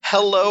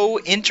Hello,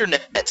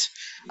 Internet.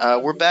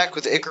 We're back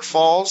with Ichor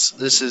Falls.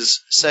 This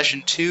is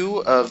session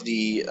 2 of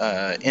the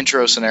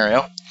intro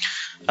scenario.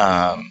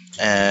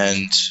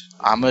 And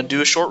I'm going to do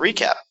a short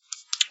recap.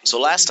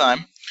 So last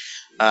time...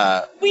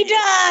 we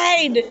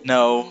died!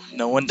 No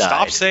one died.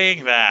 Stop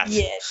saying that.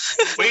 Yes.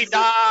 We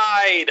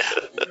died!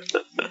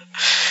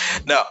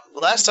 No,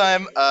 last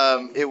time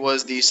it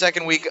was the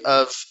second week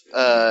of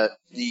the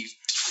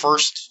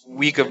first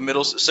month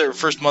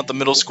of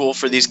middle school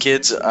for these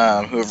kids who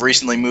have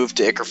recently moved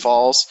to Ichor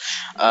Falls.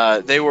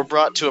 They were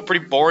brought to a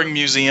pretty boring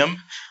museum.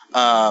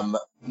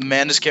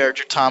 Amanda's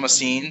character,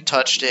 Thomasine,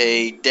 touched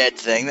a dead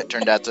thing that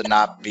turned out to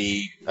not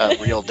be a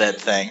real dead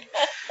thing.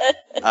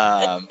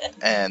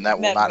 And that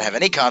will not have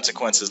any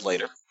consequences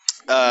later.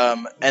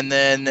 And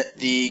then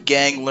the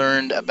gang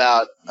learned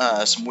about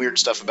some weird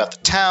stuff about the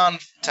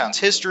town's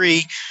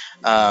history,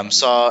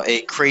 saw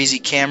a crazy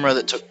camera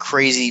that took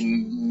crazy,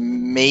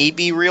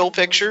 maybe real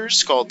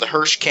pictures called the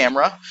Hirsch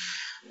camera.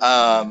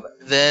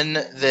 Then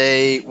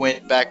they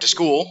went back to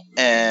school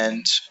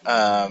and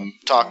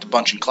talked a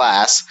bunch in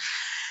class.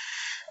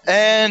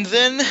 And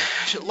then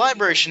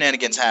library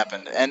shenanigans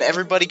happened, and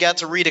everybody got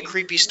to read a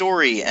creepy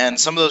story, and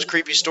some of those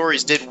creepy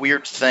stories did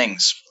weird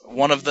things.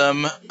 One of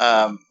them,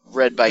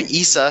 read by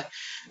Issa,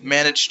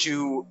 managed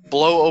to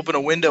blow open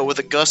a window with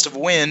a gust of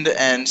wind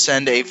and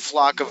send a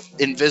flock of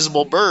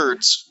invisible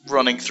birds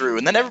running through,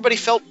 and then everybody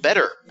felt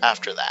better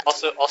after that.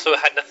 Also, it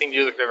had nothing to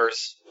do with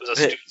rivers. It was a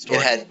stupid story.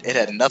 It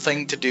had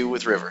nothing to do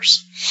with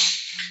rivers.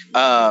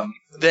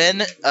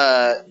 Then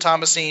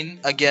Thomasine,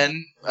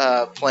 again,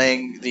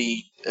 playing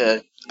the...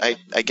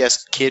 I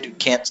guess kid who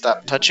can't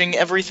stop touching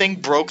everything,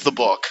 broke the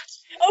book.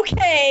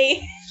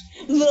 Okay.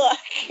 Look.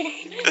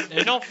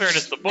 In all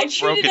fairness, the book I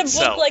broke treated a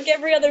itself. book like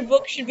every other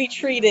book should be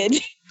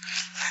treated.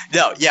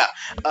 No, yeah.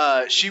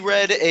 She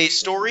read a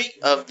story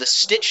of the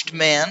Stitched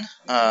Man,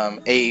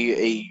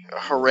 a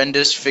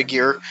horrendous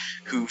figure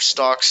who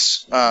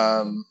stalks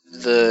who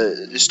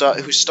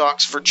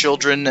stalks for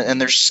children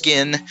and their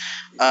skin.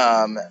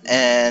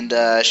 And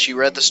she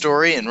read the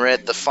story and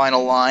read the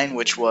final line,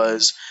 which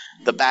was,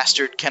 "The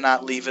bastard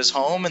cannot leave his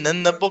home," and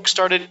then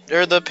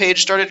the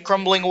page started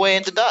crumbling away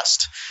into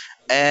dust.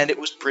 And it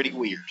was pretty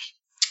weird.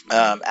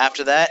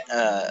 After that,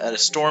 a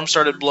storm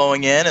started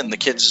blowing in, and the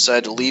kids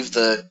decided to leave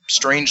the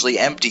strangely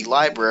empty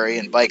library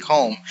and bike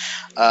home,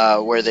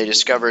 where they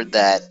discovered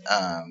that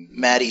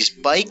Maddie's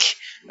bike,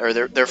 or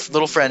their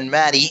little friend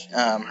Maddie,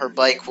 her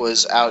bike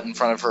was out in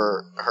front of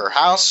her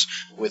house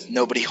with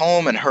nobody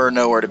home and her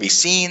nowhere to be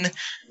seen.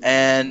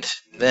 And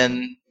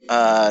then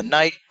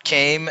night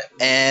came,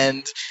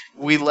 and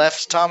we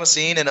left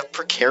Thomasine in a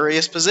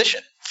precarious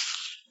position.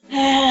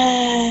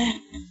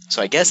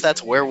 So I guess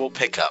that's where we'll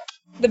pick up.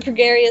 The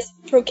precarious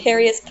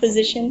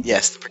position.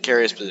 Yes, the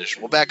precarious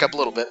position. We'll back up a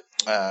little bit.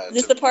 Is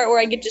this the part where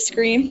I get to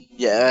scream?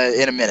 Yeah,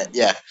 in a minute,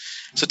 yeah.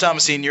 So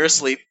Thomasine, you're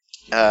asleep,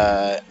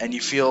 and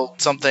you feel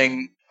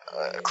something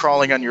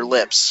crawling on your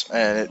lips,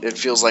 and it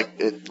feels like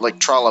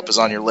Trollop is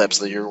on your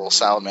lips, your little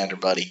salamander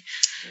buddy.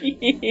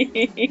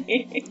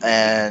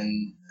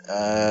 And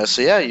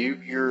so yeah,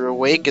 you're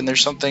awake, and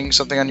there's something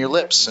on your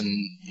lips, and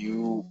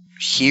you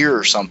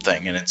hear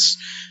something, and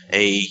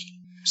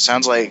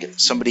sounds like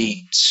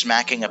somebody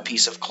smacking a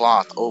piece of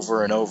cloth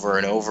over and over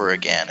and over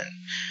again, and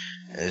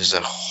there's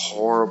a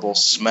horrible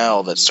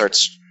smell that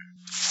starts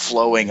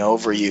flowing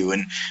over you,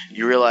 and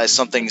you realize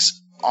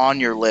something's on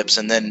your lips,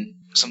 and then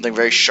something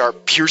very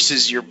sharp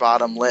pierces your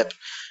bottom lip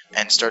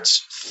and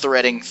starts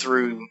threading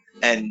through,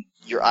 and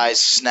your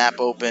eyes snap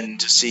open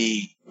to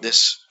see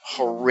this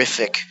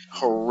horrific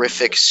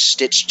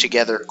stitched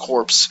together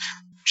corpse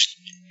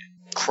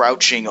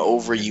crouching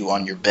over you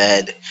on your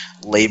bed,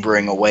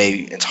 laboring away,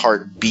 its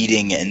heart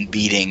beating and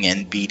beating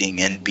and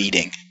beating and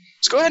beating.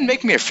 Let's go ahead and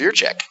make me a fear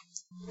check.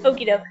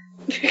 Okie doke.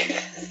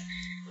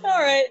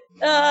 Alright.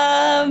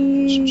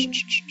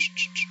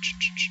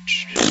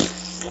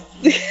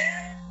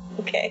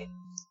 Okay.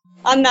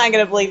 I'm not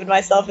gonna believe in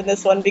myself in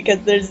this one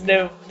because there's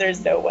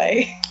no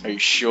way. Are you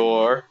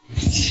sure?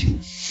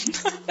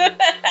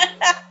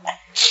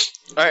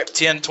 Alright,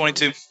 TN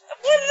 22.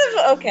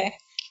 Okay.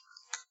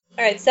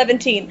 Alright,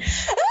 17.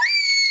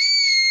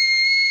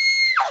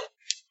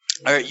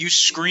 Alright, you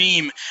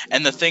scream,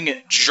 and the thing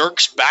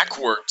jerks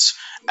backwards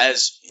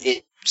as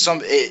you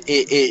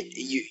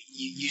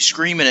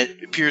scream, and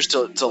it appears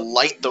to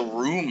light the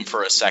room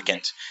for a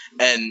second,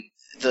 and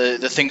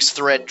the thing's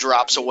thread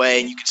drops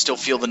away, and you can still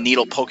feel the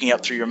needle poking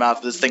up through your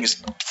mouth. This thing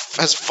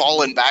has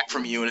fallen back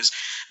from you, and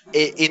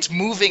it's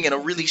moving in a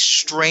really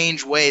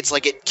strange way. It's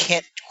like it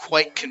can't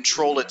quite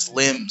control its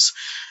limbs,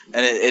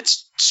 and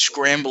it's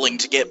scrambling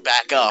to get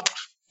back up.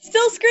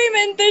 Still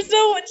screaming. There's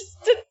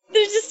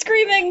just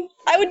screaming.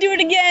 I would do it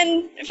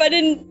again if I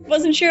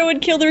wasn't sure it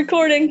would kill the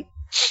recording.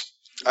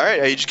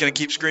 Alright, are you just gonna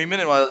keep screaming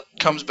and while it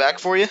comes back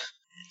for you?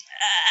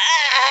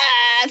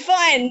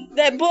 Fine.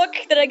 That book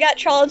that I got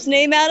Trollop's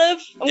name out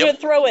of, I'm gonna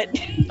throw it.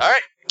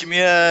 Alright,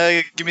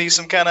 give me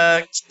some kind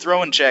of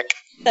throwing check.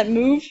 That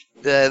move?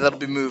 Yeah, that'll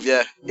be move,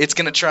 yeah. It's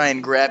gonna try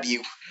and grab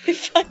you. I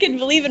fucking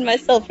believe in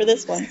myself for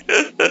this one.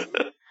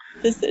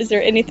 Is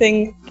there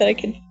anything that I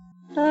could...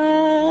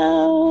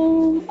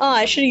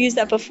 I should have used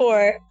that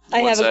before.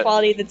 I What's have a that?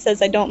 quality that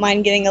says I don't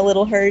mind getting a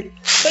little hurt.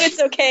 But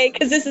it's okay,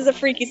 because this is a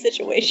freaky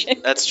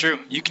situation. That's true.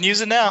 You can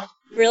use it now.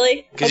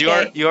 Really? Because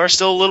Okay. you are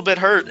still a little bit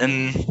hurt,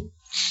 and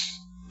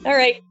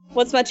Alright,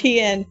 what's my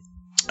TN?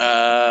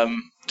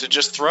 to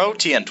just throw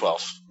TN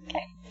 12.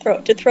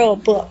 Throw a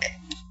book.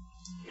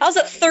 How's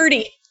it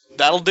 30?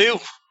 That'll do.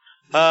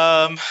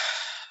 All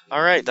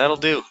right, that'll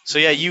do. So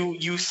yeah,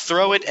 you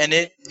throw it, and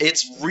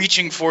it's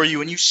reaching for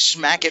you, and you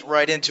smack it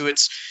right into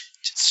its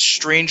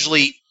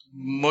strangely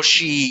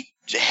mushy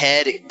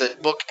head. The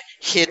book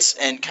hits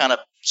and kind of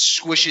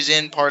squishes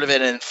in part of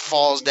it, and it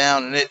falls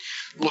down, and it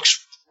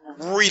looks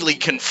really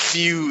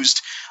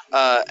confused.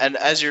 And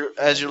as you're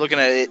looking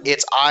at it,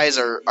 its eyes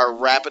are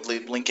rapidly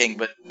blinking,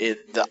 but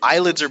the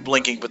eyelids are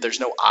blinking, but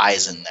there's no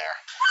eyes in there.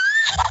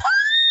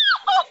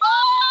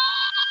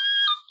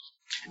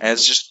 And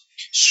it's just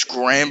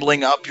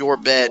scrambling up your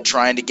bed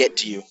trying to get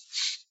to you. I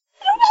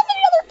don't have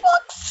any other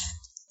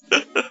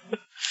books.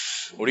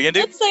 What are you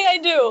gonna do? Let's say I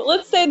do.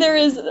 Let's say there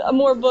is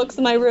more books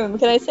in my room.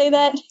 Can I say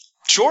that?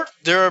 Sure,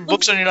 there are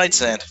books on your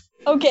nightstand.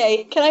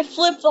 Okay, can I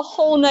flip the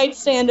whole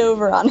nightstand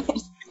over on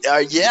it?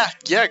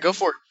 Yeah, go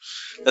for it.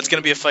 That's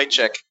gonna be a fight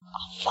check.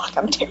 Oh, fuck,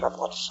 I'm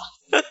terrible at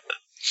fight.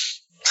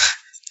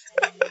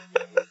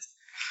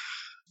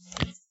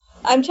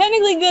 I'm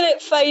technically good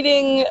at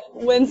fighting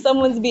when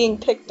someone's being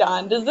picked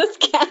on. Does this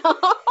count?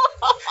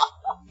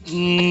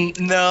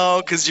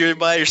 No, because you're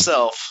by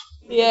yourself.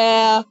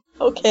 Yeah,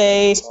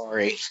 okay.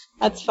 Sorry.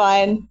 That's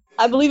fine.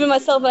 I believe in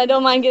myself and I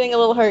don't mind getting a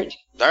little hurt.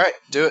 Alright,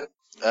 do it.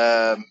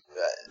 I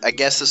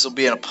guess this will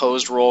be an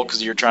opposed roll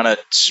because you're trying to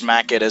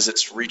smack it as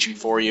it's reaching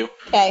for you.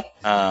 Okay.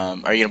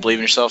 Are you gonna believe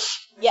in yourself?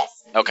 Yes.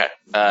 Okay.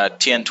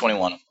 TN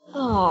 21.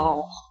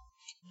 Oh.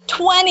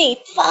 20!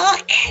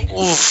 Fuck!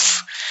 Oof.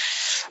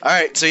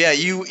 Alright, so yeah,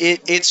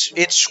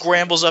 it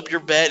scrambles up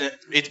your bed and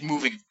it's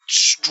moving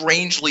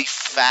strangely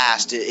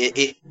fast.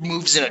 It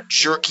moves in a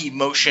jerky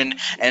motion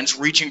and it's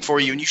reaching for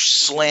you, and you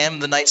slam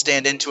the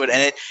nightstand into it,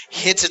 and it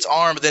hits its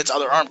arm, but then its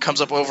other arm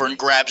comes up over and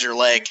grabs your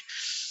leg.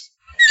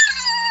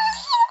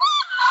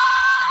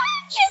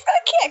 She's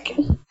gonna kick.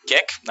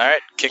 Kick?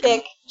 Alright,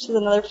 kick. She's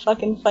another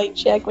fucking fight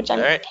check, which I'm...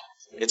 Alright.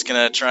 It's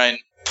gonna try and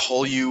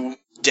pull you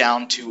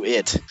down to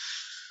it.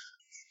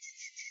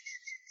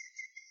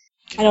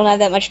 I don't have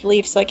that much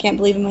belief, so I can't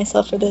believe in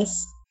myself for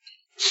this.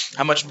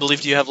 How much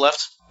belief do you have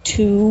left?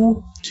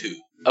 2. 2.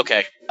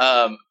 Okay.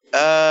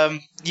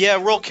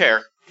 Yeah, roll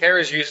care. Care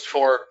is used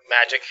for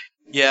magic.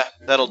 Yeah,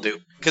 that'll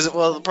do. Because,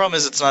 well, the problem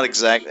is it's not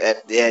exact.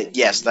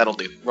 Yes, that'll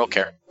do. Roll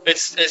care.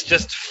 It's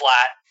just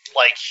flat,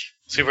 like,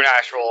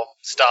 supernatural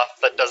stuff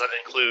that doesn't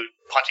include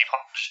punchy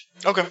punch.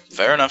 Okay,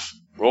 fair enough.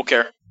 Roll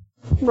care.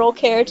 Roll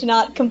care to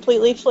not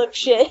completely flip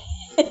shit.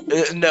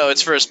 No,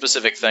 it's for a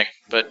specific thing,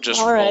 but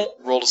just All right.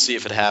 roll to see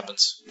if it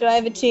happens. Do I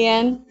have a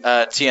TN?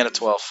 TN of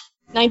 12.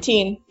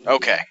 19.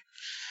 Okay.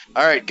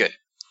 Alright, good.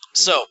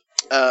 So,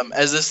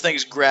 as this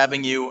thing's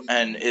grabbing you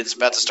and it's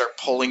about to start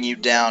pulling you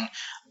down,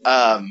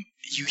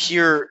 you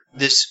hear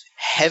this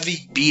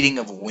heavy beating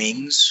of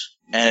wings,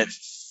 and it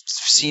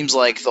seems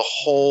like the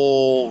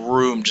whole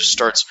room just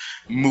starts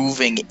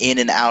moving in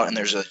and out, and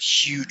there's a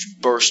huge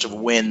burst of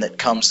wind that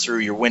comes through.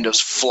 Your windows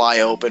fly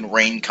open,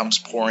 rain comes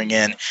pouring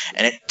in,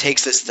 and it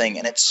takes this thing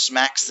and it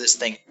smacks this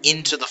thing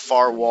into the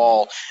far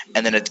wall,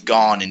 and then it's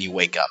gone and you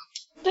wake up.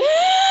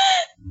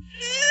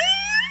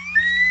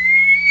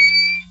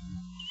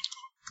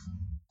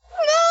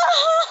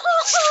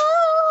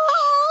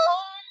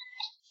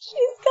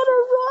 She's gonna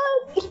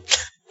run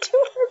to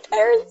her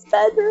parents'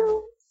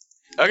 bedroom.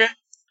 Okay.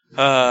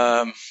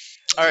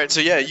 Alright, so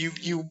yeah, you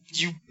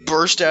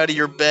burst out of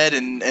your bed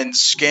and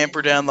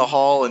scamper down the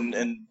hall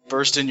and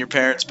burst in your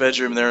parents'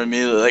 bedroom. They're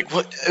immediately like,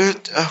 what?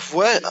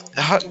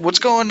 What's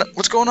going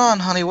on,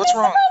 honey? What's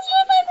wrong?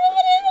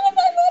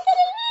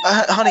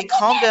 Honey,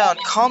 calm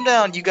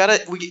down. You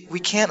gotta,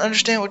 we can't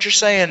understand what you're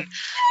saying.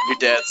 Your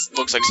dad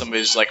looks like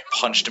somebody just like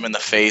punched him in the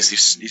face.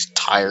 He's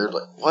tired.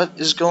 Like, what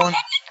is going?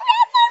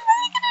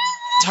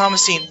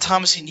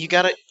 Thomasine, you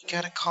gotta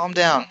calm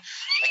down.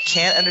 I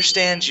can't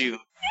understand you.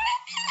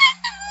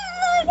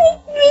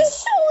 It's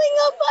sewing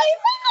up my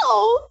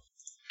mouth.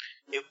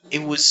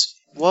 It was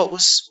what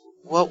was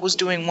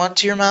doing what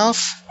to your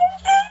mouth?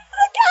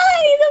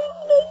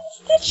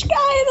 The stitch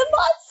guy, the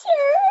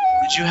monster.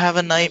 Did you have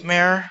a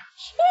nightmare?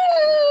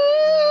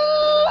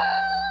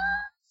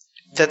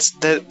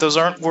 Those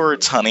aren't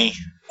words, honey.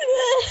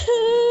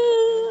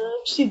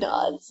 She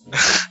nods.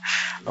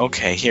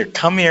 Okay, here,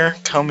 come here.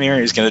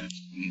 He's gonna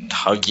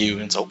hug you.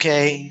 It's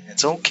okay.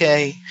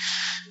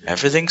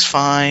 Everything's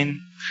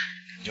fine.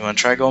 You wanna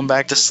try going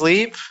back to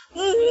sleep?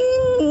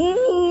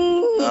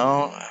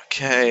 No?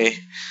 Okay.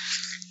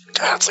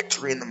 God, it's like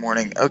 3 in the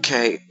morning.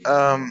 Okay,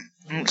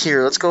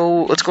 here, let's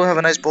go have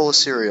a nice bowl of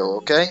cereal,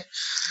 okay?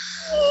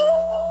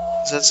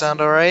 Does that sound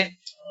alright?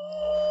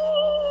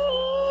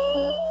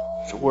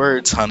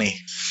 Words, honey.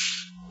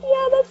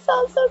 Yeah, that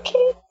sounds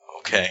okay.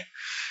 Okay.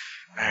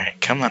 Alright,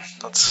 come on.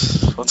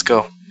 Let's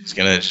go. He's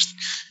gonna just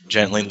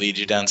gently lead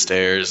you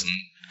downstairs, and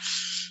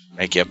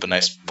Make you up a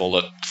nice bowl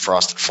of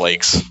Frosted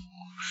Flakes.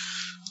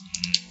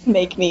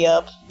 Make me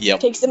up. Yep.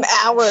 Take some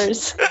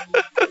hours.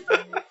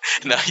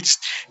 No, he just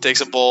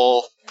takes a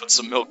bowl, puts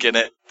some milk in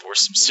it,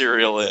 pours some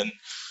cereal in.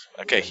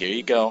 Okay, here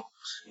you go.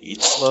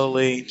 Eat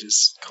slowly.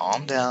 Just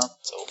calm down.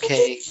 It's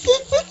okay.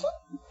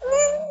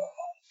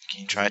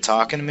 Can you try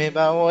talking to me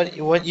about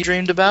what you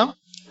dreamed about?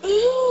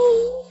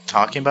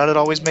 Talking about it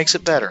always makes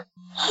it better.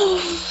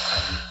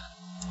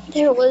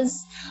 There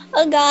was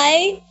a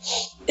guy,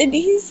 and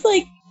he's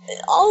like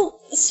all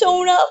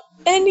sewn up,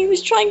 and he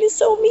was trying to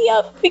sew me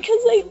up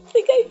because I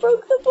think I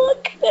broke the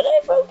book, and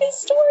I broke his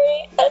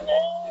story, and I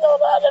didn't know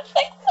how to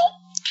fix it.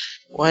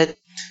 What?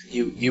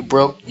 You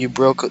broke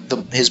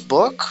his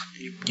book?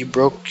 You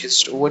broke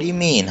his. What do you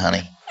mean,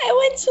 honey? I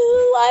went to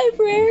the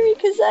library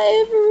because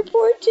I have a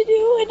report to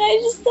do, and I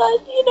just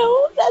thought,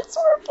 that's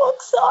where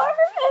books are,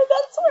 and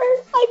that's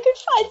where I could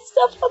find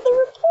stuff on the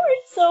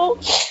report. So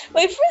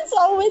my friends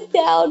all went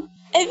down,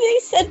 and they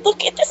said,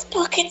 look at this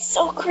book, it's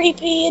so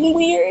creepy and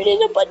weird,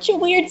 and a bunch of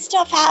weird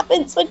stuff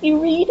happens when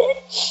you read it.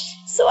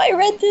 So I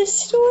read this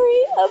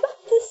story about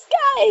this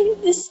guy,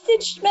 this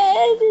stitched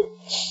man,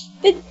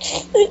 and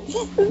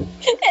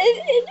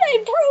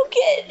I broke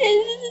it.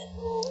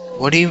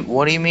 What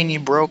do you mean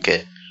you broke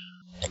it?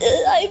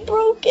 I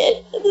broke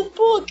it. The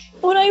book.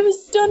 When I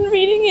was done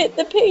reading it,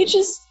 the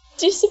pages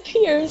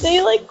disappeared. They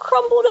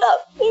crumbled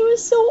up. It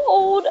was so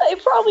old. I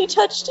probably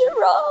touched it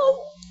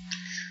wrong.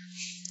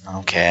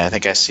 Okay, I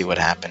think I see what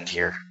happened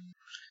here.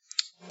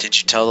 Did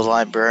you tell the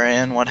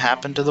librarian what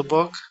happened to the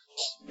book?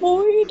 When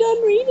we were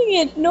done reading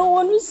it, no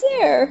one was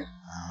there.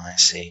 Oh, I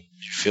see.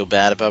 Did you feel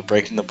bad about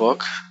breaking the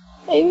book?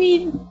 I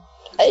mean,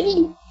 I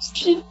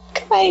did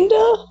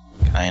kinda.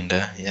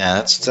 Kinda. Yeah,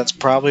 that's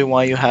probably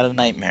why you had a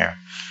nightmare.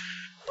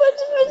 But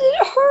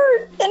it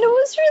hurt, and it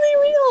was really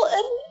real,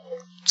 and...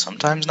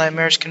 Sometimes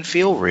nightmares can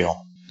feel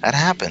real. That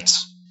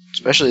happens.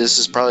 Especially this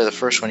is probably the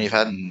first one you've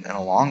had in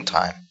a long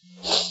time.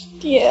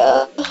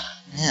 Yeah.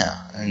 Yeah,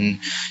 and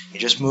you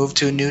just moved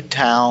to a new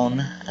town,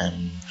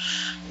 and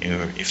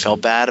you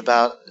felt bad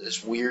about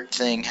this weird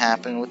thing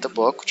happening with the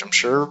book, which I'm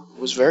sure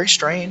was very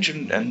strange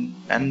and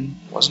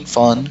wasn't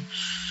fun.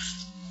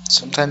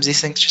 Sometimes these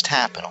things just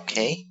happen,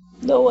 okay?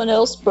 No one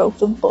else broke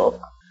the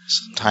book.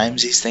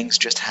 Sometimes these things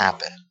just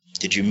happen.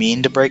 Did you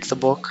mean to break the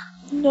book?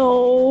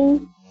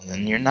 No.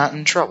 Then you're not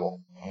in trouble.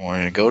 We're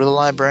going to go to the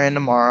librarian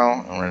tomorrow,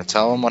 and we're going to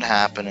tell him what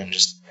happened and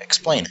just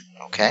explain it,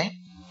 okay?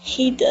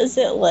 He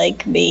doesn't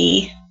like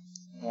me.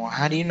 Well,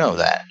 how do you know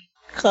that?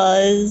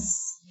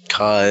 'Cause...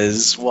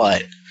 'Cause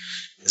what?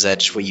 Is that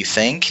just what you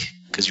think?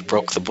 'Cause you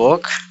broke the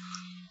book?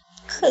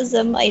 'Cause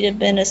I might have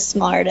been a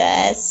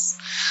smartass.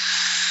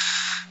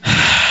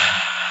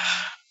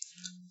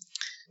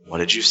 What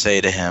did you say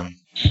to him?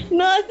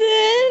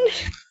 Nothing.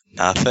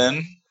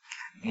 Nothing?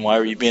 And why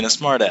were you being a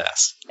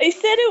smartass? I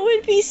said it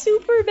would be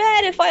super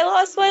bad if I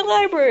lost my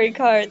library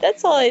card.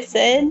 That's all I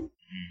said.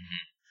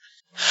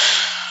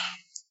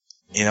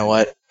 You know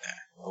what?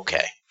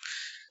 Okay.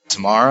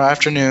 Tomorrow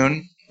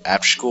afternoon,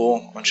 after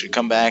school, I want you to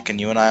come back and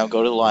you and I will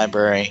go to the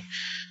library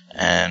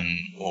and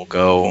we'll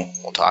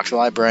talk to the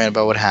librarian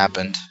about what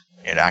happened.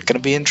 You're not going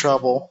to be in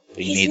trouble.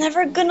 But He's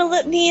never gonna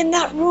let me in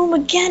that room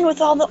again with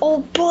all the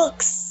old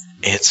books.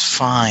 It's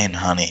fine,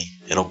 honey.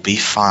 It'll be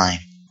fine.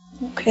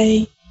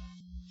 Okay.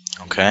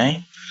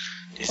 Okay?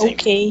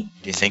 Okay. Do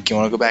you think you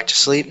want to go back to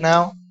sleep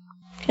now?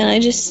 Can I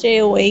just stay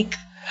awake?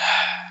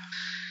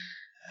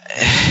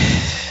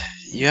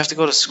 You have to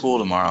go to school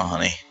tomorrow,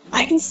 honey.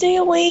 I can stay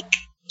awake.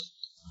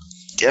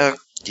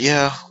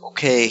 Yeah,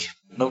 okay.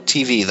 No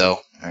TV, though,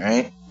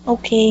 alright?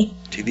 Okay.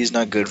 TV's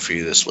not good for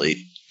you this late.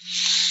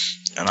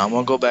 And I'm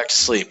gonna go back to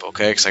sleep,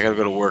 okay? Because I gotta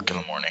go to work in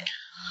the morning.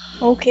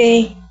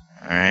 Okay.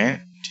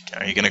 Alright?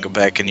 Are you gonna go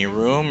back in your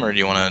room, or do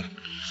you want to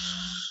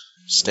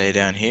stay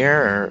down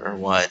here, or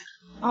what?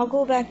 I'll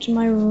go back to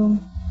my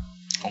room.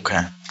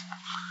 Okay.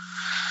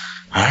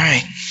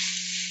 Alright.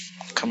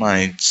 Come on,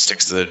 he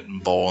sticks the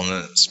bowl and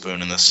the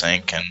spoon in the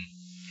sink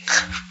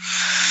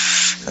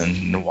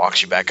and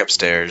walks you back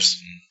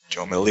upstairs. Do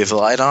you want me to leave the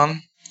light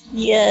on?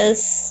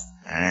 Yes.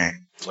 Alright,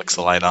 flicks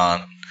the light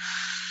on.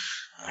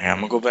 Okay, I'm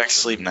gonna go back to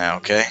sleep now,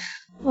 okay?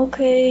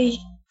 Okay.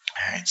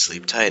 Alright,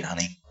 sleep tight,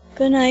 honey.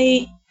 Good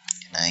night.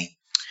 Good night.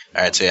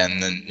 Alright, so yeah,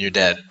 and then your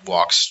dad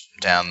walks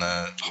down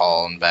the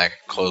hall and back,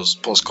 pulls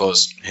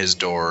close his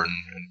door and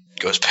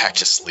goes back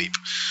to sleep.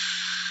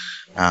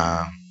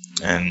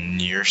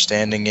 And you're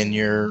standing in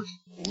your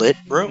lit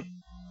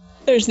room.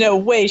 There's no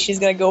way she's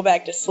gonna go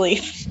back to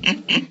sleep.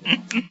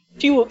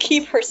 She will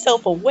keep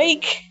herself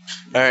awake.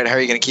 Alright, how are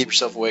you gonna keep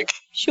yourself awake?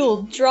 She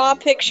will draw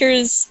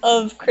pictures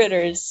of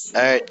critters.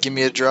 Alright, give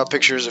me a draw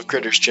pictures of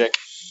critters check.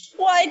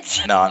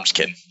 What? No, I'm just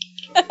kidding.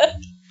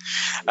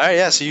 Alright,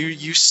 yeah, so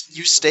you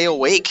stay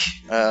awake.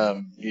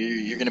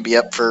 You're gonna be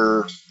up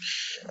for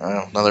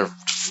another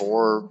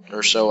 4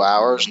 or so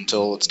hours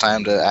until it's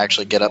time to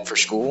actually get up for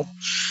school.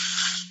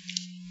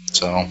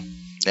 So,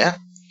 yeah.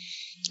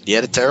 You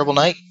had a terrible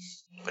night,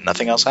 but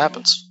nothing else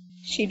happens.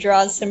 She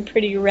draws some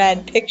pretty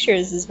rad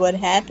pictures is what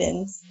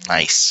happens.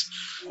 Nice.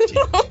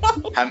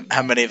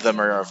 How many of them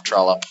are of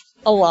Trollop?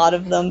 A lot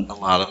of them. A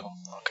lot of them.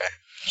 Okay.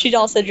 She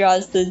also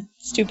draws the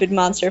stupid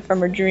monster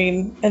from her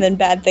dream, and then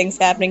bad things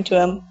happening to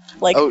him,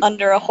 like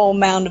under a whole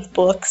mound of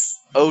books.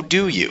 Oh,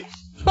 do you?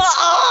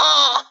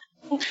 Ah!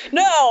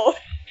 No,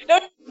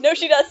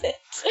 she doesn't.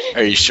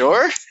 Are you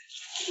sure?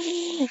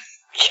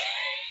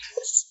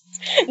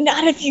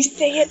 Not if you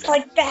say it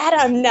like that.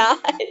 I'm not.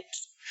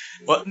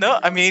 Well, no.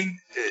 I mean,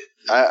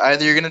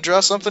 either you're gonna draw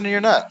something or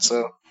you're not.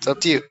 So it's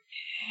up to you.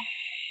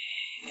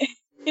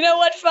 You know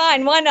what?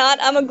 Fine. Why not?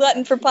 I'm a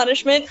glutton for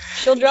punishment.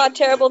 She'll draw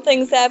terrible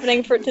things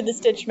happening to the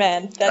Stitch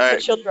Man. That's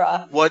what she'll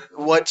draw.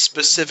 What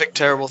specific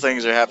terrible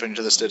things are happening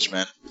to the Stitch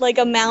Man? Like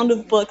a mound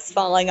of books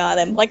falling on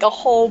him. Like a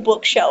whole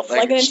bookshelf.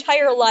 Like an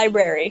entire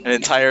library. An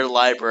entire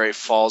library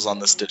falls on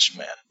the Stitch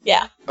Man.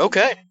 Yeah.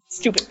 Okay.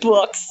 Stupid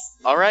books.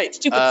 All right.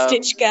 Stupid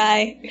Stitch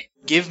guy.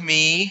 Give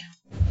me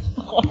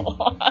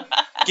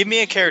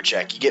a care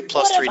check. You get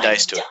plus 3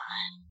 dice to it.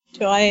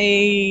 Do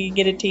I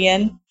get a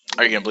TN?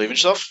 Are you gonna believe in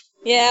yourself?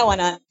 Yeah, why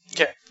not?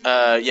 Okay.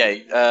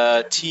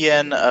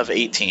 TN of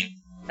 18,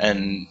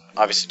 and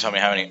obviously tell me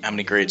how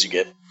many grades you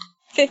get.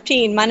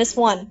 15 minus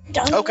 1.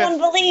 Okay. Don't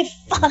believe.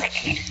 Fuck.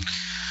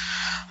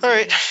 All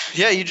right.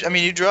 Yeah.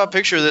 You draw a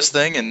picture of this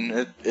thing,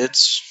 and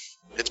it's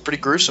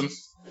pretty gruesome.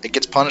 It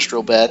gets punished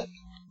real bad.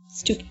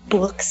 Stupid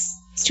books.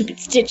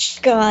 Stupid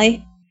Stitch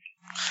guy.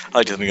 I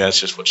like to think that's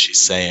just what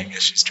she's saying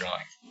as she's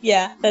drawing.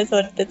 Yeah, that's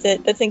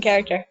it. That's in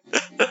character.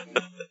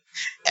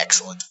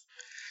 Excellent.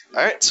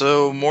 All right,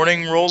 so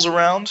morning rolls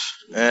around,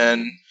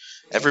 and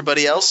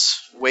everybody else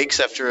wakes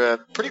after a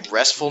pretty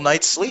restful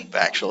night's sleep,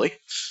 actually.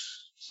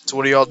 So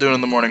what are y'all doing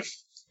in the morning?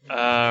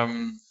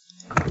 Breakfast?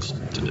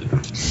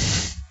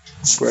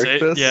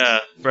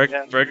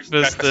 Breakfast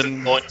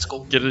and going to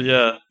school.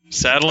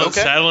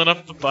 saddling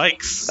up the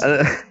bikes.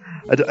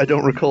 I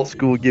don't recall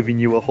school giving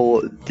you a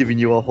whole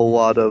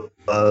lot of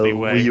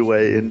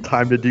leeway and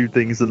time to do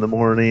things in the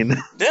morning.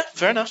 Yeah,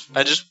 fair enough.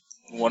 I just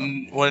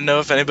want to know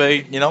if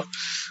anybody,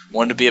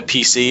 wanted to be a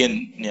PC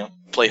and,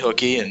 play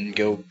hooky and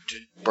go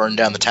burn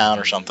down the town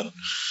or something.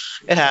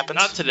 It happens.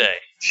 Not today.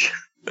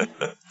 All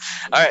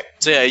right,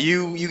 so yeah,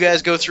 you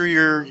guys go through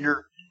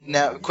your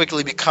now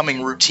quickly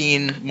becoming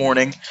routine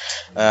morning.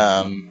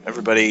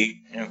 Everybody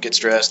gets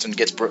dressed and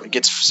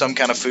gets some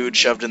kind of food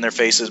shoved in their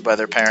faces by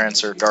their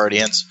parents or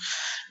guardians,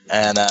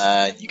 and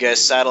you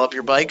guys saddle up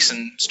your bikes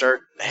and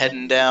start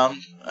heading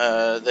down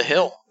the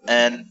hill.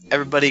 And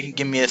everybody can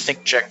give me a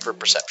think check for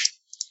perception.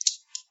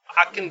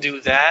 I can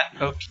do that.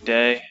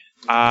 Okay.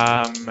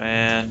 I'm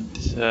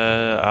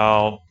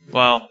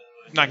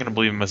not gonna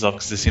believe in myself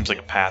because this seems like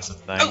a passive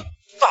thing. Oh,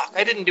 fuck!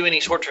 I didn't do any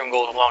short-term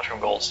goals and long-term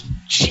goals.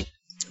 Shit.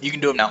 You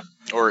can do them now,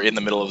 or in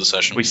the middle of the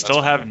session. We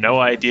still have no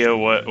idea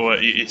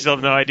what you still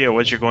have no idea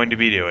what you're going to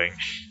be doing,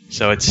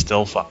 so it's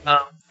still fun.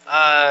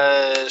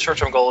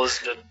 Short-term goal is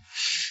to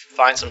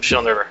find some shit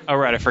on the river. Oh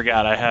right, I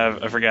forgot.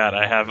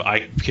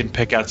 I can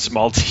pick out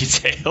small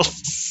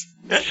details.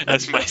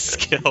 That's my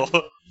skill.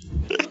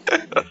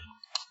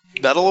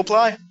 That'll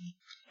apply.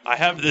 I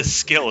have this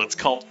skill. It's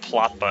called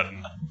plot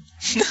button.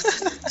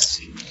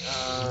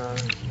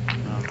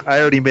 I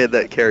already made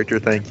that character.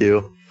 Thank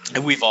you.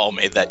 And we've all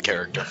made that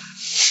character.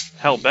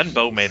 Hell, Ben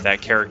Bow made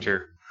that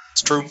character.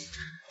 It's true.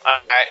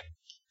 Alright.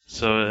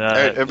 So, all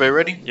right, everybody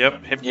ready?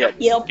 Yep.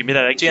 Yep. Give me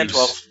that IQ. 10,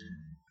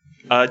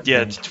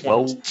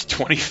 12. It's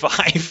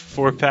 25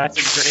 for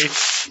passing grade.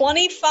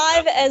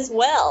 25 as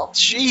well.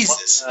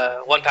 Jesus.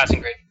 One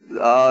passing grade.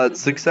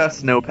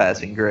 Success, no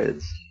passing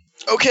grades.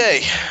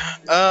 Okay.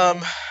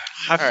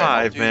 High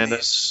five, man.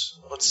 Let's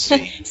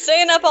see.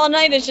 Staying up all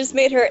night has just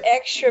made her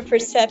extra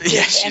perceptive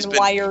and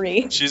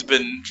wiry. She's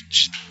been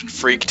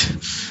freaked.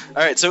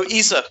 All right, so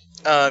Issa,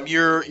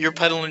 you're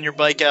pedaling your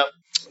bike out,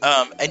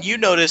 and you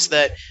notice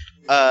that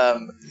I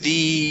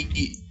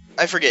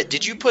forget.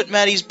 Did you put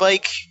Maddie's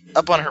bike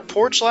up on her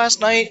porch last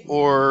night,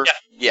 or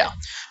yeah?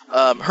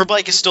 Her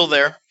bike is still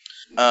there,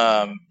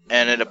 and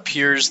it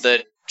appears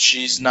that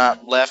she's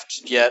not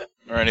left yet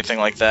or anything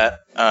like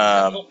that.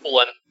 We'll pull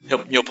in.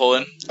 You'll pull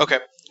in. Okay.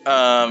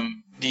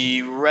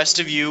 The rest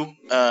of you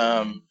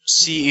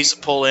see Issa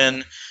pull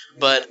in,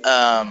 but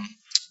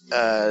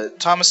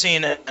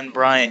Thomasine and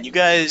Brian, you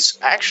guys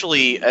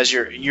actually, as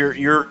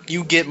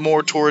you get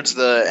more towards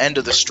the end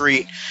of the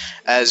street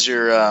as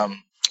you're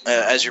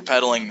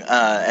pedaling,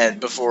 and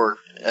before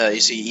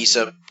you see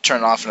Issa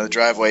turn off into the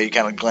driveway, you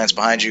kind of glance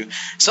behind you.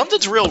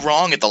 Something's real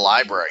wrong at the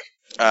library.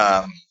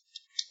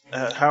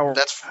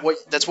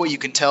 That's what you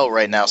can tell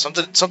right now.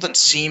 Something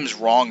seems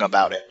wrong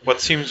about it. What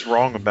seems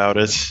wrong about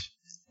it?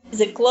 Is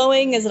it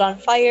glowing? Is it on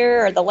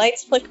fire? Are the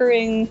lights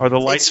flickering? Are the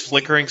lights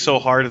flickering so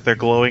hard that they're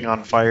glowing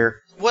on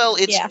fire? Well,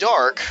 it's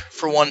dark,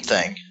 for one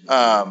thing.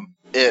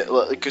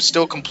 It could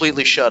still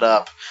completely shut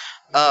up.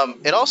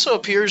 It also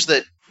appears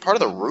that part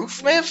of the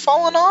roof may have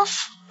fallen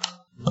off.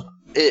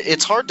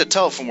 It's hard to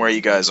tell from where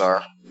you guys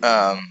are.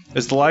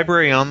 Is the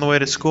library on the way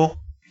to school?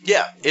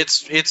 Yeah,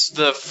 it's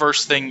the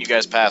first thing you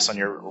guys pass on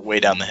your way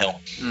down the hill.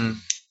 You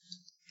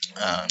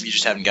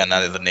just haven't gotten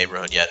out of the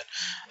neighborhood yet.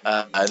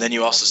 And then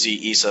you also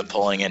see Issa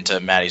pulling into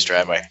Maddie's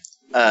driveway.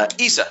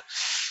 Issa,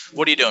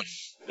 what are you doing?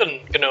 Gonna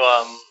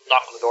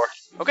knock on the door.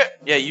 Okay,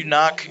 yeah, you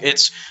knock.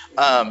 It's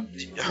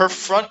her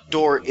front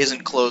door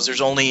isn't closed.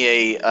 There's only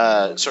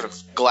a sort of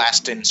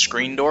glassed-in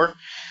screen door.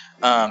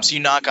 So you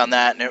knock on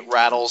that, and it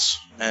rattles,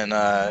 and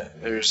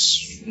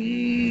there's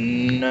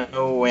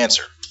no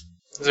answer.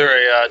 Is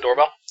there a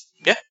doorbell?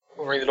 Yeah.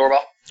 We'll ring the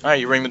doorbell. All right,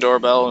 you ring the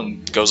doorbell,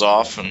 and it goes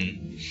off,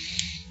 and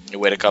you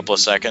wait a couple of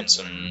seconds,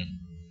 and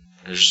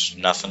there's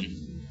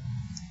nothing.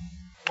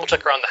 We'll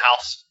check around the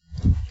house.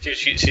 See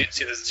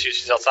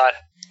she's outside.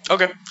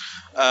 Okay.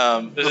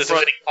 Is there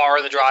any car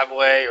in the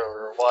driveway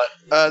or what?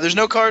 There's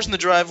no cars in the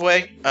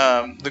driveway.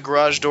 The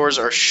garage doors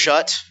are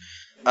shut.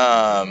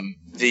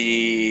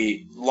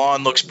 The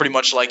lawn looks pretty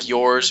much like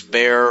yours,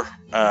 bare.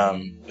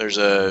 There's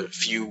a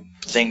few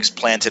things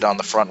planted on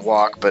the front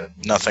walk, but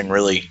nothing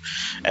really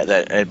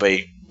that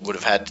anybody would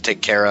have had to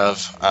take care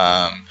of.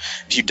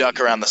 If you duck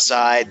around the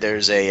side,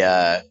 there's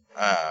a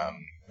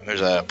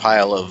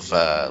pile of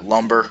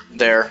lumber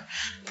there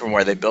from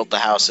where they built the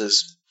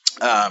houses.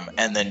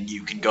 And then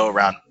you can go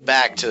around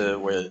back to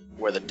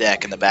where the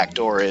deck and the back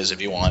door is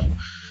if you want.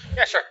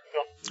 Yeah, sure.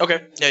 Cool.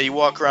 Okay. Yeah, you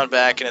walk around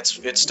back, and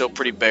it's still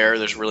pretty bare.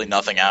 There's really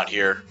nothing out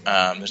here.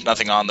 There's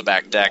nothing on the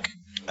back deck.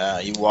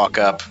 You walk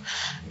up,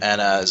 and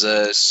there's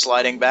a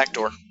sliding back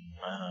door.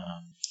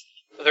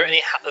 Are there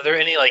any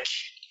like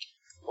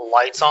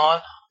lights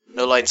on?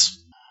 No lights.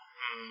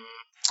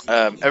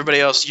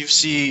 Everybody else, you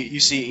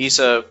see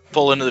Issa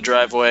pull into the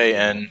driveway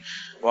and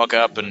walk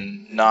up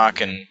and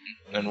knock and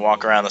then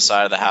walk around the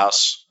side of the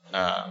house. What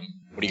are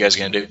you guys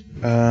gonna do?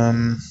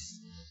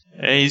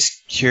 He's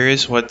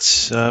curious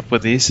what's up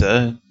with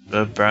Issa.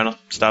 Brian will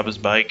stop his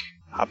bike,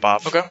 hop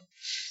off. Okay.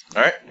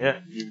 All right. Yeah.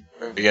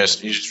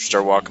 You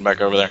start walking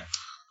back over there.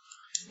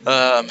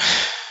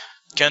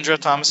 Kendra,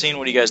 Thomasine,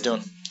 what are you guys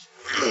doing?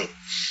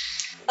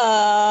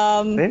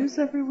 Where's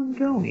everyone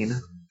going?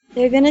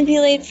 They're gonna be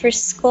late for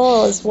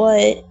school, is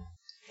what?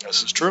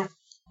 This is true.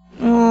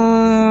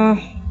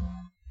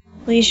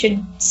 We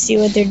should see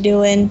what they're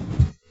doing.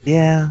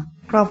 Yeah,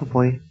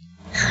 probably.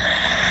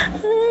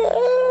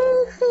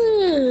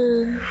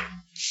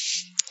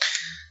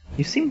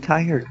 You seem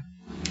tired.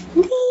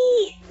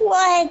 Me?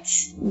 What?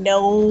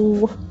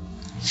 No.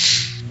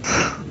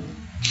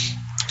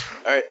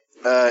 All right.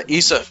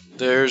 Issa,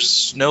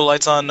 there's no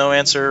lights on, no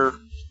answer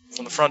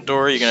from the front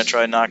door. You're going to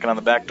try knocking on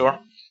the back door?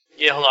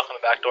 Yeah, he'll knock on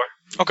the back door.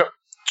 Okay.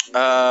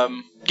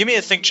 Give me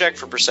a think check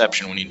for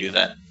perception when you do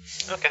that.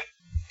 Okay.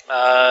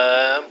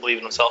 Believe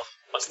in himself.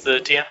 What's the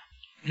TN?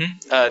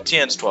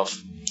 TN's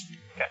 12.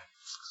 Okay.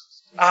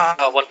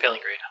 One failing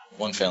grade.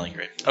 One failing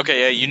grade.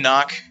 Okay, yeah, you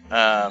knock.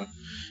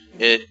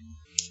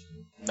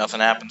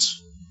 Nothing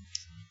happens.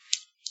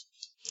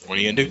 What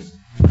are you going to do?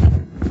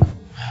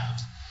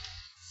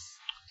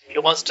 He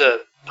wants to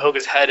poke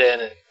his head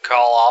in and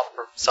call off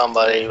for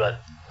somebody, but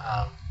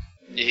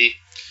he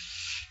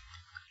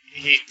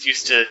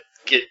used to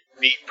get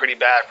beat pretty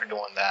bad for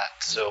doing that.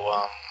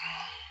 So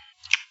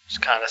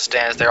just kind of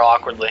stands there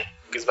awkwardly.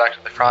 Goes back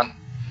to the front.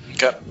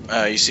 Okay.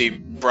 You see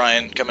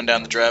Brian coming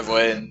down the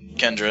driveway, and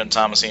Kendra and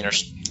Thomasine are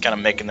kind of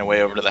making their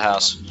way over to the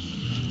house.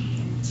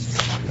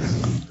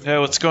 Hey,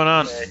 what's going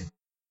on?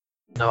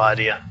 No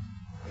idea.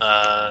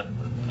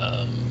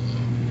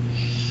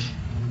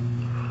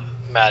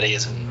 Maddie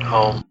isn't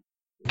home,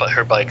 but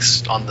her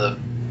bike's on the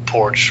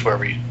porch where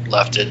we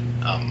left it.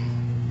 No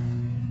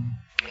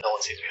one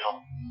seems to be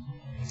home.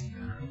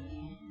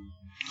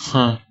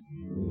 Huh.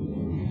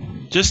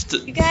 Just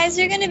You guys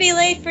are gonna be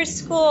late for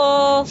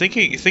school.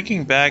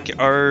 thinking back,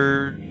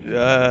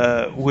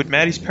 would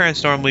Maddie's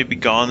parents normally be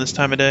gone this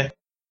time of day?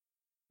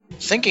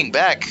 Thinking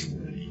back,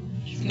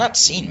 you've not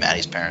seen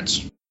Maddie's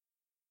parents.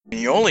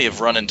 You only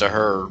have run into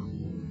her a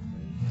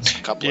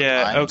couple of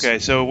times. Yeah, okay,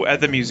 so at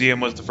the museum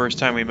was the first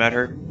time we met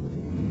her?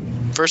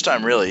 First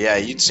time, really, yeah.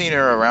 You'd seen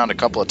her around a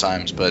couple of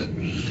times, but...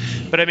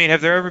 But I mean,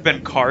 have there ever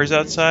been cars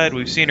outside?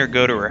 We've seen her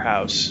go to her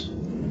house.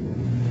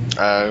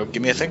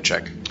 Give me a think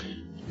check.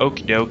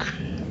 Okie doke.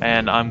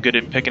 And I'm good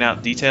at picking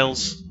out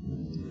details.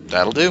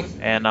 That'll do.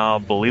 And I'll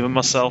believe in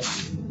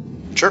myself.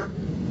 Sure.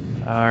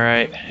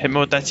 Alright, hit me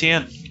with that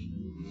TN.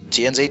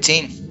 TN's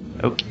 18.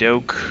 Okie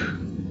doke.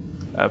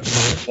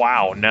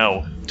 Wow,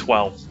 no.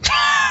 12.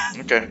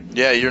 Okay.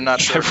 Yeah, you're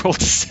not sure. I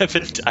rolled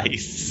 7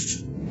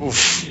 dice.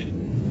 Oof.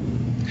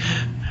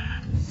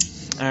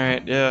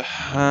 Alright, yeah.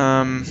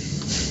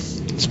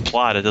 It's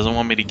plot. It doesn't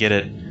want me to get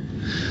it.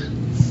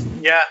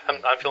 Yeah,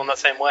 I'm feeling that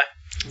same way.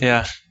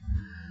 Yeah.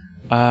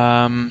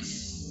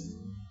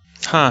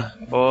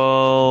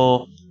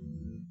 Well,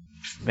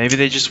 maybe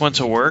they just went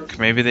to work.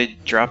 Maybe they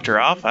dropped her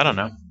off. I don't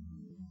know.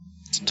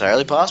 It's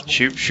entirely possible.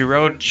 She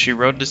rode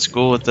to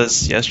school with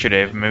us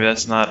yesterday. But maybe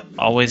that's not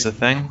always a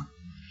thing.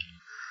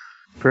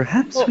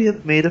 Perhaps we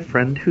have made a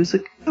friend who's a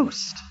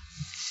ghost.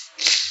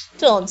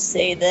 Don't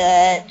say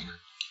that.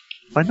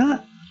 Why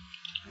not?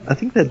 I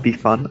think that'd be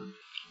fun.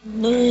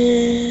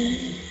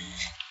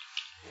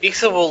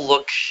 Issa will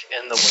look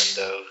in the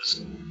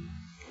windows.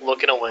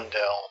 Look in a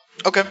window.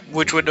 Okay.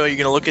 Which window are you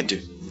going to look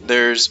into?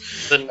 There's...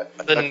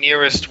 The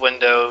nearest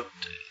window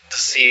to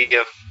see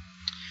if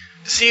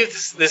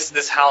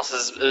this house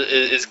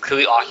is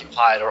clearly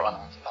occupied or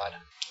unoccupied.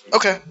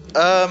 Okay.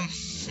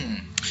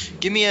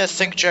 Give me a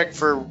think check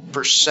for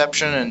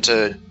perception and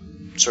to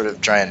sort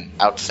of try and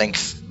outthink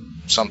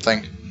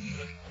something.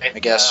 I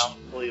guess.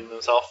 Believe in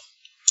himself.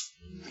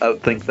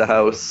 Outthink the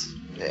house.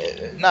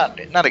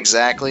 Not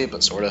exactly,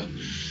 but sort of.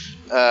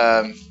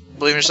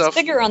 Believe in yourself. It's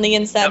bigger on the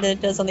inside than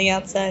it does on the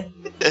outside.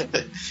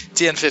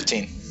 TN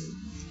 15.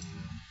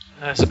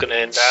 This is going to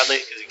end badly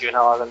because given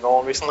how I've been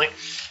rolling recently.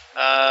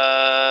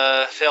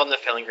 Failed in the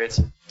failing grades.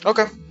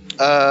 Okay.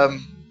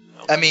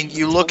 I mean,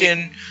 you look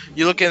in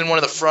one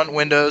of the front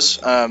windows.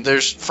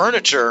 There's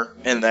furniture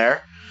in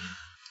there.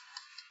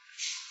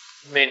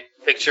 I mean,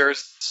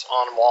 pictures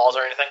on walls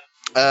or anything?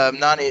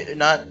 Not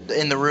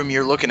in the room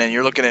you're looking in.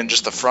 You're looking in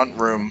just the front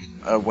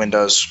room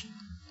windows.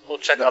 We'll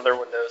check other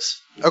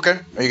windows. Okay.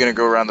 Are you gonna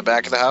go around the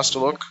back of the house to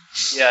look?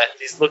 Yeah,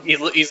 he's looking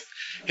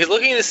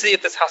to see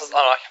if this house is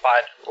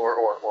unoccupied or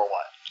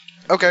what.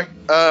 Okay.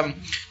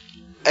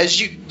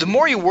 The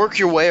more you work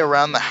your way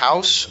around the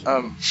house,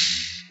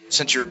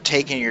 since you're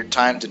taking your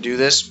time to do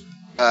this,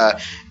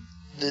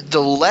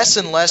 the less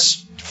and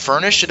less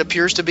furnished it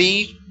appears to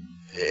be.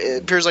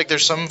 It appears like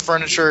there's some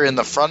furniture in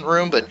the front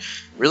room, but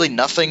really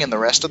nothing in the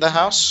rest of the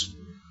house.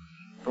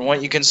 From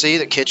what you can see,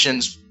 the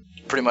kitchen's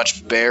pretty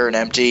much bare and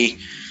empty.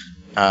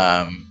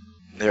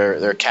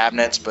 There are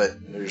cabinets, but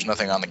there's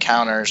nothing on the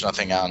counters,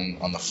 nothing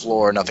on the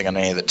floor, nothing on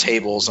any of the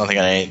tables, nothing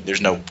on any.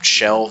 There's no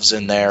shelves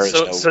in there.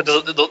 So does it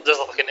look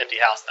like an empty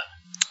house then?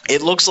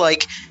 It looks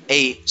like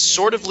a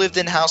sort of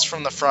lived-in house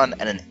from the front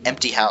and an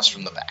empty house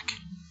from the back.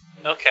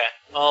 Okay.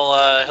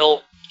 Well,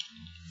 he'll.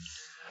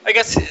 I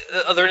guess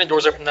are there any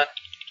doors open then?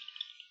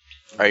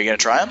 Are you gonna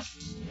try them?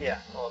 Yeah,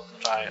 I'll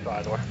try a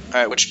door. All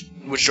right, which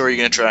door are you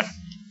gonna try?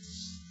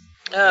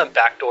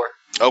 Back door.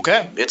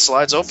 Okay, it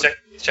slides open.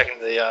 He's checking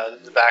the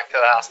back of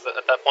the house at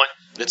that point.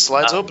 It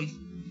slides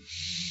open.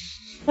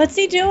 What's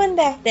he doing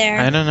back there?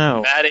 I don't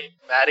know. Maddie,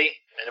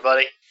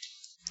 anybody?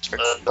 It's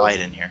very quiet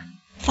in here.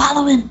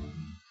 Follow him.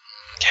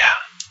 Yeah.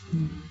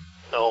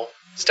 No,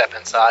 step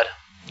inside.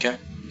 Okay,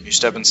 you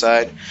step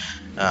inside.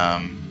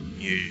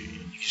 You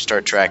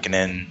start tracking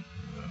in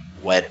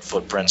wet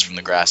footprints from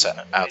the grass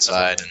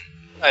outside.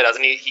 He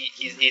doesn't.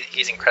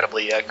 He's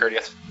incredibly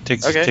courteous.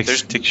 Take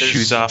your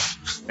shoes off.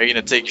 Are you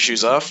gonna take your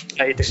shoes off?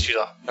 Yeah, he takes his shoes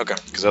off. Okay,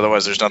 because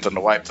otherwise there's nothing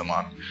to wipe them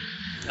on.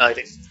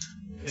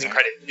 He's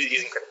incredible.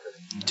 You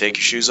take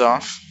your shoes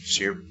off,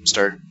 so you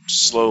start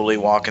slowly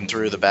walking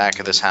through the back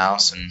of this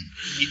house, and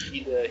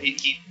He'd get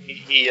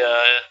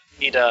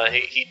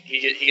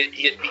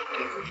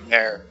beaten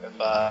there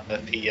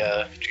if he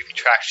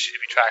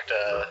tracked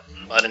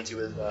mud into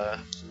his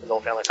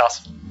old family's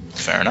house.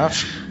 fair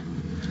enough.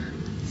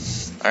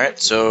 All right,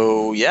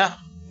 so yeah,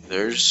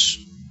 there's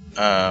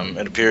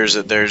it appears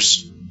that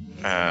there's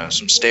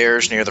some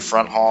stairs near the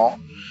front hall,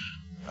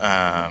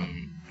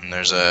 and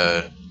looks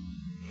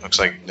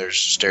like there's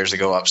stairs that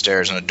go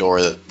upstairs and a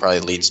door that probably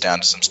leads down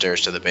to some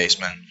stairs to the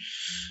basement.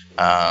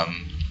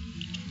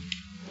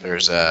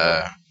 There's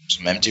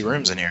some empty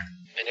rooms in here.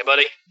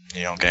 Anybody?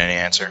 You don't get any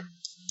answer.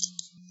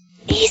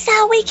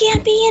 Lisa, we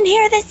can't be in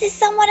here. This is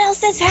someone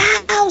else's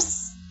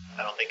house.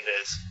 I don't think it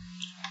is.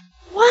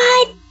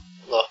 What?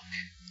 Look,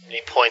 and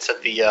he points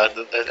at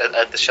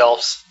the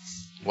shelves.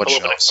 What He'll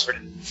open a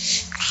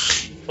shelves?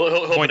 cupboard.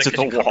 He'll Points at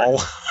open the a kitchen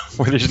wall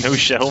where there's no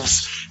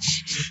shelves.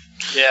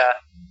 cupboard. Yeah.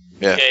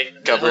 Yeah, Okay.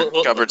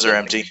 cupboards are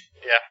empty.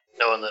 Yeah.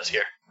 No one lives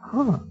here.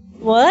 Huh.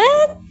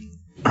 What?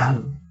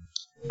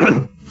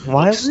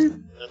 Why is it?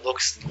 It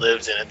looks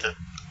lived in at the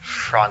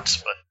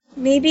front, but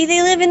Maybe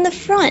they live in the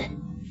front.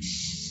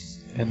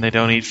 And they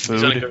don't eat he's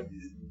food. gonna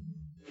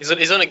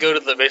go to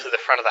basically the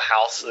front of the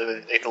house,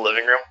 like the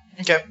living room.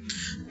 Okay.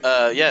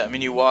 Yeah, I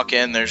mean, you walk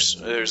in.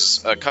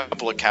 There's a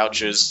couple of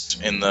couches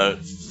in the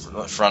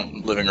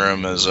front living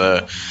room. There's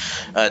a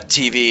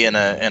TV and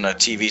a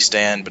TV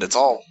stand, but it's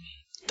all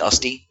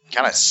dusty.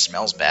 Kind of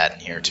smells bad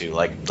in here too.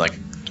 Like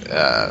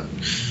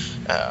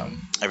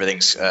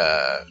everything's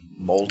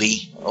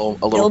moldy a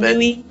little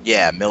Mildewy? bit.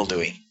 Yeah,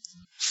 mildewy.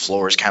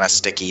 Floor's kind of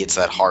sticky. It's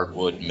that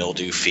hardwood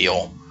mildew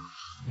feel.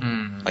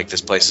 Like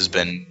this place has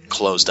been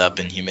closed up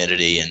in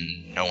humidity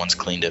and no one's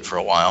cleaned it for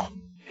a while.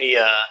 He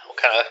will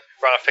kind of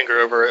run a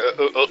finger over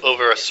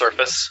a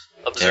surface,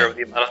 observe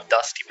the amount of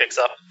dust he picks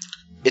up.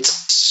 It's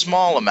a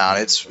small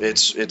amount.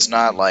 It's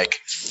not like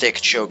thick,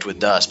 choked with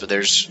dust, but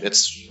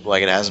it's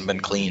like it hasn't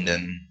been cleaned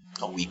in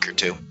a week or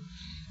two,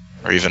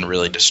 or even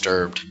really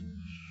disturbed.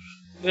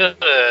 I'm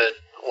gonna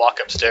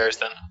walk upstairs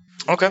then.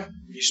 Okay,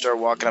 you start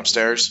walking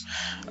upstairs.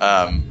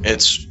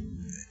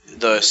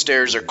 The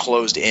stairs are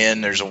closed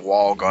in. There's a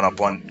wall going up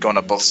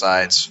both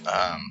sides,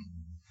 so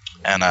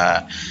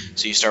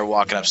you start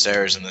walking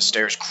upstairs, and the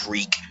stairs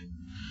creak.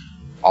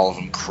 All of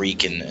them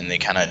creak, and they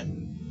kind of.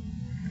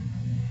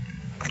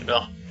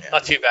 No,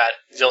 not too bad.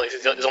 He's the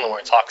only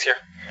one who talks here.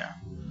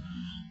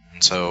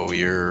 And so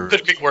you're.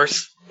 Could be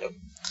worse.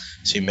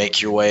 So you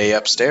make your way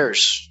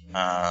upstairs.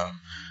 The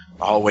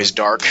hallway's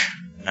dark.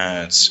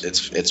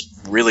 It's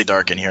really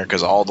dark in here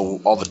because all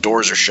the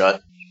doors are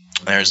shut.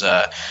 There's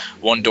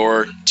one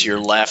door to your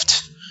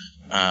left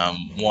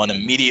One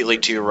immediately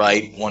to your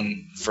right,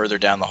 one further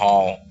down the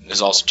hall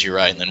is also to your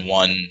right, and then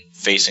one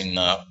facing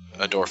a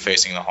door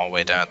facing the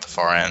hallway down at the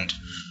far end.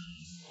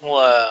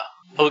 Well,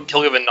 he'll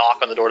give a knock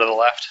on the door to the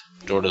left.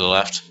 Door to the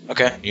left.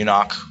 Okay, you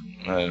knock.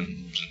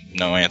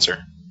 No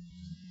answer.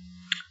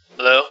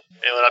 Hello?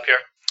 Anyone up here?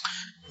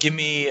 Give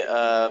me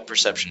a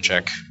perception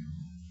check.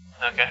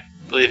 Okay.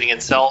 Believing in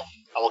self.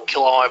 I will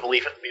kill all my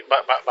belief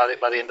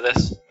by the end of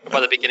this. Or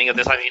by the beginning of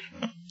this, I mean.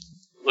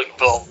 Looking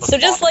for So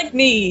just like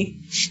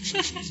me.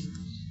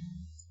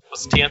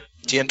 What's the TN?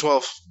 TN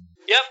 12.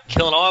 Yep,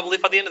 killing all my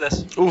belief by the end of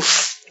this.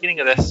 Oof. Beginning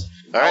of this.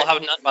 All right. I'll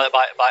have none by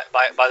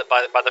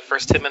the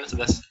first 10 minutes of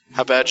this.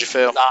 How bad you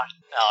fail? No,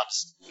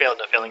 just failed.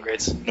 No failing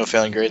grades. No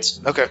failing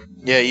grades. Okay.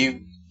 Yeah,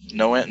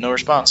 no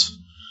response.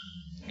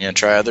 You gonna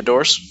try other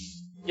doors?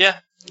 Yeah.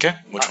 Okay.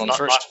 Which one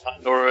first?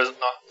 Knocking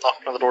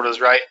on the door to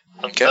his right.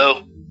 Okay.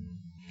 Hello.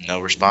 No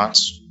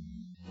response.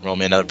 Roll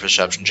me another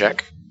perception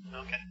check.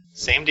 Okay.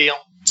 Same deal.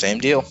 Same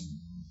deal.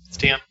 It's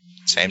TN.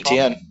 Same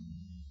TN.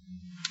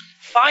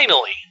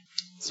 Finally.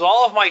 So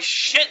all of my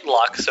shit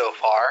luck so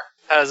far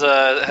has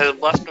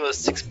blessed me with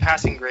 6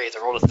 passing grades.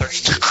 I rolled a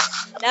 13.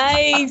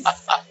 Nice.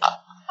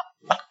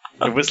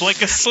 It was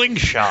like a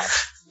slingshot.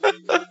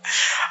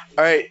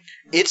 Alright,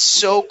 it's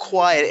so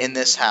quiet in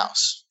this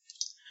house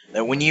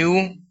that when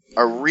you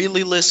are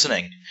really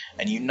listening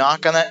and you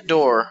knock on that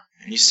door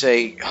and you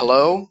say,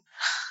 hello,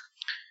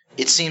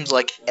 it seems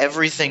like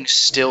everything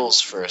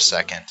stills for a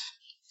second.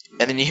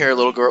 And then you hear a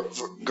little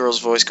girl's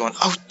voice going,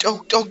 oh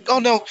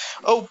no,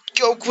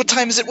 what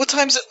time is it?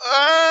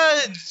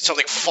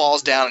 Something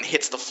falls down and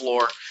hits the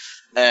floor,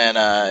 and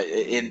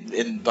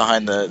in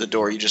behind the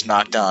door you just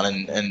knocked on,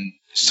 and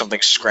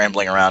something's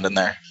scrambling around in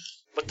there.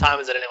 What time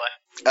is it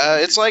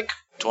anyway? It's like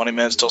 20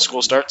 minutes till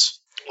school starts.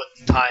 What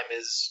time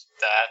is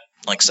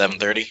that? Like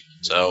 7:30,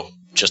 so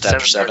just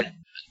after 7.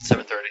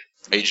 7:30.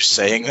 Are you just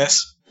saying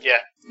this? Yeah.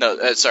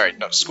 No, sorry,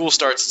 no. School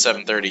starts at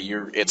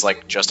 7:30. It's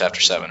like just after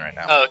 7 right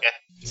now. Oh, okay.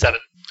 7.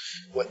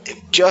 What?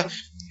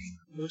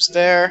 Who's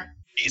there?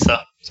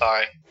 Isa.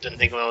 Sorry. Didn't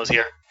think anyone was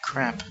here.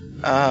 Crap.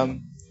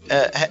 Hang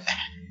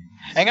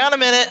on a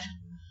minute.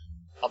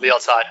 I'll be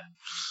outside.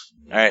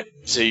 All right.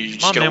 So you're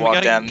just Come on, gonna man, we walk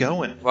gotta down, get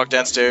going. walk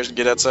downstairs and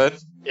get outside.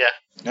 Yeah.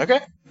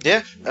 Okay.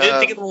 Yeah. Didn't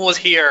think anyone was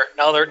here.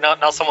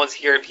 Now someone's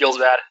here. It feels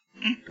bad.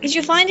 Did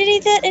you find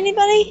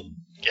anybody?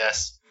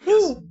 Yes.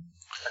 Who?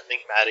 I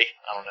think Maddie.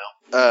 I don't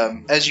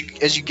know.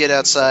 As you get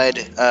outside,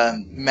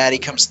 Maddie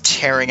comes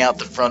tearing out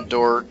the front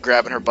door,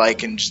 grabbing her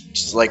bike, and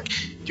just like,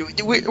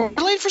 we're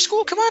late for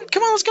school. Come on,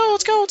 let's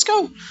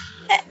go.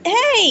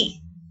 Hey!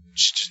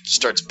 She just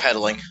starts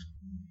pedaling.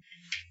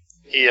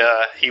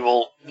 He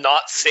will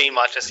not say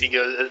much as he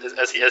goes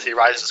as he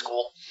rides to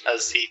school,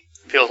 as he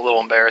feels a little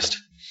embarrassed.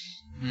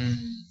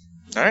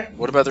 All right.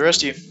 What about the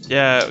rest of you?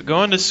 Yeah,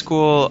 going to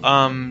school.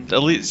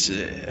 At least,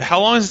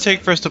 how long does it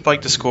take for us to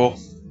bike to school?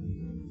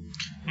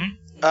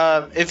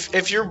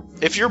 If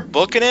you're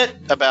booking it,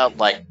 about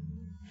like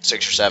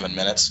 6 or 7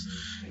 minutes.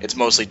 It's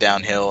mostly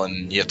downhill,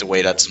 and you have to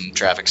wait at some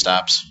traffic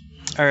stops.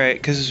 All right,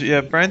 because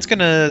Brian's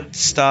gonna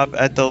stop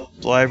at the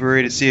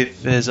library to see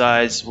if his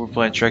eyes were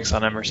playing tricks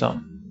on him or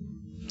something.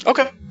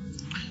 Okay.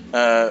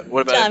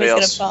 What about Tommy's anybody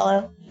else? gonna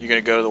follow. You're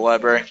gonna go to the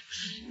library?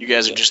 You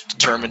guys are just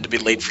determined to be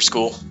late for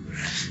school.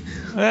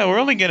 Yeah, we're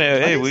only gonna.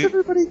 Why is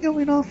everybody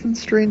going off in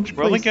strange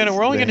We're only places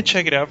gonna today?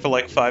 check it out for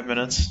like 5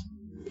 minutes.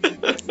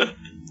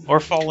 Or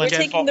fall We're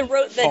taking the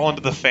route that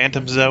into the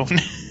phantom zone.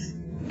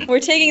 we're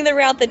taking the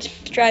route that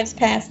drives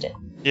past it.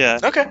 Yeah.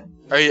 Okay.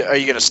 Are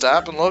you gonna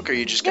stop and look, or are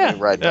you just gonna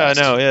ride Yeah, past?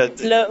 I know. Yeah.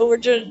 Slow, we're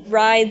just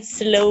ride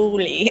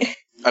slowly.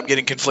 I'm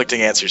getting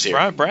conflicting answers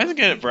here. Brian's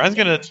gonna stop. Brian's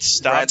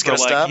gonna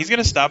stop? He's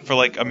gonna stop for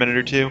like a minute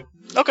or two.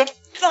 Okay.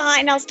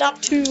 Fine, I'll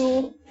stop too.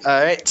 All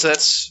right. So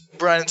that's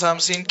Brian and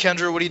Thomasine.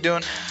 Kendra, what are you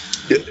doing?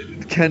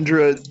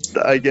 Kendra,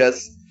 I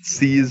guess,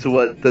 sees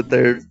that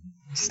they're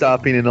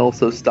stopping and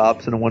also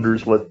stops and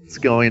wonders what's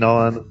going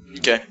on.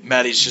 Okay.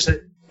 Maddie's just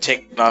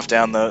taking off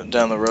down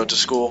the road to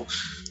school.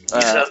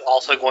 He's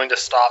also going to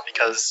stop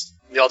because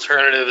the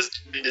alternative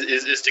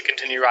is to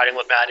continue riding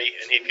with Maddie,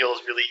 and he feels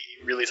really,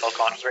 really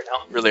self-conscious right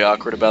now. Really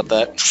awkward about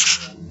that.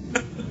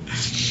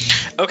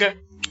 Okay.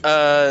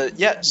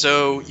 Yeah.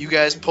 So you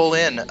guys pull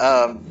in.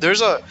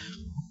 There's a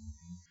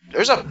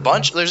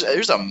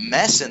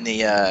mess in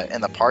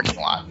the parking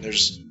lot.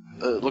 There's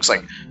it looks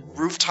like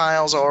roof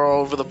tiles are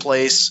all over the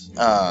place.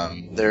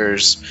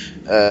 There's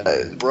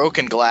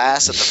broken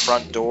glass at the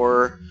front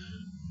door.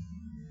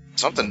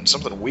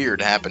 Something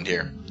weird happened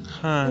here.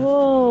 Huh.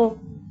 Whoa.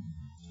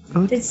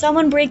 Did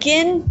someone break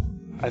in?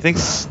 I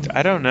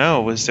don't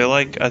know. Was there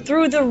like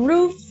Through the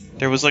roof?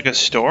 there was like a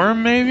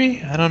storm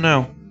maybe? I don't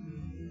know.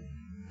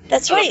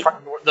 That's So right.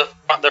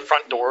 the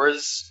front door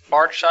is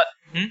barred shut.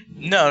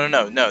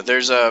 No.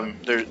 There's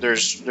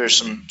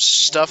some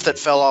stuff that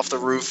fell off the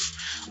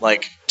roof,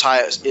 like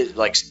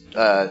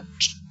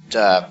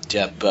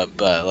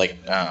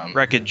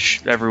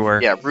Wreckage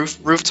everywhere. yeah,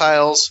 roof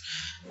tiles.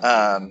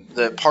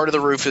 The part of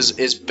the roof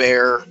is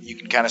bare. You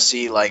can kind of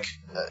see like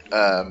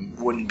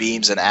wooden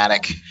beams and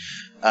attic.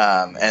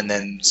 And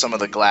then some of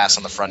the glass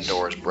on the front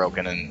door is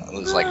broken and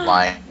is like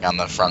lying on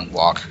the front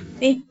walk.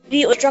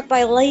 Maybe it was struck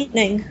by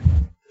lightning.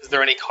 Is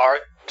there any car?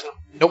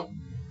 Nope.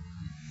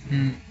 I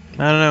don't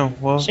know.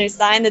 Well, Is there a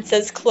sign that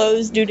says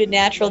closed due to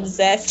natural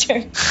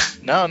disaster?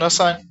 No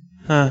sign.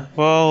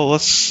 well,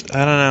 let's.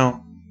 I don't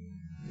know.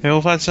 Maybe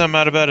we'll find something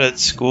out about it at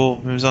school.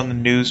 It was on the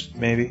news,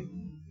 maybe.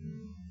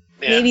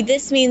 Yeah. Maybe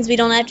this means we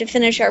don't have to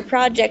finish our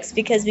projects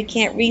because we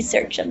can't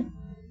research them.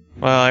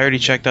 Well, I already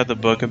checked out the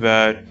book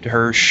about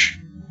Hirsch.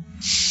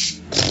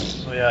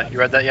 Oh yeah, you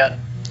read that yet?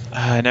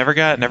 I never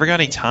got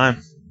any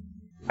time.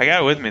 I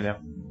got it with me though.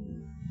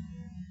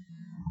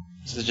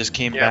 So it just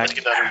came Yeah, back. let's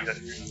get that.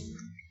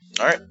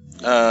 All right.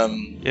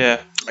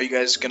 Yeah. Are you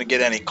guys gonna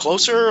get any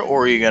closer,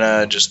 or are you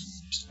gonna just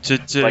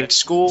like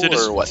school,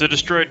 or what? It's a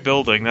destroyed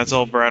building. That's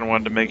all Brown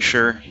wanted to make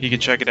sure. He could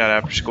check it out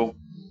after school.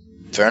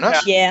 Fair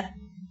enough. Yeah.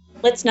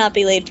 Let's not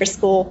be late for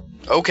school.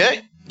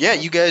 Okay. Yeah,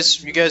 you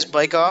guys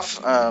bike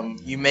off.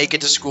 You make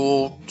it to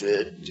school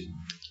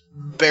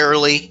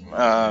barely.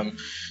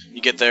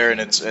 You get there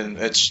and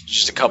it's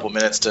just a couple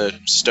minutes to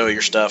stow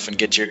your stuff and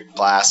get to your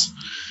class.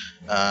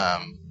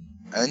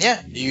 And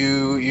yeah,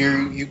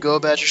 you go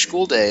about your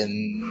school day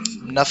and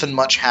nothing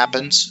much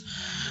happens.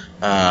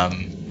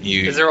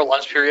 Is there a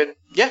lunch period?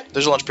 Yeah,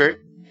 there's a lunch period.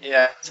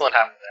 Yeah, something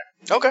happened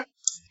there. Okay.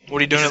 What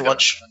are you doing at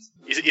lunch?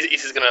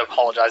 He's gonna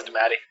apologize to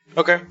Maddie.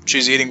 Okay.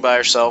 She's eating by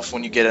herself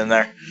when you get in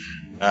there.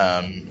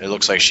 It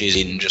looks like she's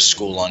eating just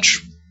school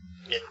lunch.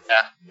 Yeah.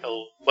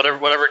 He'll,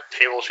 whatever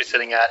table she's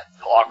sitting at,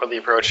 he'll awkwardly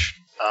approach.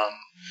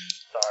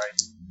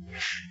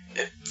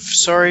 Sorry.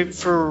 Sorry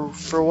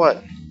for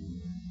what?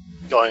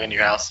 Going in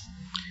your house.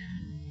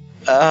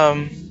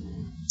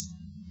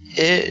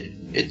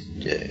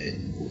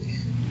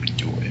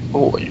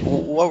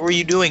 What were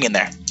you doing in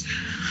there?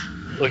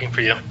 Looking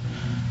for you.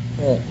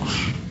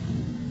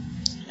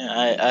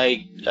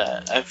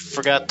 I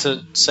forgot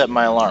to set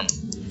my alarm.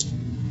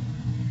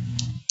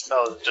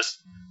 No, just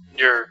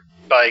your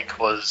bike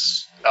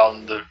was out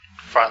on the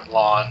front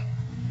lawn.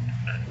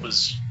 It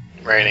was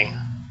raining.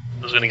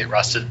 It was gonna get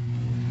rusted.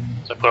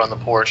 So I put it on the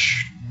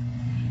porch.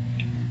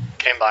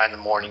 Came by in the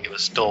morning. It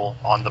was still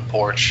on the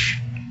porch. I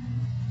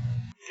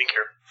think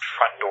your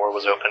front door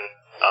was open.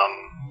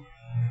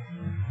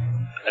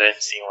 I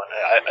didn't see anyone.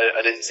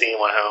 I didn't see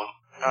anyone home.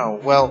 Oh,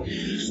 well,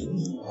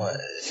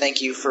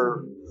 thank you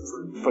for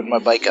putting my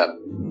bike up.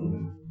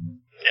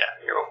 Yeah,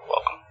 you're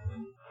welcome.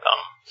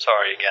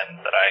 Sorry again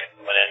that I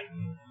went in.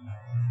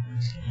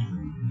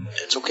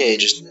 It's okay,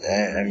 just,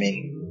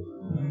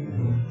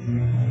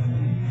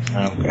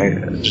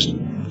 just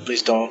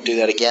please don't do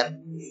that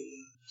again.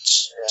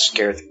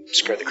 Scare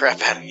the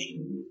crap out of me.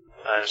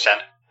 I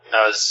understand.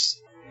 I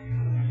was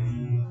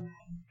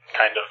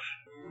kind of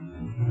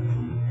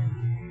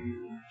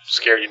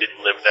scared you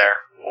didn't live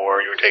there,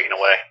 or you were taken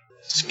away.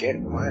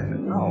 Scared? What?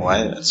 No,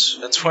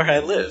 that's where I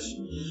live.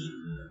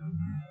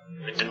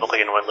 It didn't look like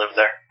anyone lived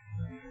there.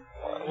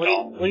 What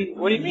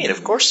do you mean?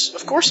 Of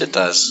course it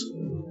does.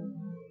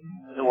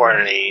 There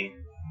weren't any.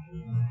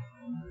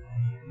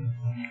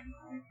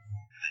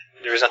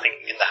 There was nothing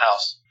in the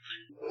house.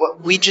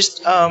 What? We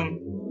just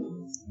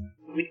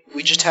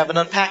haven't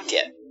unpacked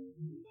yet.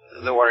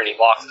 There weren't any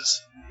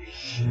boxes.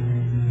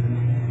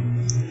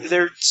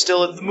 They're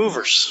still at the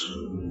movers.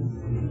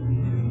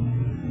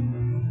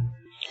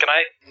 Can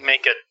I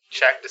make a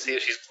check to see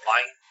if she's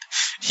lying?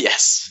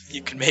 Yes,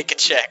 you can make a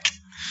check.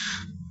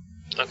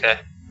 Okay.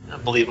 I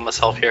believe in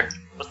myself here.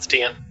 What's the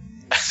TN?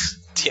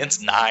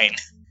 TN's 9.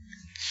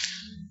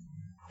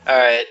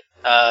 Alright.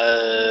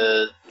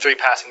 3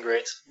 passing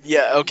grades.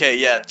 Yeah, okay,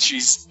 yeah.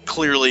 She's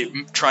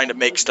clearly trying to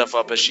make stuff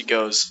up as she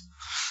goes.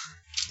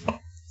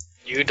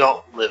 You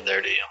don't live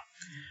there, do you?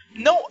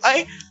 No,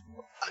 I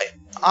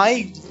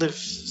live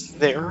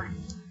there.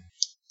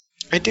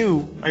 I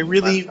do. I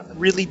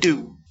really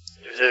do.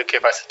 Is it okay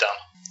if I sit down?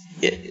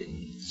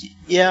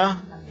 Yeah,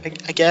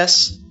 I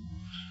guess.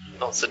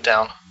 Don't sit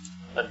down.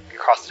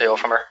 Across the table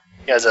from her.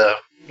 He has a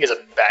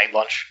bag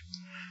lunch.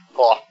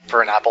 Pull off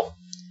for an apple.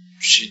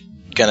 She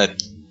kind of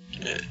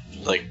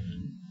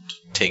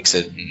takes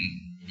it and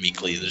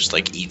meekly just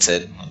eats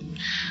it.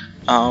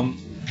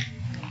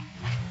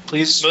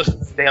 Please. Most of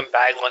this damn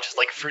bag lunch is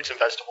like fruits and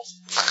vegetables.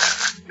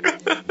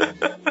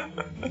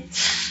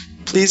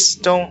 Please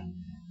don't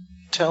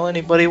tell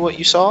anybody what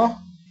you saw.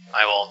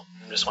 I will.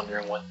 I'm just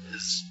wondering what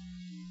is.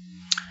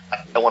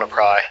 I don't want to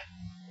pry,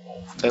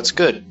 That's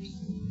good.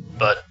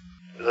 but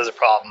if there's a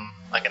problem,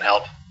 I can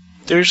help.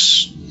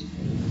 There's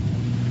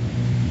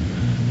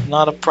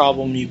not a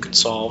problem you can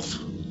solve.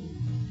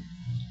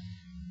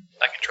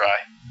 I can try.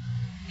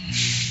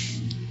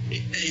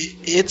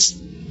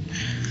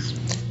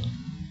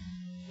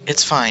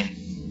 It's fine.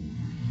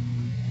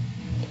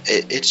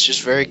 It's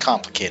just very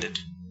complicated.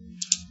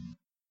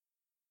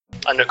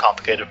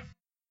 Undercomplicated.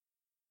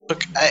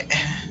 Look,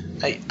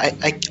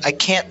 I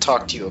can't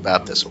talk to you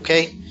about this,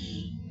 okay?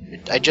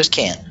 I just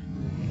can't.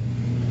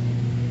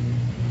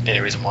 Any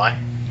reason why?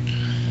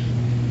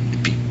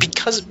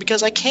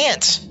 Because I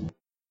can't.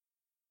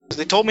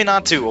 They told me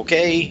not to,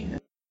 okay?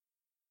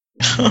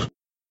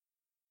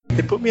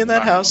 They put me in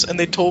that house, and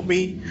they told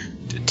me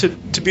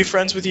to be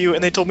friends with you,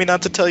 and they told me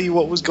not to tell you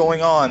what was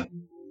going on.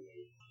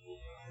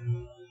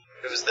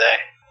 Who's they?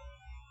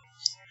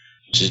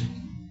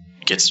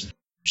 Just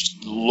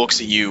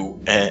looks at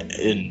you,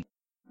 and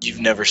you've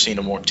never seen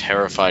a more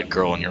terrified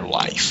girl in your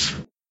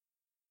life.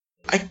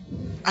 I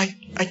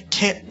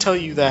can't tell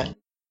you that.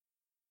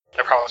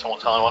 I promise I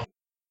won't tell anyone.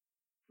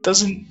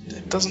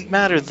 It doesn't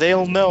matter.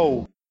 They'll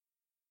know.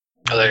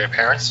 Are they your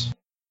parents?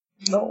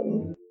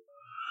 No.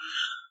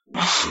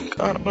 Oh,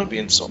 God, I'm gonna be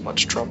in so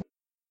much trouble.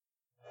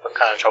 What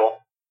kind of trouble?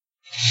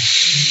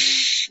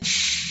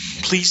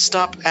 Please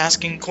stop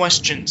asking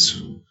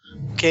questions.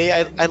 Okay,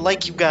 I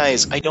like you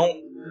guys. I don't.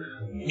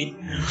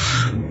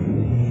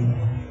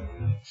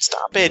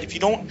 Stop it! If you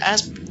don't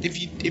ask, if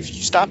you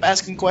stop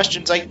asking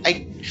questions,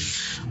 I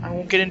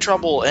won't get in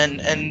trouble,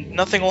 and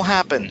nothing will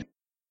happen.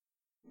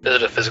 Is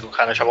it a physical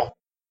kind of trouble?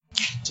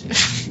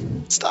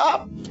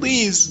 Stop,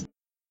 please.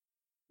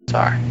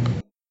 Sorry.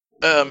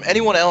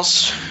 Anyone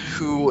else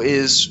who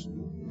is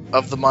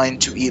of the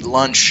mind to eat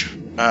lunch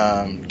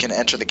can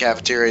enter the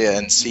cafeteria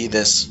and see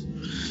this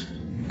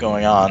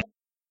going on.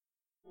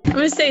 I'm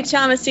gonna say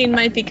Thomasine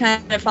might be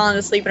kind of falling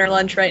asleep in her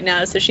lunch right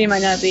now, so she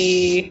might not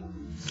be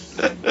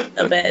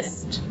the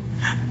best.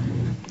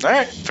 All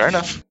right, fair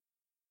enough.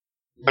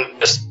 I'm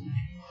just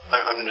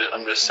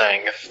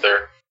saying, if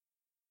they're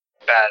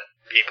bad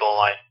people,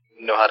 I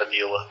know how to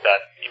deal with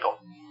bad people.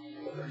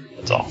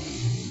 That's all.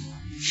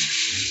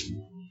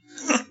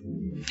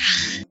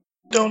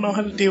 Don't know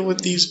how to deal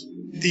with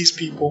these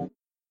people,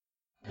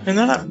 and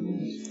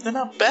they're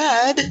not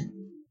bad.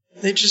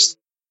 It's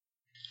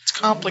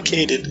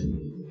complicated.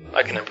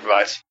 I can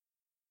improvise.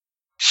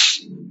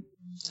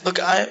 Look,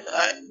 I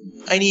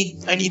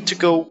need to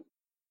go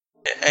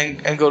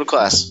and go to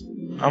class.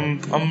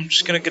 I'm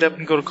just gonna get up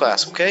and go to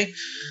class. Okay.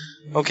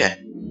 Okay.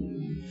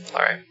 All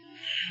right.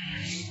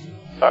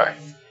 Sorry.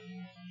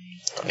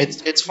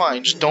 It's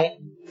fine. Just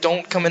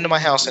don't come into my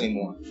house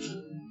anymore.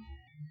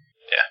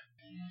 Yeah.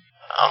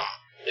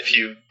 If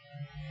you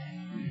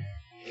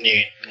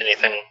need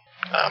anything,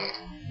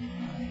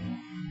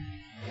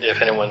 if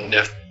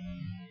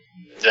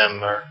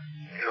them or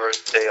whoever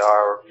they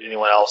are, or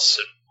anyone else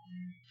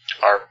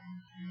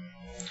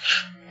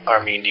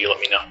are mean to you, let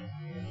me know.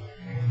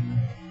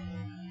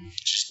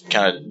 Just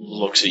kind of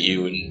looks at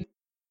you and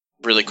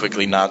really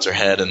quickly nods her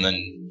head and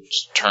then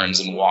just turns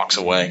and walks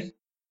away.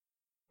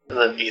 And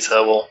then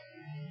Isa will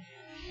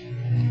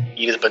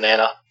eat his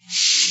banana,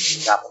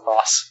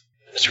 applesauce,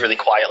 just really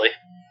quietly.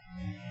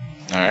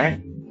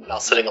 Alright. Now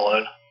sitting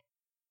alone.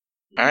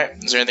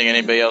 Alright, is there anything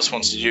anybody else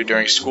wants to do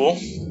during school?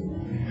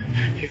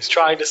 He's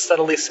trying to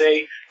subtly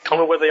say, tell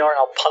me where they are and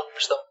I'll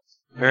punch them.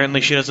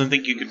 Apparently she doesn't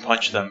think you can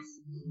punch them.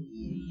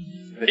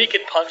 He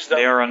can punch them.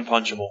 They are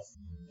unpunchable.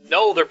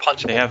 No, they're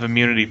punchable. They have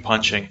immunity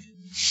punching.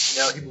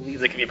 No, he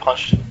believes they can be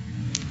punched.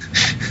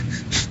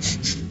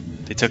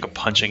 They took a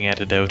punching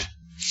antidote.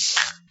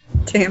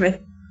 Damn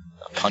it.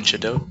 A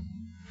punch-a-dote?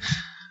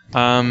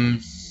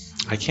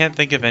 I can't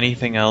think of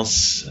anything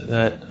else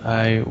that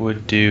I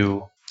would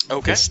do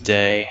this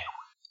day.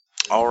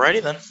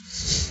 Alrighty then.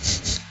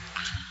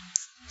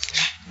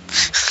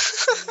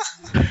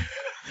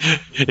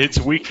 It's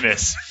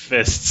weakness.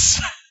 Fists.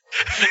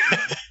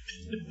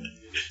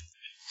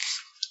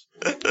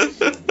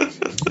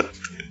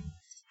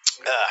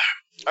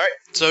 Alright,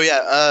 so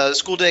yeah,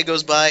 school day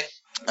goes by.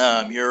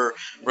 You're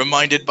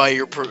reminded by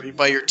your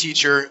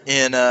teacher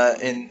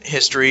in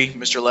history,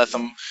 Mr.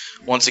 Letham,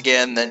 once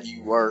again that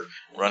you are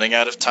running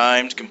out of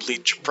time to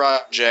complete your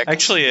project.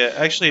 Actually,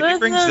 if he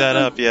brings that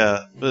up,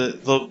 yeah,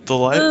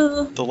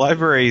 the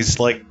library's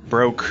like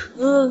broke.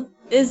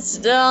 It's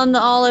down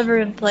all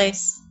over the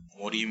place.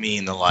 What do you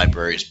mean the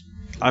library's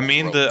broke?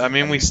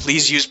 we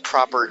Please use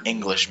proper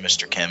English,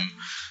 Mr. Kim.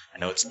 I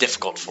know it's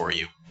difficult for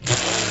you.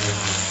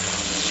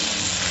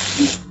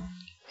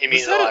 He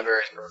means the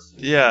library's broke.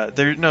 Yeah,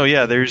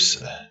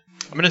 there's.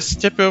 I'm gonna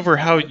skip over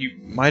how you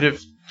might have.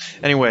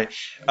 Anyway,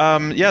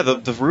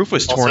 the roof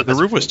was torn. The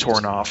roof was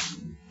torn off.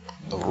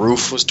 The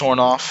roof was torn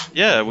off?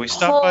 Yeah, we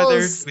stopped by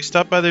there. We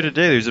stopped by there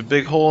today. There's a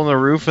big hole in the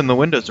roof, and the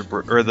windows are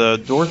the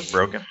door's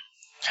broken.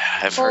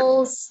 I've heard.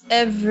 Holes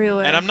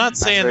everywhere. And I'm not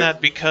saying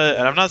that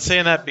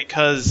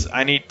because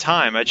I need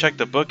time. I checked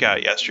the book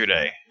out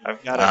yesterday.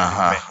 I've got to.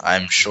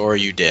 I'm sure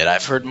you did.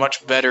 I've heard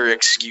much better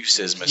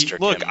excuses, Mr.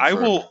 Kim,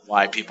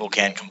 why people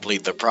can't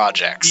complete their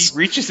projects. He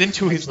reaches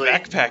into his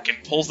backpack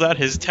and pulls out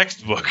his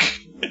textbook.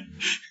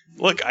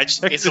 Look, I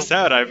checked this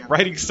out. I'm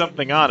writing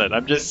something on it.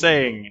 I'm just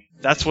saying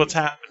that's what's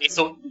happening.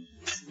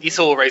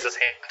 Issa will raise his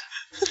hand.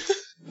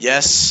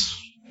 Yes,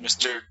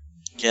 Mr.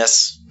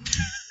 Yes.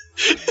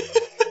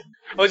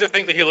 I always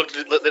think that he looked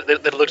at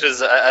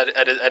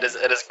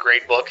his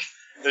grade book.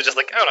 It was just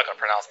like, I'm not gonna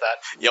pronounce that.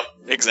 Yep,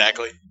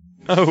 exactly.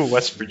 Oh,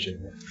 West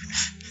Virginia.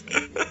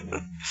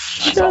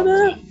 Shut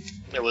up.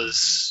 It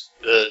was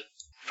the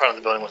front of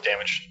the building was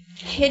damaged.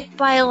 Hit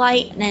by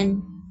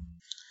lightning.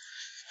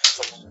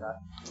 Something like that.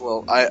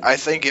 Well, I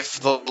think if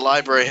the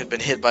library had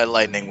been hit by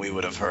lightning, we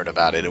would have heard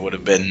about it. It would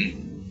have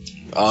been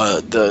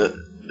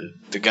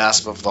the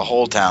gossip of the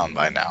whole town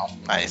by now.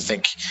 I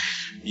think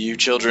you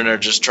children are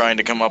just trying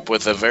to come up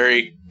with a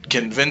very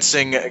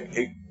convincing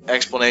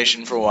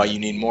explanation for why you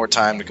need more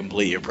time to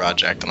complete your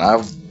project, and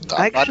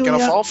I'm not going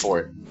to fall for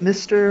it.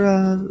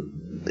 Mr.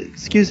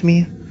 Excuse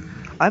me.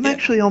 I'm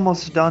actually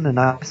almost done, and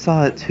I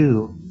saw it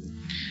too.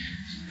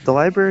 The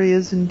library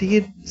is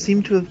indeed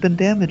seemed to have been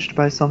damaged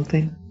by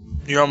something.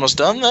 You're almost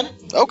done, then?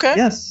 Okay.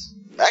 Yes.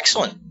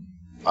 Excellent.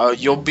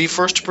 You'll be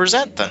first to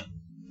present, then.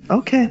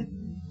 Okay.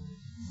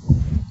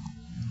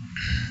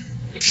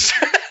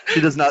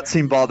 She does not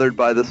seem bothered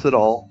by this at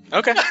all.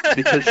 Okay.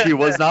 Because she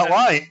was not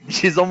lying.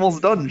 She's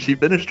almost done. She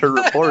finished her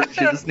report. She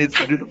just needs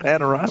to do the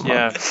panorama.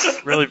 Yeah,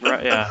 really,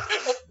 yeah.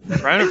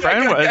 Brian,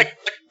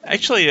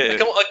 actually,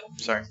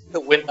 sorry. The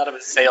wind out of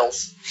his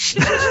sails.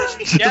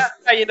 Yeah,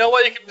 you know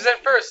what? You can present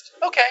first.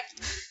 Okay.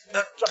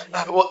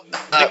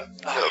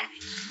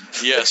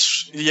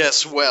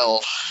 Yes,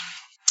 well,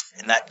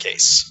 in that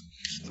case,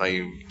 if I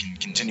can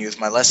continue with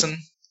my lesson,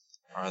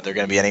 are there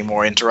going to be any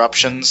more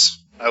interruptions?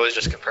 I was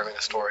just confirming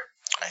a story.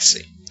 I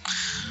see.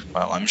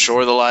 Well, I'm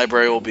sure the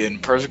library will be in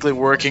perfectly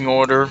working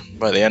order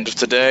by the end of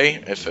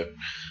today. If it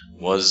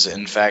was,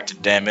 in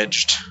fact,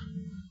 damaged,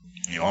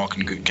 you all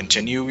can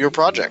continue your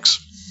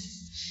projects.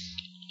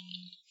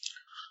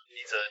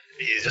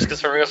 He's just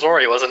confirming a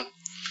story. He wasn't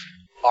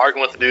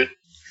arguing with the dude.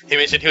 He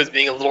mentioned he was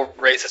being a little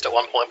racist at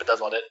one point, but that's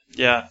about it.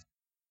 Yeah.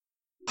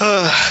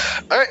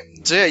 Alright,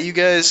 so yeah, you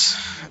guys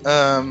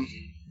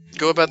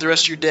go about the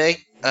rest of your day.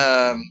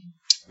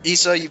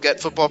 Issa, you've got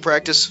football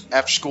practice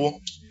after school?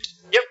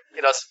 Yep,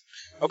 he does.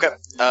 Okay.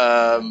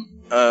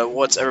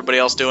 What's everybody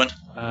else doing?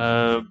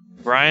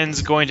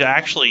 Brian's going to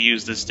actually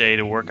use this day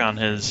to work on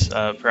his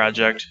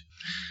project.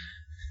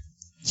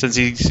 Since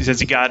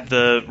he got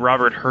the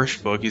Robert Hirsch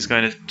book, he's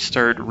going to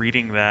start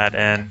reading that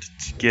and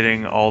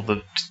getting all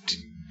the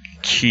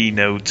key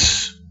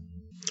notes.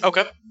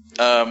 Okay.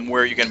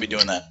 Where are you going to be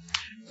doing that?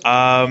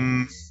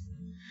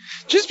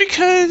 Just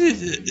because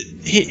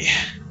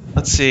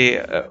let's see,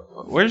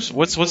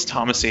 what's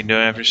Thomasine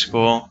doing after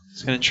school?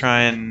 He's going to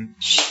try and...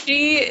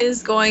 She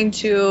is going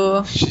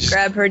to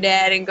grab her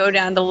dad and go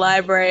down to the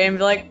library and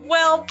be like,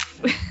 well...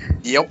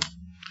 Yep.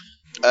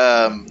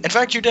 In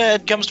fact, your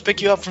dad comes to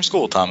pick you up from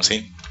school,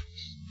 Thomasine.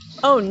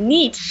 Oh,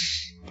 neat.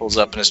 Pulls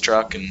up in his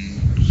truck, and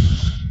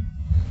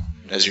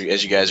as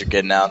you guys are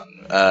getting out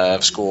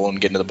of school and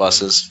getting to the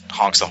buses,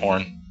 honks the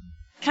horn.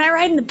 Can I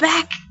ride in the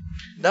back?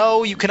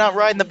 No, you cannot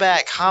ride in the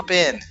back. Hop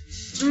in.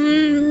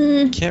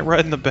 Can't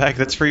ride in the back.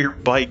 That's for your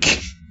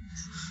bike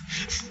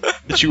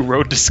that you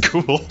rode to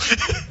school.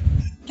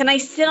 Can I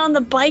sit on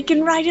the bike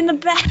and ride in the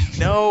back?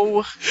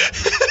 No,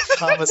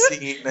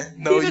 Thomasine.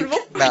 No, you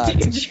cannot.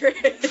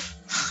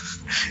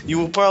 You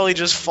will probably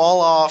just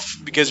fall off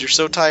because you're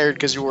so tired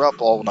because you were up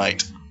all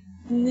night.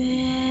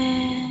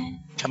 Nah.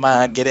 Come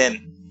on, get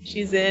in.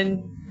 She's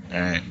in.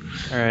 Alright.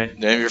 Alright.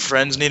 Any of your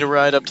friends need a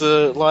ride up to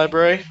the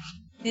library?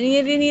 Any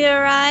of you need a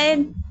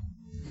ride?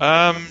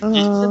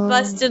 The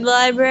busted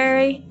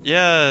library?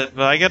 Yeah,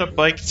 but I got a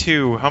bike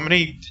too. How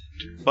many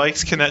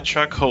bikes can that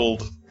truck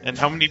hold? And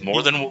how many...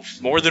 More than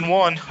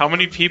one. How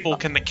many people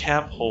can the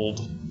cab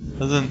hold?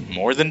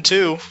 More than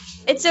two.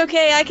 It's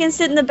okay, I can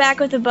sit in the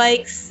back with the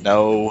bikes.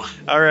 No.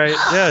 Alright,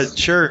 yeah,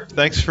 sure.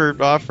 Thanks for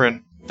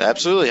offering.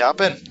 Absolutely, hop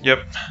in.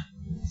 Yep.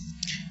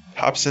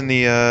 Hops in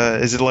the,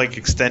 is it like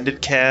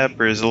extended cab,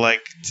 or is it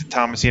like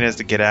Thomasine has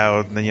to get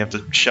out, and then you have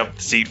to shove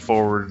the seat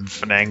forward and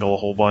finagle a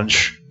whole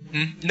bunch?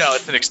 No,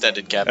 it's an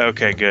extended cab.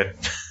 Okay, good.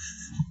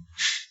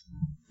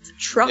 It's a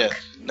truck? Yeah.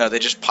 No, they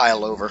just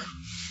pile over.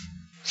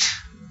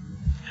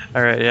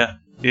 Alright, yeah.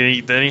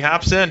 Then he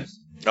hops in.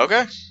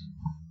 Okay.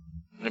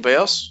 Anybody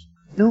else?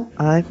 No,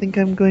 I think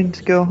I'm going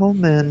to go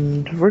home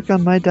and work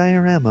on my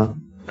diorama.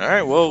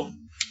 Alright, well,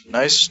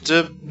 nice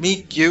to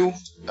meet you.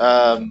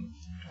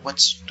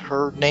 What's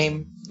her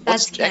name?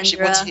 That's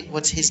Kendra.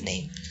 What's his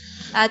name?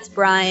 That's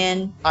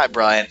Brian. Hi,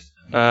 Brian.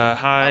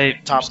 Hi.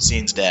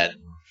 Thompson's dad.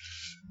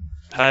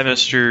 Hi,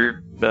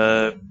 Mr.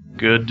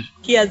 Good.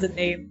 He has a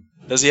name.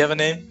 Does he have a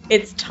name?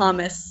 It's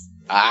Thomas.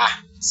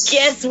 Ah.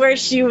 Guess where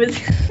she was.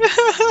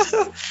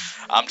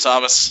 I'm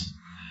Thomas.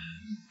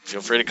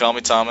 Feel free to call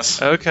me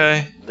Thomas.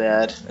 Okay.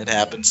 Dad, it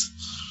happens.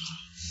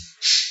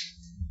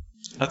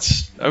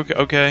 That's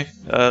okay.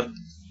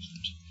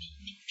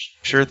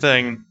 Sure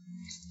thing.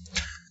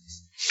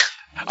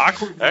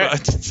 Awkward.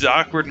 It's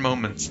awkward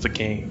moments. The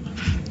game.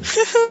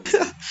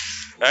 All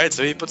right,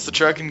 so he puts the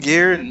truck in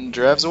gear and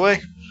drives away.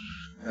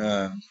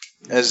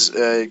 As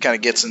it kind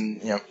of gets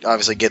in,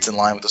 obviously gets in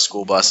line with the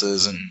school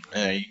buses, and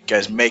you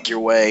guys make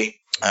your way.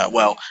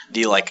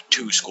 Like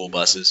 2 school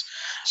buses,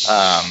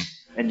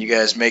 and you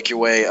guys make your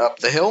way up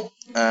the hill.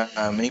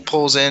 He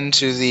pulls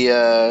into the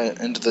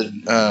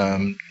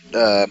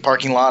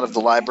parking lot of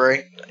the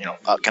library.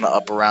 Kind of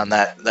up around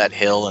that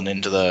hill and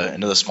into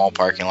the small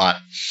parking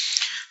lot.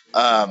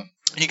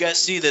 You guys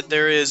see that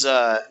there's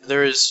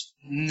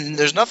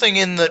nothing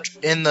in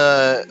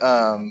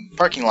the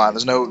parking lot.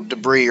 There's no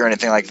debris or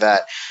anything like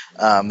that.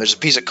 There's a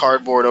piece of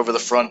cardboard over the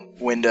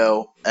front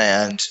window,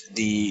 and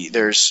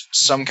there's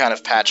some kind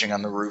of patching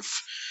on the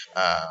roof.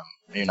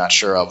 You're not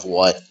sure of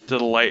what. The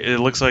light. It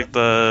looks like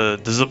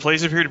Does the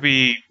place appear to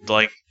be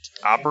like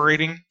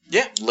operating?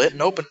 Yeah, lit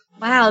and open.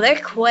 Wow, they're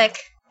quick.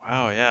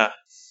 Wow. Yeah.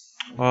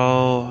 Well,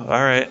 all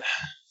right.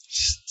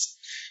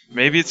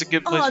 Maybe it's a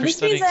good place Oh, for this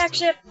studying. means I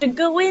actually have to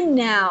go in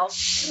now.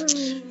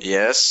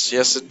 Yes,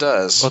 it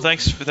does. Well,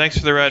 thanks for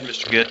the ride,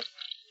 Mr. Good.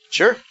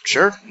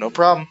 Sure, no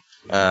problem.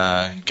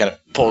 Kind of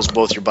pulls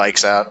both your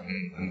bikes out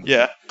and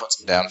Yeah. puts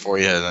them down for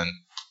you, and then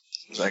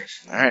he's like,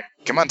 all right,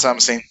 come on,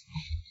 Thomasine.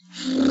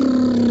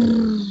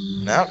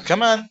 No,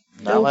 come on.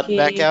 Not letting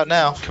back out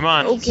now. Come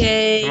on.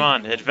 Okay. Come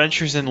on.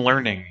 Adventures in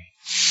learning.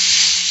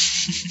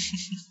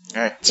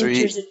 All right, so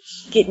Teachers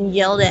are getting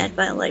yelled at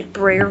by a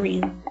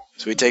librarian.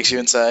 he takes you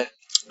inside,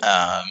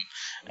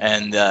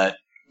 and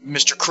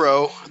Mr.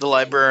 Crow, the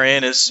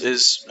librarian,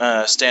 is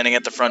standing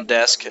at the front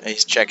desk.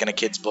 He's checking a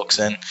kid's books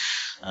in.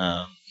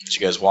 As you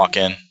guys walk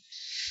in,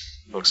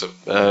 looks up.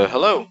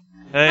 Hello.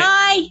 Hey.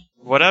 Hi!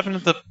 What happened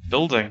to the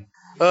building?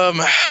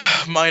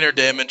 Minor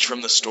damage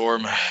from the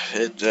storm.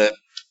 It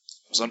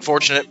was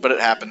unfortunate, but it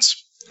happens.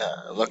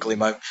 Luckily,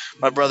 my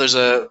brother's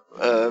a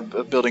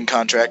building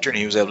contractor, and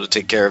he was able to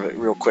take care of it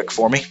real quick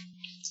for me.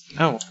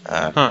 Oh.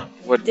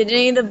 What? Did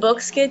any of the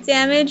books get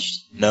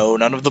damaged? No,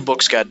 none of the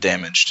books got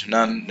damaged.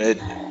 None.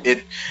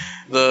 The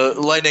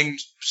lightning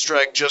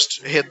strike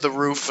just hit the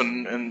roof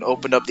and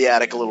opened up the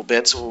attic a little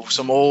bit, so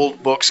some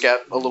old books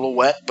got a little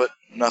wet, but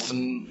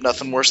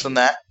nothing worse than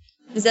that.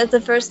 Is that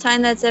the first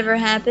time that's ever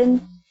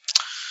happened?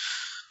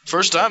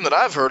 First time that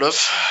I've heard of,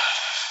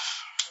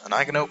 and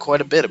I know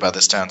quite a bit about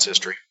this town's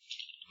history.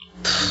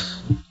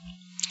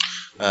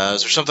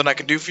 Is there something I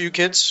can do for you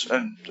kids,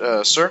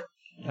 sir?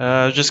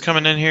 Just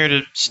coming in here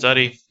to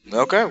study.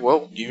 Okay,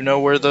 well, you know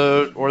where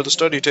the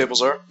study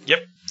tables are.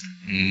 Yep.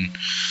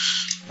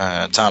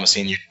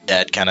 Thomasine, your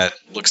dad kind of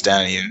looks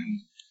down at you and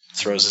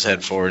throws his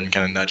head forward and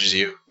kind of nudges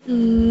you.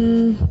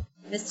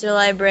 Mr.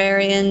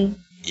 Librarian.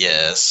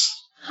 Yes.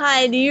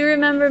 Hi, do you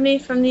remember me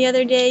from the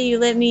other day you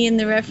let me in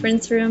the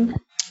reference room?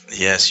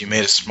 Yes, you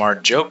made a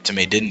smart joke to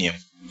me, didn't you?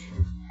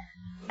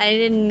 I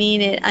didn't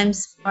mean it. I'm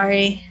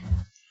sorry.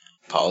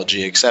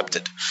 Apology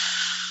accepted.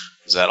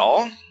 Is that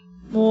all?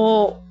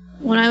 Well,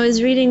 when I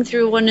was reading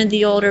through one of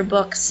the older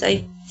books,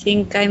 I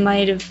think I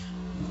might have...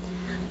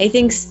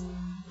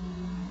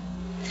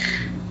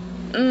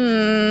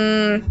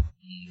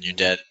 You're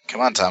dead.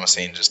 Come on,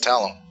 Thomasine, just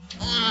tell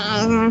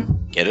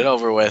him. Get it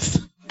over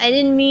with. I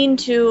didn't mean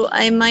to.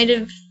 I might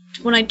have...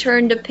 When I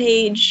turned a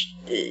page,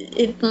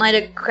 it might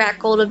have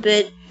crackled a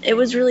bit. It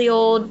was really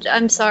old.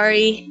 I'm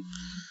sorry.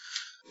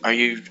 Are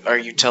you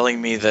telling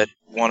me that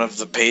one of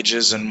the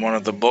pages in one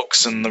of the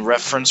books in the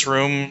reference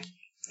room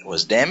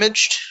was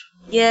damaged?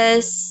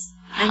 Yes.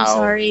 I'm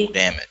sorry. How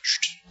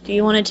damaged? Do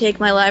you want to take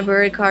my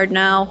library card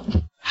now?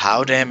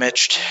 How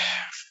damaged?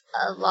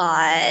 A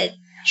lot.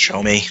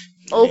 Show me.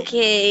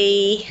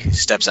 Okay. He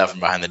steps out from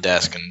behind the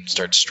desk and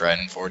starts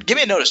striding forward. Give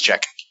me a notice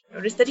check.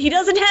 Notice that he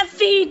doesn't have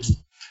feet.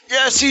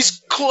 Yes,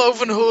 he's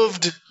cloven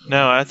hooved.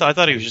 No, I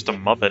thought he was just a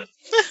Muppet.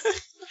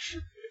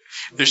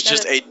 There's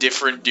just a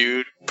different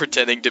dude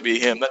pretending to be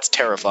him. That's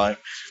terrifying.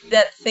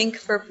 That think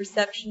for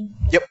perception?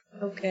 Yep.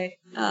 Okay.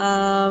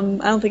 I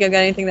don't think I've got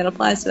anything that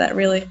applies to that,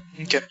 really.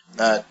 Okay.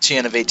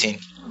 TN of 18.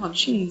 Oh,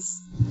 jeez.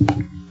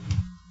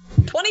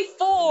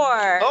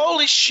 24!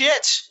 Holy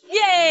shit!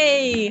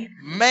 Yay!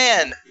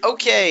 Man,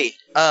 okay.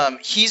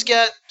 He's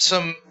got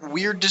some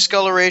weird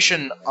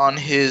discoloration on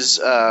his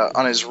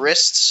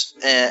wrists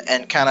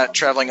and kind of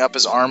traveling up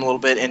his arm a little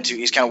bit into.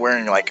 He's kind of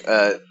wearing like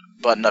a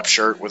button-up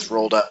shirt with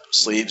rolled-up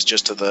sleeves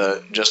just to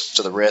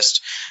the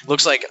wrist.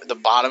 Looks like the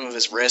bottom of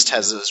his wrist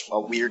has a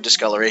weird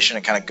discoloration.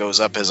 It kind of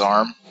goes up his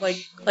arm.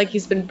 Like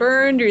he's been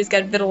burned, or he's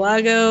got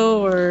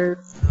vitiligo,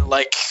 or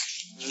like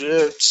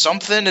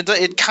something.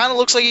 It kind of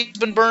looks like he's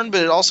been burned,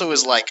 but it also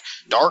is like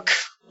dark.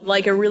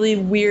 Like a really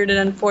weird and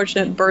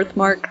unfortunate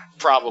birthmark.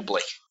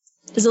 Probably.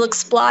 Does it look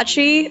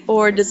splotchy,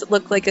 or does it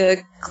look like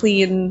a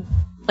clean,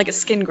 like a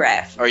skin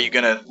graft? Are you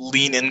gonna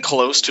lean in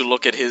close to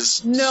look at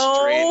his No.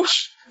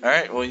 strange...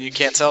 Alright, well you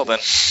can't tell then.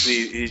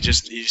 You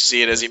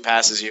see it as he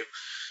passes you.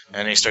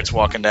 And he starts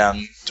walking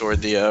down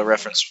toward the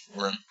reference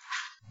room.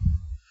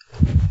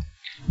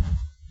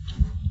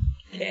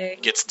 Okay.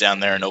 Gets down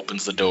there and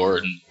opens the door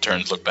and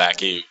turns to look back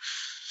at you.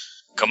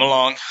 Come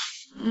along.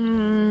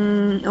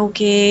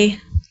 Okay.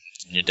 And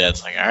your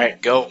dad's like,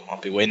 alright, go.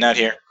 I'll be waiting out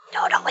here.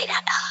 No, don't wait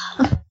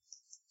out.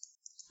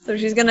 So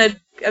she's gonna.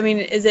 I mean,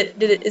 has it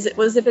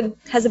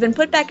been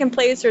put back in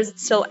place, or is it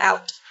still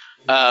out?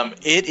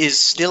 It is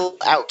still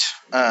out,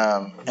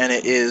 and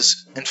it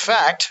is, in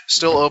fact,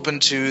 still open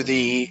to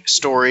the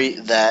story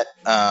that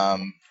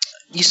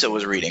Issa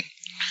was reading.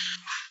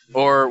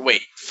 Or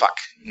wait, fuck,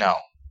 no,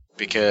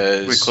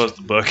 because We closed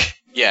the book.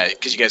 Yeah,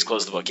 because you guys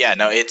closed the book. Yeah,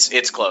 no,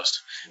 it's closed.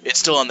 It's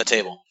still on the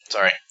table.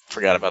 Sorry,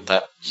 forgot about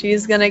that.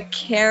 She's gonna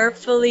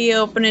carefully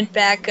open it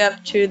back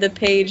up to the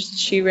page that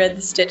she read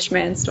the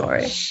Stitchman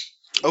story.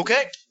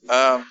 Okay,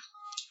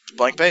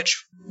 blank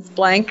page, It's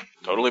blank.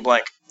 totally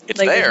blank. It's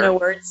Like there, there's no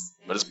words.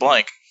 but it's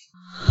blank.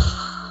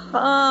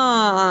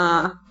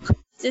 Ah.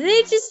 Do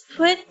they just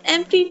put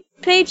empty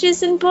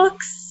pages in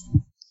books?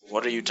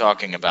 What are you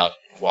talking about?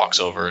 Walks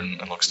over and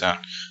looks down.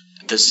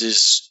 This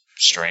is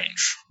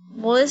strange.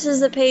 Well, this is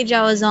the page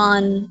I was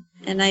on,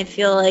 and I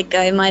feel like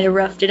I might have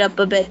roughed it up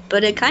a bit,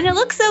 but it kind of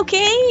looks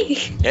okay.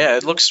 Yeah,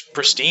 it looks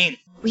pristine.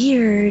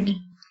 Weird.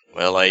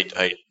 Well,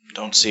 I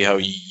don't see how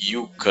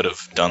you could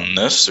have done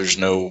this. There's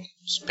no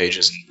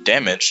pages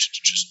damaged, it's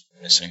just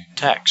missing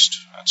text.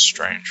 That's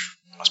strange.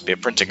 Must be a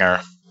printing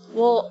error.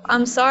 Well,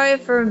 I'm sorry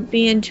for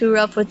being too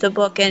rough with the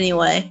book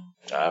anyway.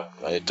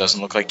 It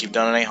doesn't look like you've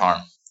done any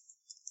harm.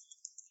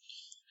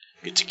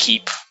 You get to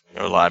keep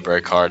your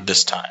library card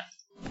this time.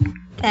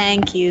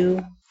 Thank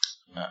you.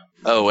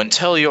 Oh, and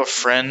tell your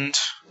friend,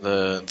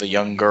 the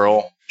young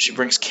girl, if she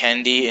brings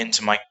candy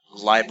into my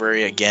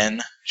library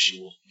again, she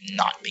will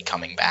not be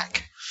coming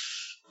back.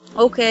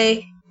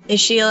 Okay. Is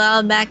she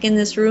allowed back in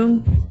this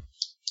room?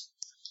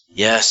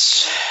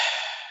 Yes.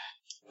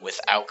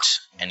 Without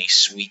any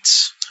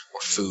sweets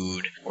or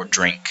food or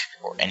drink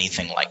or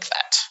anything like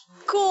that.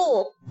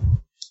 Cool.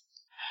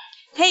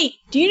 Hey,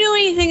 do you know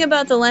anything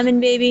about the lemon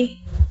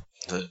baby?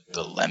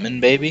 The lemon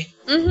baby?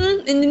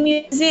 Mm-hmm. In the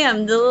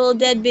museum, the little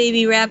dead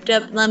baby wrapped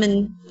up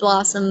lemon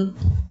blossom.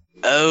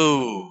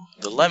 Oh,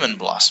 the lemon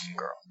blossom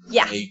girl.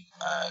 Yeah.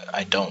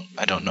 I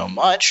don't know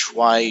much.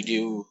 Why do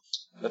you...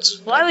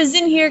 Well, I was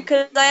in here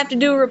because I have to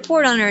do a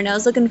report on her, and I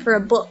was looking for a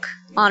book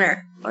on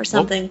her or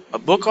something. A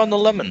book on the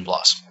lemon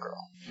blossom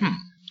girl.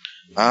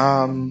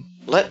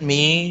 Let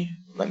me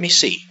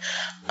see.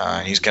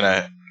 He's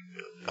gonna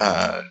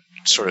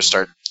sort of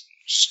start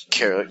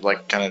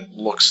kind of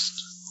looks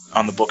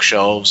on the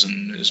bookshelves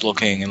and is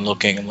looking and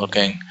looking and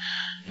looking.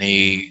 And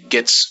he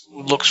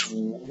looks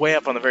way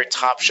up on the very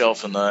top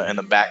shelf in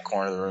the back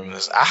corner of the room and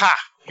says, "Aha!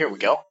 Here we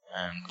go!"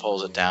 and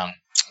pulls it down.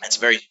 It's a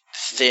very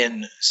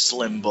thin,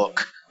 slim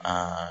book,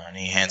 and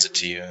he hands it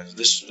to you.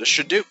 This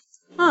should do.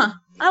 Huh.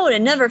 I would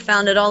have never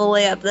found it all the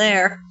way up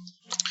there.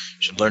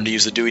 Should learn to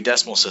use the Dewey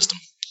Decimal System.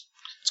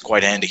 It's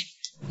quite handy.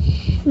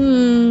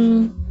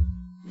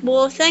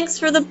 Well, thanks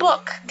for the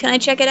book. Can I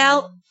check it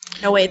out?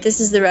 Oh, wait, this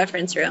is the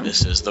reference room.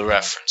 This is the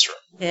reference room.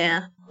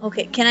 Yeah.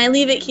 Okay, can I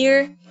leave it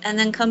here and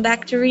then come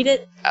back to read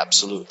it?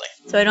 Absolutely.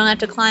 So I don't have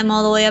to climb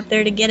all the way up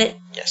there to get it?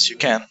 Yes, you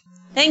can.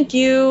 Thank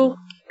you.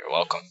 You're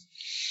welcome.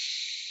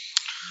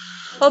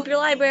 Hope your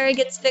library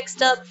gets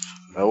fixed up.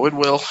 Oh, it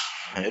will.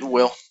 It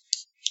will.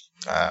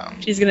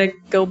 She's gonna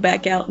go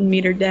back out and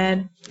meet her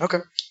dad. Okay.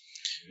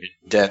 Your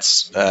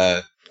dad's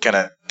kind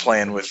of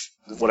playing with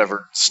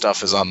whatever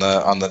stuff is on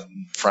the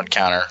front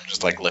counter,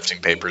 just like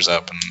lifting papers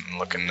up and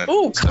looking at.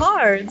 Ooh,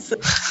 cards.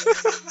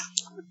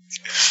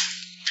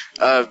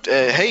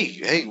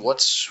 Hey,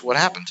 what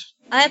happened?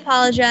 I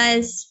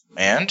apologize.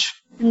 And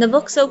the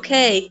book's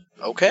okay.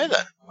 Okay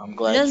then. I'm It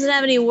glad. doesn't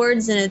have any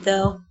words in it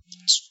though.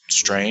 It's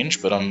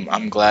strange, but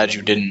I'm glad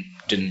you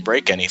didn't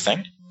break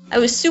anything. I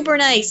was super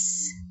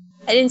nice.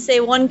 I didn't say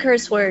one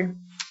curse word.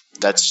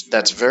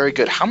 That's very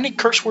good. How many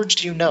curse words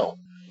do you know?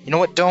 You know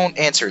what? Don't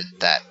answer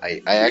that.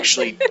 I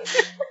actually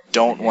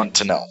don't want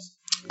to know.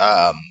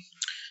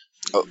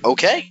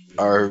 Okay.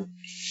 Are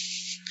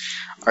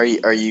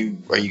you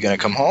gonna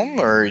come home,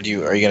 or are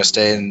you gonna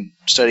stay and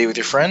study with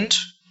your friend?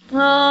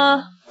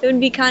 It would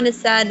be kind of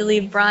sad to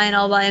leave Brian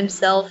all by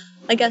himself.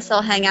 I guess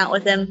I'll hang out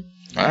with him.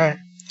 All right.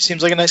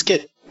 Seems like a nice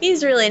kid.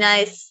 He's really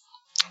nice.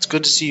 It's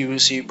good to see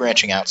you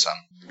branching out some.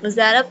 Was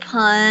that a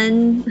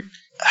pun?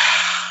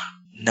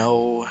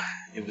 No,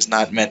 it was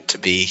not meant to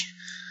be.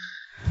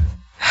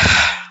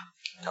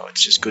 No,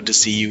 it's just good to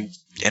see you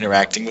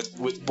interacting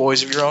with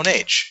boys of your own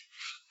age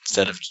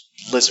instead of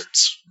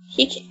lizards.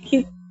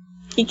 He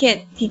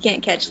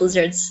can't catch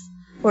lizards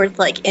worth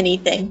like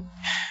anything.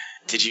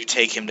 Did you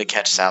take him to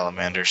catch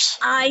salamanders?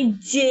 I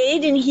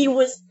did, and he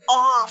was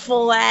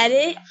awful at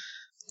it.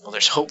 Well,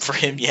 there's hope for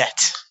him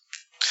yet.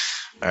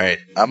 All right,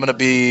 I'm gonna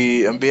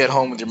be at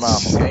home with your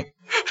mom. Okay.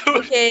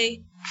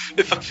 Okay.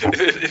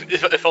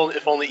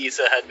 If only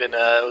Issa had been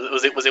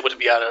was able to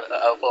be out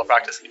of full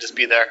practice, he'd just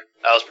be there.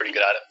 I was pretty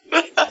good at it.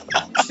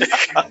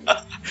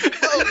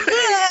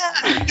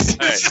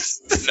 All right.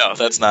 No,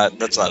 that's not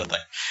a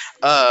thing.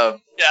 Yeah,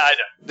 I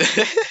know.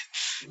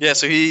 Yeah,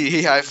 so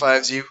he high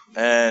fives you,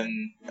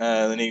 and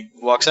then he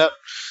walks out.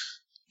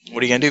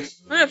 What are you gonna do?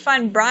 I'm gonna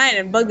find Brian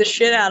and bug the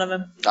shit out of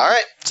him. All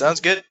right, sounds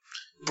good.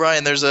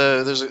 Brian, there's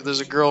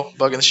a girl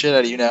bugging the shit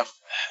out of you now.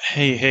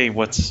 Hey,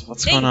 what's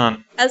going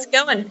on? How's it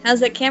going? How's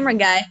that camera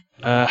guy?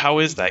 How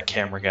is that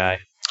camera guy?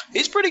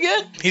 He's pretty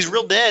good. He's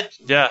real dead.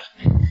 Yeah.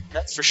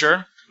 That's for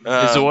sure.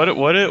 So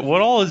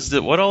what all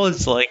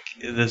is like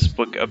this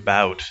book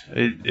about?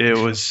 It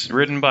was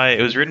written by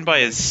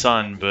his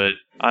son, but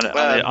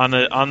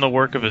on the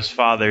work of his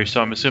father.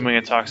 So I'm assuming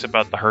it talks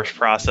about the Hirsch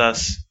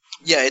process.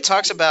 Yeah, it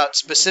talks about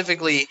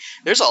specifically.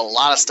 There's a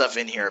lot of stuff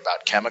in here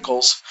about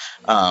chemicals,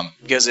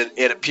 because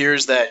it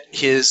appears that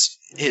his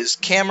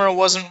camera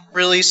wasn't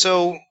really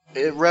so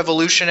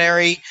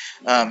revolutionary.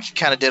 He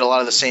kind of did a lot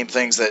of the same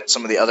things that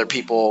some of the other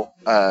people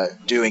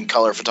doing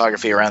color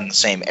photography around the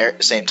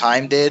same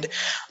time did,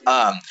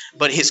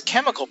 but his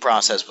chemical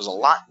process was a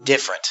lot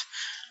different.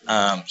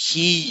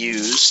 He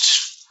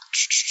used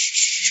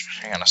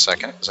Hang on a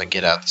second as I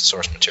get out the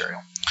source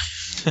material.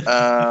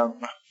 um,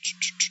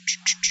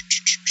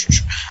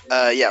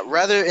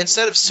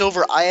 instead of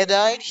silver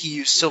iodide, he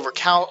used silver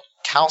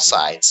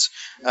calcides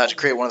to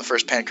create one of the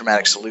first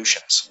panchromatic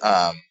solutions.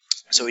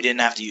 So he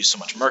didn't have to use so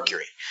much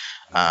mercury.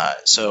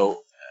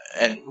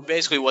 And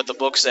basically what the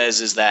book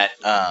says is that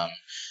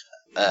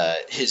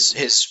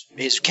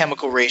his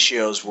chemical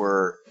ratios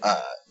were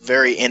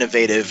very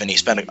innovative, and he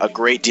spent a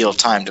great deal of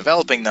time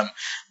developing them.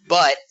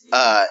 But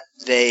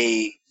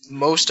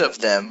most of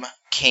them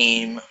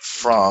came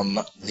from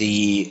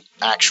the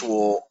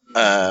actual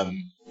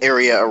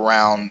area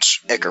around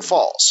Ichor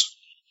Falls.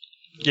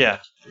 Yeah,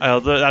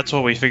 that's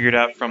what we figured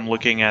out from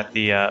looking at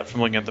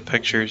the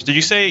pictures. Did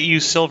you say you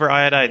used silver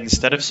iodide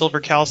instead of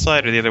silver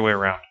calcite, or the other way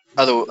around?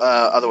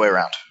 Other way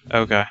around.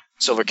 Okay.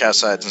 Silver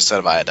calcides instead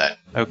of iodide.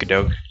 Okie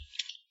doke.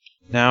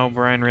 Now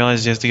Brian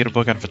realizes he has to get a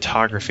book on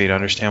photography to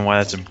understand why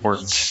that's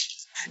important.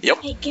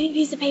 Yep. Hey, give me a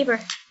piece of paper.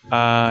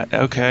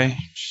 Okay.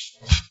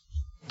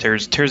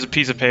 Tears a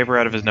piece of paper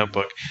out of his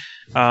notebook.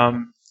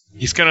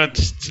 He's gonna,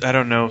 I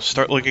don't know,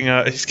 start looking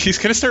up. He's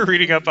gonna start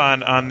reading up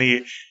on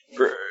the.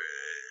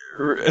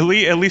 At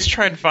least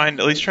try and find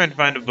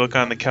a book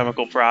on the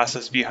chemical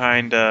process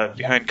behind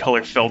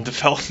color film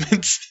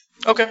developments.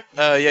 Okay.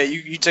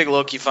 You take a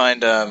look. You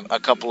find a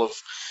couple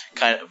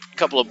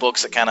of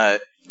books that kind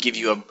of give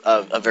you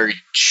a very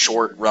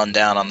short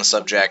rundown on the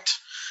subject.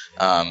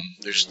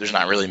 There's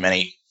not really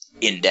many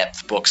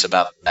in-depth books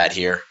about that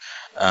here.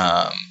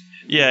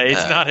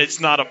 It's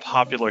not a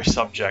popular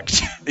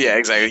subject. Yeah,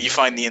 exactly. You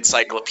find the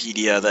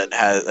encyclopedia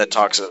that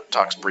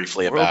talks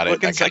briefly about World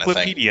Book it.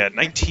 Encyclopedia,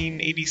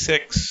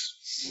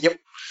 1986. Yep.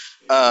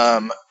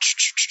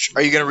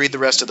 Are you going to read the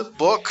rest of the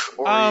book,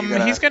 or are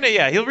you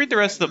gonna... he'll read the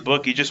rest of the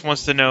book. He just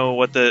wants to know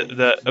what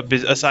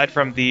the aside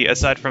from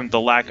the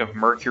lack of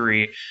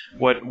mercury,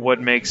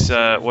 what makes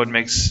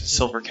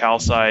silver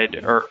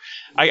calcide, or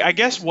I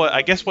guess what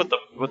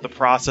the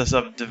process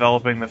of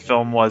developing the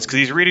film was, because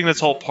he's reading this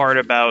whole part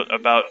about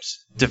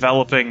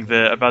developing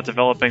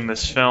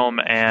this film,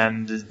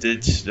 and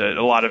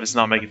a lot of it's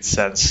not making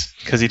sense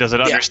because he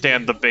doesn't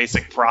understand the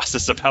basic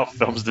process of how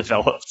film's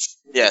developed.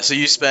 Yeah, so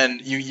you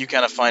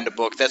kind of find a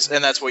book.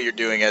 That's what you're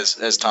doing as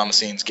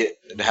Thomasine's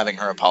having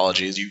her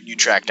apologies. You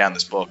track down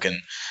this book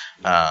and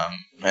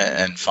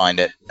find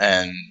it,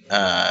 and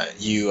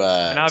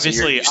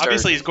obviously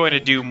he's going to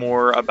do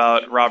more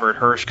about Robert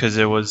Hirsch, because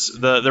it was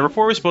the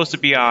report was supposed to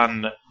be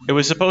on. It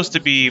was supposed to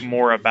be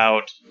more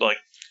about like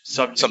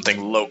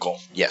something local.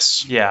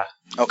 Yes. Yeah.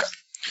 Okay.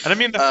 And I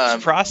mean, the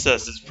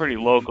process is pretty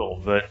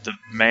local, but the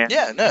man.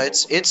 Yeah, no,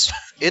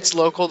 it's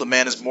local. The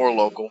man is more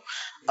local.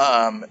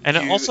 I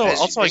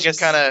guess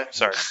kind of.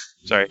 Sorry.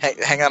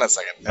 Hang on a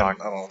second. I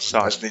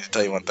just need to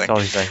tell you one thing.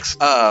 Thanks.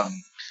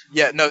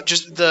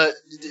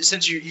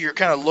 Since you're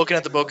kind of looking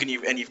at the book and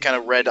you've kind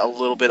of read a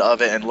little bit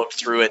of it and looked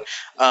through it,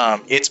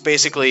 it's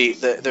basically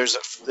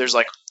there's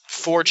like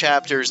 4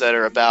 chapters that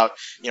are about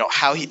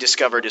how he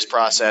discovered his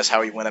process,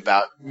 how he went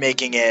about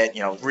making it,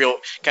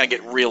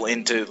 get real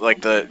into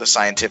like the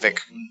scientific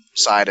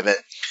side of it,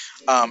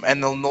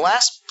 and then the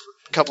last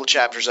couple of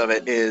chapters of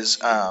it is.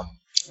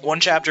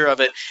 One chapter of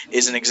it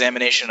is an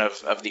examination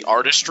of the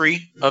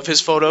artistry of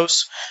his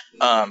photos,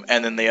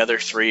 and then the other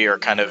 3 are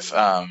kind of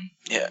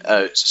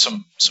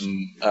some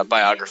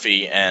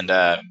biography and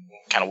kind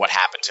of what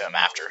happened to him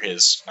after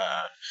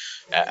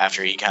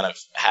he kind of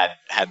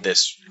had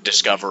this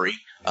discovery.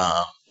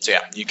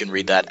 You can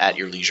read that at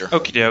your leisure.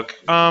 Okie doke.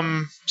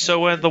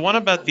 So the one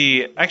about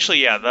the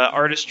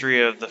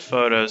artistry of the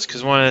photos,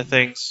 because one of the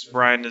things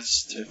Brian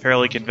is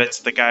fairly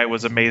convinced the guy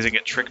was amazing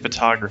at trick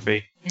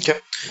photography. Okay.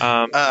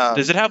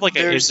 Does it have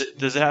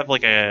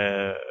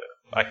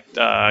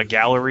a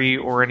gallery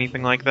or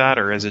anything like that,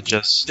 or is it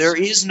just? There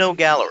is no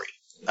gallery,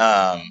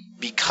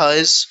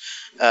 because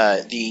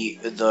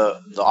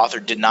the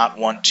author did not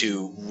want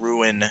to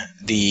ruin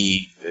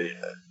the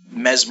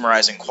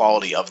mesmerizing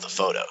quality of the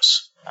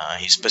photos.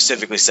 He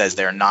specifically says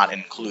they're not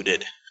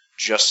included,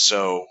 just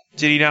so.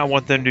 Did he not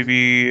want them to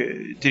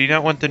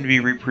be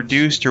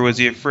reproduced, or was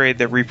he afraid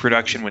that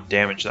reproduction would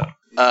damage them?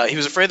 He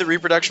was afraid that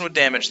reproduction would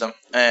damage them,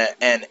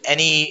 and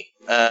any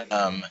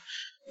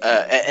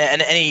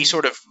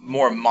sort of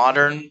more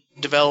modern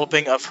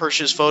developing of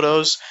Hirsch's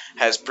photos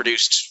has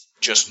produced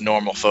just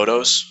normal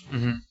photos.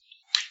 Mm-hmm.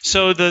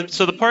 So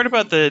the part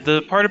about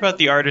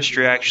the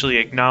artistry actually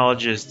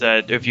acknowledges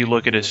that if you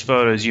look at his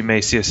photos, you may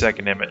see a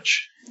second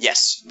image.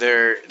 Yes,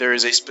 there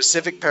is a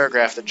specific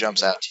paragraph that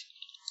jumps out.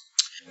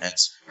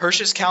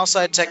 Hirsch's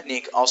calcite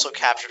technique also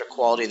captured a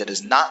quality that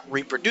is not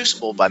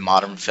reproducible by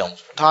modern film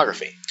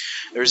photography.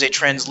 There is a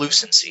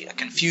translucency, a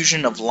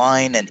confusion of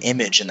line and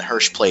image in the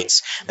Hirsch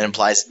plates that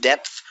implies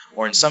depth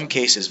or in some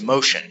cases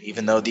motion,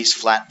 even though these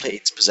flat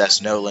plates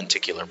possess no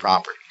lenticular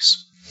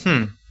properties.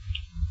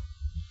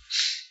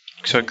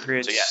 So it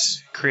creates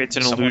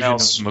an illusion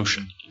of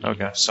motion.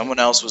 Okay. Someone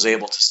else was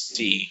able to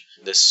see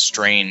this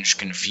strange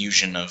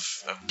confusion of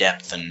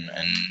depth and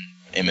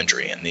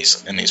imagery in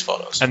these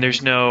photos. And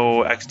there's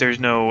no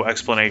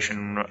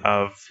explanation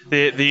of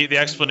the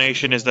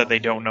explanation is that they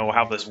don't know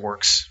how this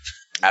works.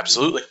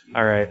 Absolutely.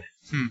 All right.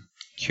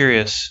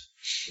 Curious.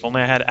 If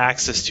only I had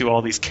access to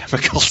all these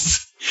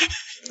chemicals.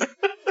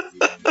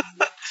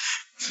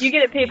 You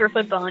get a paper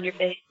football on your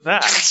face.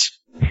 That.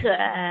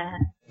 Huh?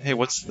 Hey,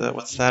 what's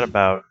that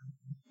about?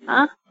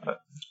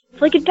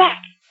 Flick it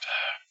back.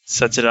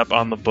 Sets it up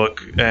on the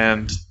book,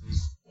 and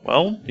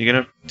well, you're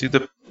gonna do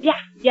the. Yeah.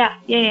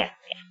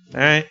 All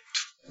right.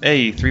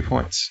 Hey, 3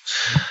 points.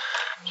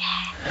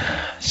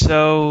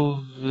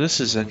 So this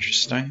is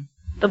interesting.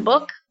 The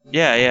book?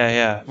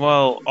 Yeah.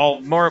 Well,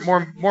 more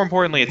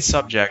importantly, it's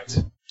subject.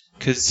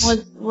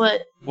 Cause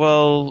What?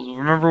 well,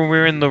 remember when we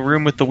were in the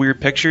room with the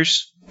weird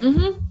pictures?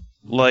 Mm-hmm.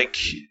 Like,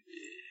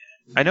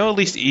 I know at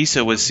least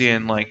Issa was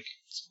seeing like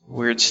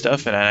weird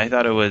stuff in it. I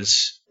thought it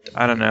was,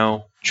 I don't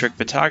know, trick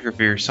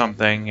photography or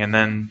something. And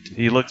then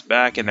he looked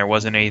back and there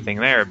wasn't anything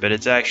there. But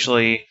it's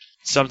actually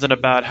something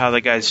about how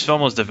the guy's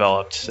film was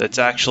developed. It's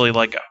actually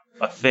like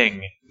a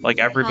thing. Like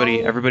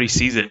everybody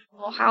sees it.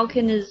 Well, how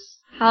can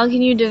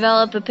you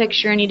develop a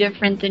picture any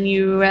different than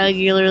you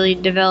regularly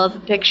develop a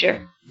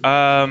picture?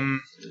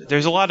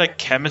 There's a lot of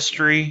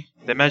chemistry.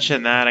 They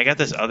mentioned that. I got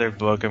this other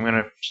book. I'm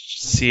gonna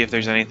see if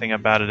there's anything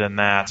about it in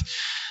that.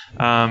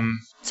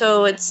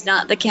 So it's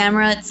not the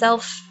camera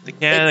itself? The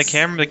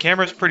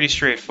camera's pretty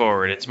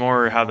straightforward. It's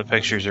more how the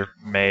pictures are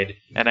made.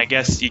 And I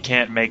guess you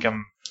can't make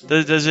them.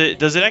 Does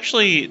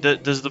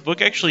the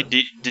book actually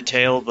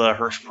detail the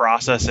Hirsch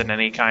process in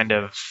any kind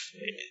of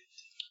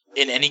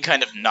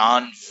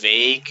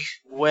non-vague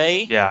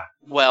way? Yeah.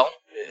 Well,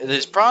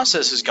 this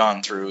process has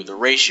gone through. The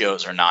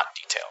ratios are not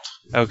detailed.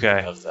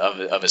 Okay.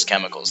 Of his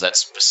chemicals. That's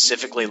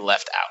specifically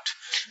left out.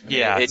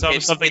 Yeah.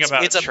 Something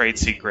about trade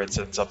secrets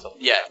and something.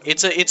 Yeah.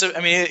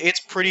 It's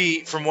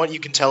pretty, from what you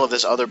can tell of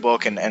this other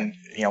book and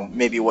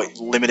maybe what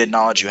limited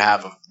knowledge you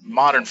have of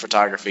modern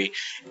photography,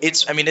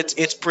 it's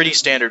pretty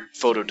standard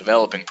photo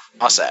developing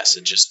process.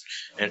 It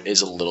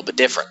is a little bit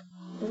different.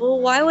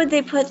 Well, why would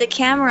they put the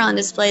camera on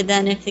display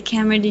then if the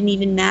camera didn't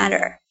even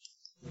matter?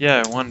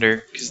 Yeah, I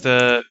wonder,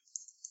 because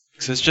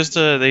it's just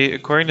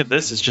according to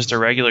this, it's just a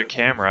regular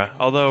camera.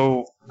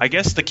 Although I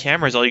guess the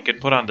camera is all you can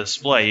put on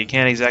display. You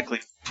can't exactly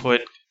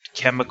put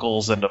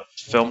chemicals in a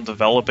film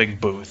developing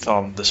booth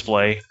on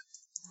display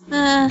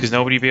because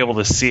nobody would be able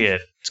to see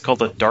it. It's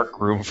called a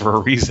dark room for a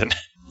reason.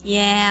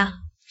 Yeah.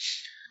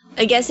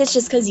 I guess it's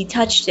just because he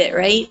touched it,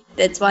 right?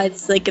 That's why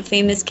it's like a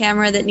famous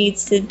camera that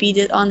needs to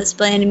be on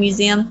display in a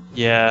museum.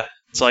 Yeah,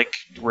 it's like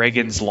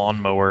Reagan's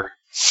lawnmower.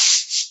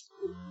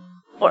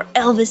 Or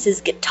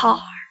Elvis's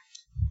guitar.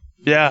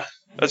 Yeah,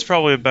 that's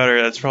probably a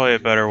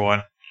better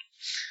one.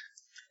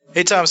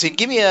 Hey, Thomasine,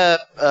 give me a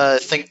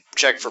think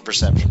check for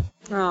perception.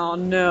 Oh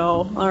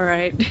no! All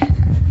right.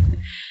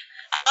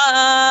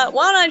 Why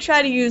don't I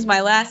try to use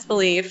my last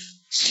belief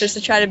just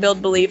to try to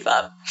build belief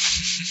up?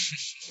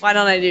 Why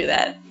don't I do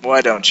that?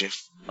 Why don't you?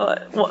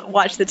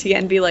 Watch the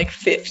TN be like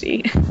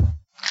 50.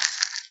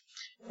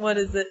 What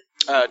is it?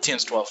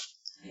 TN's 12.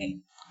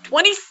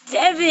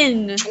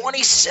 27.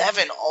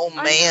 27. Oh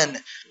man.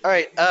 All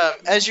right.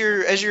 As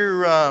you're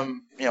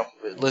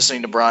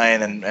listening to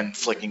Brian and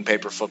flicking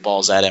paper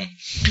footballs at him,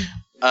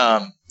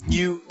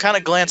 you kind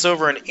of glance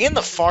over, and in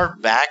the far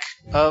back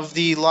of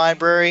the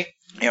library,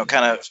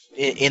 kind of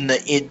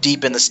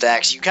deep in the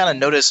stacks, you kind of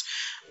notice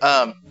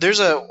there's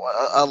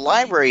a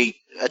library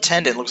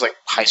attendant, looks like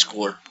a high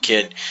schooler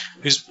kid,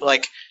 who's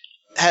like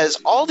has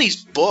all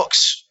these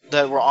books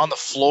that were on the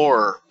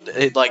floor.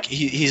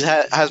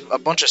 Has a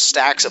bunch of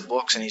stacks of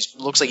books, and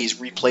looks like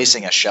he's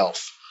replacing a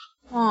shelf.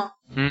 Huh.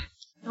 I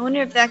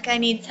wonder if that guy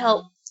needs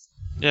help.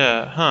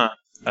 Yeah, huh.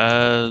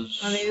 Or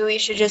maybe we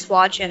should just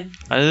watch him.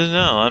 I don't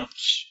know.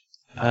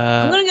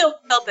 I'm gonna go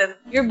help him.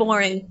 You're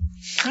boring.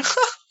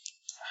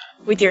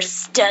 With your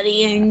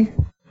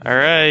studying.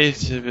 Alright,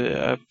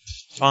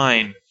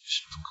 fine.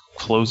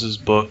 Close his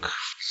book.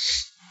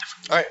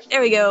 Alright.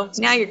 There we go.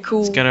 Now you're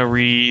cool. He's gonna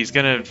read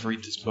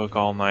this book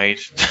all night.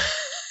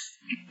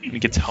 When he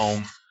gets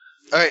home.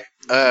 Alright.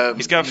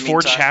 He's got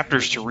 4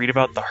 chapters to read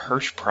about the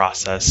Hirsch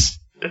process.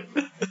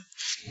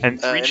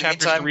 And 3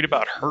 chapters to read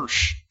about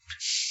Hirsch.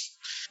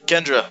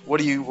 Kendra,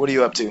 what are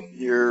you up to?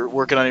 You're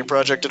working on your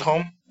project at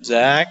home?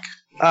 Zach?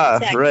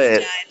 Zach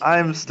right.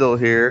 I'm still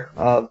here.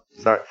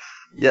 Sorry.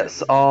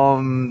 Yes.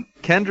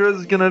 Kendra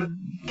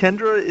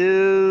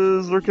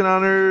is working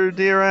on her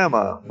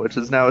diorama, which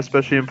is now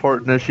especially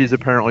important as she's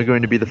apparently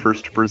going to be the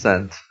first to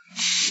present.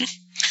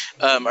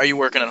 Are you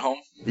working at home?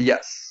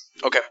 Yes.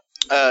 Okay.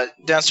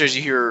 Downstairs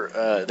you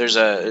hear there's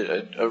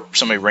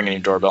somebody ringing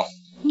your doorbell.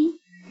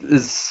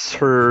 Is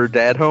her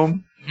dad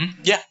home?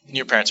 Mm-hmm. Yeah,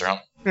 your parents are home.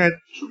 Right.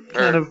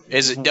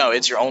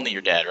 It's only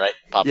your dad, right?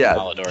 Popping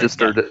on the door. Just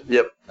her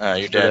yep.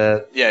 Your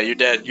dad. Yeah, your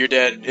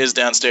dad is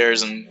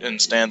downstairs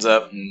and stands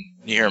up, and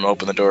you hear him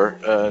open the door.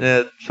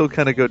 Yeah, she'll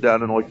kind of go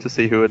down and look to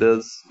see who it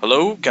is.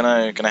 Hello, can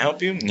I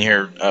help you? And you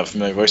hear a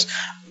familiar voice.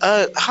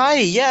 Hi,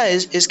 yeah,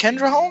 is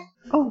Kendra home?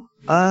 Oh,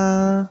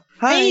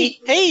 hi.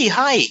 Hey,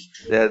 hi.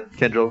 Yeah,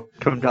 Kendra will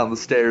come down the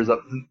stairs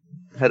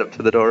head up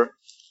to the door.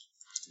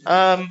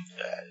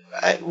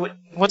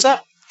 What's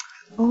up?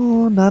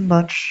 Oh, not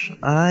much.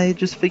 I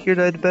just figured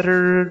I'd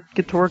better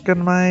get to work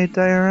on my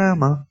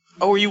diorama.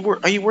 Oh, are you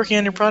working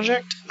on your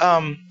project?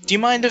 Do you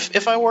mind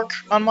if I work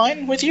on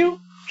mine with you?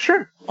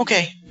 Sure.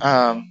 Okay.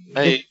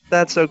 If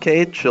that's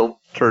okay, she'll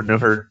turn to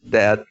her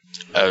dad.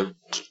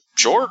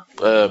 Sure.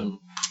 I'm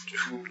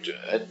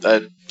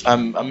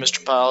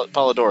Mr.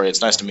 Polidori.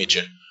 It's nice to meet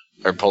you.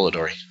 Or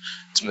Polidori.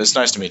 It's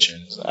nice to meet you.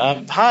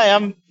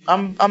 Hi,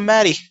 I'm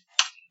Maddie.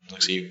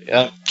 Looks at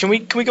you. Can we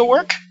go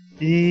work?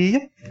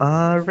 Yep.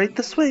 Right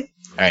this way.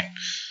 All right.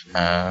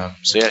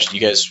 So yeah, you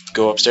guys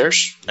go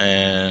upstairs,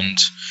 and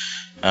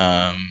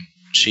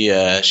she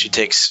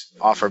takes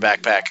off her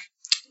backpack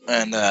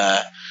and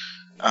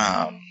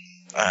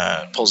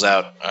pulls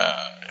out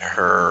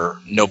her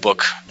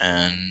notebook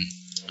and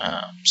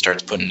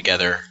starts putting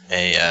together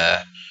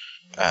a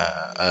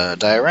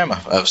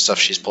diorama of stuff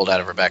she's pulled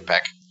out of her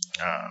backpack.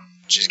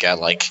 She's got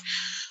like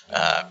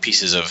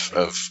pieces of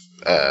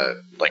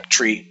like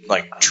tree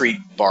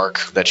bark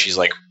that she's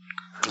like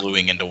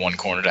gluing into one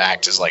corner to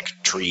act as like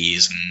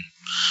trees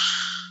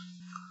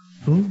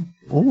and.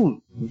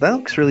 Ooh, that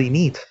looks really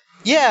neat.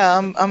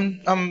 Yeah,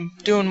 I'm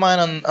doing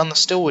mine on the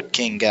Stillwood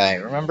King guy.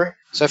 Remember?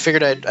 So I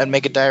figured I'd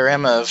make a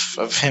diorama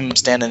of him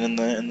standing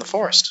in the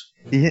forest.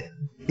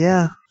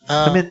 Yeah.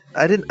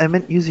 I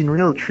meant using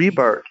real tree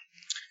bark.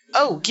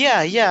 Oh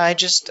yeah. I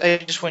just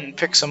went and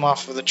picked some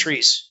off of the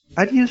trees.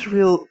 I'd use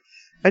real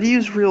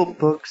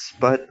books,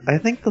 but I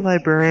think the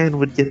librarian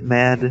would get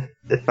mad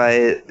if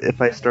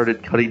I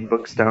started cutting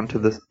books down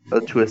to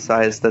a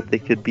size that they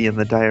could be in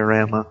the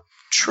diorama.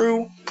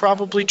 True,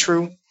 probably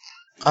true.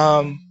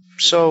 I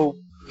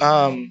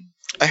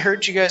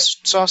heard you guys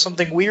saw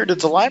something weird at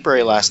the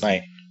library last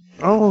night.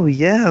 Oh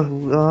yeah,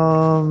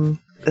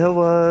 there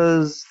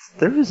was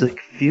a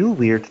few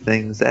weird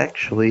things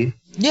actually.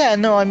 Yeah,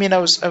 no, I mean I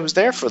was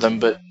there for them,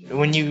 but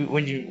when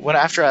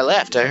after I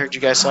left, I heard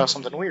you guys saw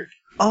something weird.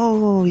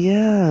 Oh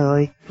yeah,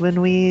 like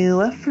when we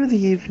left for the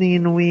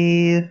evening,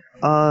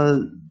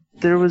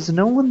 there was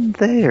no one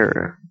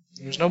there.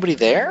 There was nobody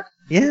there?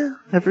 Yeah,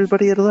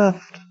 everybody had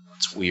left.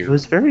 That's weird. It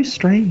was very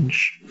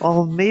strange.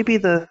 Well, maybe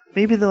the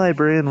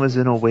librarian was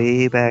in a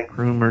way back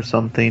room or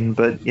something,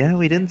 but yeah,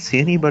 we didn't see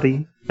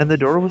anybody, and the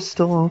door was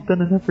still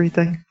open and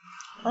everything.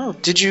 Oh,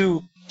 did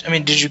you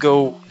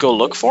go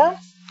look for him?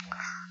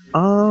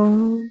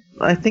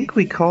 I think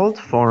we called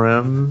for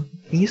him.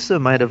 Issa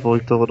might have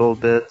looked a little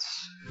bit.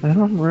 I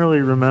don't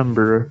really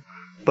remember.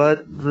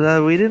 But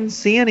we didn't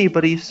see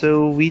anybody,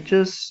 so we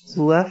just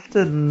left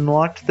and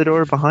locked the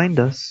door behind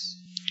us.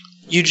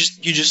 You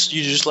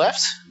just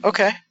left?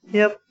 Okay.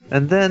 Yep.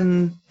 And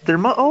then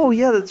oh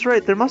yeah, that's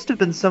right. There must have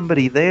been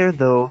somebody there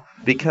though,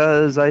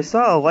 because I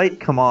saw a light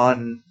come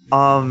on.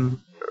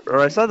 Or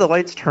I saw the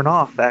lights turn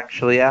off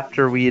actually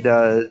after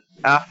when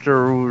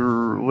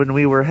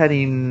we were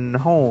heading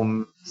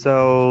home.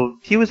 So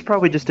he was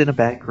probably just in a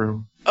back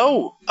room.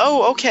 Oh,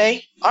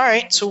 okay. All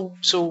right. So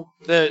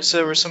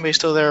there was somebody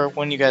still there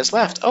when you guys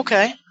left.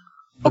 Okay.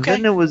 Okay.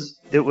 And then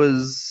it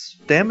was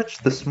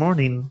damaged this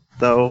morning,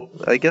 though.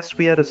 I guess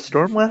we had a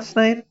storm last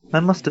night.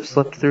 I must have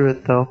slept through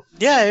it, though.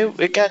 Yeah,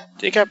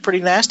 it got pretty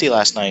nasty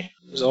last night.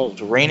 It was all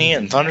rainy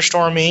and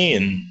thunderstormy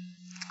and.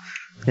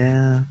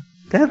 Yeah,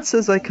 Dad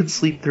says I could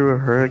sleep through a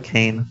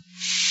hurricane.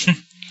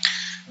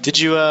 Did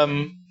you have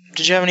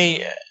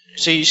any?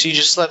 So you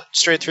just slept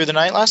straight through the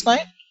night last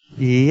night?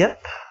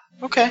 Yep.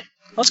 Okay,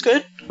 that's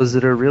good. Was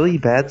it a really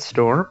bad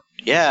storm?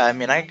 Yeah, I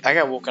mean, I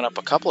got woken up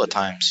a couple of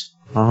times.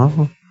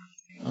 Oh.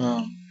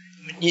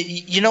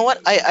 You know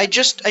what? I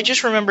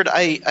just remembered.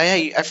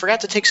 I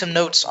forgot to take some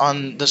notes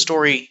on the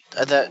story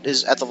that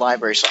is at the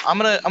library. So I'm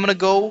gonna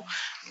go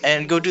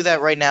do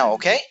that right now.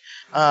 Okay?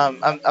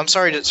 I'm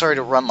sorry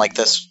to run like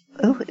this.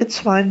 Oh, it's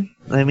fine.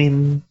 I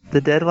mean,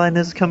 the deadline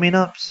is coming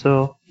up,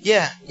 so.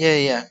 Yeah.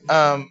 Yeah.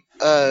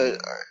 Okay.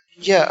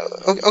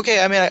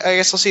 I mean, I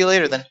guess I'll see you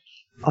later then.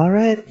 All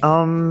right.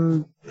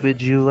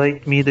 Would you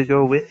like me to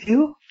go with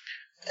you?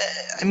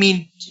 I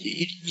mean,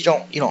 you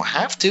don't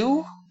have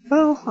to.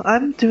 Well,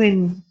 I'm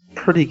doing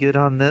pretty good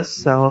on this,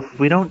 so if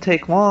we don't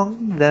take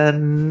long,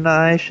 then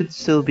I should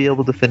still be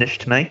able to finish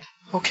tonight.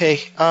 Okay.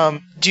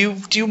 Do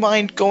you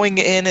mind going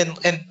in and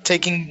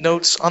taking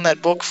notes on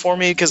that book for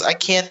me? Because I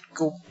can't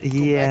go back in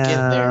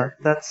there.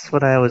 That's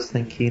what I was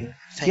thinking.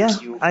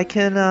 Thank you. I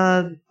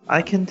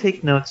can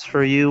take notes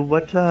for you.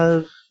 What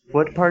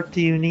part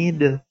do you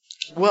need?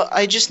 Well,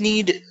 I just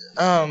need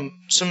some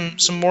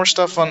more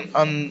stuff on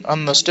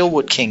the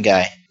Stillwood King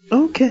guy.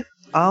 Okay.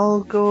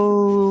 I'll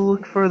go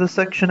look for the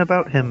section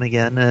about him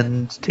again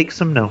and take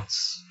some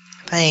notes.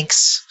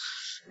 Thanks.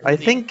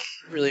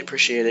 Really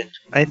appreciate it.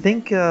 I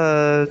think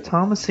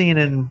Thomasine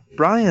and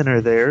Brian are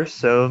there,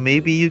 so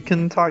maybe you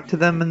can talk to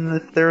them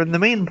if they're in the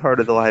main part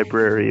of the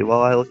library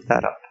while I look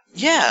that up.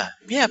 Yeah,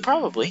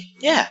 probably.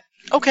 Yeah.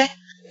 Okay.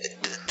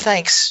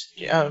 Thanks.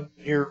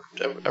 You're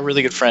a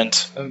really good friend.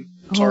 I'm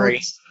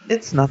sorry.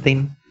 It's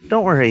nothing.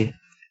 Don't worry.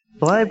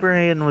 The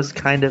librarian was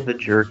kind of a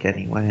jerk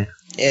anyway.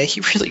 Yeah, he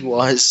really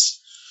was.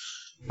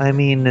 I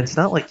mean, it's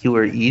not like you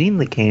were eating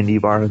the candy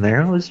bar in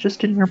there. It was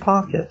just in your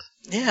pocket.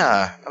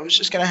 Yeah, I was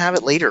just gonna have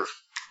it later.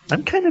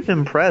 I'm kind of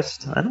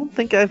impressed. I don't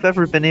think I've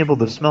ever been able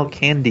to smell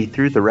candy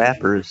through the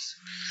wrappers.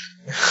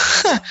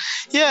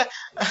 Yeah,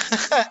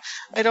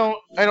 I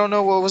don't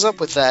know what was up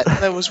with that.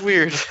 That was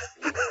weird.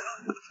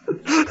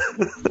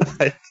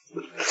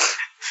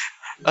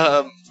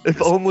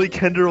 If only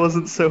Kendra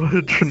wasn't so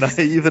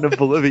naive and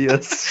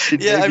oblivious,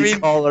 she'd Yeah, I maybe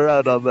mean, call her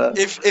out on that.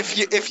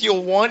 If you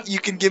want, you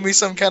can give me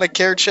some kind of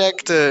care check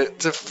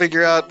to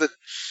figure out that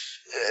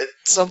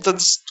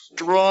something's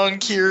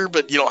wrong here,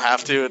 but you don't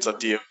have to. It's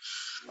up to you.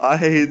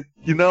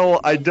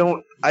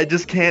 I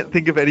just can't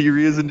think of any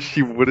reason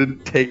she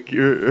wouldn't take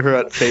her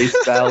at face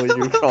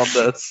value on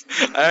this.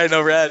 All right,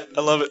 no, rad.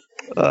 I love it.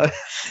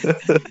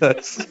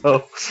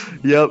 So,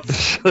 yep,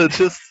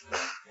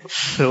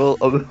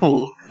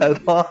 we'll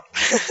head off.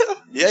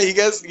 Yeah, you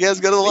guys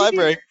go to the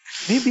library.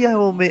 Maybe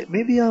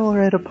I'll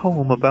write a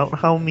poem about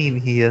how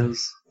mean he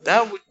is.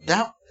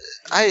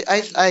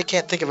 I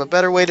can't think of a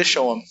better way to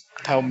show him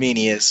how mean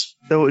he is.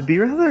 Though it would be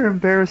rather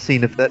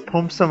embarrassing if that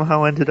poem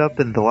somehow ended up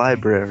in the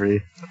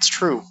library. That's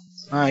true.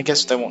 I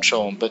guess they won't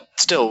show him, but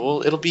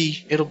still, it'll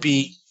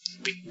be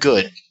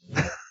good.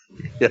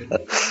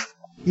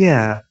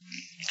 Yeah.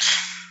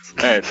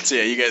 All right, so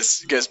yeah, you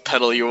guys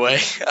pedal your way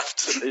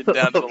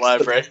down to the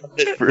library.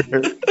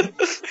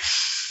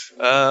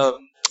 All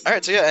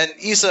right, so yeah, and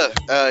Issa,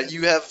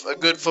 you have a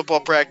good football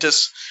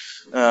practice.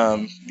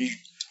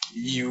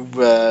 You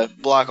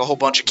block a whole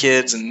bunch of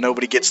kids, and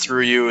nobody gets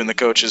through you, and the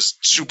coach is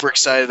super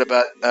excited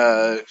about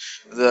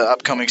the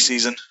upcoming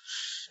season.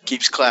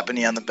 Keeps clapping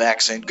you on the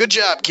back, saying, "Good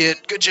job, kid.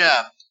 Good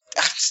job."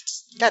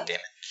 God damn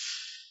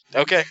it.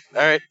 Okay,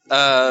 all right.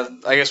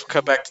 I guess we'll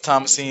cut back to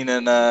Thomasine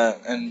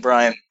and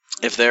Brian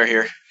if they're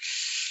here.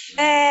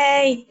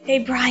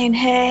 Hey, Brian.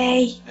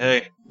 Hey,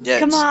 Hey. Yeah,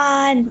 come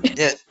on.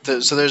 Yeah.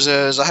 So there's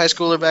a high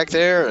schooler back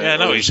there. Yeah,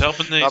 no, he's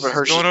helping. He's Robert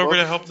Hirsch's going over book?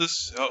 to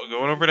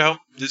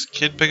help this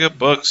kid pick up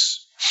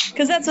books.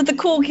 Because that's what the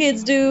cool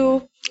kids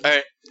do. All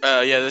right.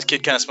 Yeah, this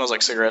kid kind of smells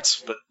like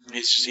cigarettes, but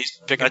he's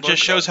picking. That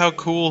just shows how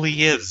cool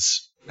he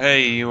is.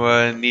 Hey, you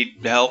need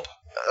help?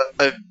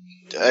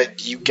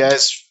 You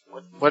guys,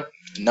 what?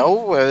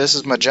 No, this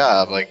is my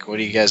job. Like, what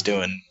are you guys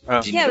doing?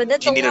 Yeah, but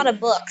that's you a need lot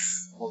of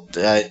books.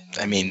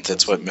 I mean,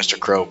 that's what Mr.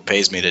 Crow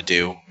pays me to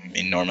do. I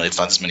mean, normally it's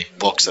not as many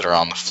books that are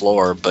on the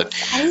floor, but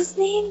Is that his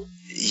name?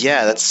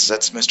 yeah, that's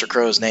Mr.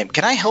 Crow's name.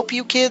 Can I help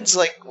you, kids?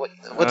 Like, what's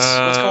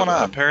going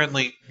on?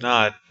 Apparently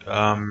not.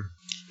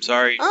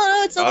 Sorry. Oh,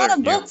 no, it's a lot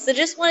of bothered you. books. I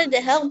just wanted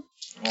to help.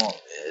 Well,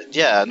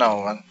 yeah,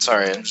 no, I'm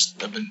sorry.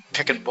 I've been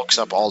picking books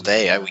up all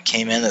day. We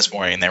came in this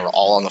morning and they were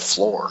all on the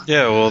floor.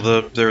 Yeah, well,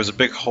 there was a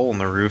big hole in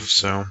the roof,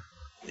 so.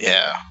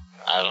 Yeah,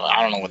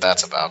 I don't know what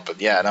that's about, but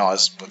yeah, no,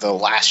 it's the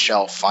last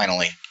shelf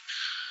finally.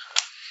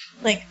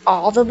 Like,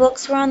 all the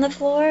books were on the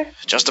floor?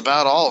 Just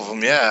about all of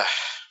them, yeah.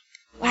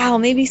 Wow,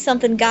 maybe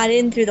something got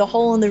in through the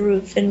hole in the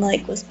roof and,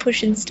 like, was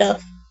pushing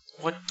stuff.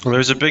 What? Well, there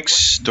was a big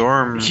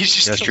storm He's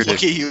just gonna yesterday.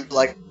 look at you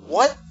like,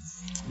 what?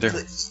 There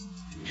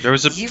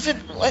was a. Even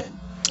what?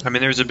 I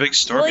mean, there was a big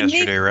storm Well,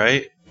 yesterday,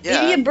 right?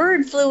 Yeah. Maybe a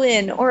bird flew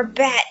in, or a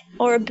bat,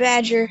 or a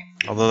badger.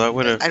 Although that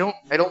would have. I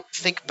don't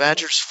think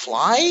badgers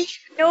fly.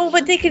 No,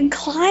 but they can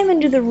climb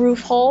into the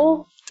roof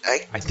hole.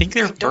 I think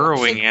they're don't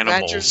burrowing think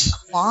animals. Badgers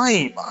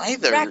climb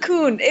either.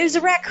 Raccoon. It was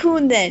a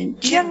raccoon then.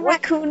 Do you have a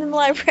raccoon in the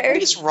What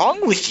library? is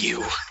wrong with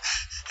you?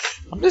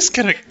 I'm just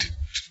gonna.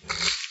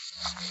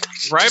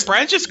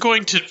 Brian's just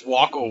going to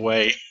walk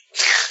away.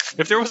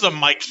 If there was a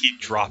mic, he'd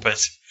drop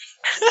it.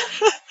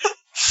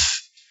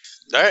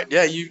 All right,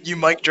 yeah, you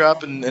mic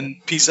drop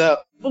and peace out.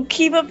 Well,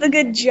 keep up the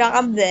good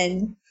job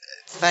then.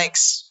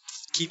 Thanks.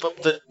 Keep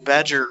up the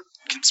badger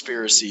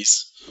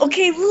conspiracies.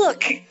 Okay,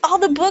 look. All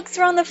the books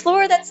are on the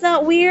floor. That's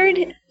not weird.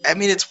 I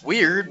mean, it's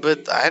weird,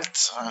 but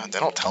they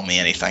don't tell me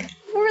anything.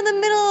 We're in the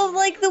middle of,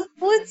 like, the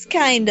woods,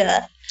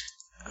 kinda.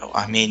 Oh,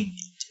 I mean,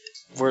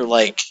 we're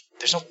like,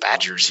 there's no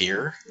badgers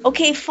here.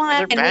 Okay,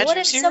 fine. Are there What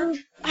if badgers here? some...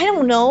 I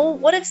don't know.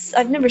 What if...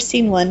 I've never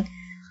seen one.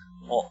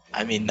 Well,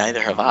 I mean,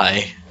 neither have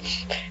I.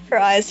 Her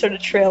eyes sort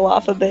of trail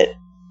off a bit.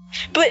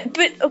 But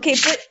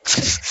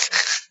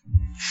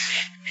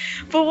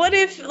what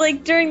if,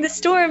 like, during the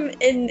storm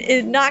and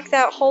it knocked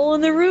that hole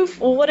in the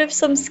roof? Well, what if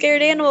some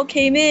scared animal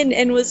came in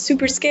and was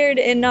super scared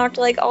and knocked,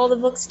 like, all the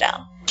books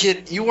down?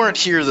 Kid, you weren't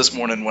here this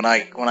morning when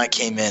I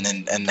came in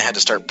and had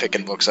to start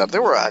picking books up.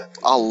 There were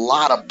a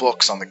lot of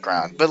books on the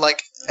ground, but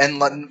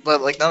none of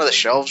the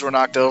shelves were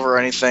knocked over or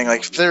anything.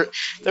 Like, if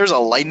there's a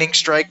lightning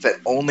strike that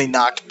only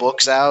knocked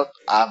books out,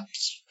 I'm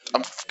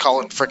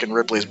calling frickin'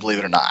 Ripley's Believe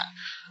It or Not.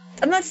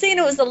 I'm not saying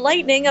it was the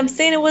lightning. I'm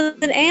saying it was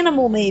an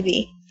animal,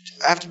 maybe.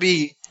 I have to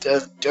be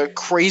a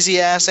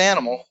crazy ass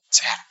animal.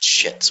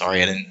 Shit,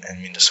 sorry, I didn't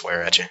mean to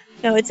swear at you.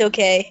 No, it's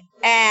okay.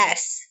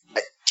 Ass.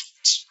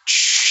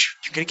 Shh,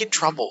 you're gonna get in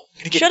trouble.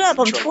 Shut up,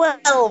 I'm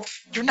 12.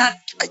 You're not.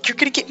 You're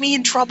gonna get me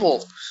in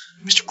trouble.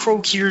 Mr.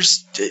 Crow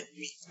here's.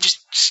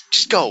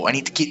 Just go. I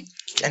need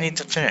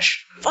to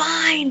finish.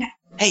 Fine.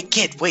 Hey,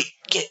 kid, wait,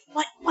 kid.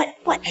 What?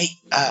 Hey,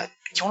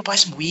 you wanna buy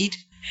some weed?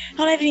 I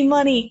don't have any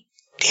money.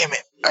 Damn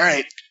it. All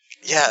right.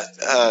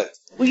 Yeah.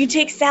 Will you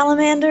take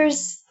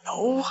salamanders?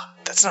 No,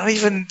 that's not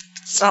even.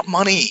 It's not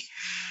money.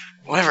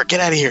 Whatever, get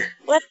out of here.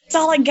 That's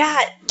all I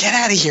got. Get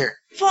out of here.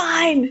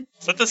 Fine.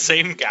 Is that the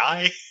same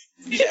guy?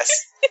 Yes.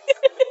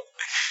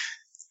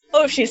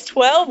 Oh, she's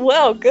 12?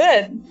 Well,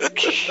 good.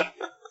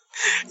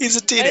 He's a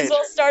Might as teenager.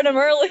 well start him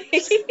early.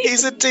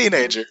 He's a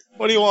teenager.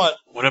 What do you want?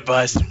 Want to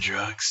buy some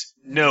drugs?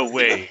 No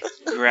way.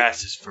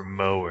 Grass is for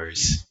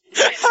mowers.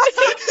 She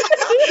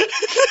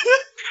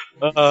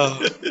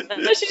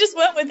just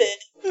went with it.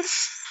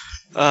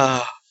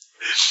 All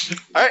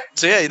right.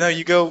 So yeah,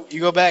 you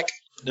go back.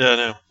 Yeah,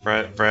 no.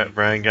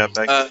 Brian got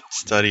back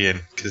studying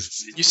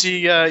because You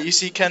see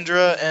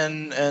Kendra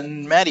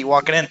and Maddie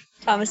walking in.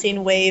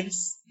 Thomasine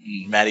waves.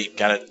 Maddie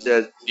kind of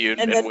viewed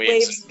And and then waves.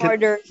 waves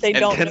harder if they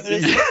don't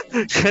notice.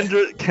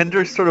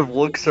 Kendra sort of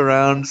looks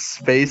around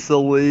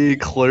spacily,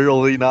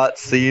 clearly not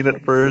seen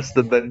at first,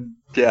 and then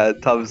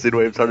Thomasine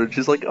waves harder.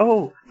 She's like,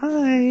 "Oh,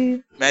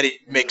 hi." Maddie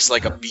makes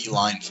like a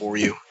beeline for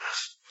you.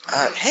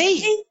 Hey,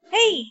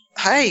 Hey,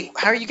 hi,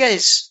 how are you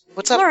guys?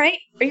 What's up? all right.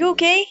 Are you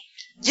okay?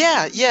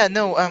 Yeah,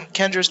 no,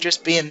 Kendra's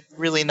just being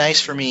really nice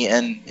for me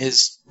and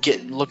is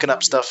looking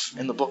up stuff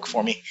in the book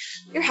for me.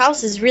 Your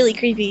house is really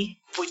creepy.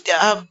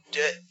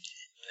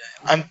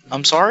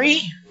 I'm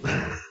sorry?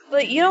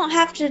 But you don't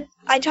have to.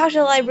 I talked to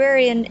the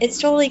librarian. It's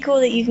totally cool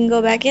that you can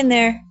go back in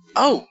there.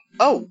 Oh,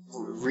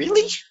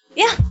 really?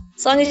 Yeah,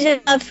 as long as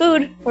you have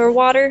food or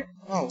water.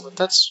 Oh,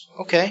 that's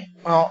okay.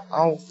 Well,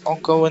 I'll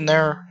go in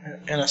there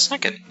in a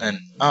second then.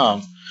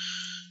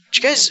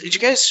 Did you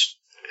guys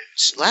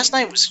last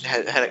night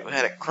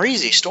had a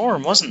crazy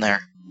storm, wasn't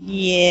there?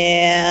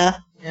 Yeah.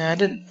 Yeah, I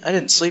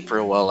didn't sleep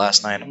real well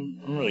last night.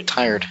 I'm really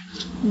tired.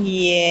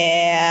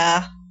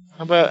 Yeah.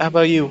 How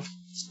about you?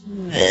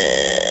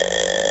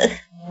 I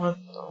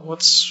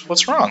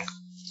What's wrong?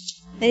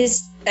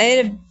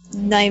 had a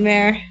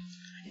nightmare.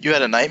 You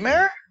had a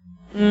nightmare?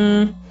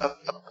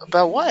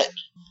 About what?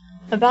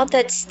 About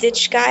that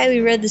Stitch guy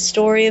we read the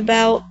story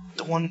about.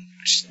 The one.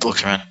 She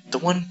looks around. The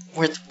one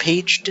where the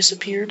page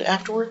disappeared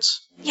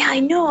afterwards. Yeah, I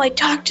know. I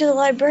talked to the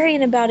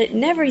librarian about it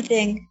and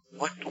everything.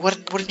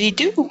 What did he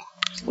do?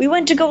 We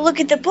went to go look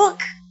at the book.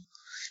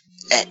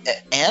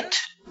 And?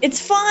 It's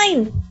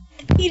fine.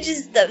 The page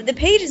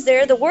is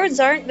there. The words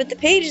aren't, but the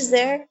page is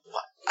there.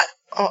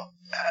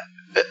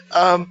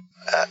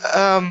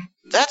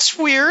 That's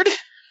weird.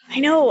 I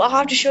know. I'll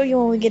have to show you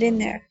when we get in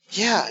there.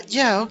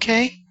 Yeah,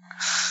 okay.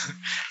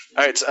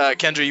 All right,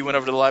 Kendra, you went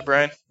over to the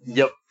librarian?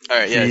 Yep. All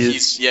right, yeah,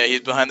 he's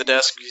behind the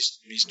desk.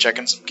 He's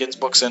checking some kids'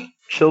 books in.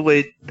 She'll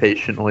wait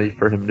patiently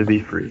for him to be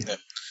free. Yeah.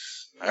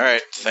 All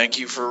right, thank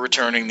you for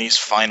returning these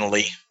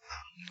finally.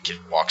 Kid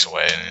walks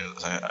away.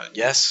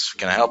 Yes,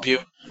 can I help you?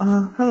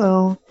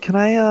 Hello. Can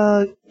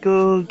I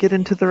go get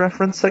into the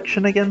reference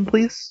section again,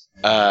 please?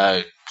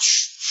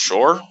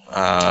 Sure.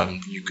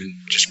 You can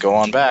just go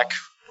on back.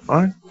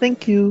 Alright,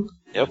 thank you.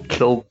 Yep.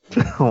 She'll,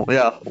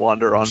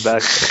 wander on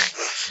back.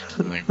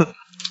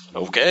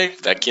 Okay,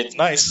 that kid's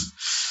nice.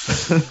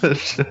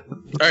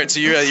 All right, so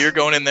you're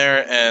going in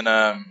there,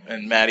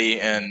 and Maddie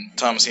and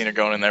Thomasine are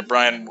going in there.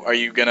 Brian, are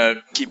you gonna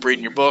keep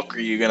reading your book? Or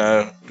are you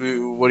gonna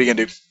what are you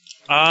gonna do?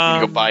 You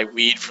gonna go buy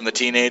weed from the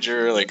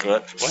teenager? Like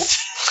what? What?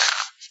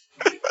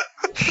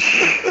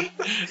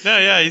 No,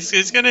 yeah,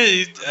 he's gonna.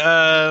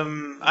 I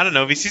don't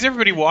know. If he sees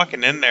everybody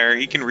walking in there,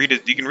 he can read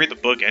it. You can read the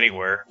book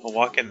anywhere. We'll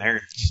walk in there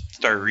and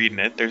start reading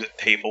it. There's a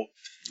table.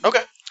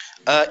 Okay.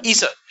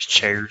 Issa.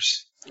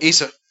 Chairs.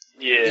 Issa.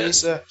 Yeah.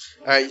 Issa.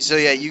 All right. So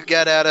yeah, you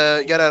got out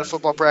of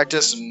football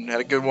practice and had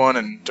a good one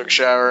and took a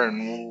shower.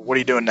 And what are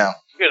you doing now?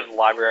 Go to the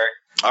library.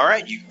 All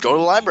right. You go to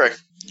the library.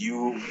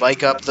 You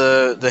bike up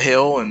the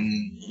hill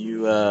and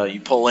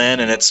you pull in,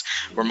 and it's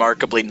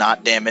remarkably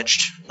not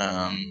damaged.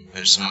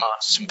 There's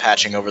some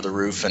patching over the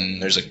roof,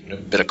 and there's a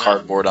bit of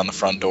cardboard on the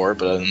front door,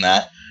 but other than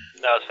that,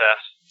 That was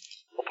fast.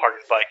 We'll park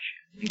his bike.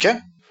 okay.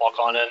 Walk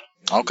on in.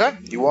 Okay.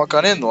 You walk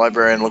on in. The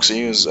librarian looks at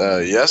you and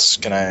says, yes.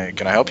 Can I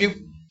help you?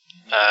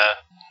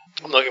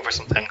 I'm looking for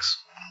some things.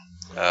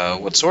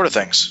 What sort of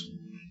things?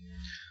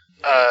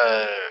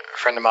 A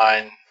friend of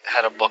mine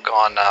had a book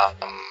on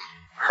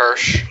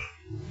Hirsch.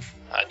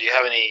 Do you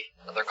have any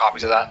other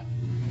copies of that?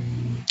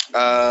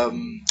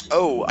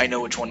 Oh, I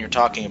know which one you're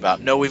talking about.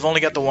 No, we've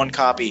only got the one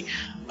copy.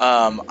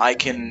 I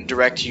can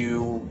direct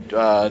you.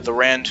 The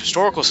Rand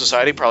Historical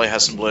Society probably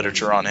has some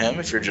literature on him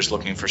if you're just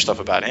looking for stuff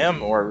about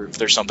him, or if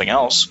there's something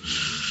else.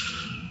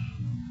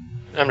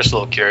 I'm just a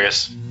little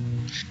curious.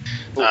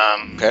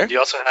 Okay. Do you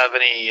also have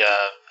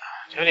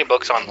any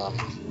books on the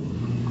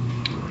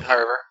High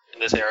River in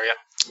this area?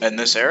 In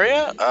this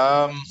area,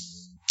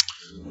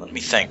 let me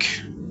think.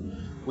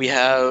 We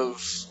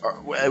have.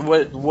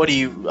 What do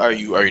you? Are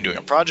you doing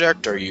a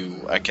project? Are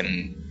you? I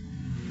can.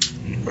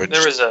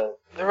 There was a.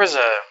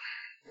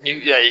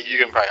 You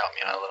can probably help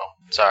me out a little.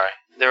 Sorry.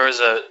 There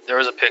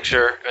was a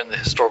picture in the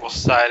Historical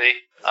Society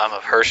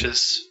of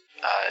Hirsch's.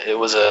 It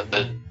was a.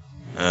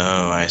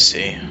 Oh, I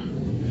see.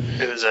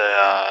 It was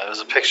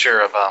a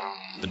picture of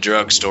The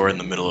drugstore in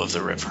the middle of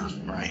the river,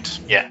 right?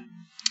 Yeah.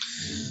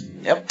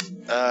 Yep.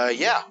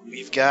 Yeah.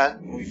 We've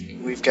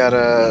got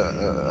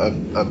a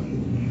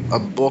a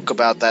book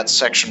about that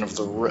section of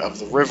the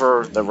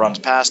river that runs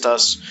past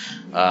us.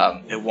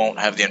 It won't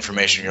have the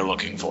information you're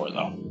looking for,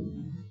 though.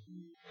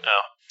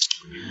 Oh.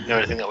 You know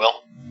anything that will?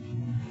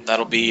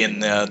 That'll be in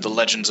the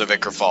Legends of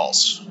Ichor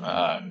Falls,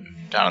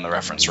 down in the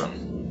reference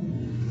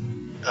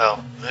room.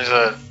 Oh, there's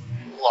a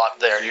lot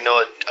there. Do you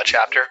know a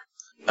chapter?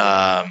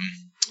 I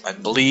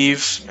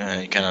believe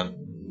he kind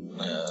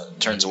of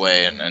turns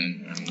away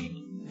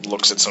and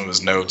looks at some of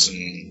his notes,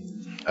 and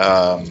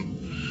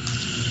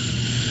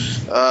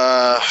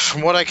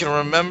from what I can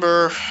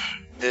remember,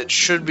 it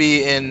should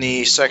be in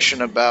the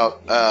section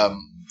about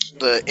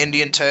the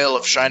Indian tale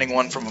of Shining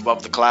One from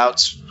above the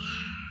clouds.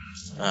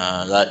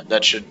 That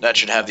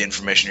should have the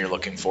information you're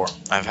looking for.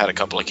 I've had a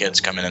couple of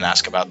kids come in and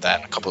ask about that,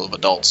 and a couple of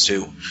adults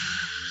too.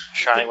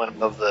 Shining One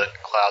above the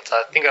clouds.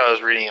 I think I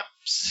was reading a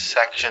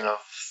section of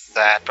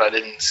that, but I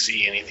didn't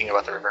see anything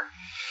about the river.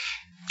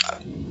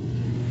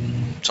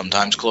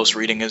 Sometimes close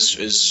reading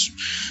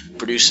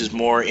produces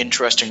more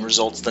interesting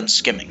results than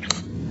skimming.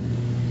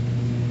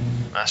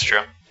 That's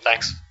true.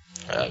 Thanks.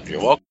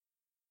 You're welcome.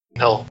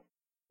 He'll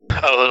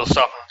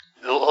stop.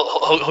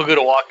 He'll go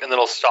to walk and then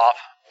he'll stop.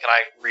 Can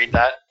I read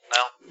that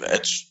now?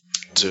 It's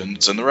in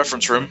the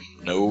reference room.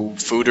 No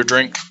food or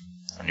drink,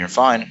 and you're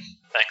fine.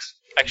 Thanks.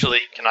 Actually,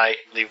 can I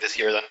leave this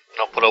here then? And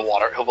I'll put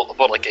He'll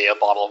put like a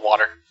bottle of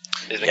water.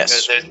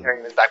 Yes. There's carrying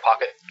in his back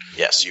pocket.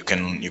 Yes, you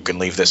can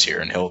leave this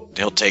here, and he'll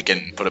take it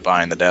and put it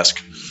behind the desk.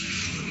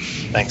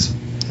 Thanks.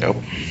 Nope.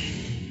 All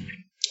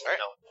right.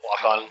 I'll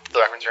walk on to the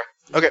reference room.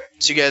 Okay,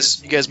 so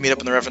you guys meet up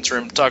in the reference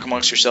room, talk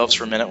amongst yourselves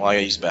for a minute while I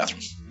use the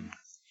bathroom.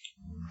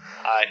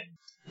 Hi.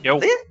 Yo.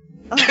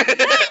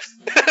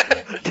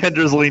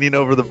 Kendra's leaning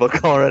over the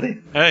book already.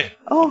 Hey.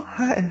 Oh,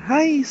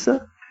 hi,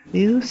 Issa.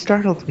 You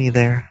startled me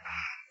there.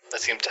 That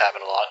seems to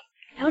happen a lot.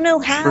 I don't know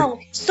how.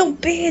 So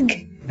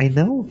big. I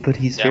know, but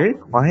he's very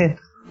quiet.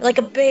 Like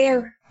a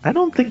bear. I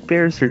don't think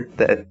bears are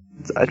that.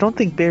 I don't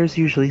think bears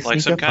usually Like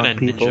sneak some up kind on of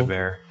people. ninja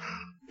bear.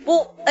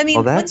 Well, I mean,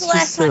 Well, when's that's the last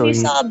just time you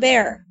silly. saw a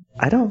bear?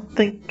 I don't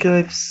think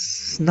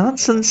not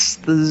since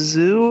the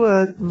zoo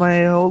at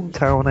my old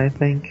town, I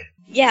think.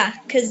 Yeah,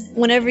 because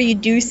whenever you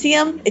do see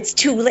them, it's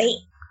too late.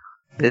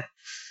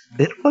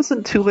 It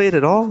wasn't too late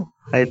at all,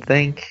 I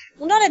think.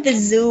 Well, not at the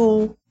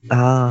zoo.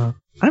 I'm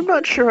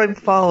not sure I'm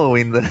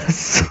following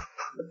this.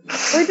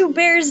 Where do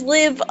bears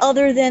live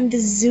other than the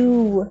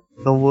zoo?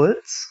 The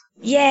woods?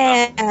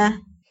 Yeah.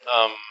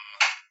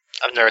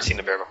 I've never seen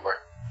a bear before.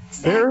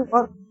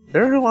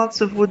 There are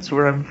lots of woods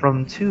where I'm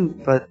from too,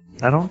 but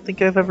I don't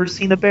think I've ever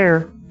seen a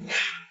bear.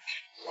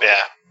 Yeah.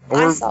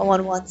 I Or saw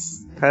one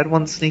once. had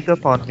one sneak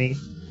up on me.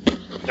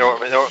 There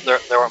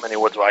weren't many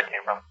woods where I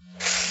came from.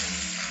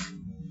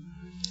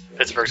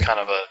 Pittsburgh's kind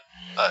of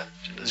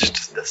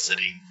just a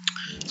city.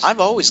 I've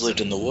always lived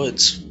in the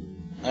woods.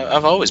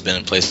 I've always been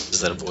in places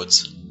that have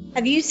woods.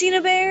 Have you seen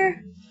a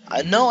bear?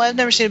 No, I've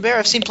never seen a bear.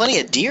 I've seen plenty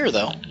of deer,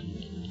 though.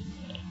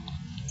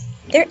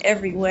 They're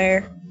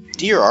everywhere.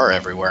 Deer are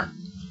everywhere.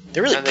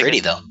 They're really And they pretty,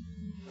 get- though.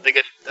 They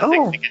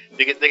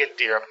get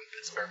deer up in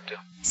Pittsburgh too.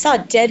 I saw a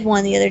dead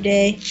one the other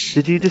day.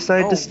 Did you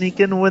decide Oh. to sneak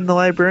in when the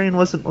librarian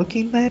wasn't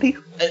looking, Maddie?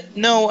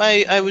 No,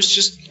 I was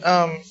just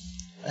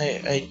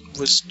I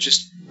was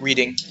just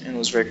reading and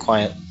was very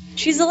quiet.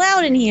 She's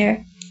allowed in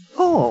here.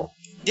 Oh,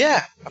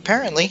 Yeah,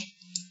 apparently.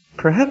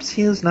 perhaps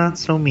he is not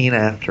so mean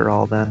after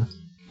all then.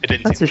 It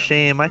didn't That's seem a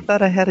shame. I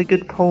thought I had a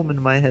good poem in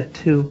my head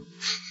too.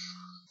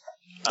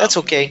 That's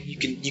okay.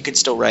 You can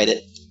still write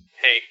it.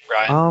 Hey,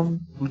 Brian.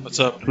 What's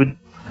up? Would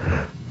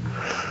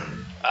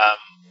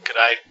Could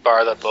I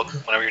borrow that book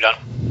whenever you're done?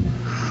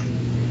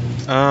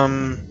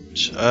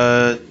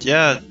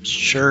 Yeah,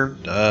 sure.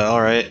 All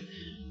right.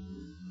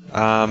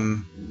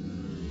 I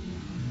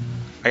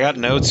got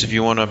notes if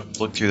you want to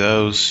look through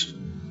those.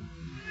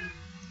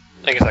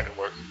 I guess that could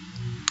work.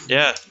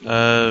 Yeah.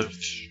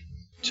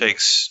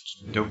 Takes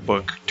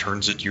notebook,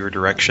 turns it your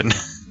direction.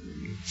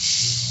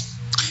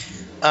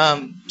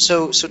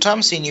 So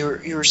Thomasine,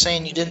 you were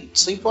saying you didn't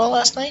sleep well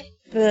last night?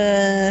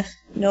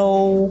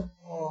 No.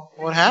 Well,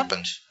 what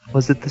happened?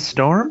 was it the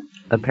storm?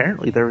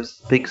 Apparently there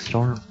was a big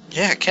storm.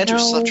 Yeah, Kendra No.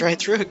 slept right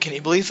through it. Can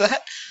you believe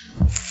that?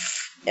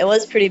 It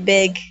was pretty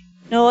big.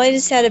 No, I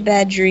just had a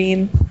bad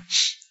dream.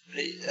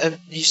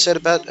 You said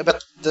about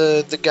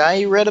the guy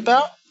you read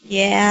about?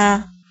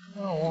 Yeah.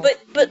 Oh, well.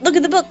 But look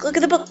at the book. Look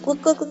at the book.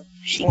 Look.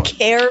 She What?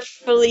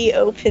 carefully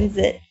opens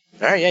it.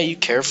 All right, yeah. You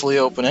carefully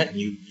open it.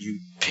 You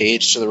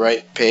page to the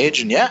right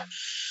page, and yeah,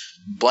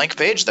 blank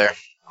page there.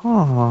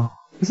 Oh,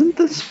 isn't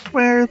this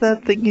where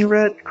that thing you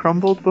read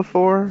crumbled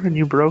before and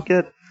you broke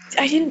it?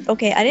 I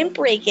didn't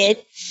break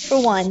it.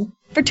 For one.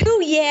 For two,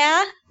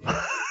 yeah.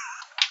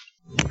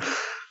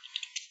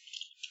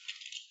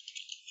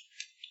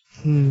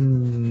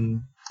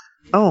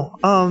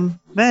 Oh,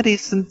 Maddie,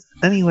 since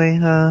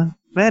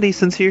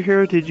you're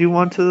here, did you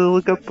want to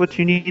look up what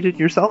you needed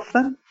yourself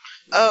then?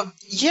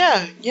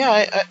 Yeah.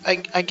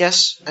 I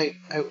guess I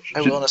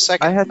will in a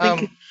second.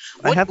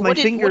 I have my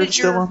finger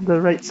still on the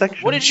right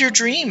section. What is your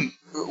dream?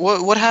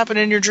 What happened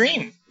in your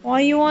dream?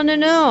 Why you want to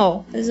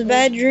know? It was a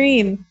bad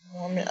dream.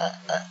 I mean,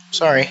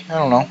 sorry, I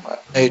don't know.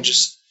 I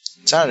just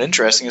It sounded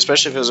interesting,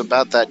 especially if it was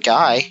about that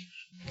guy.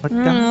 What I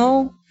don't guy?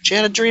 know. She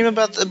had a dream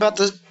about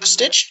the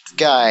Stitch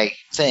guy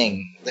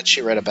thing that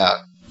she read about.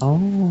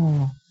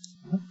 Oh,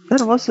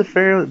 that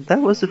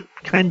was a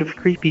kind of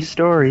creepy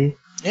story.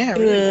 Yeah, it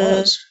really Ugh.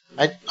 was.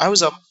 I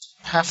was up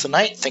half the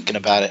night thinking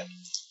about it.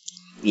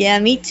 Yeah,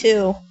 me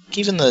too.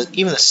 Even the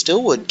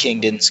Stillwood King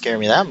didn't scare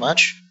me that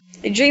much.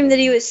 I dreamed that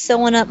he was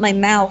sewing up my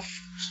mouth,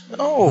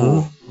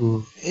 Oh,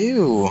 Ooh.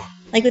 ew,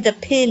 like with a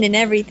pin and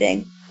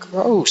everything.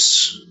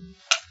 gross.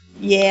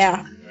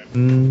 Yeah.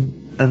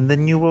 And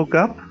then you woke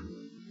up?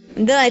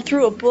 And then I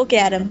threw a book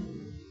at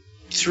him.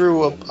 You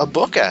threw a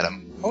book at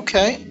him.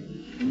 Okay.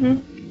 Hmm.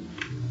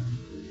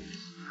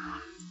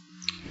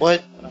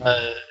 What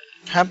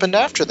happened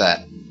after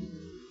that?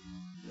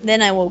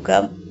 Then I woke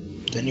up.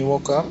 Then you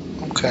woke up?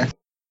 Okay.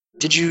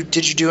 Did you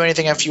do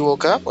anything after you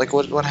woke up? Like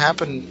what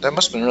happened? That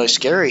must have been really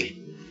scary.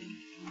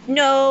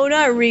 No,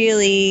 not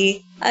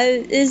really.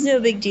 It's no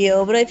big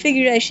deal, but I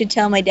figured I should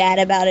tell my dad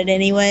about it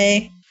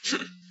anyway.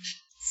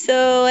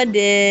 So I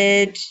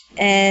did,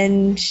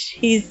 and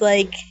he's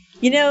like,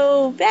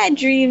 bad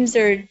dreams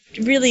are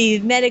really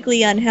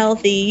medically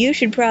unhealthy. You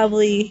should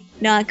probably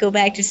not go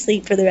back to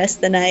sleep for the rest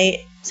of the night.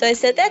 So I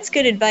said, that's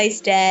good advice,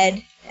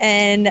 Dad.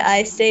 And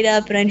I stayed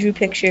up and I drew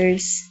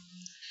pictures.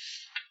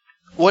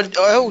 What?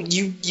 Oh,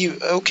 you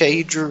okay?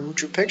 You drew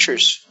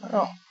pictures.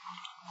 Oh,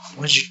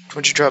 what'd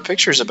you draw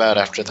pictures about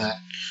after that?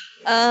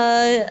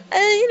 I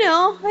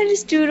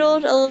just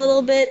doodled a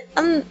little bit.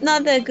 I'm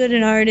not that good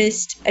an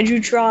artist. I drew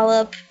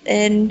Trollop,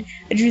 and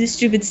I drew the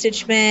stupid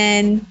Stitch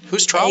Man.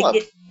 Who's Trollop?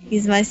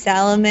 He's my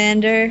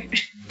salamander.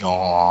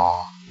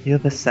 Aww. You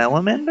have a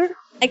salamander?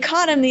 I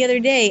caught him the other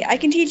day. I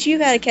can teach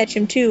you how to catch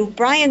him too.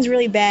 Brian's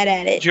really bad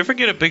at Did it. you ever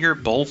get a bigger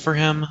bowl for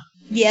him?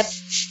 Yep,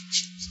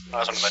 I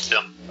was wondering about too.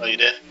 Oh, you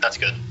did? That's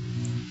good.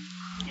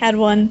 had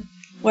one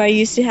where I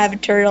used to have a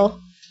turtle.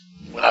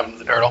 What happened to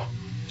the turtle?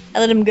 I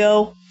let him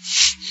go.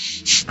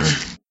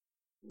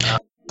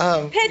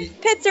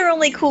 Pet. Pets are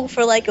only cool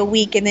for like a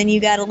week, and then you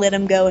gotta let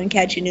them go and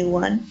catch a new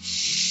one.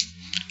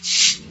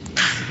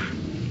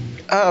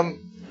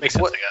 Makes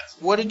sense, I guess.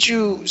 What did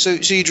you? So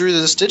you drew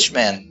the Stitch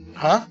Man,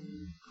 huh?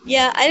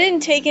 Yeah, I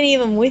didn't take any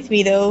of them with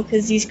me though,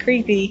 because he's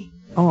creepy.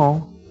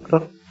 Oh,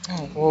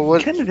 Oh, well, I'm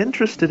what? kind of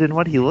interested in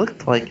what he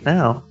looked like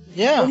now.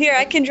 Yeah. Well, here,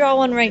 I can draw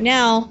one right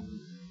now.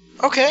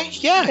 Okay.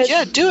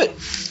 Yeah. Do it.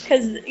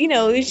 Because, it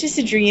was just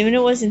a dream and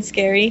it wasn't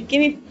scary.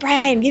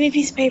 Brian, give me a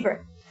piece of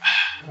paper.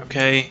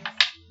 Okay.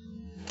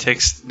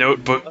 Takes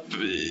notebook.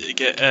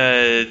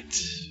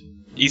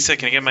 Issa,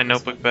 can I get my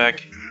notebook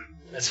back?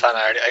 It's fine.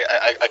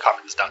 I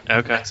copied this down.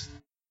 Okay.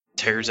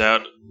 Tears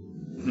out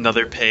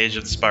another page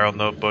of the spiral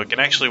notebook, and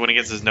actually, when he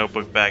gets his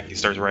notebook back, he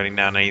starts writing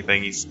down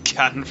anything he's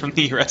gotten from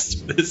the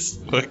rest of this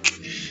book.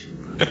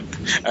 All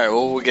right.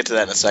 Well, we'll get to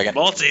that in a second.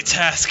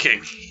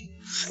 Multitasking.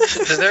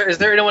 Is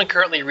there anyone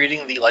currently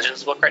reading the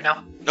Legends book right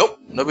now? Nope.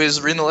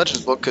 Nobody's reading the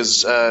Legends book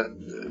because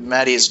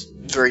Maddie is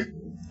very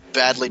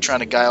badly trying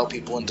to guile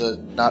people into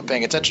not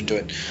paying attention to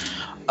it.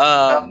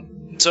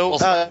 Someone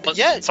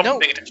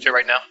paying attention to it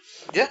right now.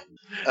 Yeah.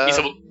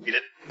 Issa will read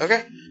it.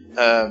 Okay.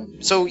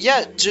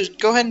 Just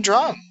go ahead and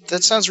draw him.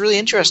 That sounds really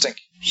interesting.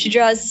 She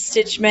draws the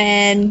Stitch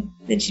Man,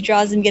 then she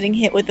draws him getting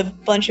hit with a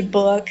bunch of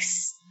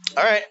books.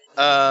 All right.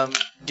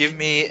 Give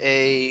me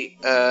a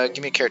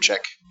care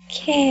check.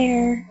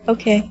 Care.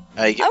 Okay. You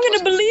I'm get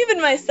gonna believe in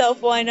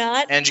myself, why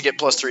not? and you get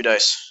plus 3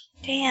 dice.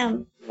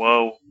 Damn.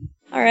 Whoa.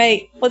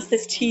 Alright, what's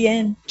this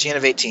TN? TN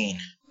of 18.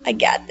 I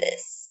got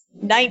this.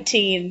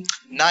 19.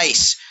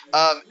 Nice.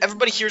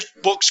 Everybody hears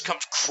books come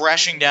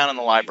crashing down in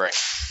the library.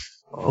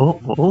 Oh.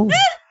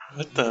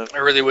 What the? I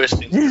really wish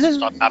things would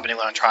stop happening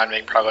when I'm trying to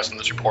make progress on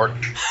this report.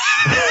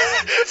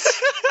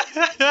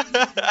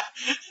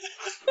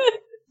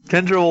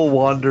 Kendra will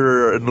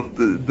wander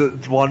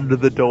to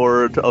the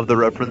door of the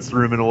reference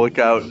room and look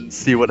out and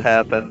see what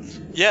happens.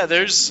 Yeah,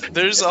 there's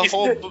a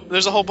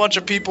whole bunch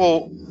of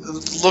people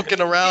looking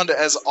around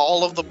as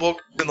all of the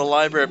books in the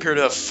library appear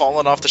to have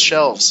fallen off the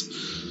shelves.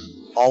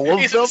 All of them?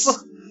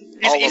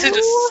 Issa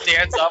just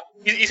stands up.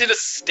 Issa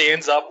just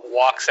stands up,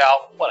 walks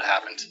out. What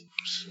happened?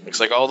 Looks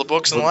like all the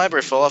books in the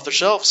library fell off the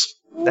shelves.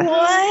 What?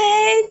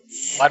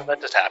 Why did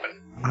that just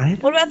happen?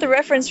 What about the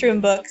reference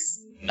room books?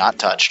 Not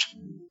touched.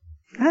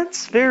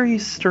 That's very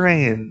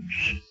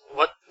strange.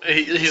 What?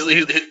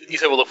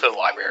 Issa will look for the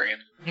librarian.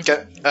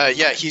 Okay.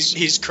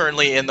 He's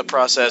currently in the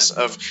process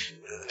of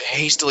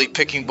hastily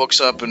picking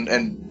books up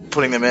and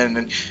putting them in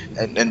and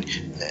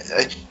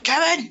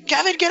Kevin,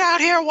 get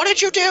out here! What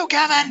did you do,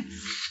 Kevin?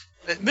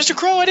 Mr.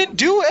 Crow, I didn't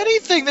do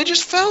anything. They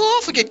just fell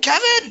off again.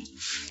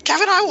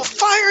 Kevin, I will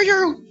fire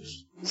you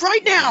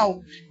right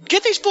now.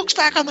 Get these books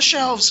back on the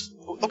shelves.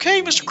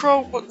 Okay, Mr.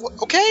 Crow.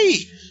 Okay.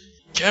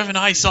 Kevin,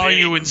 I saw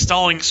you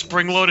installing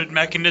spring-loaded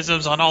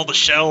mechanisms on all the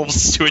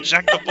shelves to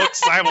eject the books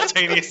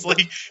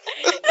simultaneously.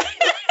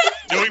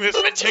 Doing this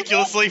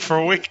meticulously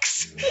for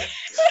weeks.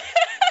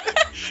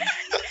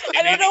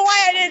 I don't know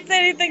why I didn't say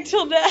anything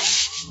till now.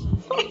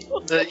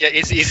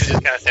 Issa's just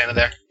kind of standing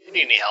there. You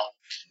need any help?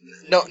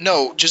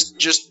 No, just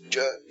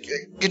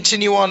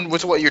continue on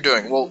with what you're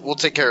doing. We'll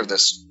take care of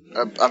this.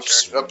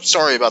 I'm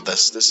sorry about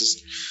this. This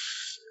is.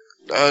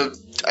 No.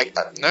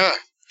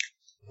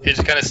 He's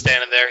just kind of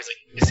standing there. He's like,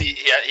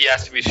 he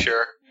has to be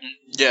sure.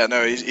 Yeah,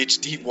 no,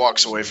 he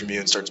walks away from you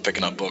and starts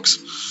picking up books.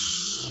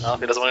 Well, if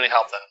he doesn't want any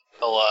help, then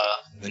he'll,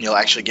 Then you'll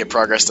actually get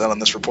progress done on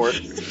this report.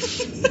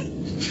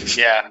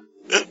 yeah.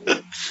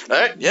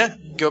 Alright, yeah,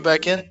 go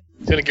back in.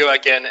 He's gonna go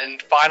back in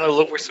and finally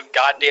look for some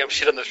goddamn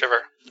shit on this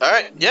river.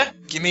 Alright, yeah,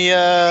 give me,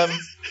 Are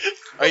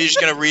you just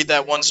gonna read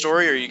that one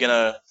story, or are you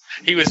gonna...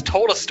 He was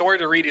told a story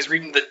to read. He's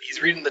reading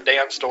the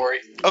damn story.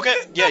 Okay,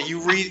 yeah,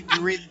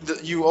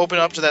 you open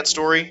up to that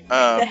story.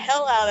 The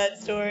hell out of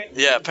that story.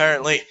 Yeah,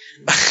 apparently.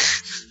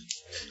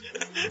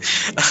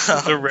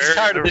 I'm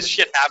tired of this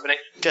shit happening.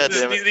 God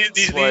damn it.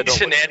 These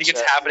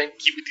shenanigans happening to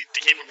keep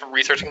him from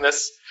researching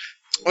this.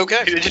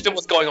 Okay. He's interested in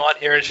what's going on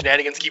here, and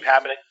shenanigans keep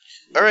happening.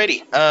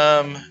 Alrighty.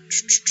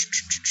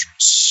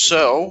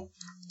 So,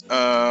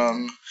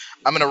 I'm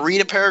gonna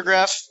read a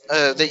paragraph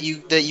that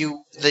you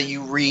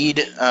read,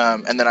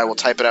 and then I will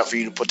type it out for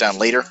you to put down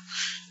later.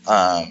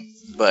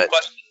 But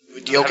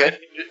Question. okay.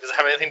 Does it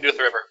have anything to do with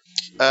the river?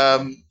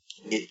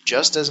 It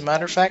just, as a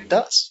matter of fact,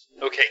 does.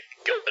 Okay,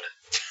 good.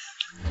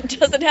 It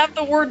doesn't have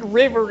the word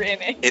river in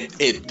it.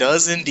 It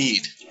does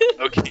indeed.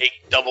 Okay,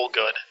 double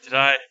good. Did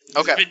I?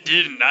 Okay. I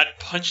did not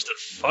punch the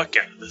fuck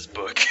out of this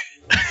book.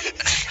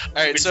 All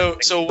right. So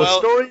The while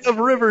story of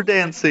river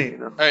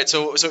dancing. all right.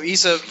 So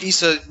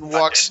Issa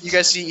walks. You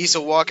guys see Issa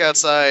walk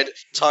outside,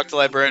 talk to the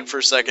librarian for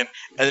a second,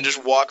 and then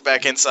just walk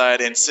back inside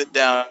and sit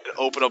down and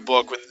open a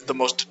book with the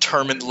most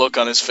determined look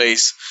on his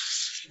face.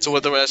 So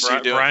what the rest of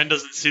you doing? Brian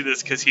doesn't see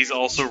this because he's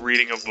also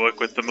reading a book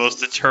with the most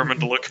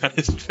determined look on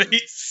his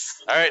face.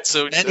 All right.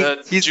 So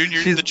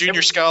the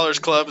Junior Scholars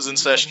Club is in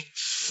session.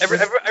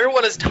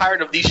 Everyone is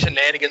tired of these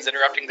shenanigans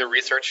interrupting their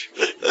research.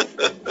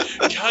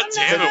 God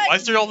damn it, why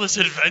is there all this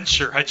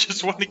adventure? I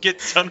just want to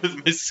get done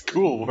with my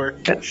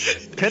schoolwork.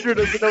 Kendra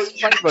doesn't know what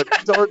you're talking about.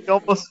 She's already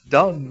almost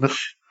done. That's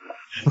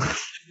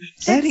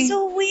Maddie,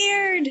 so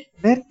weird.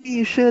 Maddie,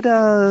 you should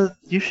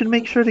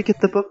make sure to get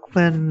the book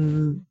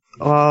when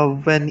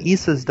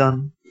Issa's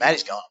done.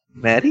 Maddie's gone.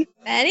 Maddie?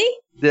 Maddie?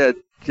 Yeah,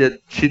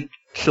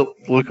 she'll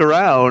look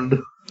around.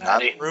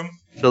 Not in the room.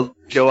 She'll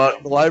go out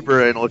in the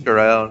library and look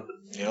around.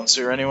 You don't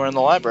see her anywhere in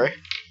the library.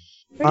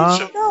 Where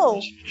did she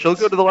go? She'll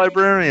go to the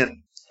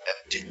librarian.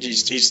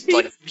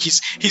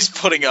 He's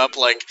putting up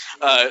like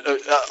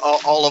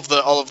all of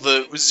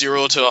the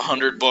 0 to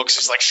 100 books.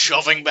 He's like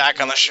shoving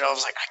back on the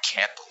shelves. Like, I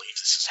can't believe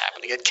this is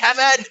happening again,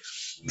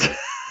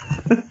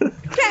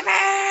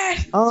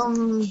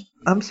 Kevin.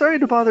 I'm sorry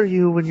to bother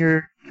you when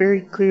you're very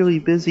clearly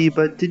busy,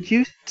 but did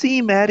you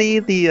see Maddie,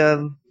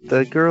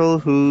 the girl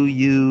who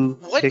you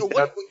picked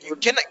up?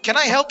 Can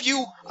I help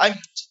you?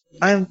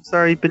 I'm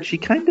sorry, but she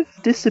kind of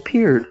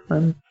disappeared.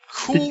 Did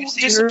Who you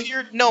see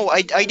disappeared? No,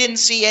 I didn't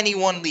see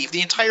anyone leave.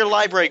 The entire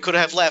library could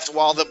have left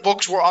while the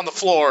books were on the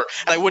floor,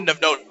 and I wouldn't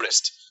have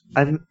noticed.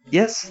 I'm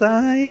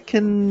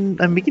beginning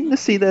to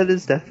see that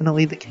is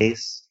definitely the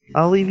case.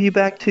 I'll leave you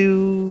back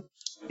to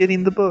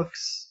getting the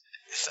books.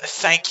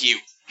 Thank you.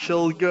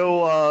 She'll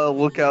go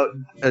look out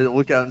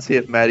and see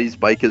if Maddie's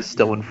bike is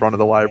still in front of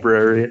the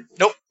library.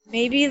 Nope.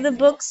 Maybe the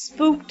book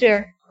spooked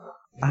her.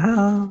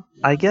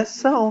 I guess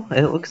so.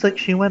 It looks like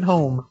she went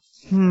home.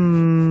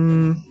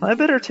 I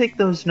better take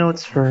those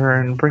notes for her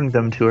and bring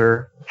them to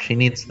her. She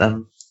needs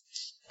them.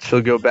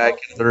 She'll go back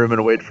in the room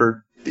and wait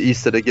for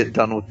Issa to get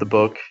done with the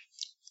book.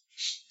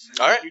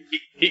 All right.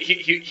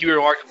 He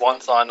remarked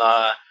once on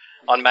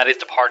Maddie's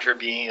departure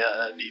being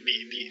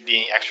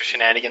extra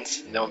shenanigans,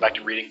 and then went back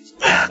to reading.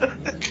 I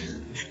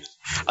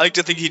like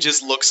to think he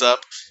just looks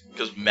up,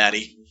 goes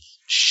Maddie,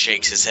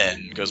 shakes his head,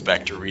 and goes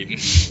back to reading.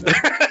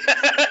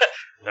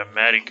 The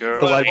Maddie girl.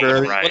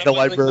 The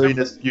librarian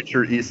is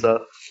future Issa.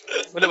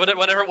 Whenever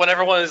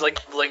everyone is like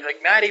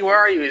Maddie, where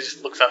are you? He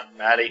just looks up,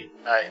 Maddie.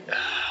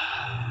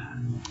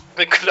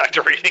 Then goes back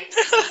to reading.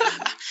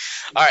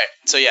 All right.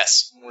 So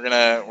yes, we're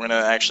gonna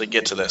actually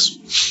get to this.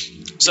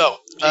 So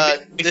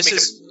this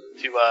is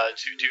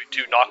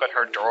to knock on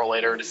her door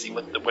later to see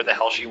where the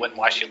hell she went, and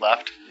why she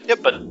left.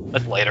 Yep. But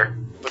that's later.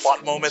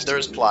 plot moment.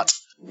 There's plot.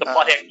 The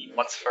plot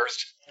once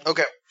first.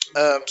 Okay.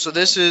 So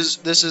this is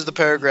the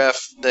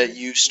paragraph that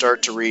you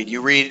start to read.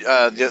 You read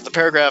the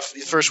paragraph, the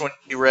first one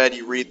you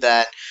read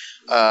that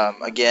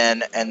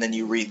again, and then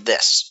you read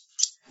this.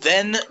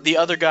 Then the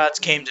other gods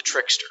came to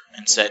Trickster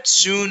and said,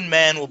 "Soon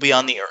man will be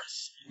on the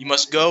earth. You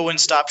must go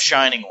and stop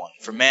Shining One,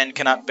 for man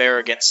cannot bear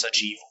against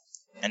such evil."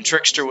 And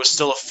Trickster was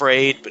still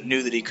afraid, but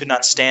knew that he could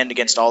not stand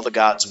against all the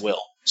gods'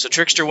 will. So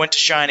Trickster went to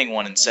Shining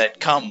One and said,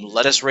 "Come,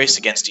 let us race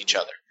against each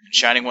other." And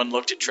Shining One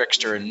looked at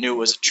Trickster and knew it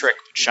was a trick,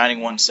 but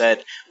Shining One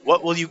said,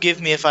 "What will you give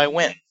me if I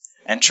win?"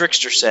 And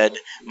Trickster said,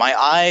 "My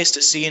eyes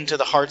to see into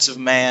the hearts of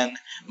man,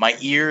 my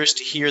ears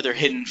to hear their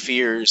hidden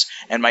fears,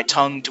 and my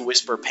tongue to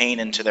whisper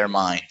pain into their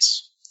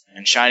minds."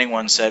 And Shining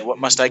One said, "What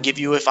must I give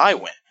you if I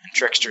win?" And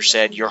Trickster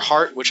said, "Your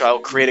heart, which I will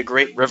create a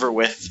great river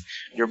with,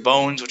 your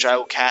bones, which I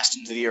will cast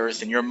into the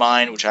earth, and your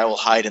mind, which I will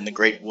hide in the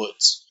great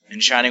woods."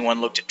 And Shining One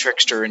looked at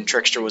Trickster, and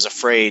Trickster was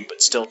afraid,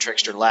 but still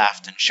Trickster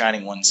laughed, and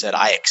Shining One said,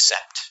 "I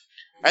accept."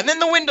 And then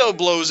the window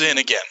blows in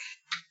again.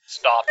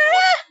 Stop.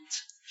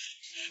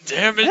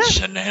 Damn it,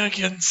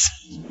 shenanigans.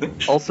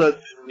 Also,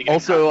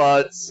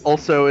 Issa,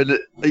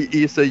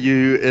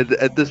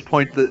 at this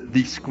point,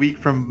 the squeak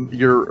from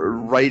your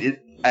right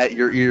at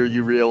your ear,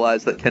 you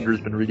realize that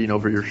Kendra's been reading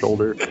over your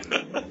shoulder.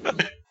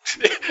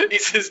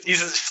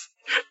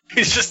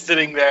 He's just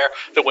sitting there.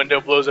 The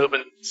window blows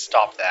open.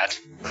 Stop that.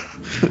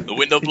 The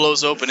window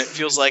blows open. It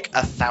feels like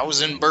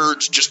 1,000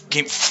 birds just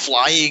came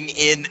flying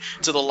in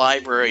to the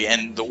library,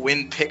 and the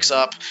wind picks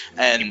up.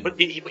 And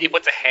He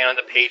puts a hand on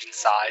the page and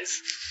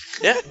sighs.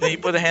 yeah, he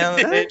put a hand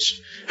on the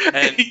page,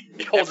 and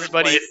He holds his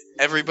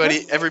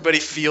everybody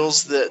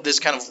feels this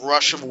kind of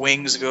rush of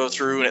wings go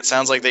through, and it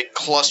sounds like they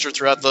cluster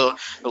throughout the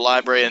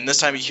library. And this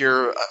time you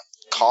hear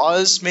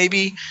cause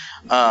maybe,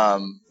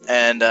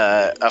 and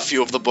a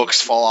few of the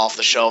books fall off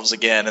the shelves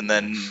again, and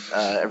then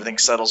everything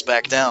settles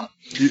back down.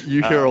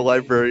 You hear a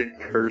librarian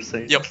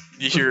cursing. Yep,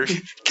 you hear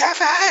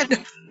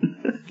Kevin.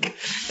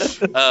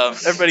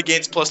 Everybody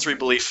gains +3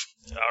 belief.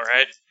 All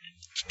right.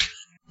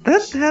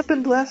 That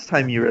happened last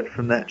time you read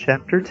from that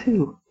chapter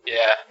too.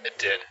 Yeah, it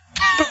did.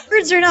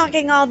 Birds are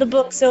knocking all the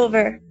books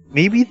over.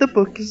 Maybe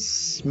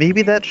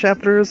that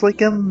chapter is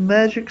like a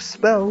magic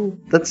spell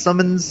that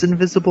summons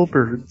invisible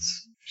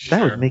birds.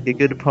 That would make a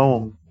good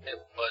poem. It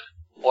would.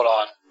 Hold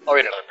on. I'll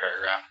read another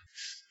paragraph.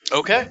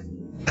 Okay.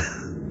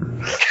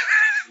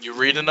 You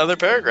read another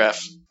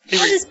paragraph.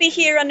 I'll just be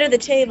here under the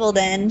table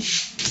then. He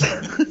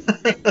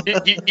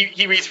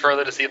reads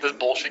further to see if this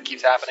bullshit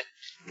keeps happening.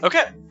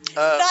 Okay.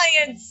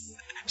 Science!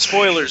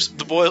 Spoilers.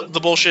 The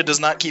bullshit does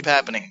not keep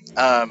happening.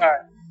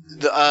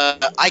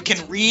 I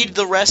can read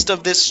the rest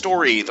of this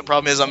story. The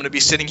problem is I'm going to be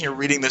sitting here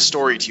reading this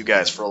story to you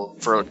guys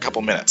for a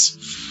couple minutes.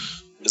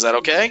 Is that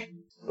okay?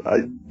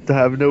 I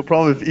have no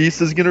problem. If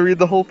Issa's gonna read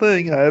the whole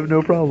thing, I have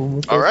no problem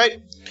with it. All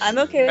right. I'm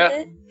okay with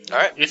it. All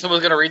right. Issa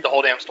was gonna read the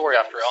whole damn story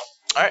after all.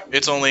 All right.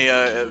 It's only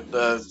a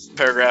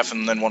paragraph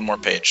and then one more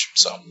page.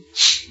 So.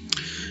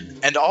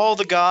 And all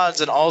the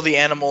gods and all the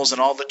animals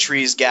and all the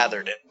trees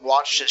gathered and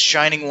watched as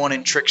Shining One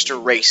and Trickster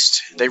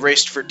raced. They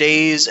raced for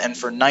days and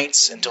for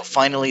nights until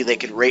finally they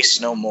could race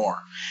no more.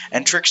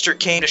 And Trickster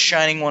came to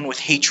Shining One with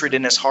hatred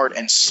in his heart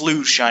and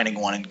slew Shining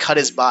One and cut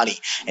his body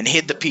and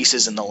hid the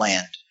pieces in the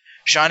land.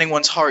 Shining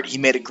One's heart he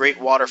made a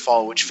great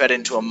waterfall which fed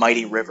into a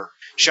mighty river.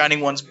 Shining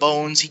One's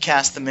bones he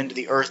cast them into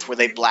the earth where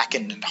they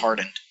blackened and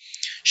hardened.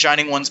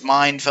 Shining One's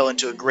mind fell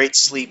into a great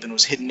sleep and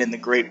was hidden in the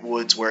great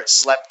woods where it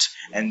slept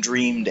and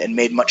dreamed and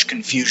made much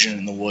confusion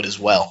in the wood as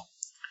well.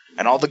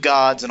 And all the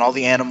gods and all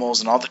the animals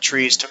and all the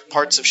trees took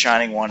parts of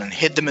Shining One and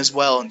hid them as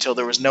well until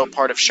there was no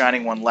part of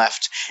Shining One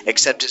left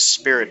except his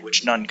spirit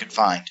which none could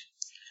find.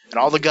 And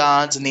all the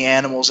gods and the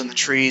animals and the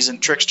trees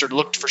and Trickster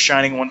looked for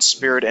Shining One's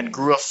spirit and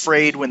grew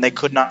afraid when they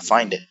could not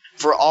find it.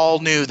 For all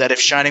knew that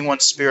if Shining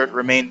One's spirit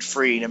remained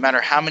free, no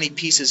matter how many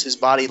pieces his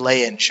body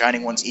lay in,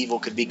 Shining One's evil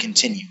could be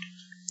continued.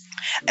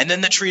 And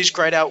then the trees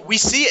cried out, "We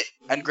see it!"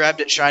 and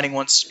grabbed at Shining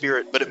One's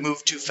spirit, but it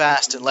moved too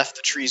fast and left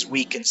the trees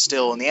weak and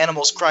still. And the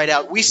animals cried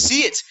out, "We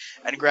see it!"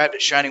 and grabbed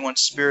at Shining One's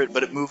spirit,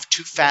 but it moved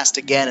too fast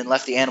again and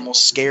left the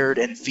animals scared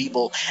and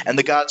feeble. And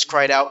the gods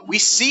cried out, "We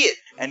see it!"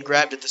 and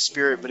grabbed at the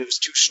spirit, but it was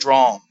too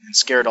strong and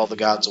scared all the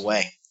gods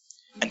away.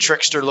 And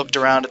Trickster looked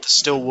around at the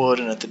still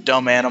wood and at the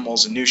dumb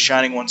animals and knew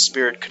Shining One's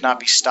spirit could not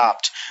be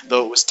stopped,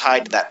 though it was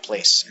tied to that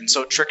place. And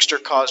so Trickster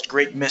caused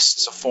great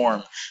mists to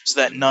form,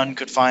 so that none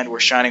could find where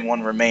Shining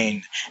One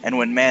remained. And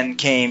when men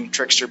came,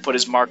 Trickster put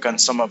his mark on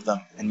some of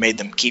them and made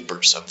them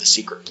keepers of the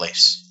secret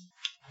place.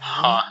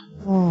 Huh.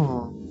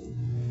 Oh.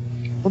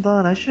 Hold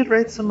on, I should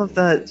write some of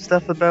that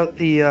stuff about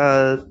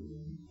the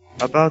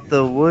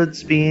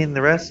woods being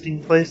the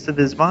resting place of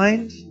his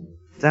mind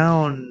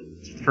down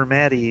for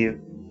Maddie.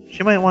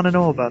 She might want to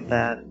know about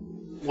that.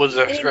 Woods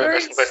are Any resting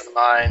birds? place of the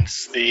mind.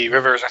 The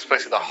river is resting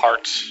place of the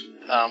heart.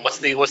 What's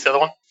the other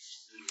one?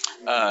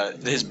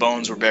 His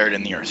bones were buried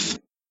in the earth.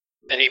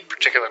 Any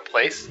particular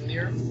place in the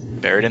earth?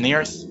 Buried in the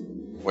earth,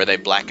 where they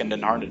blackened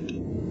and hardened.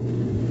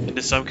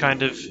 Into some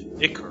kind of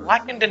Ichor.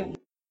 Blackened and...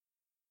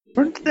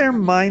 Weren't there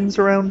mines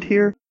around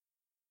here?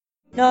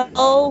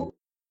 No.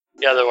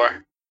 Yeah, there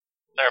were.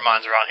 There are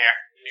mines around here.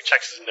 He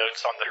checks his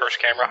notes on the Hirsch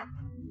camera.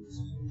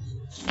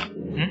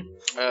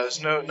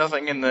 There's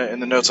nothing in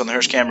the notes on the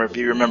Hirsch camera. If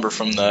you remember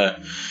from the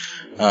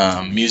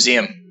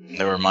museum,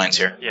 there were mines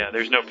here. Yeah,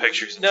 there's no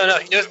pictures. No,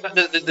 he knows it's not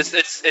that he's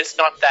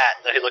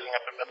looking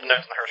at the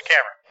notes on the Hirsch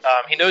camera.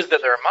 He knows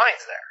that there are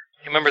mines there.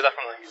 He remembers that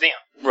from the museum.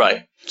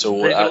 Right. So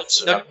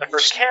The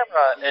Hirsch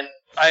camera, and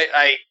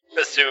I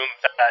assume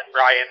that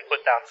Ryan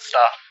put down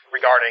stuff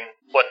regarding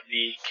what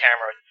the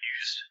camera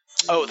used.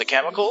 oh, the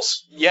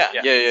chemicals? Yeah.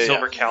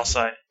 Silver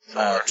calcite.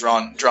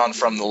 Drawn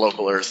from the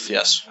local earth.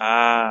 Yes.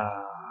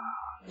 Ah.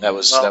 That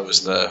was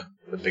the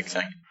big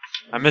thing.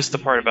 I missed the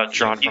part about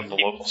drawn from the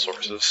local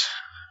sources.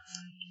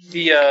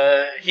 He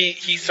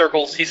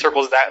circles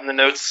that in the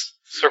notes.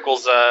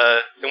 Circles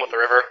thing with the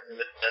river and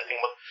the thing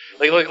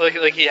with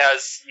like he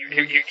has he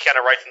kind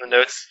of writes in the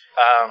notes.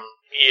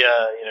 He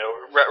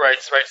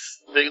writes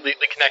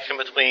the connection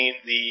between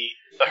the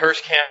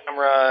Hearst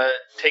camera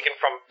taken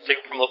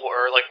from local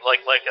Earth,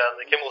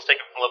 the chemicals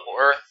taken from local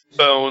Earth,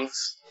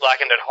 bones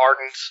blackened and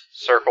hardened,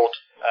 circled,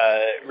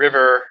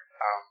 river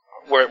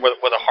where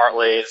the heart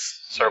lays,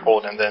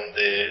 circled, and then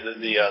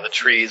the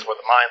trees where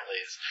the mind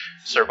lays,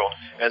 circled,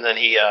 and then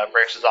he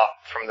branches off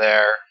from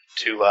there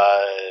to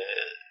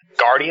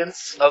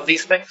guardians of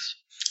these things.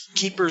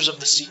 Keepers of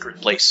the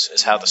secret place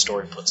is how the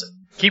story puts it.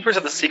 Keepers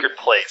of the secret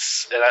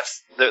place, and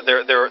that's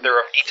they're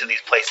of each of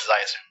these places,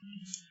 I assume.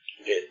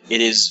 It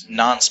is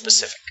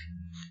non-specific.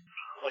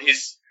 Well,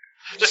 he's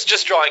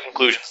just drawing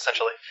conclusions,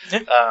 essentially.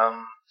 Yeah.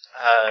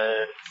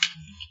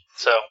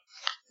 So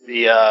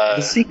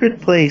the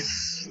secret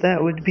place,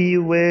 that would be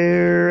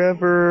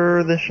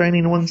wherever the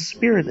Shining One's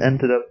spirit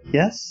ended up,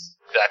 yes?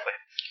 Exactly.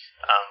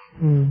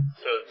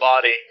 So his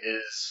body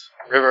is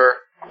river,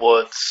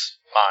 woods,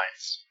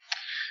 mines.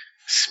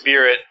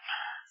 Spirit,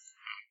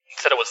 he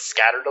said it was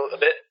scattered a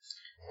bit,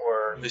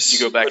 or Do you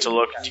go back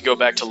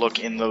to look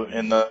in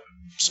the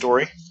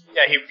story?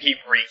 yeah, he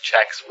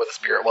rechecks where the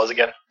spirit was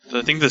again. So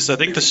I think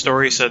the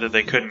story said that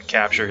they couldn't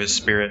capture his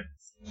spirit.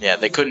 Yeah,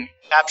 they couldn't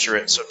capture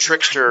it, so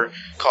Trickster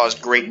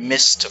caused great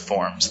mists to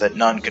form so that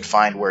none could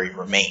find where he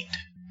remained.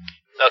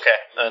 Okay,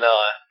 and the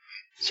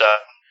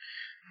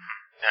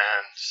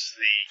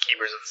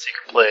keepers of the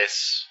secret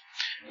place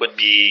would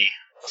be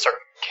a certain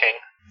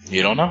king.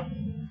 You don't know?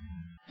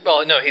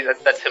 Well, no,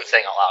 that's him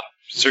saying out loud.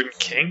 Certain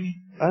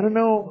king? I don't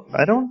know.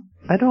 I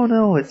don't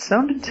know. It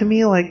sounded to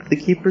me like the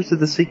Keepers of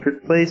the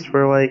Secret Place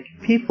were like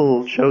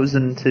people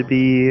chosen to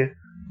be,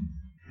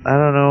 I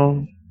don't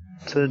know,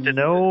 to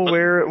know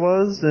where it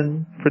was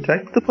and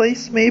protect the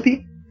place,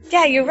 maybe?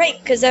 Yeah, you're right,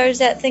 because there was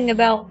that thing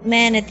about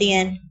man at the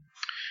end.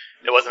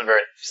 It wasn't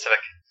very specific.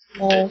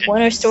 Well,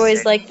 when are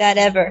stories like that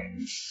ever?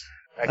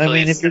 Actually, I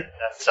mean, it said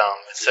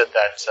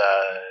that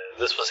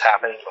this was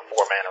happening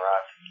before man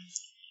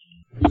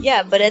arrived.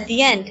 Yeah, but at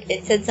the end,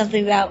 it said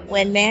something about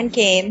when man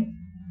came,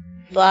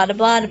 blah, blah,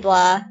 blah,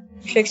 blah.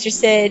 Trickster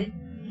said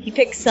he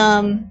picked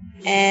some,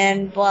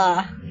 and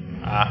blah.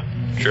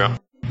 True.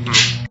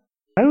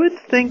 I would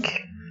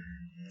think,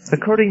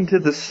 according to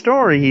the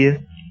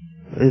story,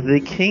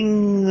 the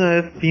king,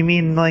 if you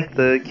mean like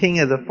the king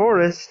of the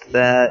forest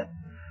that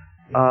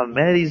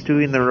Maddie's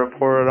doing the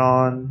report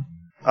on,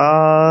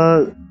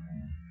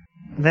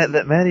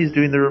 that Maddie's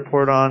doing the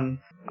report on,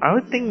 I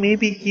would think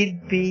maybe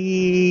he'd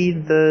be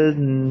the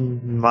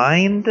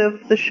mind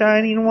of the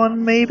Shining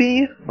One,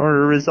 maybe?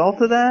 Or a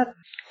result of that?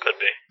 Could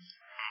be.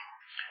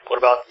 What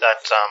about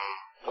that,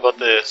 about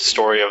the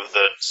story of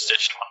the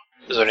stitched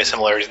one? Is there any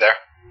similarities there?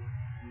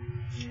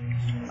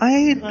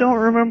 I don't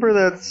remember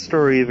that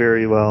story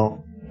very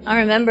well. I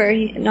remember,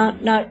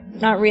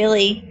 not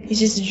really. He's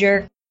just a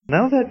jerk.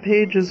 Now that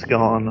page is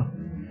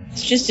gone.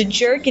 He's just a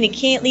jerk and he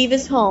can't leave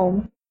his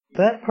home.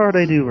 That part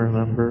I do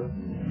remember.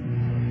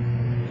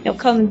 He'll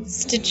come and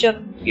stitch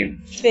up your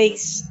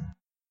face.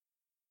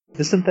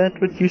 Isn't that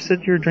what you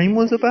said your dream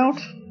was about?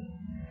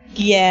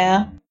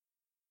 Yeah.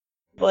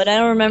 But I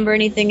don't remember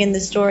anything in the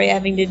story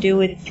having to do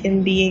with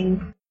him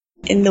being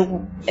in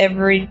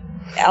the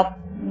out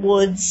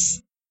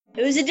woods.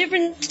 It was a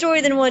different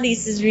story than what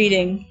he's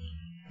reading.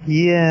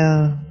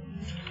 Yeah.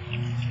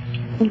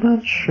 I'm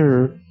not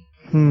sure.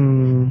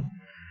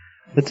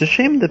 It's a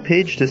shame the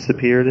page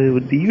disappeared. It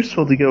would be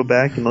useful to go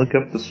back and look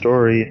up the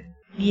story.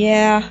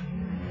 Yeah.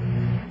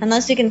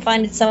 Unless we can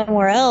find it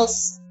somewhere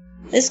else.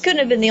 This couldn't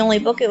have been the only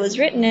book it was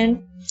written in.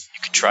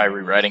 You could try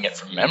rewriting it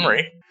from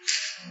memory.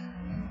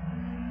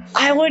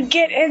 I would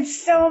get in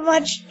so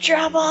much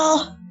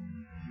trouble.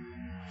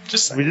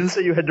 Just We didn't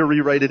say you had to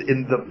rewrite it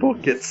in the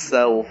book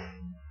itself.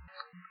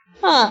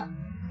 Huh.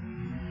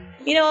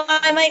 You know,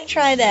 I might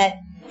try that.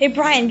 Hey,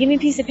 Brian, give me a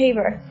piece of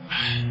paper.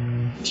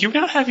 Do you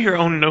not have your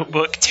own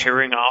notebook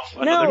tearing off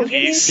another No, give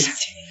me a piece?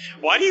 piece.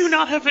 Why do you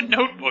not have a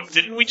notebook?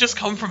 Didn't we just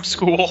come from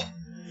school?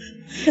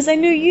 Because I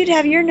knew you'd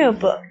have your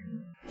notebook.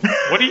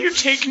 What do you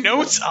take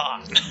notes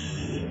on?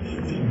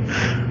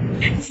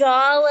 It's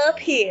all up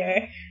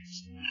here.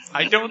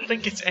 I don't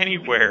think it's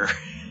anywhere.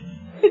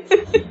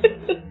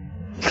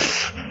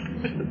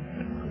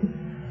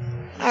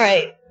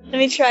 Alright, let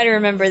me try to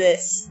remember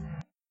this.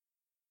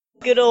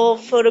 Good old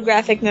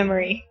photographic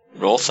memory.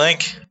 roll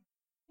think.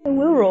 I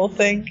will roll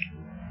think.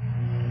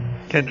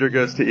 Kendra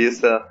goes to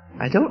Issa.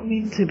 I don't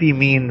mean to be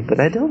mean, but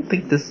I don't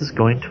think this is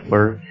going to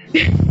work.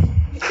 You're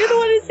the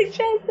one who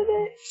suggested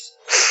it.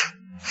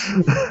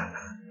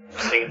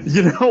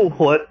 You know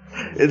what?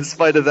 In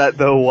spite of that,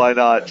 though, why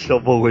not? She'll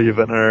believe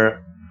in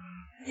her.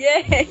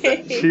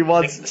 Yay! She's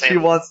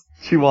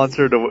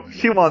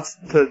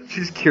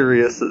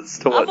curious as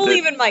to I what.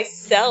 believe in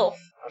myself.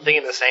 I'm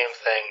thinking the same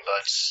thing,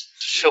 but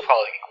she'll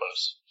probably get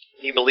close.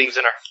 He believes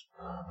in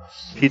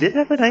her. He did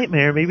have a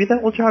nightmare. Maybe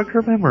that will jog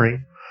her memory.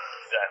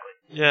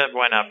 Exactly. Yeah,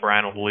 why not?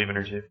 Brian will believe in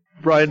her too.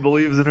 Brian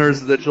believes in her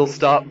so that she'll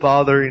stop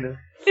bothering him.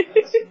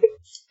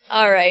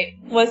 Alright,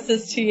 what's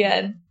this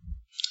TN?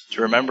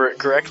 To remember it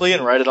correctly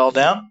and write it all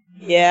down,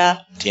 Yeah,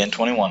 TN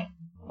 21.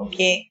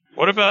 okay.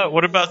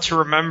 What about to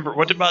remember?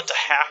 What about to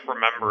half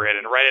remember it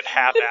and write it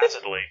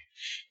half-assedly?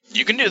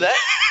 You can do that.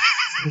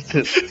 That's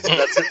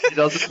if he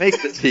doesn't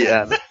make the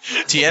TN.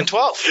 TN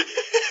 12.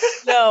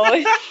 No,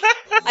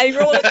 I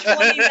rolled a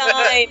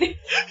 29.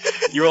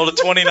 You rolled a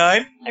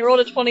 29? I rolled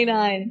a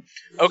 29.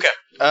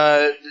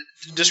 Okay.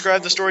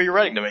 Describe the story you're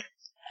writing to me.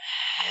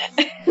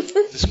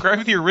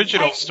 Describe the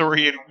original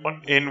story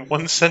in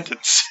one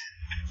sentence.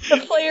 The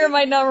player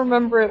might not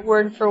remember it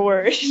word for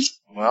word.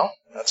 Well,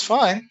 that's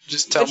fine.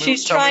 Just tell But me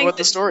she's tell me trying what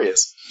to- the story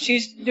is.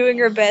 She's doing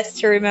her best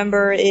to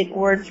remember it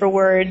word for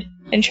word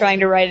and trying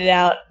to write it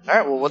out. All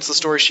right. Well, what's the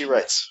story she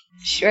writes?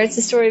 She writes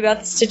a story about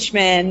the Stitch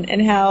Man and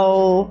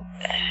how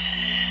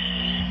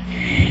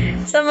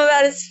something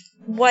about his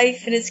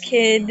wife and his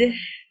kid.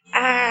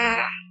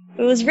 It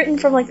was written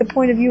from like the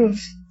point of view of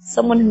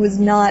someone who was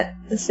not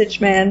the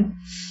Stitch Man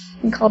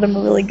and called him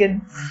a really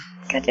good.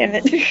 God damn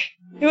it!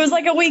 It was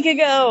like a week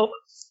ago.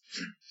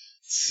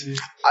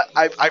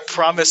 I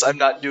promise I'm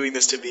not doing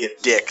this to be a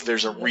dick.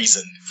 There's a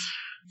reason.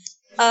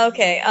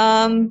 Okay.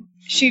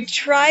 She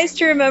tries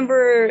to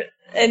remember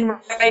and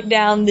write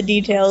down the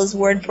details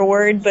word for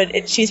word,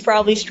 but she's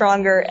probably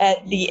stronger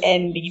at the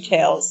end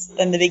details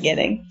than the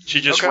beginning. She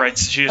just Okay.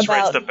 writes. She just About-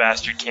 writes the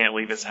bastard can't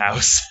leave his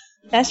house.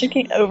 Master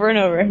King over and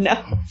over. No.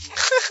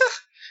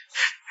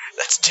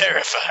 That's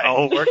terrifying.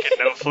 All work and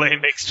no play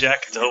makes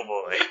Jack a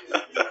doughboy.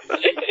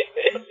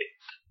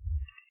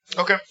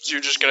 Okay. So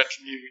you're just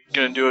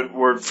gonna do it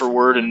word for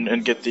word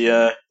and get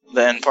the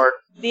end part.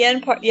 The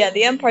end part, yeah,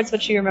 the end part's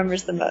what she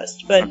remembers the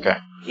most. But Okay.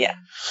 yeah,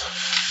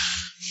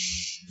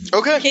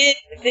 Okay. kid,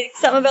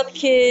 something about the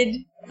kid.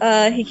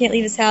 He can't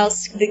leave his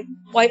house. The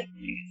wife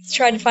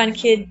tried to find a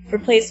kid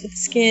replaced with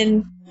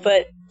skin,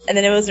 and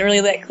then it wasn't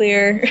really that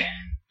clear.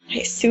 I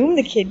assume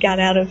the kid got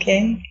out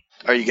okay.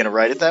 Are you gonna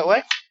write it that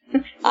way?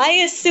 I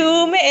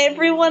assume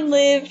everyone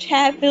lived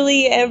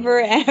happily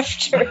ever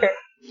after.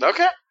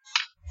 Okay.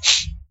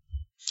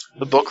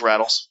 The book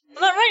rattles.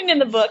 I'm not writing in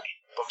the book.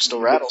 Book still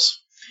rattles.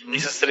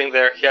 Lisa's sitting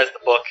there. He has the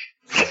book.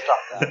 Stop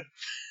that.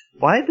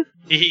 What?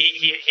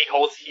 He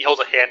holds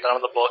a hand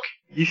on the book.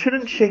 You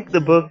shouldn't shake the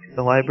book.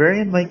 The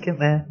librarian might get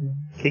mad and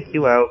kick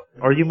you out,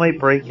 or you might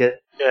break it.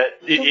 Yeah,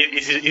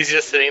 he's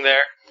just sitting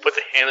there. Puts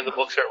a hand in the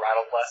book so it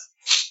rattles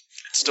less.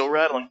 It's still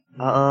rattling.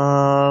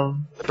 The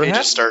pages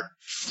Perhaps? start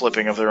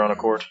flipping of their own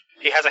accord.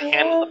 He has a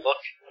hand in the book.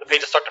 The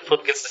pages start to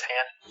flip against his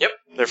hand. Yep.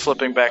 They're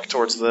flipping back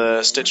towards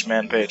the Stitch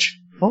Man page.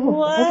 Oh,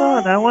 What? hold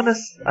on. I want to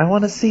see. I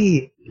want to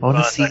Hold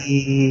on a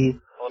see.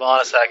 Hold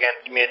on a second.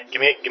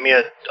 Give me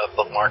a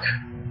bookmark.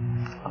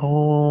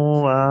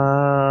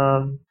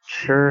 Oh,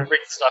 sure. Reading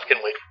stuff can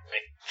wait for me.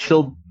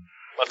 She'll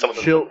Let someone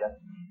She'll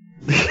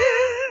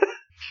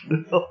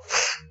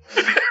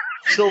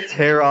she'll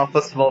tear off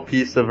a small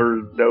piece of her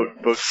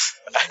notebook.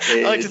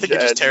 I like to think you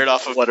just tear it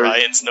off of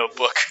Brian's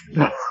notebook.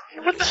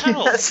 What the She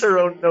hell? has her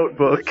own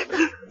notebook.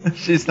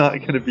 She's not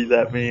gonna be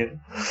that mean.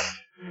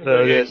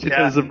 So yeah, she Yeah.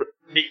 does a. He'll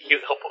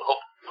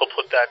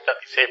put that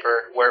piece of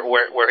paper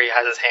where he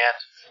has his hand,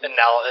 and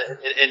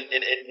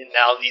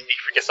now the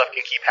freaking stuff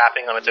can keep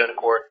happening on its own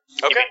accord.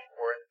 Okay.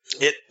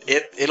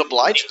 It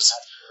obliges.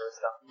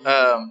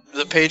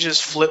 The pages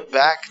flip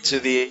back to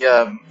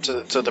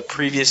the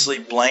previously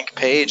blank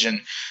page,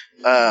 and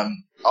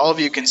all of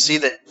you can see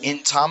that in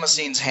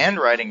Thomasine's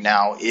handwriting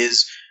now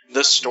is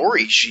the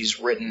story she's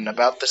written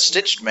about the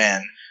Stitched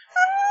Man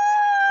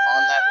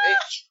on that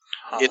page.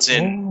 It's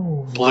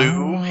in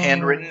blue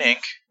handwritten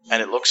ink,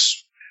 and it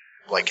looks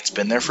like it's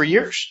been there for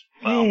years.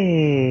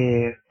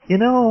 Hey, you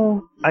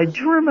know, I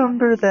do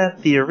remember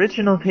that the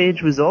original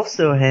page was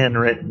also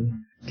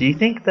handwritten. Do you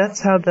think that's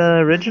how the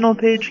original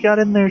page got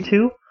in there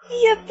too?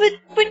 Yeah, but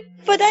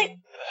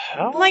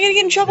am I gonna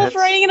get in trouble for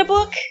writing in a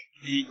book?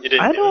 You didn't.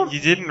 I don't.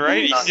 You didn't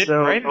write. You didn't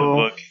So- write the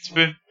book. It's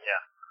been It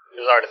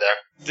was already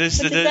there.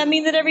 this. But does that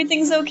mean that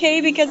everything's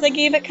okay because I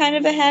gave it kind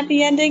of a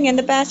happy ending and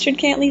the bastard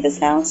can't leave his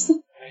house?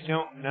 I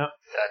don't know.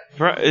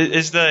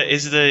 Is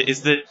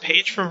the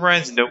page from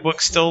Brian's notebook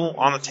still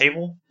on the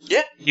table?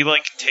 Yeah. He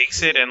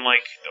takes it and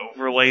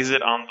overlays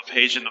it on the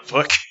page in the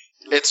book.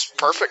 It's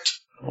perfect.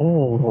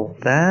 Oh,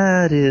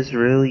 that is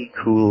really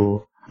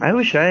cool. I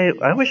wish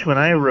when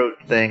I wrote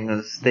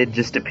things, they'd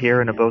just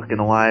appear in a book in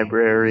a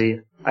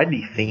library. I'd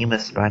be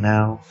famous by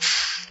now.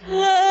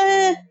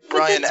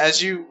 Brian,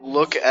 as you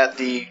look at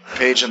the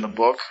page in the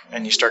book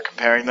and you start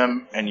comparing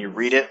them and you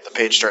read it, the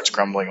page starts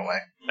crumbling away.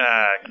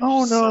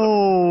 Oh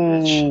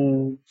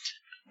no!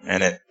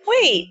 And it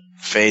Wait,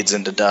 fades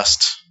into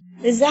dust.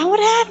 is that what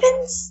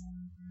happens?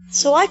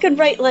 So I could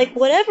write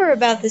whatever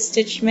about the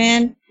Stitch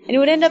Man and it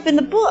would end up in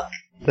the book.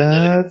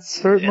 That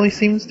certainly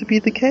seems to be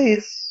the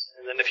case.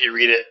 And then if you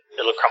read it,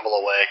 it'll crumble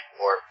away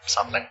or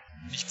something.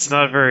 It's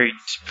not a very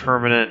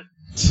permanent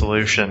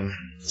solution.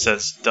 It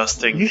says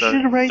dusting You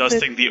should write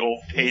the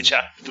old page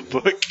out of the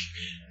book.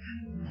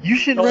 You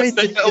should No, write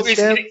it's- the no, he's-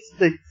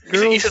 the he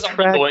girls' says I'm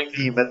track going-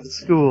 team at the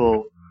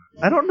school.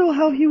 I don't know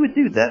how he would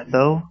do that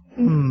though.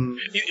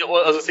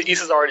 Well, as I say,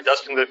 Issa's already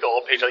dusting the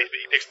whole page. He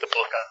picks the book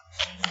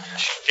up,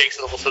 shakes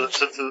it a little so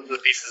the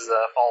pieces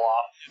fall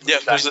off. Yeah,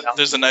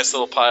 there's a nice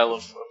little pile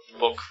of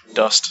book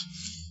dust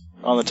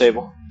on the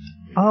table.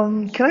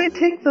 Can I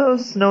take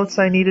those notes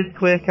I needed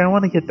quick? I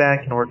want to get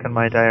back and work on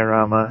my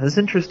diorama. As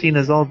interesting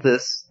as all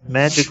this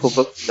magical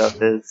book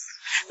stuff is.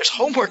 There's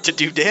homework to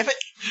do, damn it.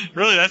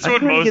 Really, that's I'm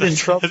what going to get in Moses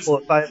trouble says.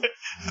 if I...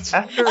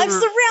 After, I'm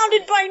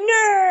surrounded by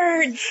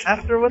nerds!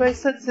 after what I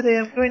said today,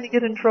 I'm going to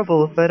get in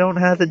trouble if I don't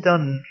have it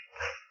done.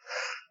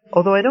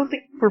 Although I don't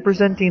think we're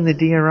presenting the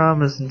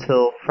dioramas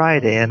until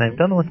Friday, and I'm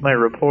done with my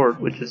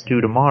report, which is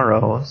due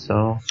tomorrow,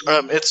 so...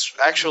 It's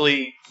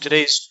actually,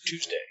 today's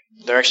Tuesday.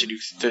 They're actually due,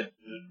 the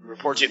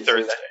report's due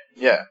Thursday.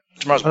 Yeah,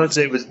 tomorrow's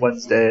Wednesday. Wednesday was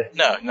Wednesday.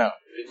 No.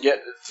 Yeah,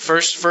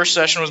 first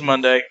session was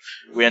Monday.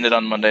 We ended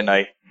on Monday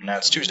night. Now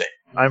it's Tuesday.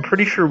 I'm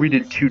pretty sure we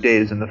did 2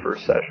 days in the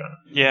first session.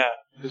 Yeah,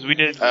 because we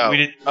did.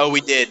 Oh,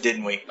 we did,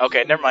 didn't we?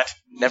 Okay, never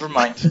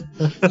mind.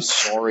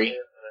 Sorry.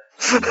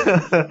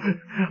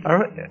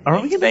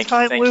 Are we in a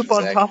time Thank loop you,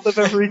 on Zach. top of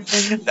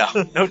everything?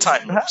 No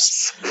time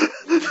loops.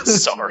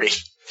 Sorry.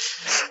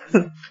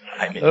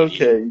 I'm an idiot.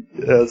 Okay.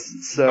 Yes.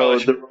 So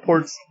College.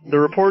 the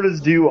report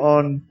is due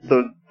on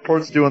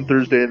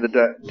Thursday, and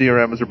the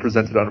dioramas are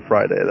presented on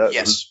Friday.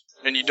 Yes.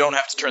 And you don't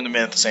have to turn them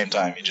in at the same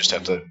time. You just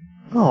have to...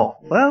 Oh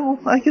well,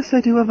 I guess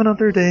I do have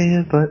another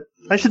day, but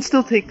I should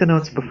still take the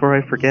notes before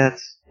I forget,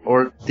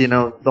 or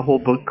the whole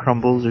book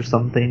crumbles or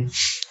something.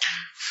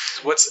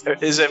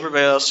 Is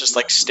everybody else just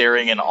like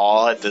staring in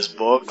awe at this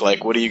book?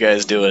 Like, what are you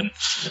guys doing?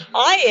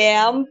 I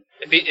am.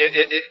 If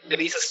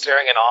he's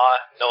staring in awe,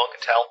 no one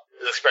can tell.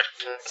 His expression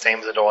is the same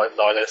as it always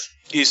is.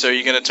 Issa, are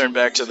you going to turn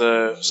back to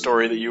the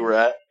story that you were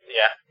at?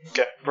 Yeah.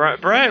 Okay.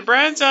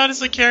 Brian's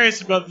honestly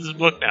curious about this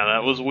book now.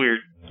 That was weird.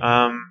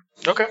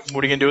 Okay.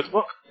 What are you going to do with the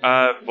book?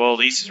 Well,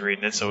 Lisa's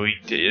reading it, so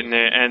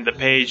and the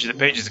page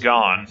is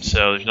gone,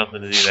 so there's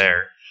nothing to do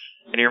there.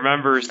 And he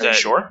remembers Are you that.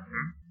 sure?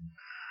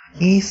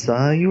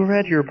 Issa, you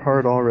read your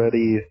part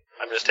already.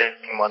 I'm just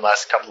taking one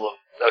last couple of...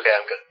 Okay,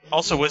 I'm good.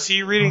 Also, was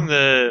he reading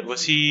the?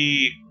 Was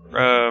he?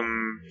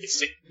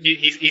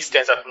 He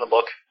stands up from the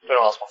book. No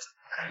one else wants it.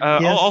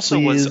 Yes,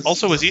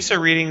 please. was Issa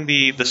reading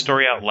the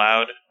story out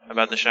loud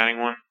about the Shining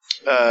One?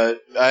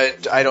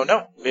 I don't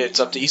know. It's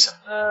up to Issa.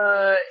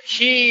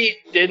 He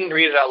didn't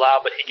read it out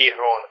loud, but he gave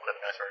everyone the clip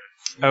notes version.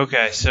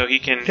 Okay, so he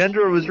can.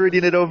 Kendra was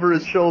reading it over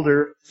his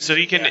shoulder. So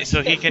he can.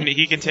 So he can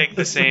take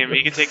the same.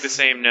 He can take the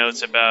same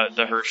notes about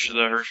the Hirsch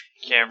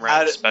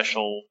camera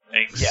special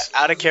things. Yeah,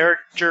 out of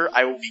character,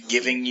 I will be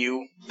giving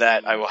you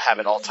that. I will have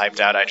it all typed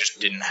out. I just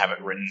didn't have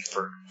it written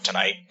for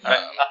tonight.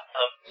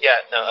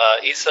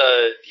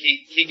 Issa,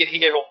 he gave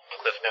everyone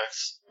cliff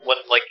notes when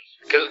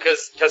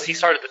because he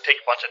started to take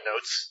a bunch of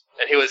notes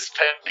and he was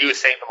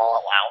saying them all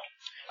out loud.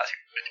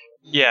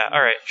 Yeah.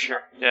 All right.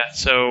 Sure. Yeah.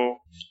 So.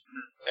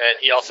 And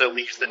he also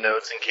leaves the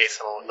notes in case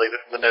someone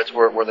the notes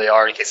where they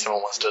are in case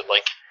someone wants to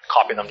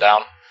copy them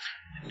down.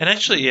 And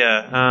actually,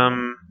 yeah.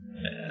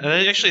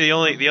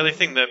 Actually, the other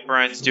thing that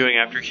Brian's doing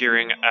after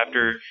hearing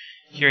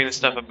the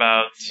stuff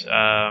about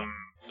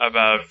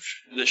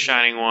the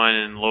Shining One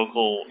and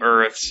local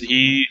Earths,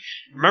 he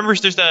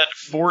remembers there's that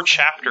 4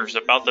 chapters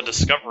about the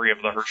discovery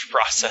of the Hirsch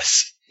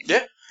process.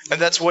 Yeah,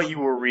 and that's what you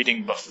were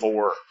reading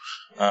before.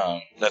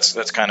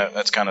 That's kind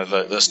of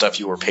the stuff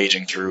you were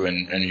paging through,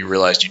 and you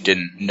realized you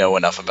didn't know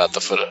enough about the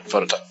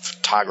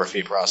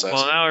photography process.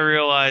 Well, now I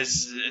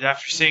realize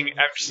after seeing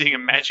a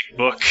magic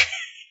book,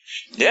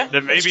 yeah,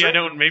 that maybe I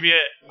don't.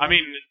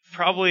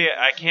 Probably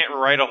I can't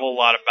write a whole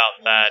lot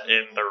about that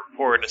in the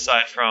report,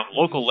 aside from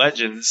local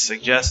legends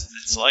suggest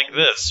it's like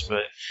this.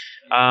 But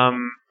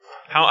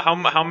how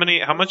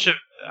much of?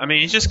 I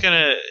mean, he's just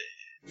gonna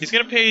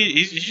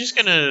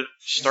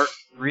start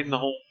reading the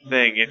whole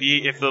thing.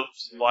 If the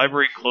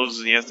library closes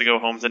and he has to go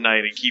home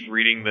tonight and keep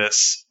reading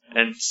this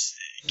and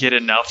get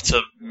enough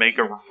to make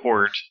a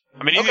report.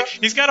 I mean,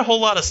 he's got a whole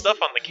lot of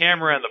stuff on the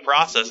camera and the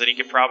process, and he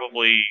could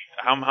probably...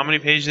 How many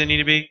pages they need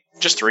to be?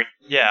 Just 3.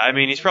 Yeah, I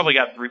mean, he's probably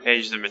got 3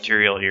 pages of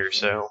material here,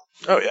 so...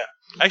 Oh, yeah.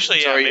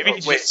 Actually, so yeah,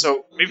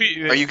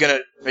 maybe... Are you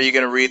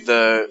gonna read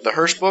the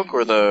Hirsch book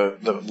or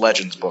the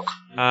Legends book?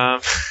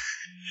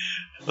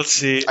 Let's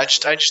see. I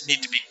just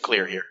need to be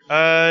clear here.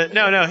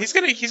 No. He's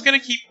gonna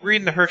keep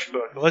reading the Hirsch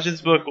book. The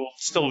Legends book will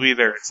still be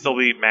there. It'll still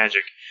be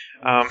magic.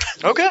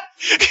 Okay.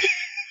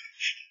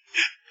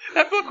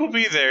 That book will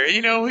be there.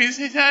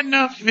 He's had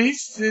enough.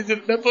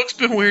 That book's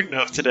been weird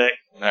enough today.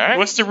 All right. He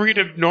wants to read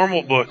a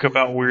normal book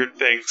about weird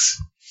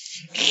things.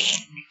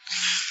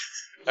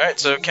 All right,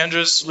 so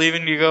Kendra's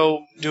leaving to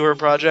go do her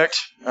project.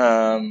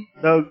 No,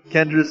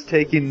 Kendra's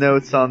taking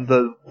notes on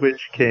the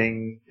Witch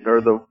King,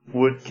 or the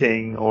Wood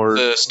King, or...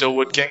 The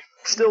Stillwood King?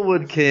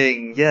 Stillwood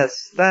King,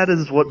 yes, that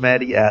is what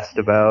Maddie asked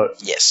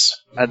about. Yes.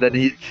 And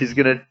then she's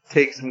gonna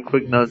take some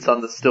quick notes on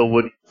the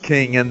Stillwood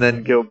King and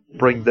then go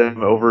bring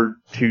them over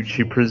to,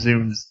 she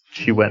presumes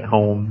she went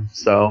home,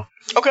 so...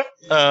 Okay,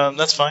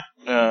 that's fine.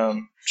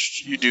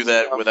 You do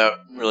that without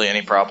really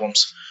any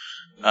problems.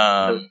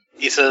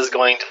 Issa is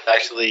going to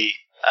actually,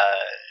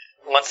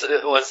 once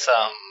this will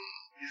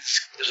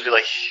be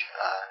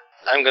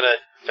I'm gonna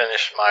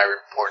finish my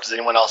report. Does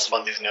anyone else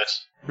want these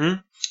notes?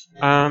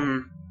 I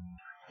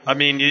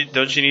mean,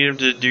 don't you need him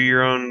to do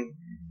your own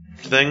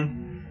thing?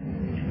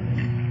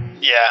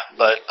 Yeah,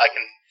 but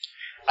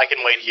I can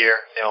wait here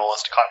if anyone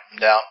wants to calm him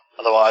down.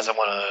 Otherwise, I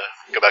want to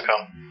go back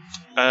home.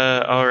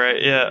 All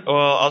right, yeah.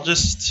 Well, I'll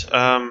just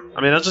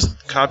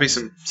copy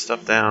some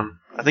stuff down.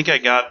 I think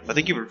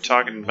you were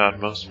talking about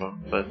most of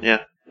them, but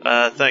yeah.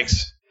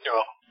 Thanks. You're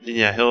welcome.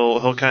 Yeah,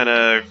 he'll kind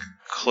of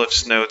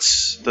Cliff's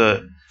notes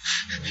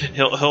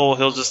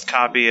he'll just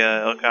copy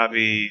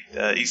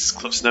East's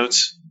Cliff's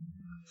notes.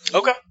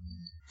 Okay.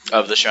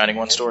 Of the Shining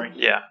One story?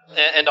 Yeah.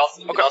 And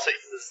also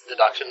his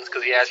deductions,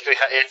 because he has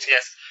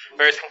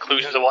various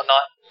conclusions and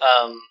whatnot.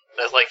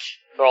 There's like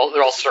they're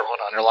all circled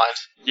and underlined.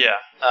 Yeah.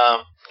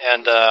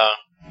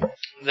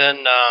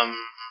 Then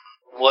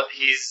what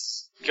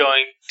he's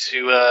going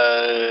to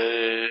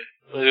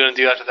what he's going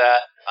to do after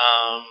that?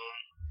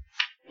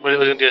 What he's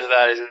going to do after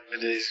that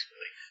is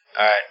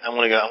all right. I'm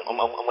going to go. I'm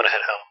going to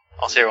head home.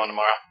 I'll see everyone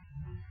tomorrow.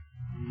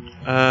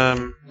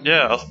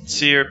 Yeah. I'll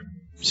see you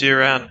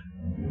around.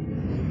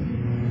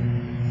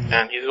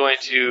 And he's going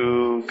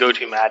to go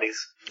to Maddie's.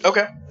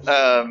 Okay.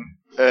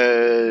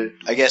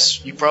 I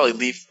guess you probably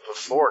leave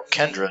before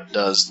Kendra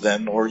does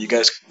then, or you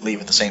guys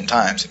leave at the same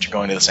time since you're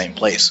going to the same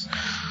place.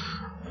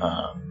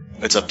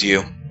 It's up to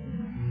you.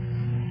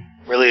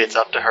 Really, it's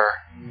up to her.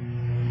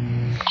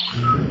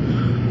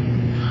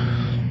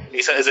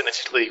 Lisa isn't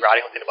interested in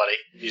riding with anybody.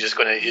 You're just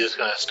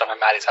gonna stop at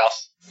Maddie's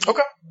house.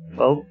 Okay.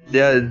 Well,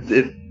 yeah,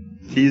 if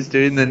he's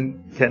doing,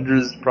 then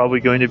Kendra's probably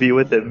going to be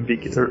with him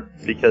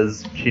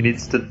because she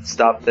needs to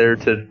stop there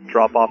to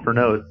drop off her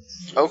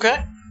notes.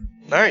 Okay.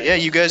 All right. Yeah,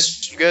 you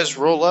guys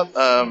roll up.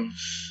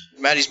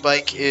 Maddie's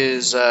bike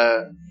is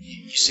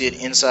you see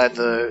it inside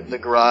the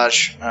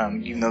garage,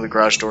 even though the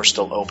garage door's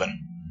still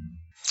open.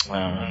 So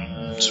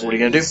what are you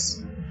gonna do?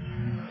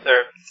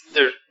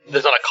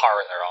 There's not a car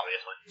in there,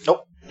 obviously.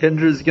 Nope.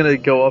 Kendra's gonna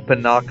go up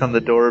and knock on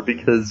the door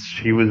because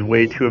she was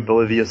way too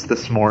oblivious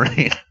this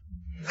morning.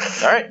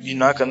 All right. You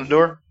knock on the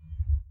door.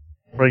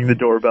 Ring the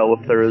doorbell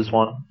if there is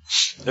one.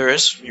 There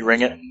is. You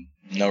ring it.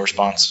 No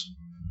response.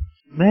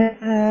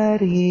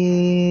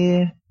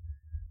 Maddie.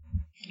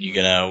 You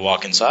gonna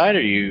walk inside,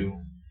 or you?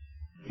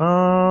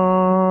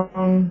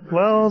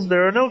 Well,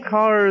 there are no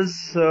cars,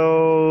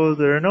 so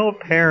there are no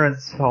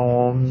parents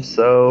home,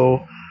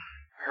 so...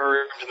 Her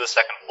room's in the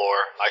second floor.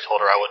 I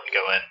told her I wouldn't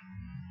go in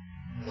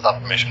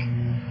without permission.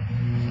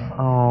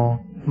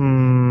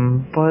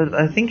 But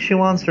I think she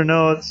wants her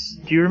notes.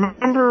 Do you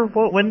remember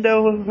what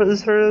window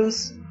is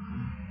hers?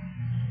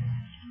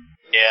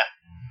 Yeah.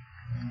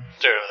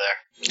 It's right over there.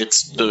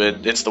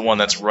 It's the one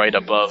that's right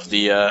above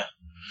the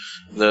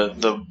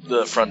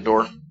front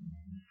door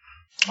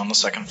on the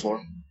second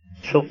floor.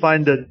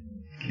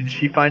 Can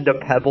she find a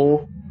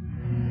pebble?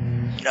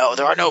 No,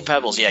 there are no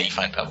pebbles. Yeah, you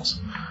find pebbles.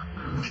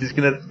 She's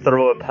gonna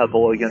throw a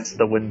pebble against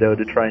the window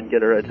to try and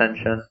get her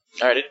attention.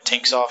 Alright, it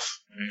tinks off.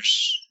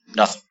 There's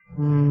nothing.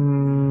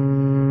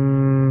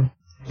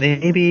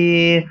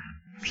 Maybe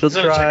she'll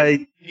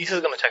try...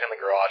 Lisa's gonna check in the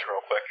garage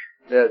real quick.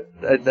 Yeah,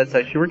 that's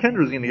actually where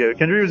Kendra's gonna go.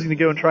 Kendra was gonna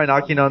go and try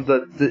knocking on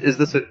is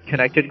this a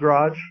connected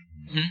garage?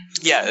 Mm-hmm.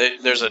 Yeah,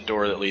 there's a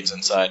door that leads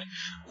inside.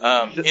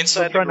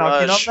 Inside the try garage,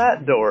 knocking on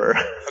that door.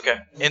 Okay.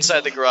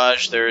 Inside the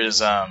garage, there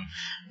is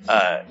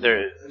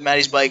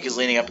Maddie's bike is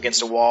leaning up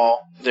against a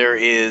wall. There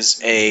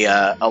is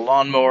a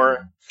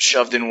lawnmower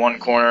shoved in one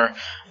corner.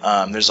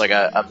 There's like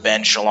a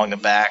bench along the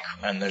back,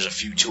 and there's a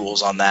few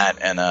tools on that,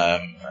 and a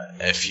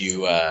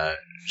few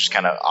just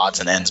kind of odds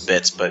and ends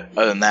bits. But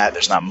other than that,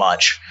 there's not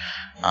much.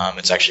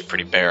 It's actually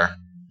pretty bare.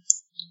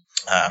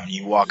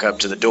 You walk up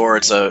to the door.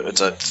 It's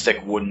a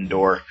thick wooden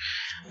door,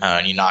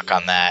 and you knock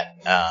on that,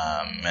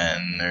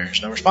 and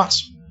there's no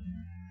response.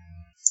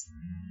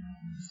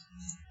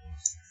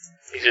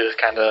 He just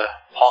kind of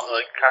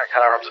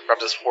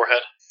rubs his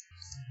forehead.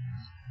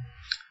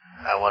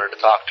 I wanted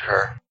to talk to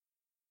her.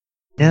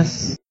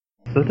 Yes,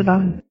 so did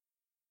I.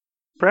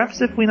 Perhaps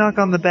if we knock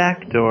on the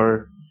back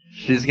door,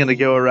 she's gonna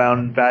go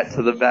around back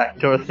to the back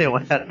door they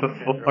went at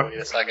before. Wait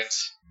a second.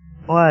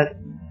 What?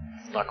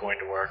 It's not going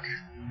to work.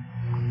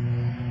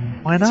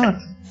 Why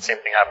not? Same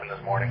thing happened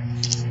this morning.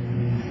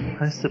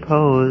 I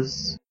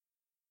suppose.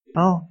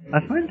 Oh, I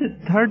find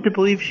it hard to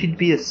believe she'd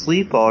be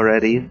asleep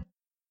already.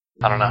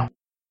 I don't know.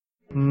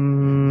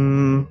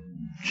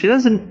 She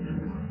doesn't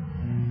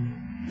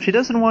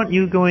want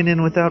you going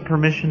in without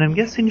permission. I'm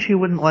guessing she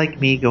wouldn't like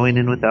me going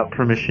in without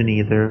permission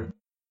either.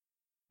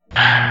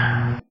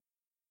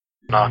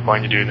 Not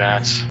going to do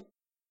that.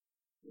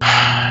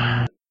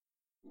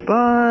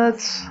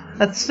 But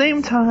at the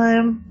same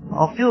time,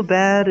 I'll feel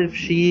bad if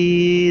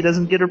she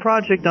doesn't get her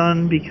project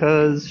done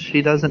because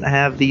she doesn't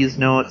have these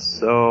notes,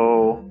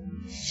 so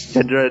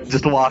Kendra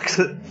just walks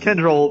it.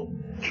 Kendra will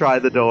try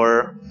the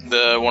door.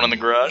 The one in the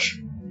garage?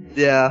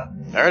 Yeah.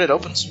 Alright, it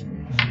opens.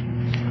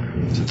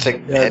 It's a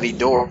thick, heavy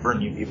door,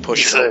 and you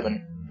push it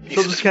open.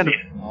 She'll just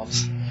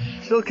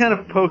kind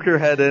of poke her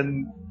head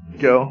in,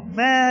 go,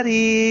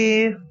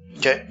 Maddie!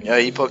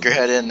 Okay, you poke your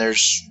head in,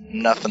 there's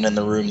nothing in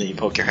the room that you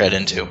poke your head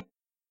into.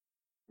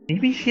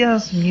 Maybe she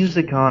has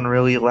music on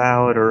really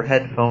loud or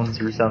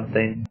headphones or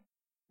something.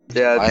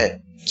 Yeah.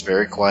 Quiet. It's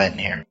very quiet in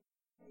here.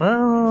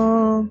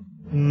 Well,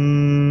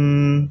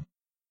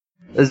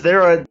 is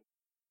there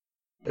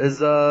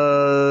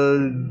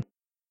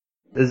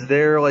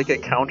like a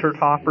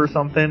countertop or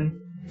something?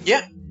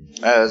 Yeah.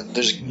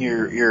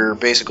 You're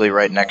basically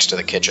right next to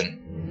the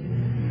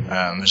kitchen.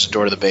 There's a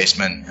door to the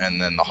basement,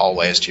 and then the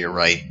hallway is to your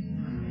right.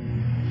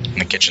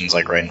 And the kitchen's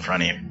like right in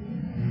front of you.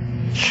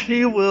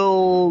 She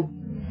will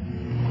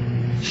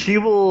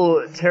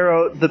tear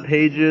out the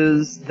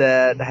pages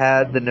that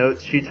had the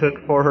notes she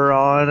took for her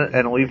on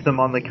and leave them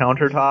on the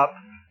countertop,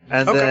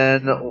 and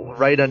then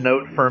write a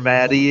note for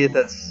Maddie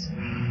write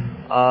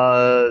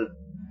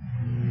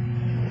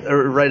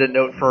a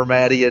note for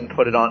Maddie and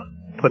put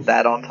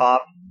that on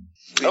top.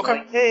 Okay.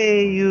 Like,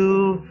 hey,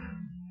 you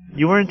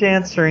weren't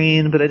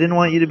answering, but I didn't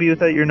want you to be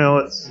without your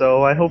notes,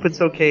 so I hope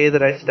it's okay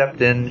that I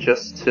stepped in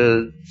just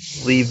to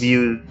leave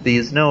you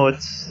these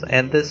notes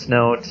and this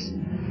note.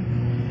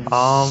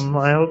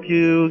 I hope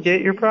you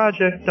get your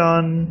project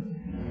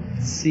done.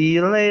 See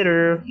you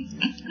later.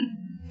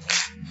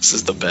 This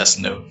is the best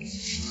note.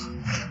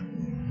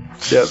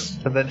 Yep.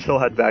 And then she'll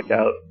head back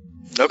out.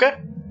 Okay.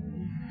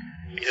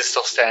 He's just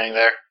still standing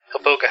there.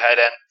 He'll poke a head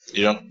in.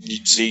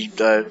 You see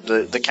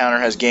the counter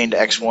has gained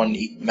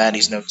X1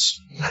 Maddie's notes.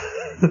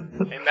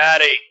 Hey,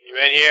 Maddie, you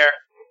in here?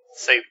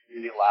 Say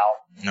really loud.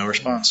 No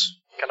response.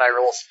 Can I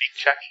roll a speak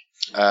check?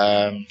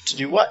 To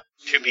do what?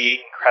 To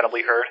be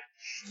incredibly heard.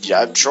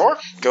 Yeah, sure.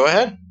 Go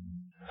ahead.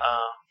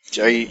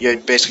 You're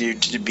basically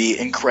to be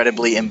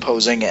incredibly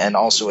imposing and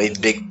also a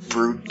big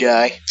brute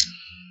guy.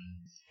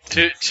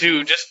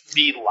 To just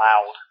be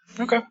loud.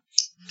 Okay.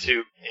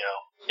 To,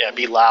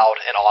 be loud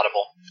and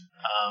audible.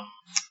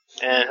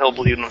 And he'll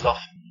believe in himself.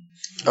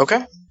 Okay.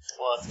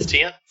 Well, it's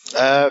TN.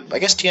 I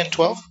guess TN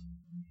 12.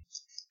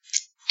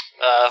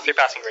 3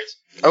 passing grades.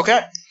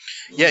 Okay.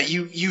 Yeah,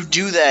 you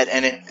do that,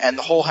 and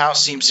the whole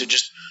house seems to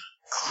just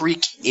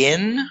creak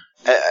in,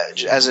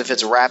 as if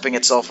it's wrapping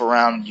itself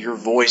around your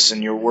voice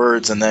and your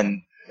words, and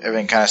then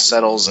everything kind of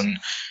settles, and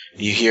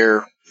you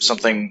hear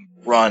something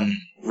run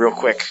real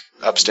quick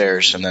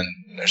upstairs, and then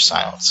there's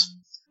silence.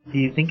 Do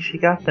you think she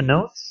got the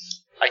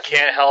notes? I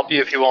can't help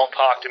you if you won't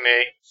talk to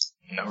me.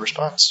 No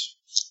response.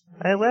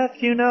 I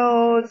left you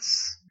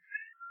notes.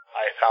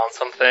 I found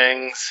some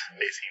things.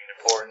 They seemed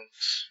important.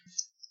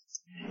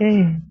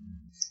 Hey.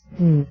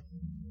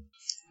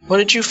 What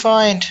did you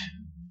find?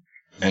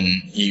 And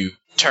you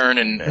turn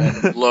and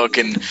look,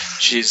 and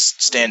she's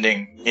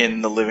standing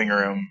in the living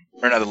room,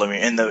 or not the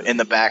living room, in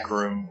the back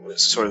room,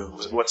 sort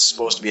of what's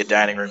supposed to be a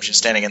dining room. She's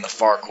standing in the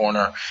far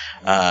corner,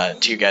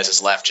 to you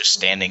guys' left, just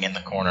standing in the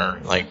corner.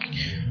 Like,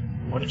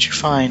 what did you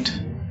find?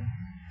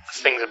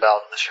 Things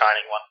about the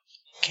Shining One.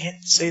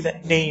 Can't say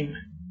that name,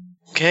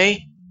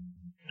 okay?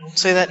 Don't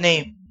say that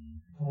name.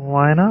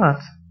 Why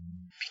not?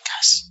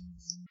 Because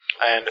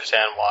I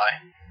understand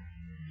why.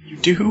 you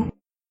do.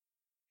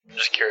 I'm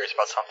just curious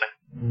about something.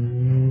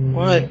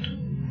 What?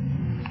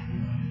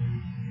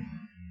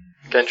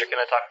 Kendrick, can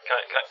I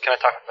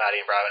talk with Maddie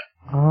in private?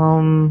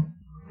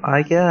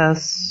 I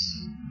guess.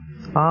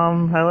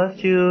 I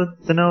left you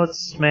the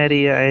notes,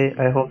 Maddie.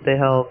 I hope they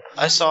help.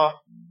 I saw.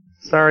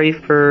 Sorry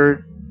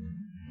for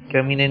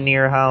coming into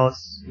your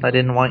house. I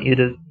didn't want you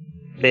to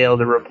fail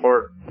the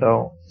report,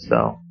 though,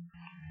 so.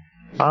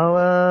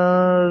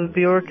 I'll,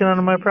 be working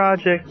on my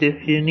project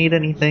if you need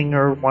anything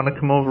or want to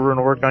come over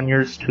and work on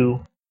yours,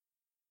 too.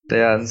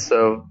 Yeah, and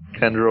so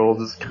Kendra will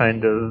just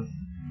kind of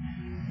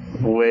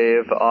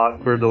wave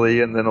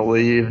awkwardly and then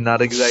leave,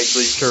 not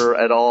exactly sure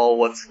at all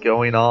what's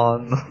going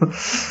on. Can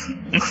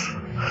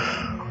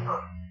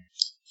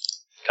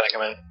I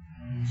come in?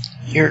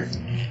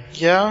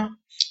 Yeah?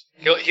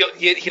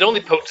 He'd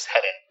only poked his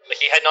head in. Like,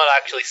 he had not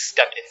actually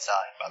stepped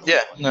inside, by the way.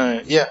 Yeah,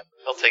 no, yeah.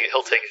 He'll take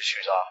his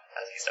shoes off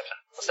as he steps in.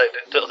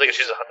 He'll take his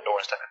shoes off at the door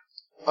and step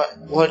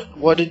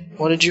in.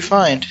 What did you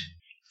find?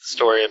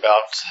 Story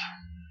about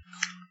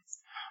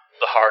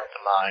the heart, the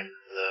mind,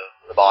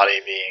 the body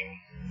being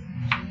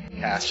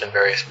cast in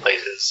various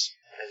places,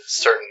 and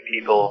certain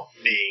people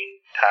being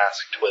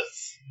tasked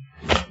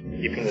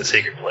with keeping the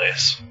sacred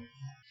place.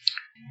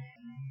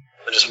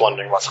 I'm just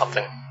wondering about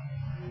something.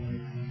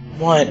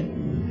 What?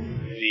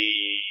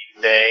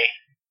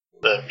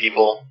 The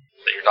people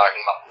that you're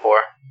talking about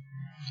before.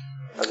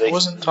 I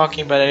wasn't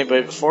talking about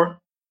anybody before.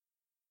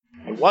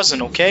 I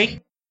wasn't,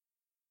 okay?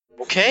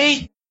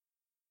 Okay?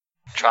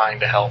 Trying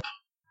to help.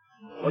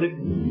 What do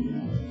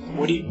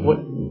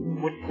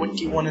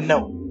you want to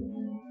know?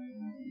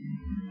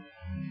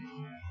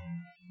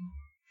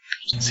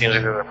 It seems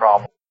like there's a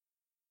problem,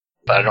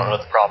 but I don't know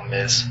what the problem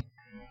is.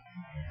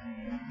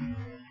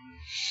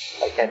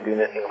 I can't do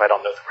anything if I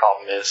don't know what the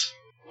problem is,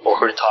 or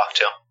who to talk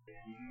to.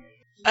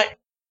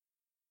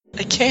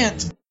 I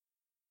can't.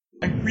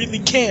 I really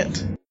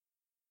can't.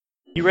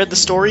 You read the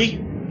story?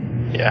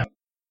 Yeah.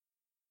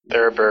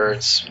 There are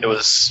birds. It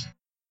was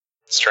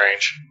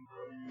strange.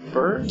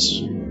 Birds?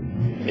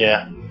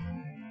 Yeah.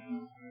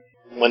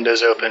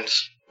 Windows opened.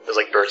 It was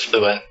like birds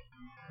flew in.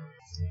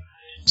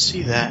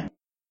 See that.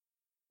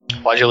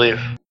 Why'd you leave?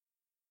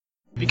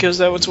 Because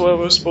that was what I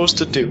was supposed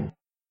to do.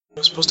 I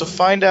was supposed to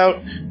find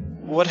out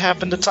what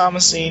happened to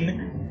Thomasine,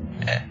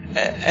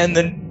 and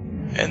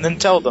then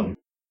tell them.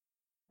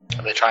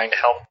 Are they trying to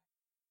help?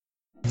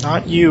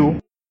 Not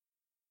you.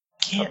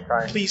 Can't.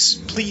 Okay.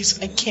 Please,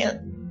 I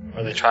can't.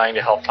 Are they trying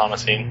to help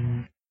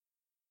Thomasine?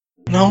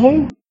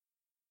 No.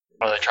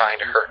 Or are they trying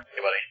to hurt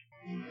anybody?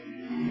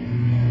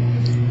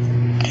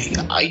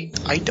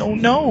 I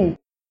don't know.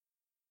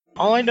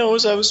 All I know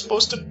is I was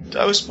supposed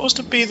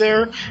to be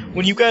there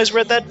when you guys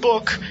read that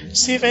book,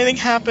 see if anything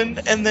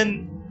happened, and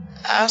then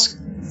ask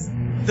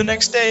the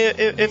next day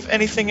if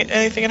anything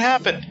had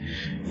happened.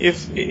 And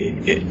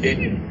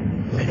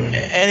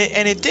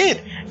it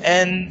did.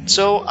 And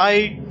so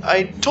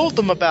I told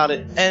them about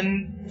it,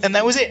 and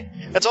that was it.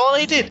 That's all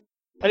I did.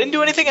 I didn't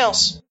do anything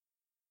else.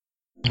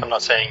 I'm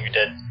not saying you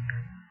did.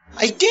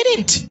 I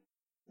didn't.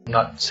 I'm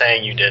not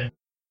saying you did.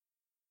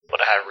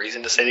 But I have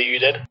reason to say that you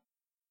did.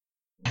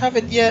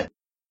 Haven't yet.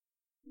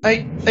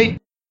 I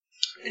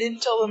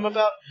didn't tell them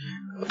about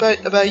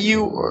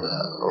you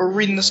or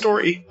reading the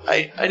story.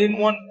 I didn't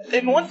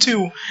want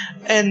to,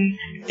 and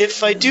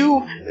if I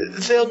do,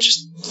 they'll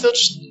just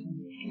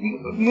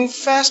move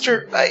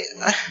faster.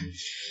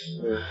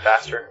 Move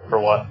faster? For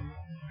what?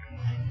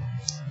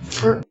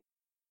 For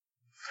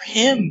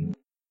him.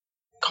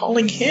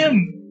 Calling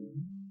him.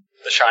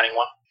 The Shining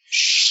One?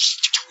 Shh!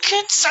 You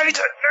can't say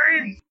that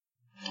name!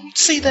 Don't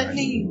say that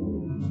name!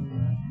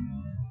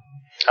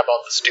 How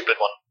about the stupid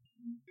one?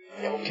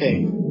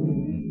 Okay.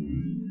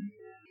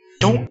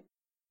 Don't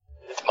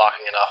It's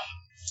mocking enough.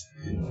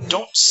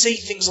 say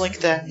things like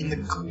that in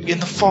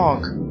the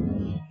fog.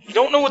 You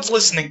don't know what's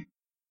listening.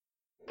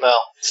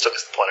 Well, it still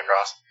gets the point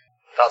across.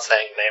 Without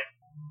saying the name.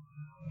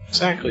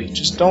 Exactly.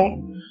 Just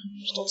don't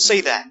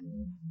say that. Okay.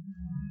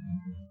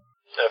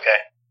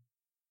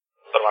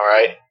 But am I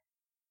right?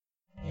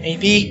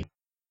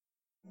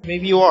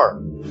 Maybe you are,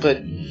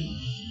 but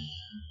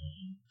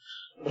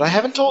I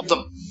haven't told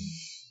them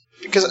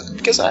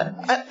because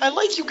I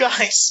like you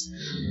guys,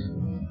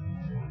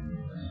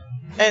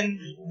 and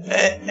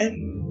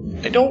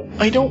I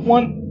don't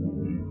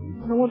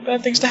want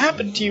bad things to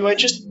happen to you.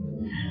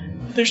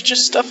 There's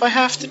just stuff I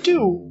have to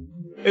do,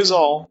 is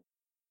all.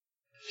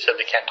 You said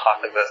they can't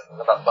talk like this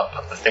about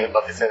these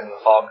things in the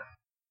fog.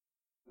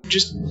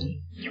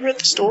 You read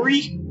the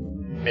story?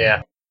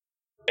 Yeah.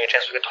 Any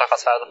chance we could talk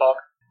outside of the fog?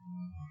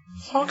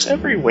 Fog's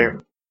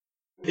everywhere.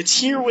 It's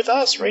here with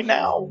us right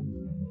now.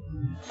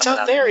 It's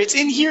out there. It's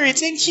in here.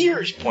 It's in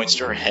here. She points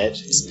to her head.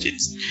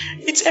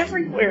 It's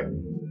everywhere.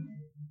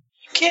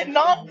 You can't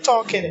not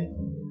talk in it.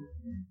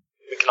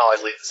 We can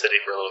always leave the city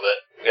for a little bit.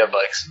 We have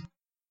bikes.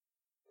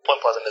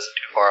 Point Pleasant isn't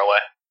too far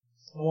away.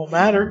 It won't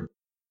matter.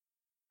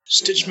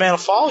 Stitch Man will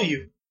follow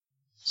you.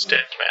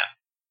 Stitch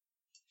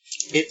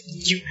Man.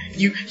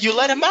 You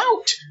let him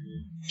out.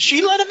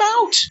 She let him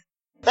out.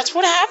 That's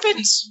what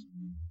happens.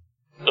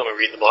 Let me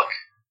read the book.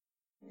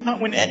 Not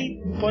when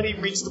anybody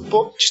reads the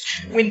book. Just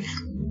when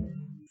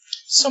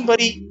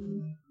somebody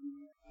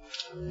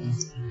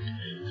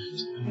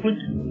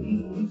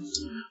who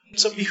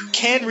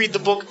can read the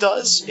book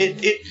does.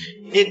 It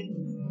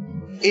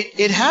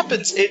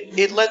happens.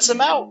 It lets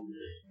him out.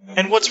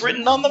 And what's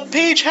written on the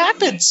page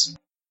happens.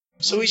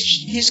 So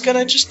he's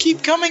gonna just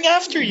keep coming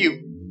after you.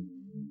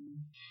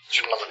 What's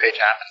written on the page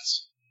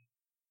happens.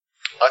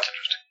 That's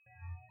interesting.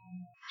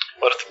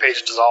 What if the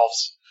page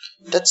dissolves?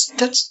 That's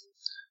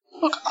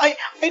look, I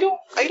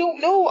don't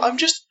know.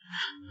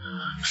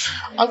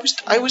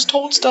 I was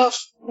told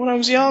stuff when I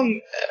was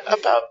young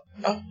about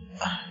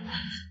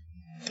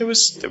there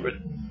was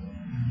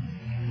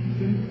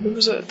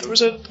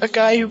a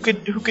guy who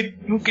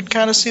could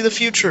kind of see the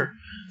future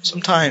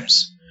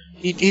sometimes.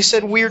 He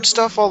said weird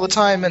stuff all the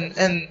time,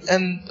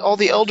 and all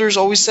the elders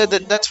always said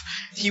that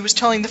he was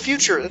telling the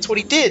future. That's what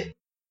he did.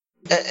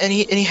 And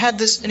he had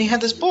this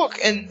book,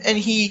 and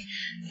he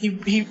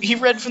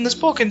read from this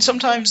book, and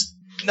sometimes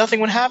nothing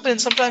would happen,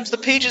 and sometimes the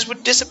pages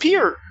would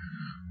disappear.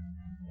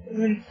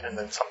 And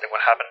then something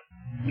would happen.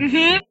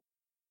 Mm-hmm.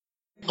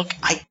 Look,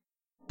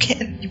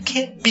 you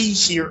can't be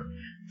here.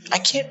 I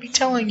can't be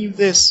telling you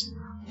this.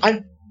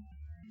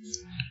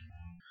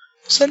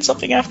 Send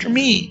something after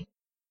me.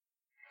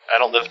 I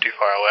don't live too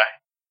far away.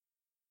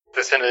 If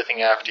there's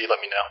anything after you,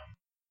 let me know.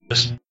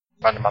 Just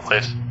run to my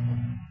place.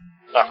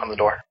 Knock on the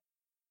door.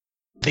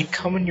 They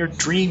come in your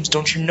dreams,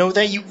 don't you know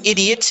that, you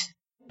idiot?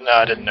 No,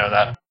 I didn't know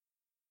that.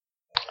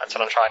 That's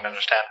what I'm trying to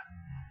understand.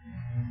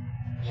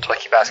 So I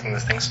keep asking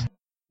these things.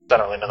 I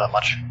don't really know that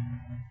much.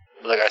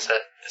 But like I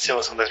said, as soon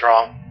as something's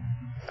wrong,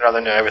 I'd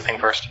rather know everything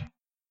first.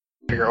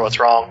 Figure out what's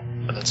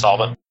wrong, and then solve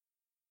it.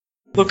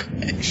 Look,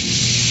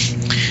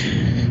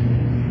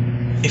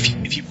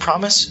 if you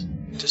promise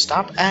to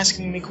stop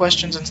asking me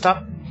questions and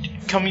stop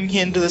coming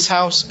into this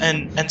house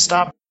and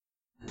stop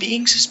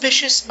being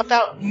suspicious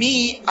about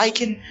me, I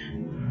can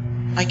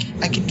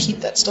keep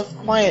that stuff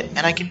quiet,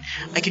 and I can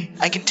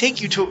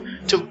take you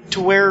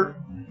to where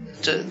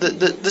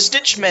the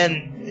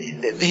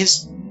Stitchman,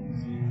 his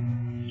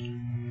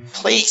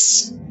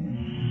place,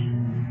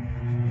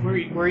 where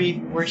where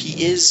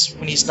he is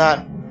when he's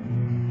not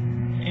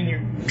in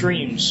your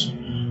dreams.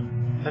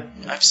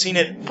 I've seen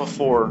it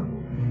before.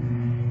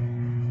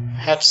 I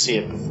had to see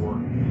it before.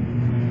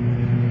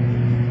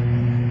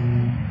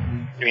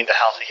 You mean the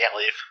house he can't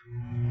leave?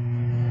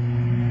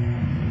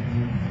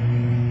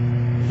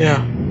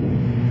 Yeah.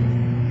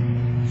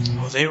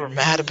 Oh, they were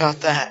mad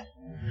about that.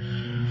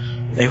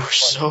 They were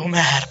so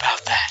mad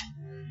about that.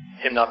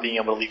 Him not being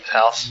able to leave his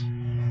house?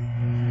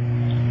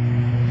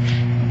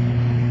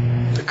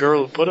 The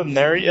girl who put him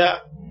there, yeah.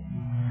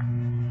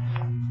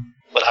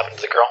 What happened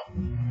to the girl?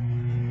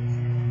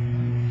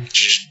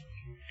 She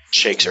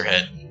shakes her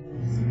head.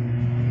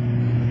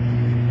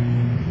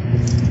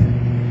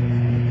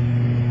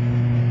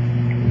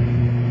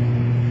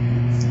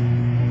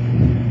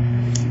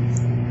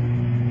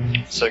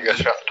 So you go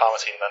straight after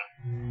Thomasine then?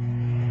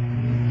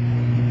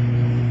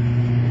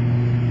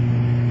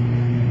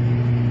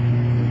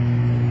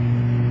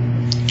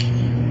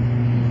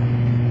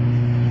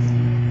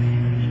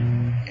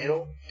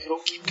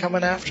 It'll keep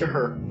coming after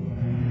her.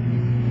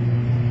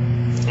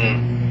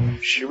 Hmm.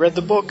 She read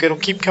the book, it'll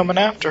keep coming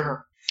after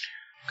her.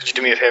 Could you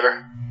do me a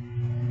favor?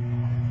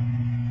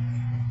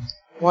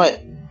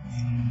 What?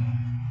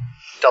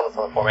 Tell them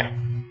something for me.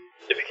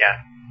 If you can.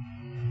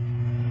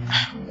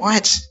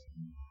 What?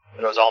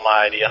 It was all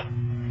my idea.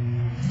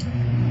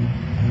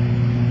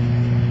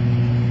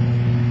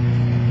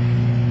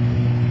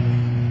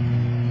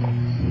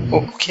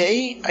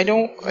 Okay, I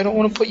don't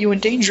want to put you in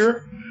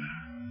danger.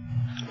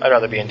 I'd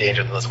rather be in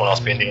danger than someone else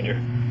be in danger.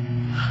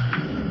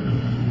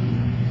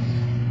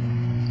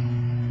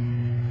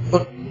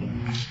 Look,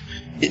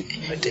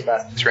 I take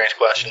back strange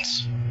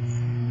questions.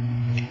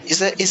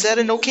 is that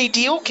an okay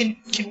deal? Can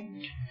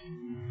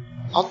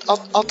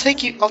I'll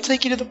take you to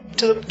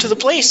the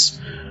place.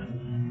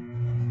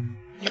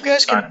 You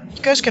guys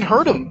can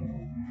hurt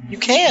him. You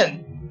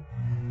can.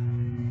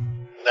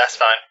 That's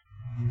fine.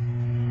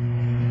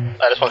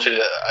 I just want you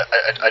to.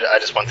 I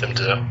just want them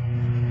to.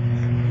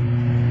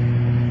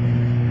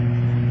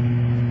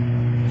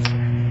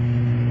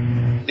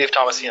 Leave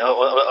Thomasine. I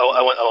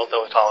won't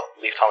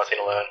leave Thomasine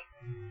alone.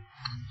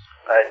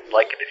 I'd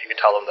like it if you could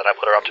tell them that I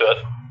put her up to it.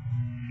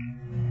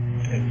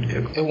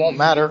 It won't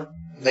matter.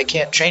 They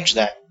can't change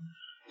that.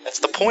 That's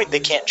the point. They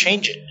can't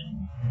change it.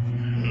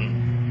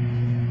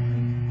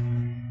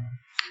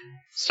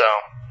 So,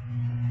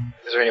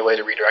 is there any way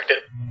to redirect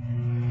it?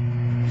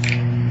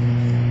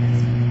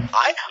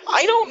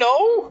 I don't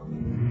know.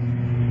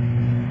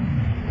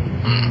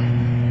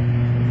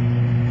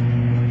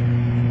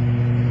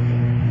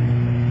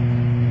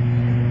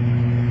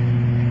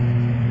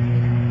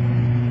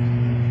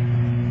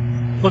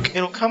 Look,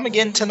 it'll come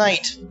again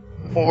tonight,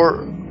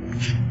 or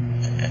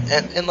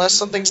unless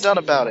something's done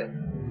about it.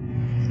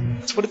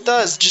 That's what it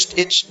does. Just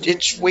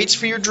it waits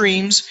for your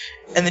dreams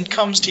and then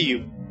comes to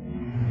you.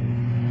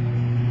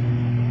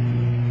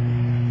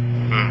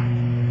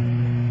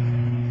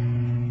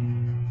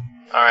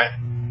 Alright.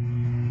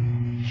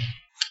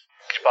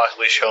 Could you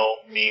possibly show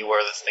me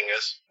where this thing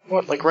is?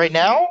 What, like right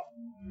now?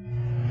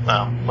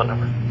 No,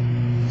 whatever.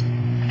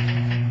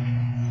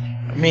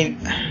 I mean,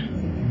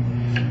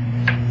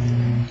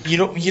 you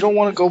don't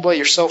want to go by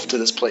yourself to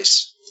this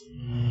place.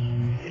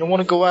 You don't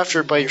want to go after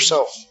it by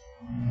yourself.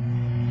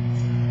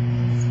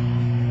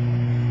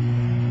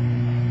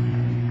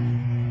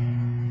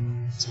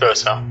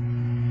 Suppose so.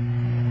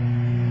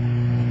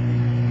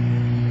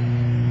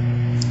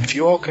 If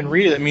you all can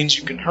read it, that means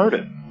you can hurt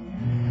it.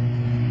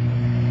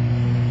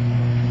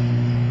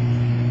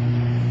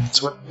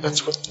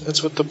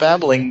 That's what the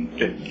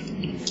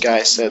babbling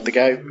guy said. The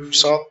guy who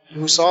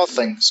saw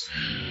things.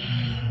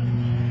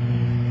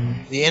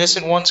 The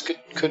innocent ones could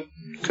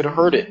have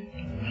heard it.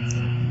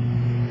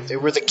 They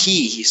were the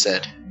key, he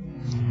said.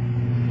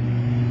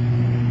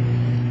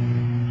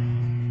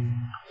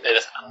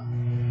 Innocent.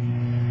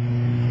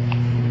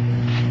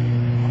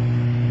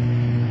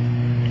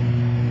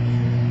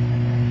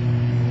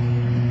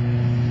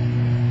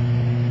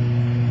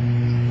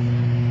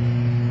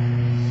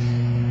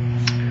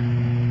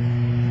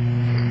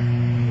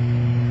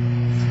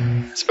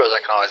 I suppose I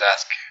can always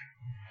ask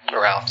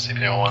around, see if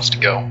anyone wants to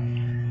go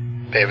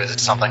pay a visit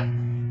to something.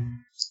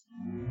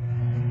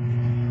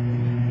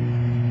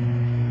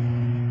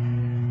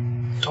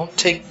 Don't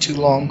take too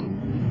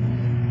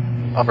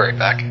long. I'll be right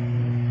back.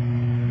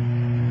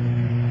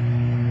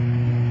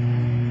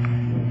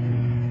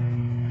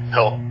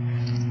 He'll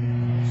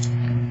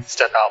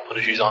step out, put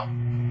his shoes on.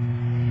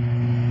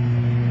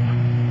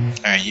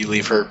 Alright, you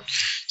leave her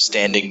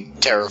standing,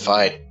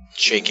 terrified,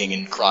 shaking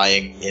and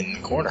crying in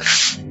the corner.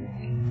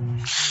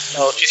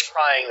 No, if she's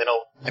crying, then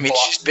he'll. I mean,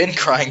 she's been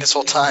crying this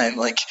whole time,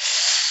 like...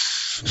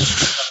 I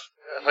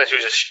thought she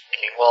was just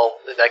shaking. Well,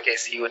 in that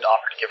case, he would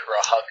offer to give her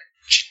a hug.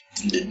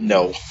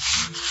 No.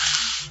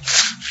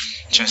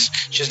 She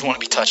doesn't want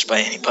to be touched by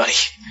anybody.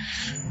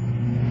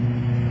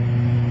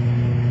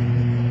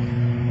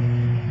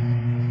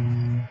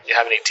 You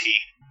have any tea?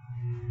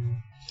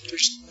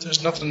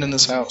 There's nothing in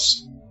this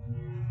house.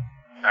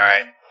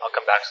 Alright, I'll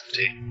come back to the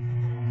tea.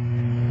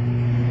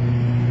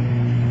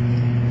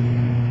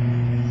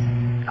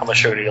 How much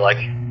sugar do you like?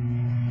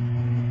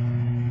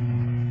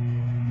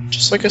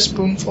 Just like a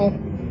spoonful.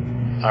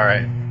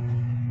 Alright.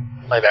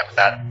 Lay back with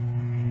that.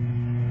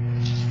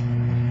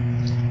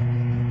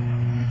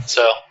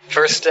 So,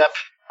 first step,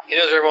 he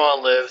knows where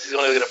everyone lives, he's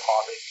going to go get a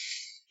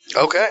posse.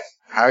 Okay.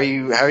 How are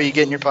you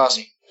getting your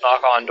posse?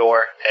 Knock on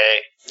door,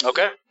 hey.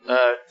 Okay.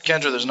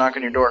 Kendra, there's a knock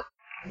on your door.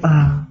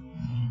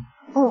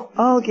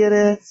 I'll get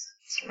it.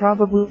 It's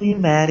probably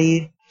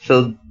Maddie.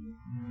 She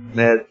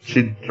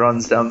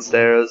runs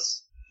downstairs.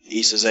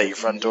 Issa's at your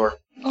front door.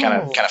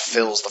 Kind of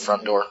fills the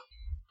front door.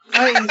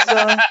 Hi,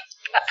 Isa.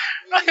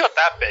 Not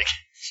that big.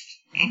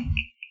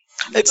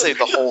 I'd say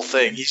the whole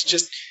thing.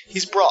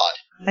 He's broad.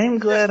 I'm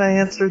glad I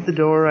answered the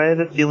door. I had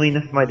a feeling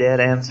if my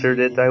dad answered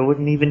it, I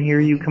wouldn't even hear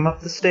you come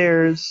up the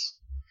stairs.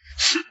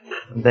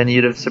 Then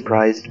you'd have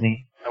surprised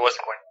me. I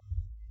wasn't going.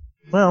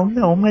 Well,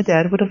 no, my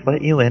dad would have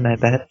let you in, I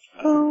bet.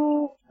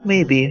 Oh,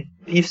 maybe.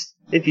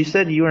 If you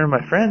said you were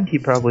my friend, he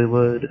probably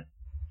would.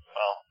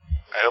 Well,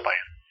 I hope I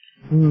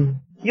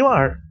am. You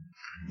are.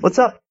 What's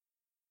up?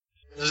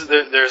 There's a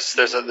thing that Maddie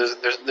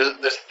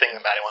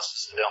wants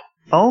us to do.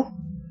 Oh?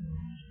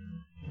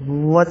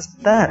 What's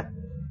that?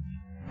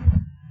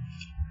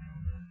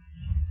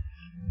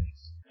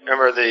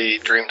 Remember the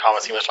dream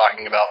Thomasine was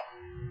talking about?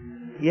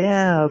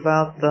 Yeah,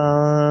 about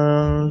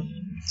the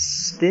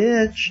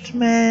Stitched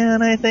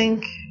Man, I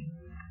think.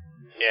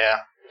 Yeah.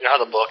 You know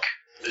how the book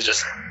is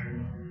just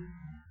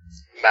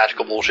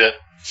magical bullshit?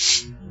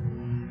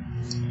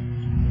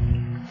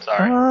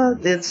 Sorry.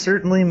 It's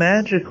certainly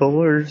magical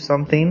or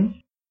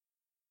something.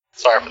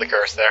 Sorry for the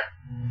curse there.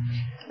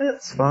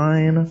 It's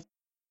fine.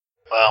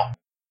 Well,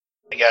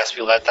 I guess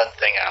we let that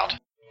thing out.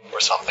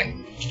 Or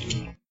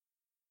something.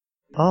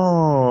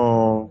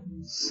 Oh,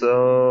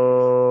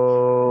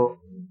 so...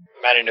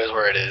 Maddie knows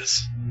where it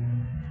is.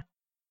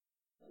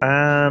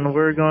 And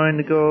we're going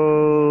to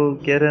go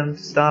get him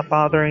to stop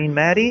bothering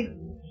Maddie?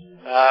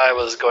 I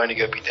was going to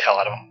go beat the hell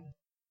out of him.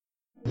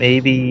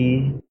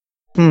 Maybe...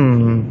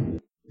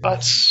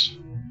 But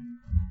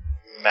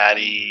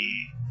Maddie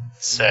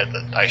said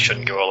that I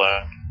shouldn't go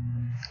alone.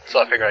 So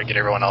I figured I'd get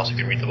everyone else who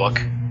can read the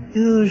book.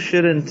 You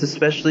shouldn't,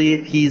 especially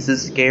if he's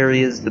as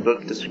scary as the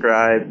book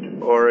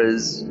described, or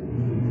as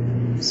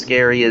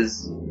scary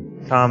as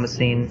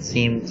Thomasine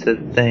seemed to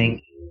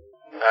think.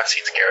 I've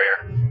seen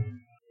scarier.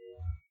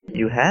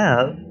 You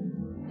have?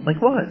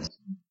 Like what?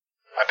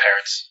 My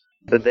parents.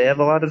 Did they have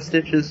a lot of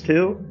stitches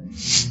too?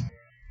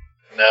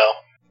 No.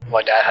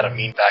 My dad had a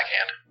mean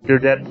backhand. Your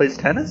dad plays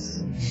tennis?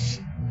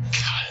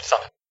 God, it's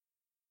not.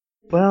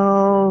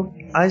 Well,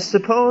 I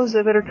suppose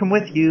I better come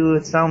with you.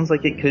 It sounds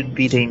like it could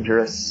be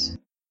dangerous.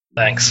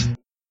 Thanks.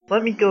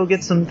 Let me go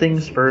get some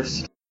things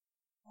first.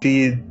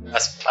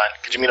 That's fine.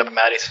 Could you meet up at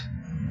Maddie's?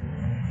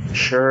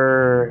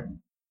 Sure.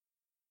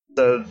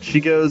 So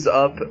she goes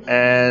up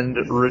and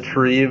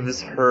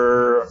retrieves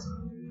her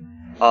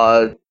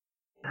notepad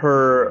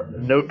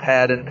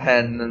and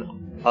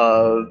pen,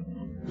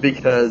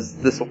 because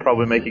this will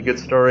probably make a good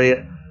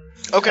story.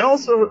 Okay.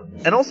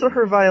 And also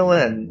her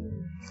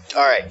violin.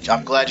 All right.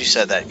 I'm glad you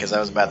said that because I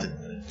was about to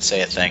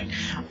say a thing.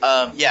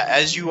 Yeah.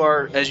 As you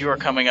are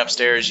coming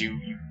upstairs, you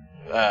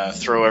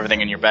throw everything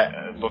in your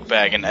book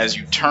bag, and as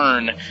you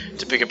turn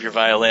to pick up your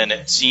violin,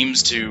 it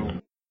seems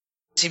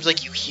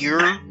like you hear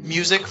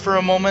music for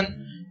a moment,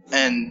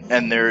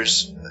 and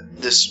there's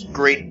this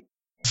great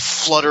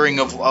fluttering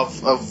of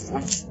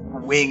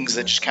wings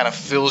that just kind of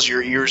fills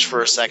your ears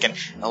for a second,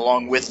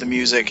 along with the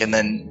music, and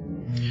then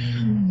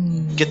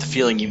you get the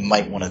feeling you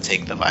might want to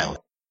take the violin.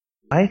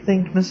 I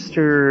think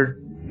Mr.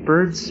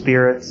 Bird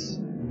Spirits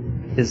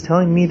is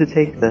telling me to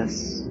take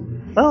this.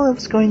 Well, I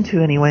was going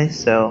to anyway,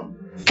 so...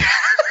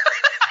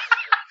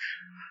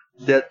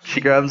 Yeah, she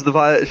grabs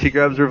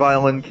her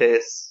violin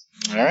case.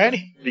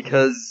 Alrighty.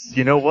 Because,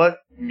 you know what?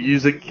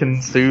 Music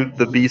can soothe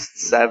the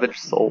beast's savage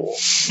soul.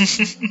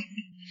 She's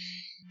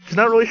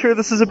not really sure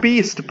this is a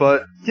beast,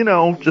 but,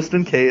 just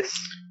in case.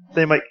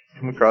 They might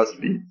come across a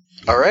beast.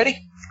 Alrighty.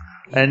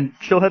 And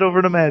she'll head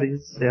over to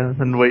Maddie's,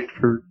 and wait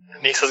for...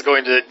 Nisa's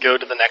going to go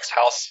to the next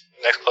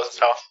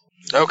closest house.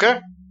 Okay.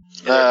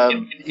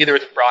 Either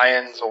it's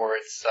Brian's or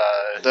it's...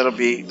 That'll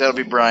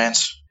be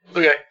Brian's.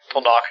 Okay,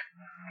 he'll knock.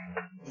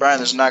 Brian,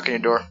 there's a knock on your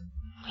door.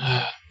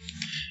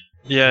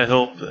 Yeah,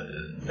 he'll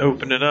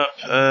open it up.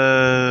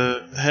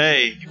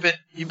 Hey.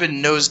 You've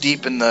been nose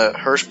deep in the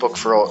Hirsch book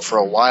for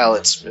a while.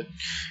 It's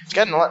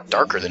gotten a lot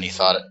darker than you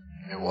thought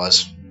it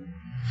was.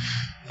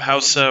 How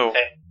so?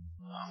 Hey.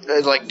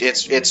 Like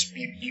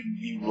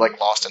you like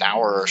lost an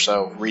hour or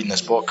so reading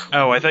this book.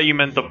 Oh, I thought you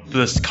meant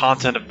the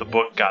content of the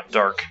book got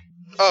dark.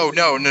 Oh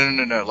no!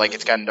 Like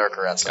it's gotten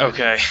darker outside.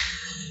 Okay.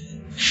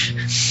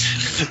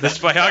 This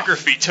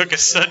biography took a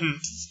sudden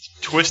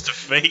twist of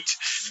fate.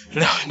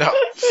 No.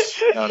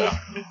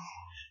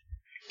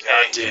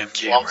 Goddamn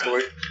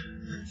camera.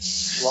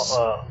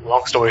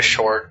 Long story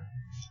short,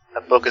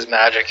 that book is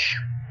magic.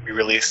 We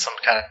release some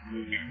kind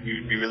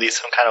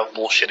of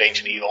bullshit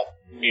ancient evil.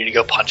 You need to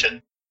go punch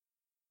it.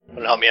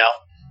 Want to help me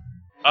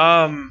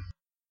out?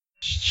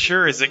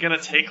 Sure. Is it gonna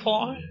take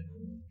long?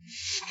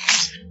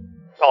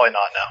 Probably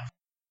not now.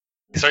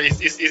 He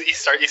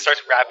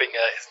starts wrapping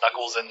his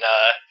knuckles in.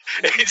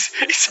 He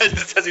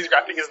says he's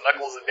wrapping his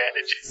knuckles in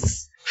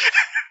bandages.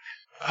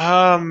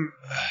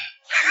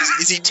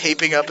 Is he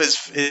taping up his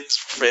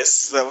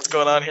fists? Is that what's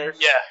going on here?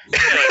 Yeah.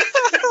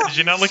 Did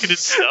you not look at his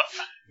stuff?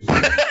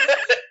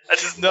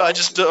 I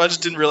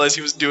just didn't realize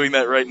he was doing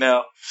that right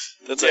now.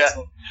 That's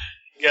excellent.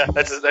 Yeah,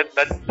 that's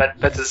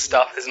his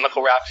stuff. His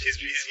knuckle wraps. He's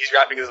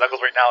wrapping his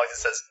knuckles right now. He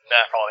just says,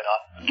 "Nah, probably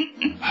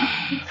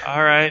not."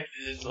 All right.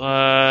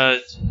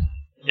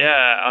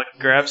 Yeah,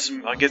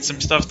 I'll get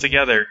some stuff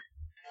together.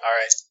 All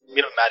right.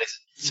 Meet up at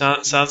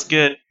Maddie's. Sounds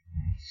good.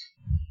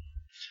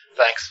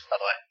 Thanks, by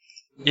the way.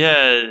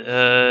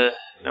 Yeah,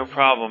 no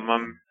problem.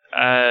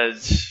 I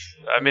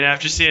mean,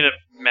 after seeing a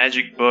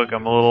magic book,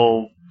 I'm a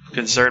little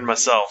concerned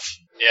myself.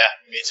 Yeah,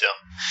 me too.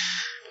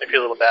 I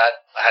feel a little bad.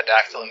 I had to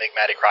accidentally make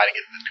Maddie cry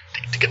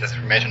to get this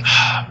information.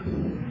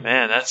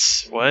 Man,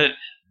 that's what?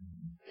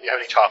 You have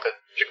any chocolate?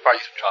 You could probably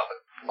use some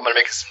chocolate. I'm gonna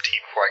make some tea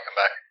before I come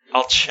back.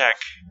 I'll check.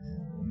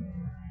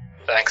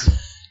 Thanks.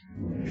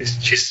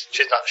 She's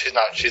not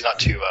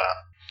too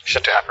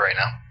happy right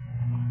now.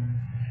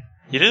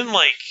 You didn't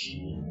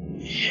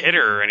hit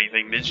her or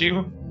anything, did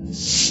you?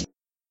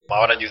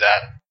 Why would I do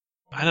that?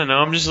 I don't know.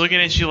 I'm just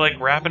looking at you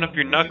wrapping up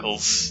your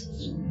knuckles.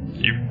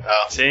 You're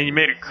saying you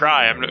made her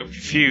cry. I'm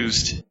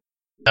confused.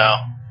 No,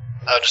 I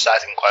was just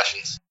asking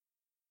questions.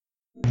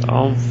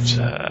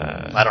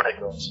 I don't take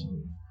those.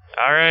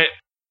 All right.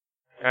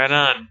 Right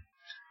on.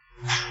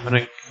 I'm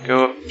gonna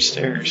go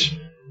upstairs.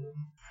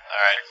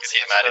 Alright, see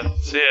you,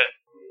 Maddie. See ya.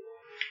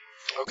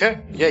 Okay.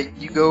 Yeah,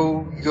 you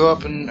go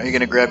up and are you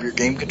gonna grab your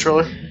game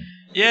controller?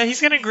 Yeah,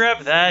 he's gonna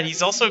grab that.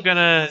 He's also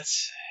gonna.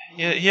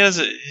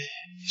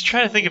 He's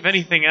trying to think of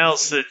anything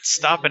else that's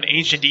stopping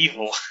ancient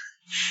evil.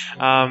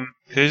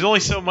 There's only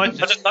so much.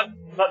 Not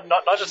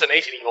just an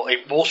ancient evil, a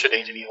bullshit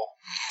ancient evil.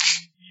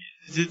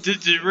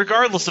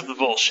 Regardless of the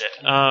bullshit.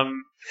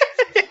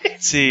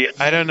 Let's see.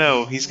 I don't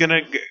know. He's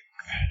gonna.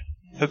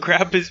 He'll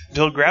grab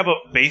a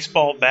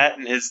baseball bat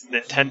and his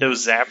Nintendo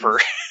Zapper.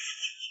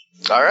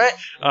 All right.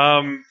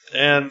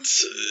 And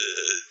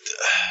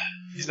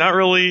he's not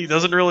really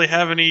doesn't really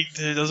have any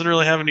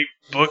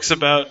books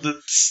about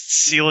the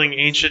sealing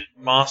ancient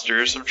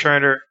monsters. I'm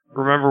trying to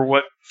remember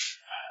what.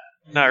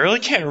 No, I really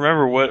can't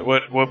remember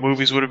what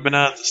movies would have been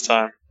out at this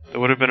time. That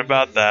would have been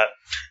about that.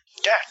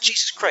 Yeah,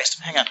 Jesus Christ!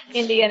 Hang on.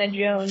 Indiana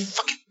Jones.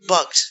 Fucking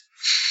bugs.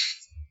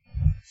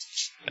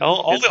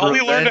 All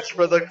he learned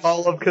for the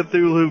Call of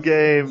Cthulhu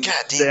game.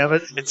 God damn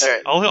it! It's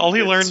all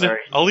he learned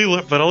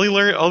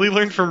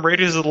from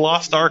Raiders of the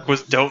Lost Ark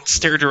was don't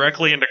stare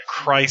directly into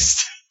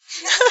Christ.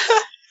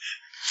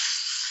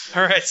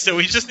 All right, so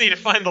we just need to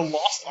find the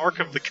lost Ark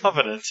of the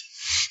Covenant.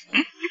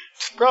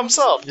 Problem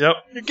solved. Yep,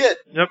 you're good.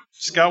 Yep,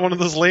 just got one of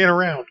those laying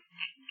around.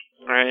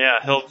 All right, yeah,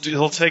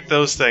 he'll take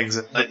those things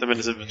and put them in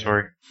his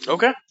inventory.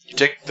 Okay, you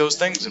take those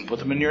things and put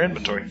them in your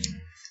inventory.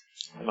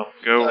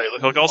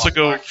 He'll also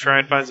go try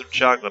and find some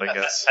chocolate, I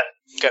guess.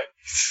 Okay.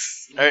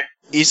 All right,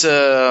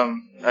 Issa,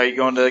 are you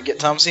going to get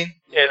Thomasine?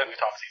 Yeah, let me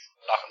Thomasine.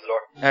 Knock on the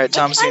door. All right,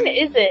 Thomasine. What time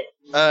is it?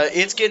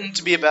 It's getting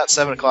to be about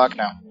 7 o'clock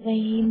now.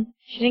 Lame.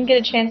 She didn't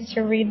get a chance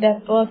to read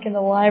that book in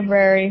the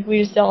library.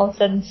 We just all of a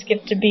sudden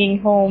skipped to being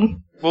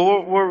home.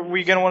 Well, what are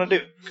we gonna want to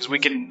do? Because we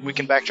can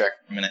backtrack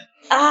for a minute.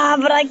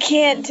 But I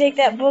can't take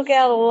that book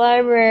out of the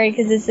library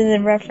because it's in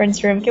the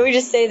reference room. Can we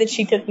just say that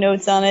she took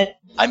notes on it?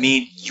 I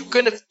mean,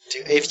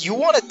 if you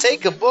want to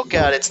take a book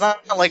out, it's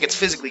not like it's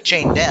physically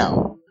chained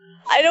down.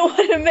 I don't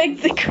want to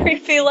make the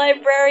creepy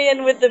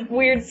librarian with the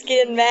weird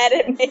skin mad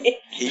at me.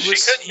 He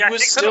was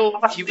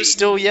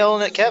still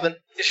yelling at Kevin.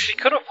 She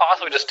could have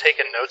possibly just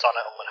taken notes on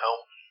it and went home.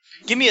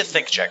 Give me a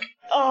think check.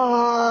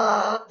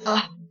 Oh.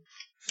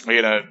 Are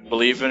you gonna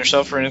believe in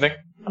yourself or anything?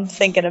 I'm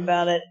thinking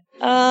about it.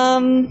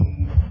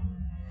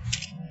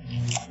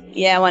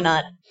 Yeah, why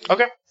not?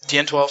 Okay.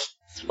 TN 12.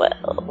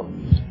 12.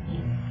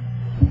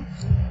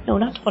 No,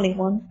 not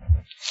 21.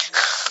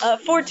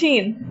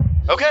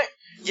 14. Okay.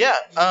 Yeah.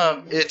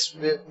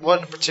 It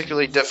wasn't a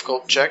particularly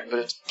difficult check, but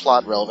it's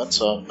plot relevant,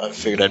 so I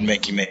figured I'd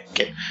make you make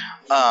it.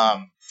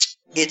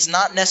 It's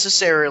not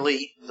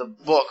necessarily the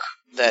book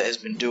that has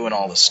been doing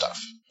all this stuff.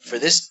 For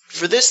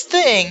this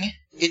thing,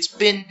 it's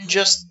been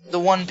just the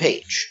one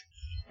page.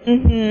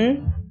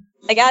 Mm-hmm.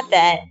 I got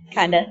that,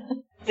 kinda.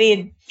 I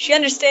mean, she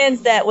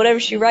understands that whatever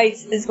she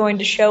writes is going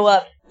to show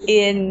up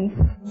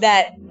in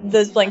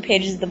those blank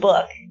pages of the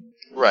book.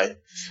 Right.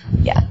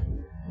 Yeah.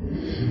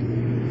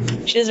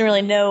 She doesn't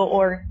really know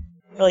or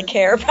really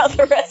care about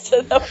the rest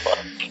of the book.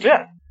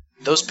 Yeah.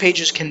 Those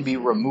pages can be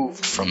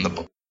removed from the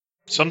book.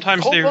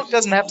 Sometimes the whole book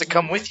doesn't have to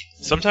come with you.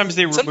 Sometimes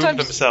they remove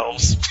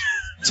themselves.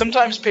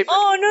 Sometimes paper...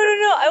 Oh,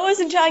 no. I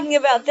wasn't talking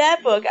about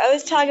that book. I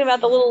was talking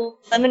about the little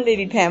Lemon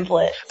Baby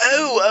pamphlet.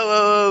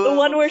 Oh. The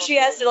one where she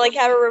has to,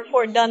 have a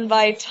report done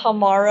by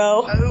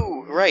tomorrow.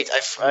 Oh, right.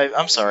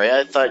 I'm sorry.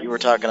 I thought you were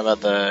talking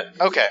about the...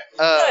 Okay.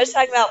 I was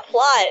talking about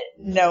plot.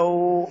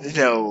 No.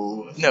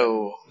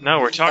 No,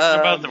 we're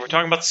talking about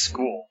the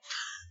school.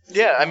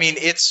 Yeah, I mean,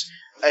 it's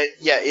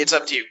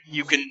up to you.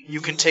 You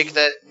can take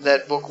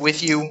that book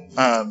with you.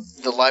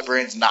 The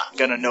librarian's not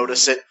gonna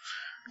notice it.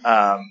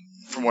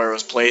 from where it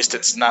was placed.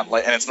 It's not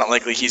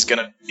likely he's going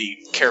to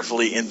be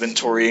carefully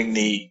inventorying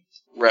the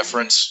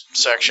reference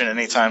section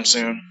anytime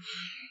soon.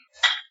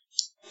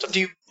 It's up to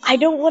you. I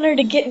don't want her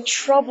to get in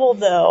trouble,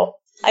 though.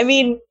 I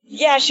mean,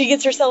 yeah, she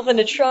gets herself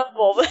into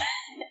trouble, but...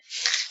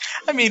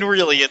 I mean,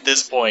 really, at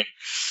this point,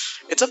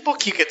 it's a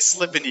book you could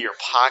slip into your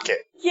pocket.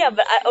 Yeah,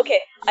 but,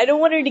 I don't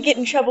want her to get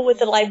in trouble with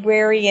the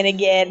librarian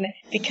again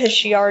because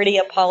she already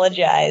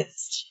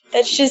apologized.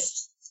 That's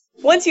just...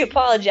 Once you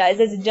apologize,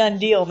 that's a done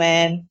deal,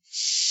 man.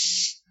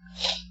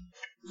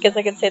 Guess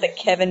I could say that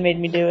Kevin made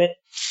me do it.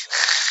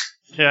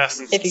 Yeah,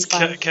 since If he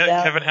finds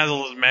out. Kevin has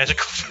all those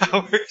magical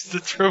powers to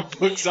throw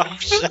books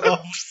off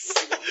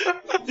shelves.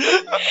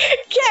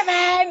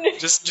 Kevin!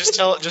 Just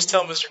tell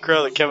Mr.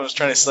 Crow that Kevin was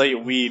trying to sell you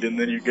weed, and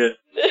then you're good.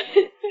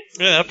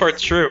 Yeah, that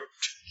part's true.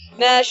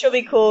 Nah, she'll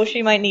be cool.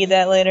 She might need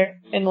that later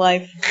in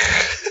life.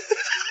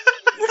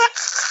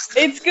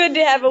 It's good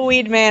to have a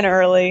weed man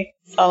early.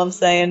 That's all I'm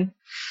saying.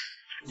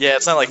 Yeah,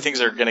 it's not like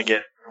things are gonna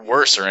get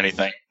worse or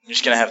anything. You're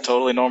just gonna have a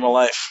totally normal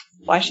life.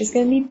 Why she's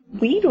gonna need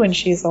weed when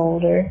she's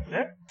older?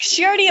 Yeah.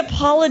 She already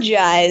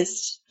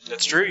apologized.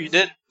 That's true, you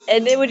did.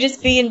 And it would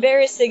just be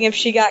embarrassing if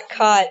she got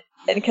caught,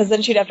 because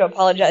then she'd have to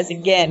apologize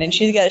again, and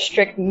she's got a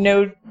strict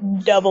no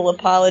double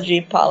apology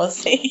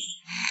policy.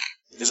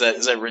 Is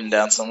that written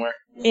down somewhere?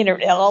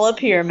 All up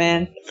here,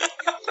 man.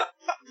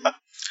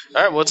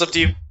 Alright, well, it's up to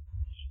you.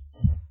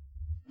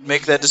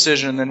 Make that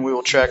decision, and then we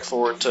will track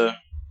forward to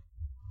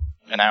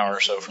an hour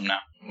or so from now,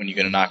 when you're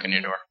going to knock on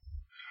your door.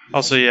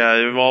 Also,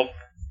 yeah, well,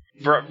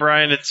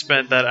 Brian had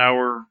spent that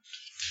hour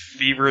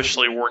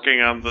feverishly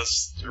working on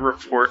this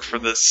report for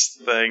this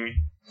thing.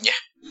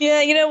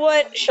 Yeah, you know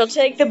what? She'll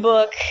take the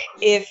book.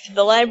 If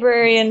the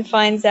librarian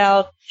finds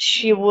out,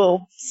 she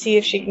will see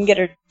if she can get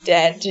her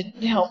dad to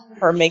help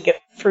her make a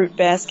fruit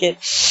basket.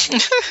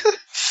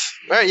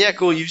 Alright, yeah,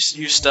 cool. You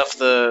stuff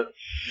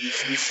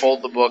you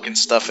fold the book and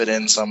stuff it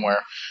in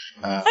somewhere.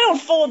 I don't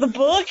fold the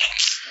book.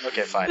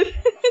 Okay, fine.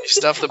 You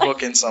stuff the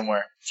book in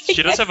somewhere.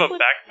 She does have a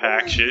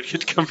backpack. She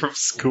could come from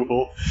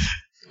school.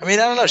 I mean,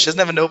 I don't know. She doesn't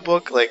have a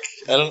notebook. Like,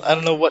 I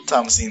don't know what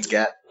Thomastine's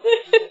got.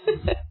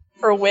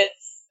 For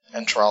wits.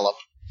 And Trollop.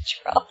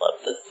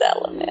 Trollop the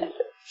salamander.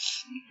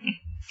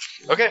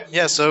 Okay,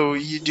 yeah, so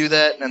you do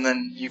that, and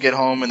then you get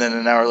home, and then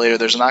an hour later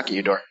there's a knock at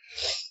your door.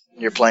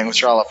 You're playing with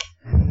Trollop.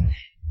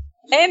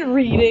 And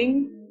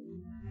reading.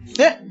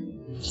 Yeah.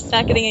 Just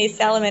not getting any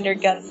salamander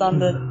guts on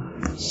the...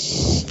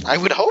 I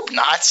would hope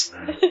not.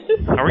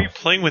 How are you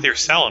playing with your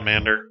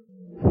salamander?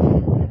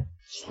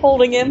 Just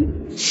holding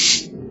him.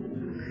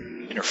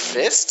 In her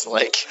fist?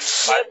 Like...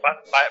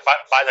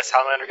 By the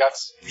salamander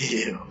guts.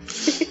 Ew.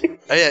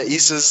 Oh yeah,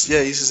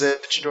 Issa's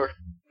at your door.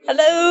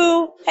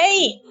 Hello?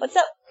 Hey, what's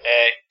up?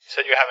 Hey, you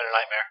said you were having a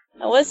nightmare.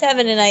 I was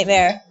having a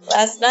nightmare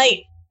last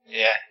night.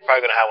 Yeah,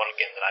 probably gonna have one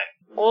again tonight.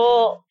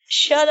 Well,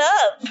 shut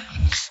up.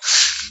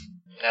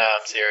 No,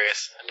 I'm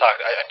serious. I talked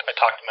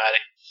to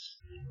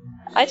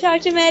Maddie. I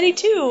talked to Maddie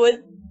too.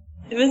 What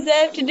does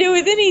that have to do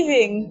with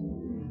anything?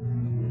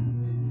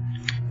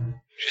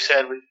 She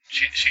said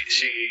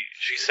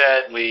she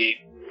said we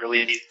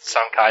released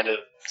some kind of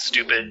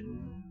stupid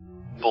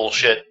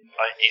bullshit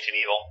by Ancient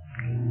Evil,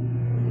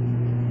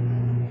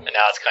 and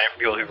now it's coming from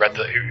people who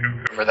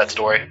read that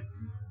story,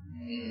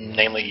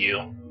 namely you.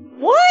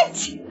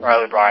 What?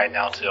 Probably Brian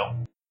now too.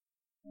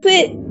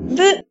 But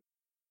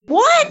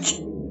what?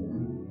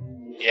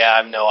 Yeah, I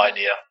have no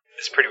idea.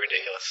 It's pretty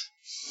ridiculous.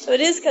 So it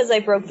is because I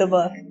broke the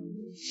book.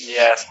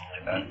 Yeah,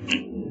 something like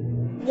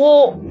that.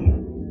 Well,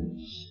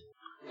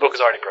 The book is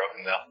already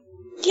broken though.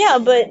 yeah,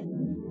 but...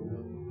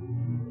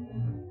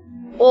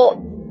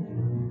 Well,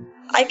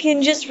 I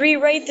can just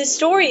rewrite the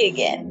story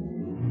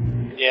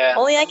again. Yeah,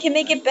 Only I can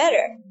make it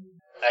better.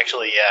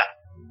 actually, yeah.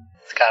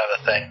 It's kind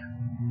of a thing.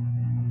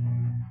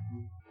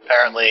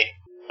 Apparently,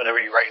 whatever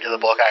you write into the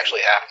book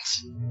actually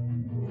happens.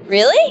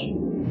 Really?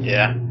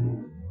 Yeah.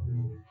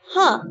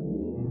 Huh.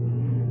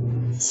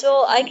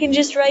 So I can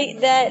just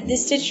write that the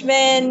Stitch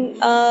Man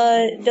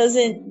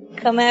doesn't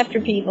come after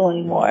people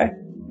anymore.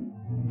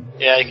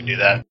 Yeah, you can do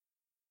that.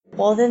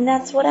 Well, then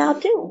that's what I'll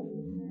do.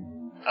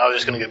 I was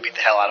just gonna go beat the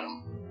hell out of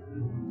him.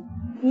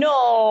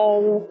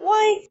 No.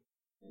 Why?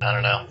 I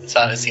don't know.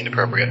 It seemed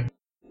appropriate.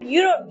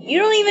 You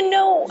don't even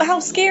know how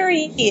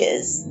scary he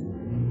is.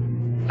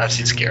 I've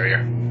seen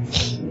scarier.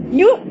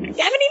 You haven't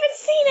even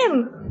seen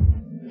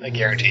him. I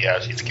guarantee you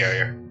I've seen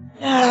scarier.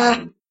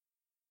 Ah.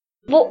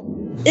 Well,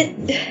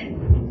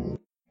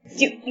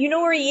 you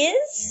know where he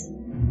is?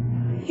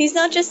 He's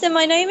not just in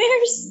my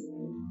nightmares?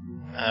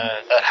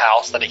 That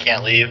house that he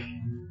can't leave,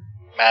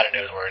 Matter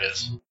knows where it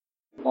is.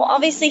 Well,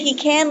 obviously he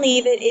can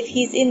leave it if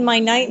he's in my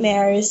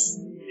nightmares.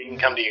 He can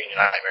come to you in your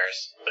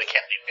nightmares, but he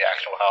can't leave the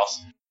actual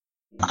house.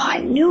 Oh, I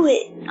knew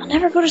it. I'll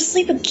never go to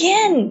sleep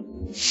again.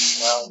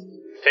 Well,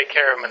 take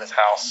care of him in his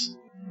house.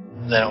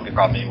 Then it won't be a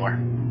problem anymore.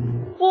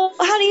 Well,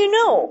 how do you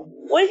know?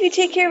 What if you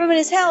take care of him in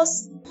his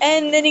house,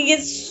 and then he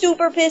gets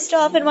super pissed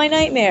off in my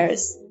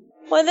nightmares?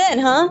 What then,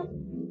 huh?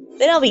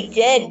 Then I'll be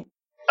dead.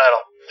 I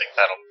don't think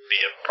that'll be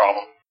a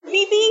problem.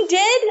 Me being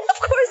dead? Of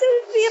course it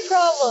would be a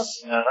problem.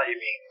 No, not you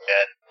being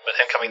dead, but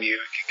him coming to you,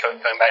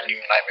 coming back to you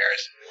in your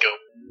nightmares. Go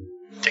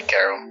take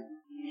care of him.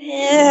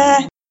 Yeah.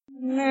 So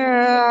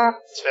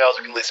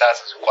you can at least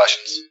ask him some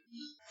questions,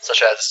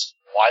 such as,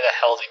 why the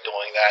hell is he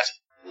doing that?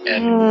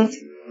 And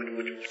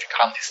would you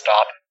kindly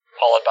stop?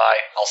 Followed by,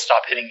 I'll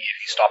stop hitting you if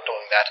you stop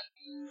doing that.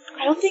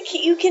 I don't think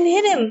you can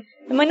hit him.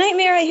 In my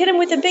nightmare, I hit him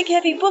with a big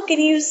heavy book and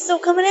he was still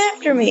coming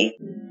after me.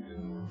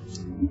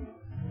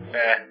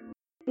 Nah.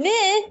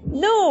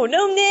 No,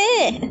 nah.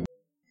 Nah.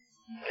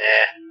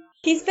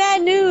 He's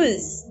bad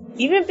news.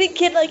 Even a big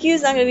kid like you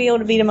is not going to be able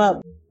to beat him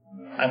up.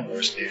 I'm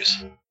worse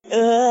news.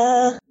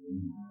 Uh.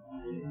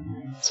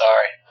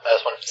 Sorry, I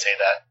just wanted to say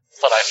that.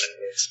 Thought I said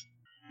news.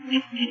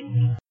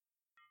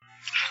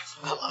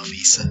 I love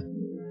Issa.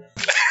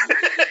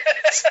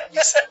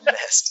 Issa's the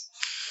best.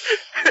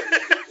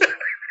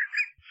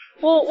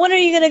 Well, when are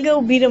you going to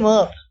go beat him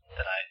up?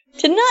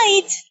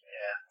 Tonight?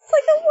 Yeah. It's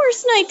like the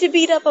worst night to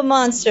beat up a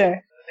monster.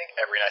 I think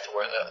every night's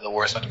the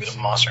worst night to beat up a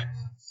monster. I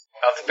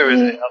don't think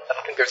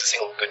there's a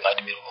single good night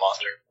to beat up a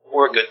monster.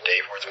 Or a good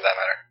day for it, for that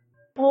matter.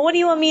 Well, what do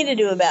you want me to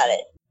do about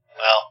it?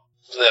 Well,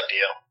 it's up to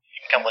you.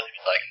 You can come with me if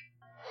you like.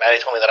 Maddie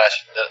told me that I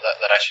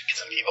should get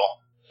some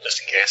people,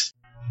 just in case.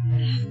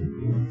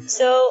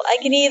 So, I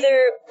can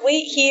either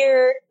wait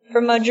here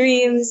for my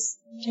dreams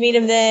to meet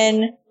him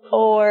then,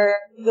 or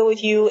go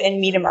with you and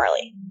meet him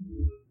early.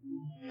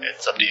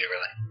 It's up to you,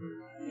 really.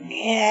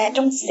 Yeah,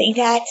 don't say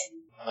that.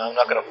 I'm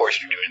not going to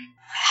force you to do it.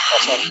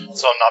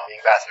 Also, I'm not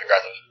being passive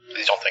aggressive.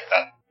 Please don't think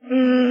that.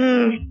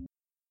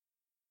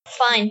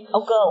 Fine,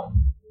 I'll go.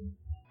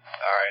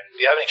 Alright. Do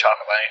you have any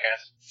chocolate by any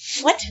chance?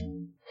 What?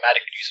 Maddie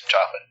could use some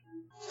chocolate.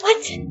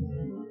 What?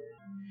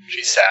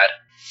 She's sad.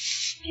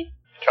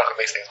 Chocolate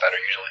makes things better,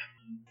 usually.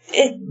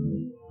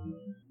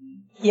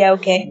 Yeah,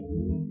 okay.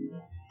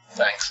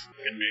 Thanks.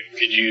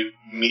 Could you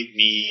meet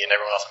me and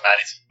everyone else at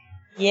Maddie's?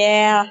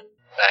 Yeah.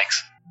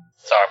 Thanks.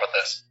 Sorry about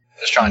this.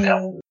 Just trying to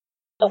help.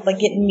 Don't like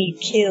getting me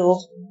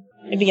killed.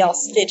 I'd be all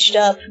stitched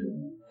up.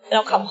 Then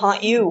I'll come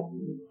haunt you.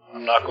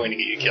 I'm not going to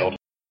get you killed.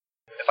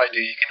 If I do,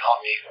 you can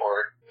haunt me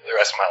for the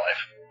rest of my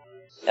life.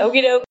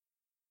 Okie doke.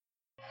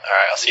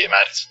 Alright, I'll see you at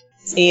Maddie's.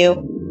 See you.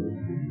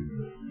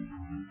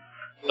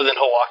 But then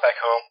he'll walk back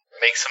home,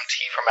 make some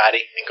tea for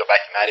Maddie, and go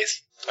back to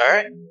Maddie's.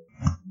 Alright?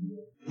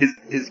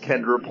 Is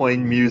Kendra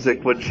playing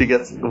music when he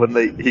gets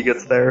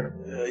there?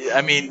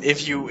 I mean,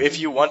 if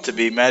you want to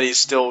be, Maddie's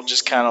still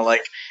just kind of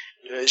like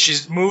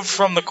she's moved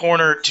from the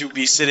corner to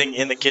be sitting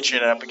in the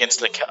kitchen and up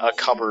against a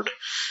cupboard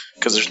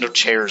because there's no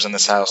chairs in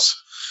this house.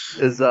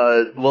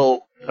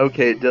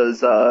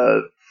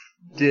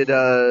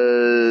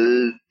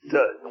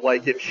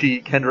 Like if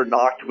Kendra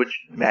knocked, would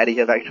Maddie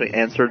have actually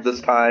answered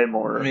this time,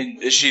 or? I mean,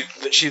 she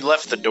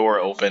left the door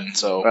open,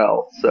 so.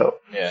 Well, so.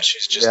 Yeah,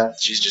 she's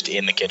just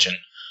in the kitchen.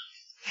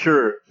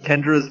 Sure,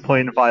 Kendra is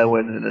playing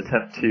violin in an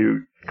attempt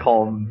to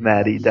calm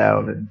Maddie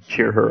down and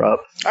cheer her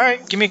up.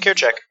 Alright, give me a care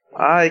check.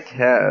 I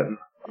can.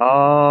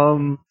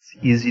 It's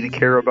easy to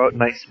care about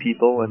nice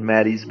people, and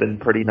Maddie's been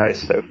pretty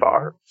nice so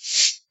far.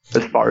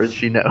 As far as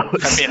she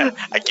knows. I mean,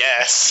 I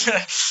guess.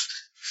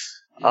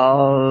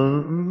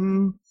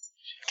 Kind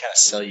of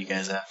sell you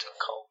guys out to a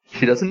cult.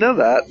 She doesn't know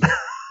that.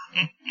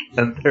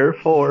 And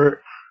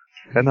therefore,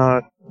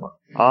 cannot.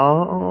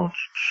 Alright,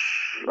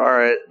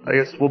 I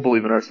guess we'll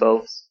believe in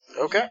ourselves.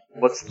 Okay.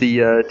 What's the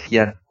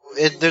TN?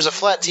 There's a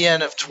flat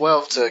TN of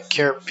 12 to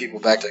care people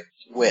back to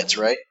wits,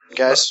 right,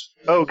 guys?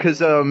 Oh,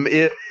 because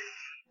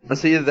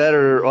let's see that,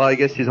 or well, I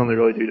guess she's only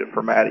really doing it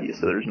for Maddie,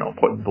 so there's no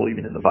point in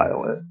believing in the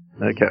violin.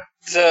 Okay.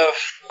 So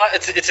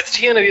it's a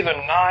TN of either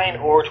 9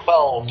 or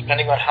 12,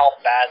 depending on how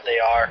bad they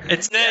are.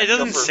 It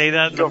doesn't say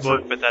that in the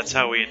book, but that's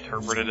how we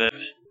interpreted it.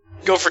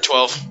 Go for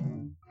 12.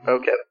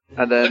 Okay,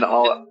 and then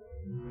I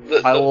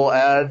will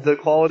add the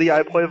quality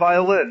I play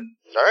violin.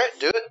 All right,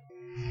 do it.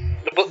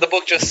 The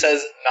book just says 9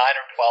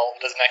 or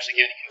 12. Doesn't actually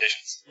give any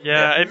conditions.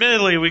 Yeah,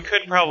 admittedly, we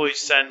could probably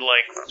send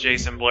like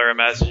Jason Blair a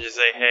message and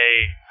say,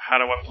 "Hey, how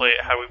do we play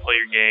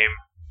your game?"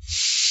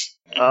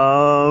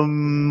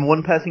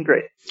 One passing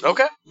grade.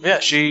 Okay. Yeah,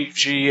 she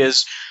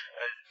is.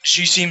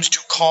 She seems to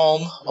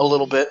calm a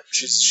little bit.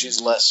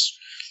 She's less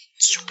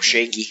super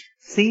shaky.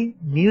 See,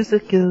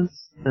 music is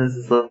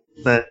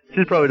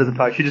she probably doesn't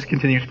talk. She just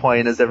continues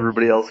playing as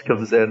everybody else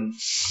comes in,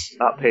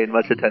 not paying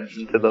much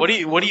attention to them. What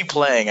are you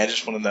playing? I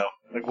just want to know.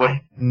 Like what? I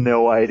have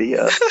no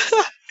idea.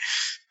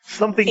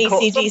 Something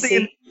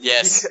ACDC.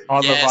 Yes.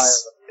 On the violin.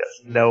 Yes.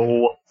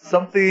 No.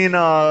 Something.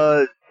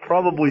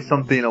 Probably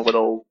something a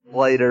little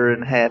lighter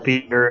and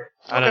happier.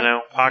 I don't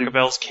know.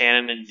 Pachelbel's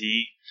Canon in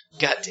D.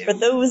 God damn For it.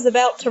 those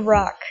about to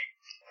rock.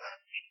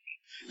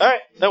 All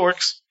right, that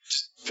works.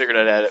 Just figured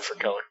I'd add it for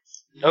color.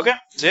 Okay.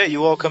 So yeah,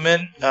 you all come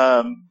in.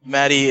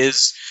 Maddie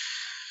is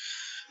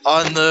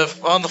on the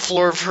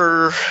floor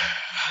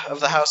of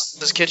the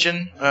house's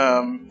kitchen,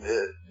 kind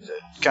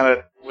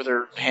of with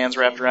her hands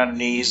wrapped around her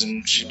knees,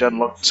 and she doesn't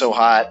look so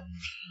hot,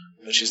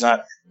 but she's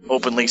not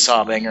openly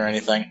sobbing or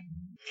anything.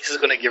 This is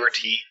going to give her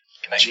tea.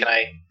 Can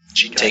I?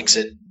 She takes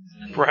it.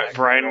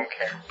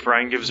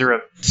 Brian gives her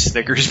a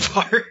Snickers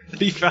bar that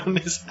he found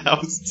in his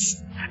house.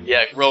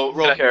 Yeah, roll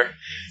care.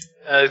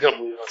 He's gonna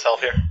believe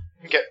himself here.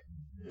 Okay.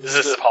 This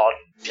is pod.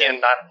 Yeah,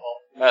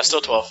 not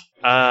Still 12.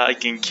 I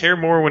can care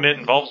more when it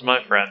involves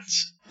my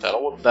friends.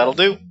 That'll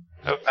do.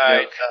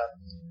 Alright,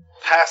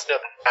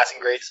 passing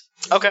grades.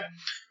 Okay.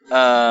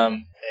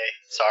 Hey,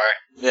 sorry.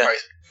 Yeah. Sorry.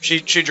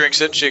 She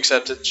drinks it. She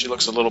accepts it. She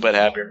looks a little bit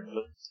happier.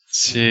 Let's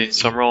see,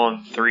 so I'm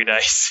rolling 3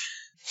 dice.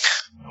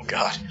 Oh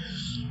God.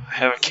 I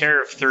have a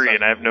care of 3,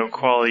 and I have no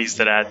qualities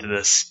that add to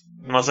this.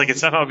 Unless I can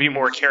somehow be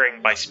more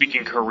caring by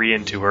speaking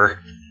Korean to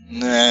her.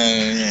 Nah.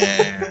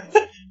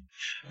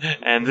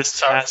 And this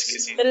task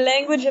is... The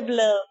language of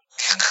love.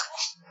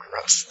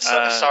 Gross.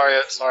 Sorry,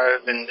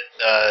 I've been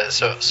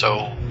so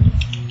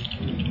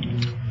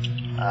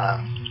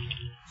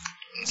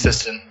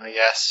insistent. I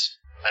guess.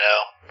 I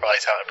know.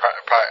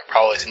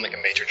 Probably seemed like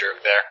a major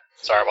jerk there.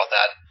 Sorry about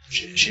that.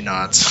 She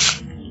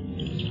nods.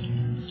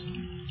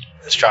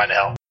 Just trying to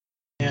help.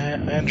 Yeah,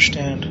 I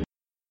understand.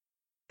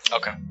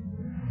 Okay.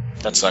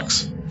 That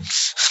sucks.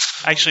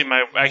 Actually,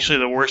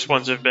 the worst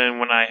ones have been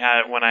when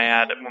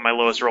my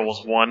lowest roll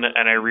was 1,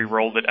 and I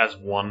re-rolled it as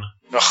 1.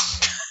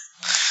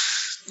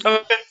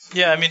 Okay.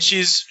 Yeah, I mean,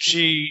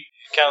 she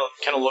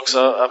kind of looks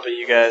up at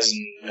you guys,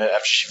 and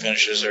after she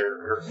finishes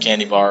her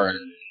candy bar and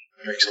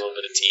drinks a little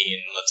bit of tea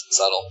and lets it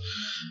settle.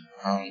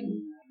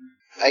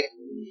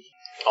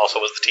 Also,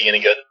 was the tea any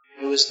good?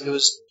 It was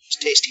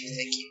tasty.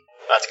 Thank you.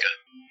 That's good.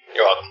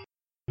 You're welcome.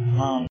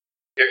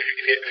 If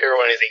you ever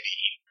want anything to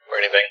eat or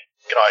anything,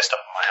 you can always stop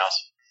at my house.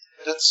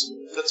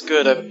 That's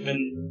good. I've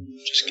been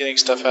just getting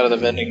stuff out of the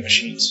vending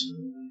machines.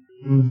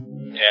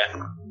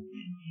 Yeah.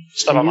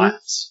 Stop at my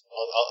house.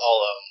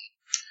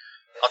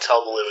 I'll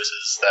tell the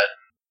Lewises that,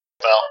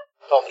 well,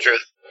 tell them the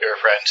truth. You're a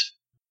friend.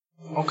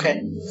 Okay.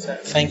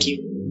 Thank you.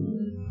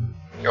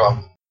 You're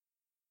welcome.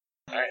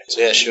 Alright,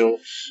 so yeah, she'll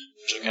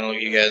kind of look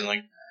at you guys and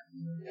like,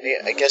 hey,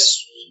 I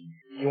guess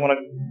you want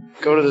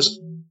to go to this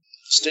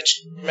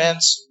Stitch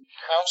Man's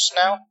house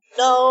now?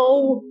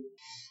 No.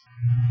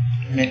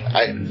 I mean,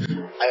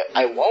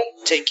 I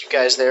won't take you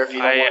guys there if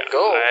you don't want to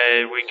go.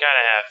 We kind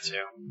of have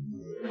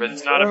to. But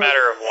it's not a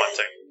matter of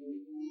wanting.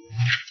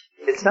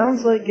 It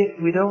sounds like if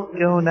we don't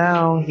go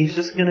now, he's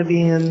just going to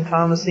be in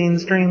Thomasine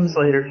dreams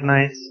later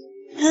tonight.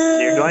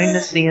 You're going to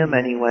see him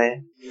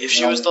anyway. If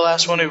she was the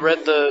last one who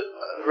read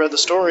the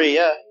story,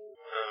 yeah.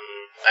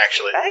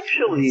 Actually,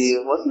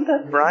 wasn't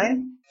that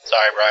Brian?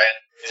 Sorry, Brian.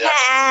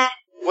 Yeah.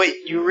 Wait,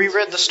 you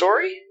reread the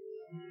story?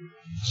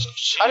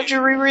 How did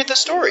you reread the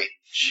story?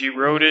 She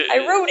wrote it. I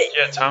wrote it.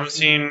 Yeah,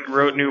 Thomasine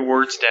wrote new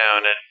words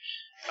down,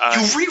 and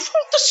You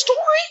rewrote the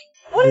story?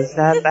 What Is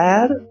that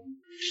bad? What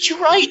did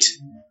you write?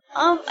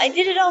 I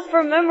did it all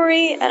from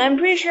memory, and I'm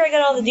pretty sure I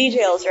got all the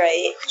details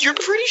right. You're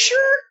pretty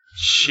sure?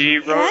 she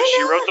wrote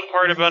the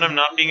part about him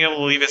not being able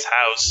to leave his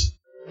house.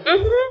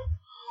 Mm-hmm.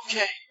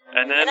 Okay.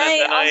 And then And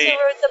I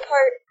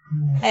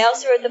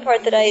also wrote the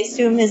part that I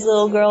assume his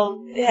little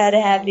girl had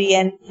a happy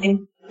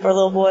ending, or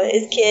little boy,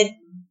 his kid.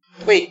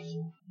 Wait,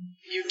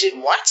 you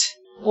did what?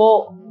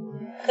 Well,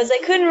 because I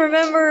couldn't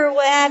remember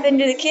what happened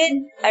to the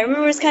kid. I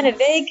remember it was kind of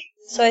vague,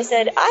 so I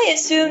said, I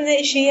assume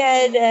that she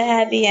had a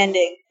happy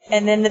ending,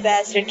 and then the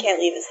bastard can't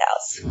leave his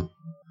house.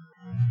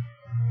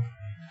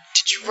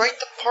 Did you write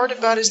the part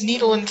about his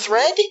needle and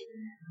thread?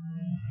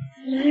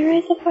 Did I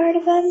write the part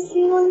about his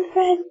needle and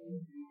thread?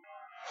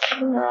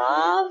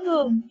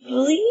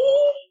 Probably.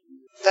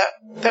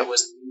 That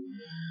was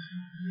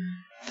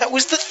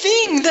the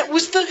thing. That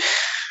was the.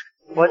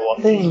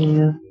 What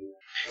thing?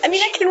 I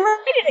mean, I can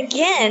write it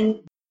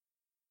again.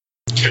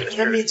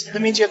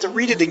 That means you have to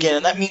read it again,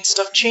 and that means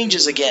stuff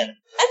changes again.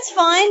 That's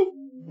fine.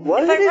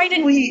 What If I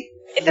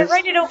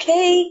write it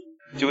okay.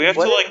 Do we have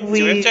What to if do we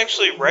have we- to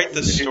actually write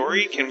the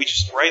story? Can we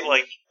just write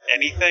like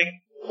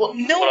anything? Well,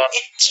 no,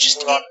 it's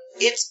just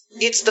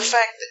it's the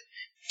fact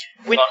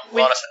that when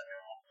Hold on a second.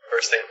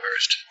 First thing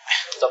first.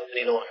 Stop the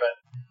needle and thread.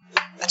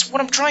 that's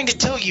what I'm trying to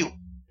tell you.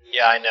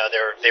 Yeah, I know.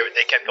 They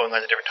kept going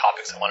on to different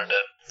topics. I wanted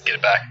to get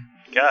it back.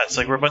 God, it's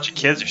like we're a bunch of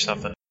kids or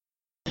something.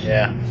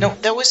 Yeah. No,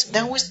 that was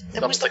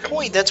the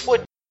point. That's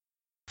what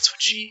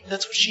she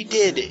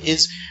did.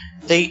 Is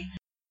they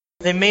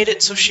made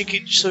it so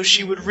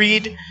she would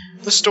read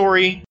the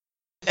story,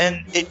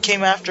 and it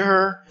came after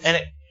her, and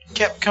it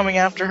kept coming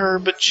after her.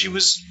 But she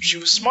was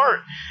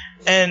smart,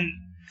 and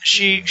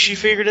she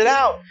figured it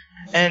out,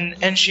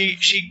 and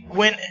she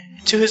went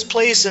to his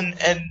place and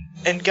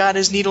got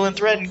his needle and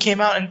thread and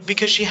came out, and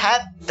because she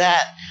had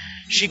that,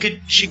 she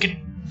could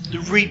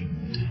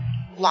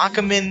lock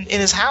him in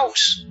his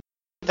house.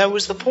 That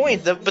was the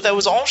point. But that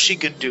was all she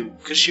could do,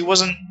 because she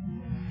wasn't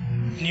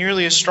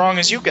nearly as strong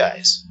as you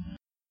guys.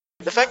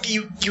 The fact that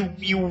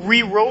you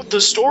rewrote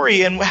the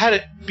story and had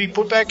it be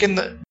put back in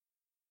the...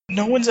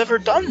 No one's ever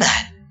done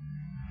that.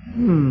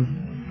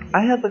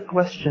 I have a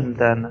question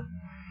then.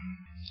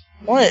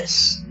 What?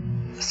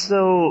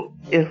 So,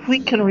 if we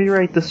can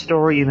rewrite the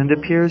story and it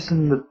appears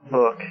in the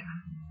book,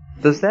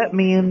 does that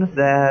mean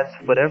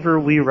that whatever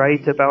we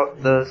write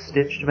about the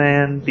Stitched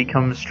Man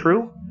becomes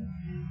true?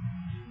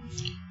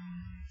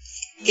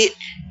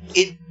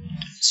 It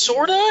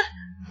sorta.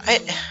 I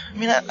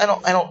mean, I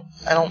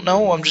don't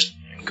know. I'm just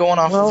going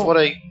off of what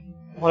I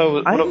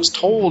was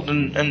told,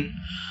 and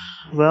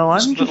well,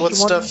 I'm just what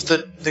stuff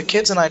that the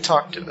kids and I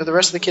talked, the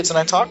rest of the kids and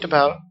I talked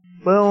about.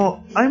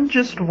 Well, I'm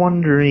just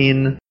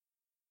wondering,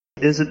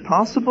 is it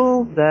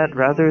possible that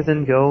rather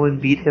than go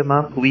and beat him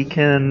up, we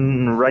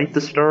can write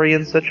the story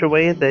in such a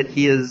way that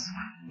he is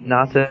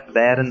not a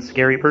bad and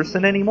scary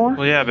person anymore?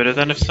 Well, yeah, but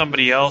then if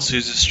somebody else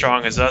who's as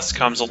strong as us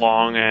comes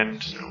along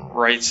and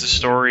writes the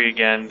story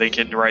again, they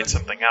can write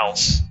something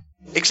else.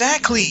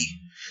 Exactly.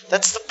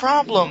 That's the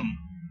problem.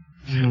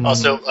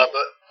 Also,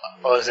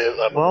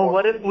 well,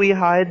 what if we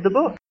hide the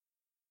book?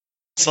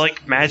 It's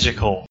like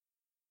magical.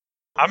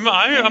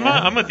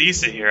 I'm with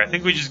Issa here. I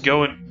think we just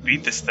go and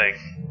beat this thing.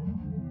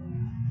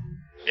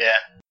 Yeah.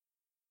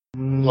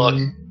 Look,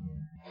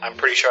 I'm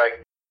pretty sure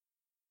I...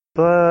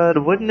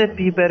 But wouldn't it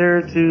be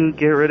better to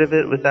get rid of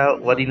it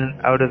without letting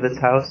it out of its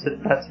house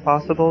if that's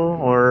possible?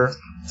 Or,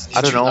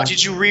 I don't know.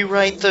 Did you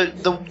rewrite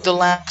the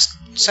last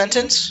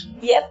sentence?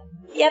 Yep,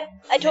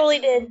 I totally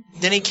did.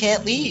 Then he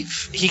can't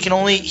leave. He can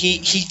only...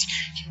 He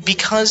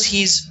because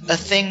he's a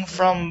thing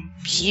from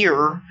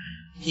here,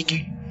 he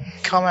can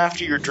come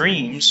after your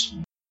dreams.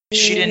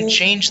 She didn't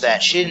change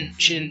that. She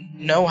didn't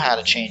know how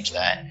to change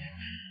that.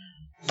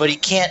 But he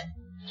can't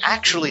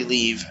actually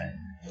leave.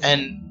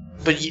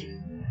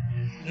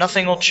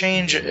 Nothing will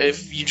change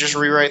if you just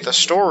rewrite the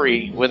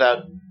story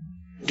without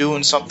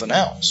doing something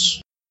else.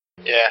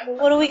 Yeah.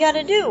 What do we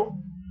gotta do?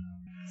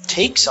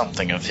 Take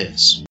something of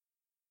his.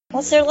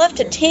 What's there left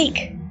to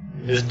take?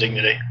 His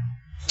dignity.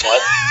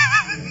 What?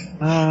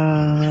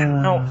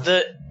 No,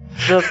 the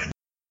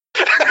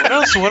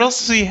What else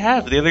does he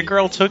have? The other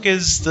girl took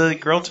his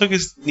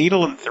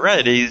needle and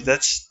thread.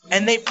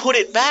 And they put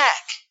it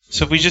back.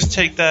 So if we just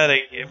take that,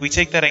 if we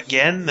take that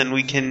again, then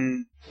we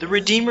can. The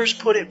Redeemers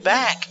put it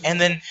back, and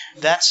then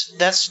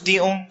that's the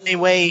only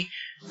way,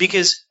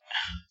 because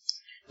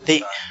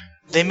they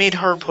made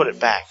her put it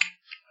back.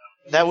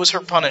 That was her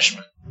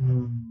punishment.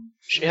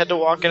 She had to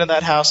walk into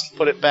that house and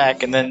put it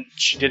back, and then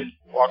she didn't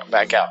walk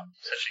back out.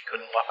 So she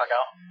couldn't walk back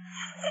out?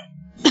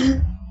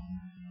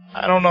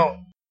 I don't know.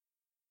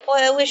 Boy,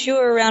 I wish you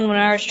were around when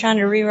I was trying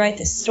to rewrite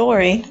the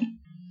story.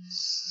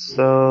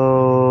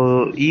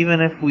 So,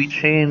 even if we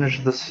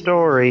change the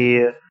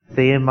story,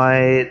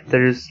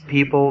 there's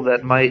people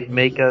that might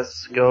make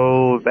us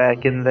go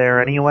back in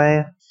there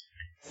anyway?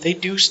 They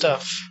do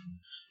stuff.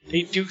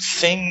 They do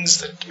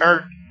things that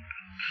are...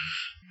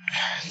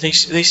 They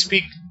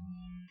speak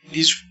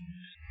these...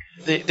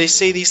 They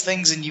say these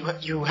things and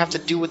you have to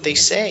do what they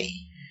say.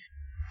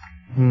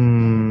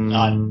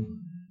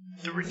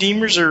 The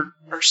Redeemers are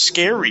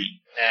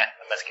scary. Nah,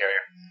 I'm not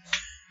scarier.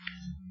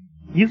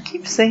 You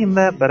keep saying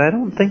that, but I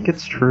don't think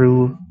it's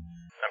true.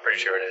 I'm pretty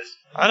sure it is.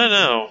 I don't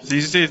know.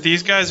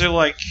 These guys are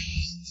like,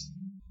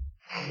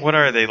 what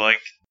are they like?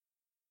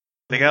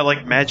 They got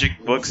like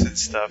magic books and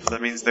stuff.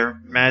 That means they're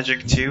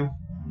magic too.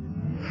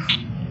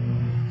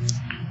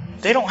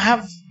 They don't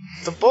have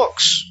the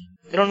books.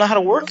 They don't know how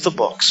to work the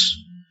books.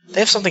 They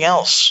have something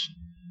else.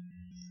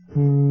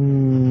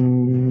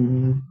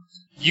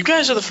 You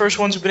guys are the first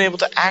ones who've been able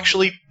to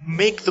actually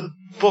make the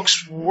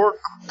books work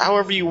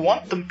however you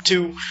want them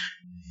to.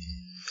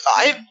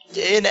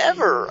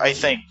 Ever, I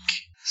think.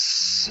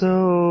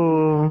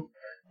 So...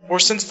 Or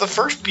since the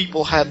first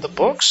people had the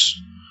books.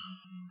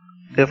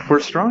 If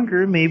we're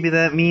stronger, maybe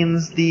that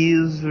means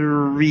these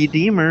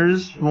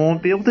Redeemers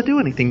won't be able to do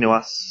anything to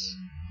us.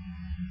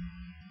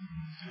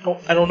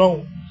 I don't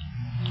know.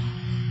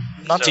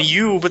 Not to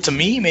you, but to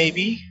me,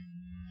 maybe.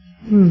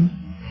 No.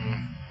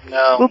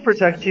 We'll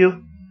protect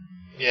you.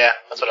 Yeah,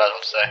 that's what I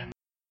was going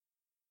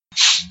to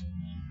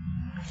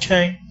say.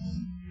 Okay.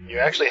 You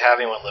actually have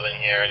anyone living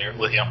here and you're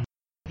with you?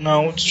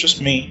 No, it's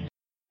just me.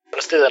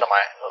 Want to stay the night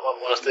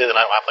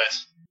at my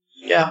place?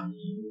 Yeah.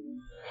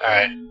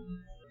 Alright.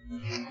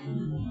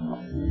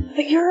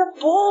 But you're a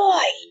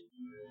boy!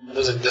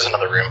 There's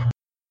another room.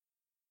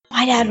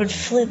 My dad would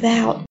flip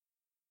out.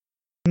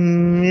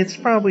 It's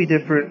probably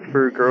different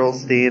for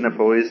girls staying at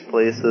boys'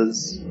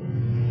 places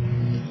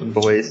and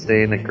boys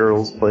staying at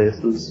girls'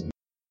 places.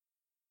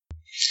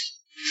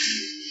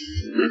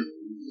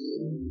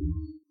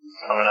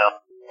 I don't know.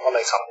 I'll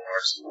make something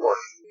work.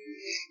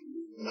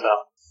 No.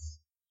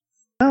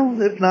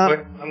 Well,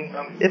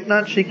 if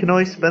not, she can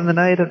always spend the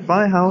night at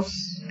my house.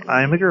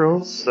 I'm a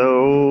girl,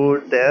 so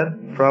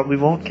Dad probably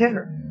won't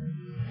care.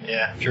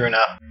 Yeah, true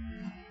enough.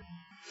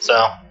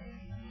 So,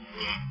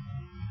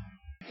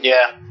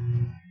 yeah,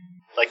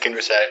 like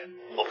Kendra said,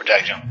 we'll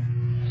protect you.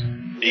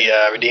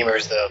 The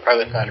Redeemers, they'll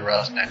probably find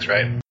us next,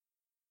 right?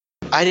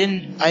 I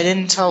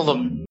didn't tell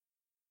them.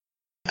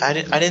 I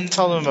didn't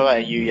tell them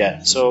about you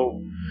yet,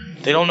 so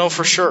they don't know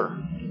for sure.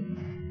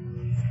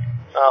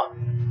 Well,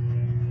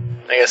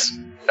 I guess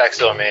fact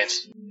still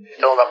remains.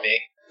 Tell them about me,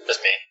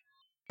 just me.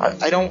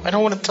 I don't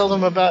want to tell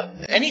them about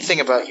anything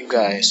about you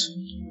guys.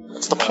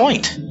 That's the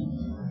point.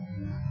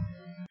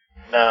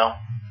 No.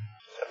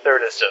 If there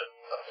is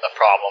a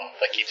problem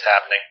that keeps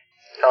happening,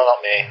 tell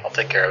about me. I'll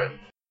take care of it.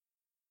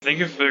 Think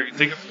if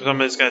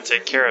somebody's gonna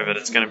take care of it,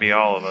 it's gonna be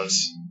all of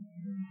us.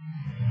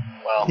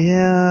 Well,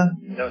 Yeah.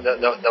 that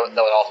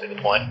would also be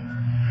the point.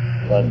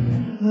 But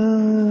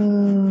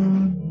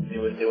they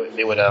would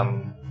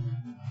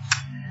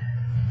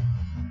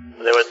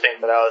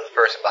think that I was the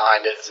person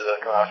behind it, so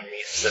they'd come after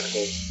me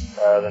specifically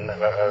rather than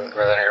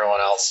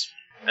everyone else,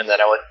 and then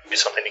I would do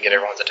something to get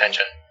everyone's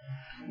attention,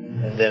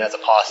 and then as a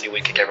posse,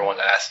 we'd kick everyone's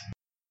ass.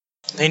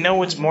 They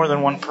know it's more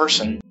than one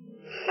person.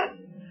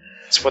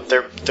 It's what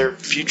their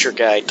future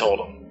guy told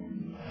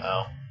them.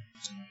 Oh.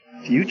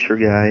 Future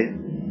guy.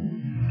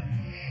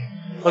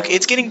 Look,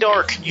 it's getting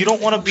dark. You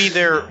don't want to be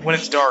there when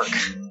it's dark.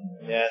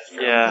 Yeah, it's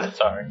true. Yeah.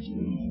 Sorry.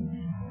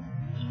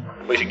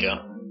 We should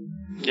go.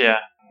 Yeah.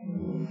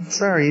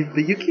 Sorry,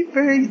 but you keep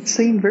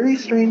saying very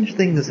strange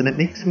things, and it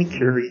makes me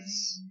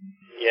curious.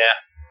 Yeah.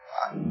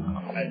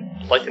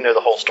 I'd like to know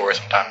the whole story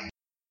sometime.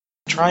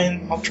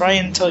 I'll try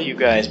and tell you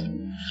guys, but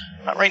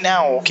not right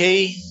now,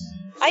 okay?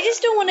 I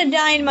just don't want to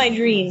die in my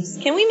dreams.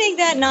 Can we make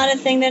that not a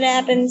thing that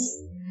happens?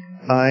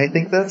 I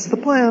think that's the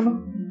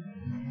plan.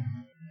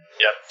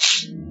 Yep.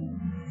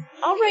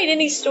 I'll write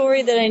any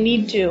story that I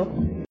need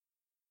to.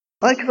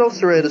 I could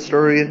also write a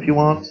story if you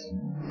want.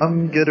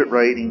 I'm good at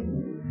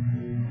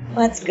writing.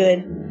 Well, that's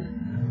good.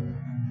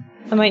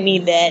 I might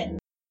need that.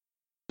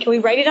 Can we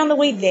write it on the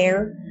way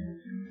there?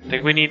 I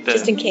think we need the.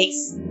 Just in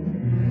case.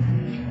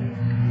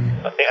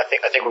 I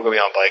think we're going to be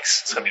on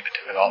bikes. It's going to be a bit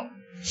difficult.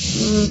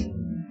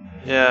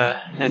 Yeah,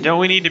 and don't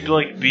we need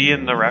to be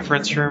in the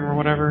reference room or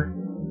whatever?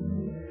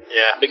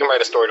 Yeah, we can write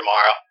a story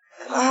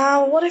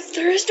tomorrow. What if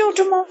there is no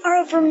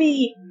tomorrow for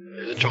me?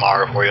 There's a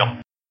tomorrow for you.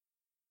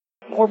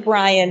 Or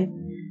Brian.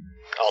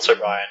 Also,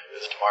 Brian,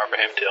 there's a tomorrow for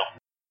him too.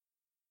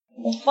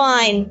 Well,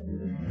 fine.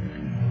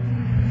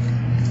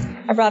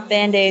 I brought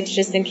Band-Aids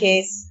just in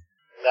case.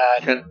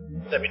 That'd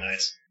be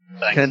nice.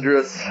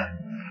 Thanks.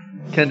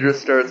 Kendra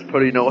starts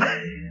putting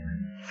away.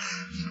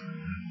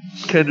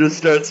 Kendra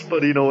starts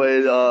putting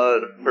away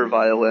her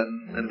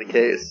violin in the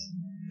case.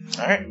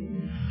 Alright.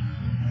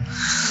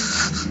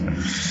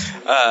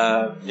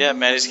 Yeah,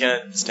 Maddie's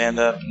gonna stand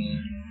up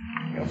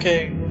and,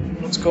 okay,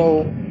 let's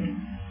go.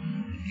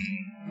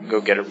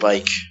 Go get her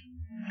bike.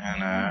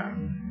 And,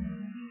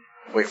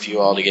 wait for you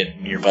all to get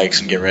your bikes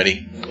and get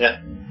ready. Yeah.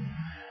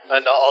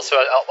 And also,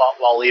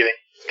 while leaving,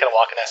 kind of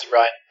walking next to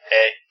Brian.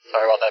 Hey,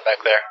 sorry about that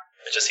back there.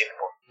 I just seen the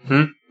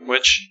board.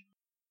 Which?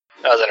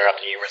 I was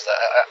interrupting you for a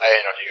second. I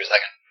interrupted you for a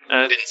second.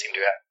 It didn't seem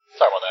too happy.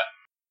 Sorry about that.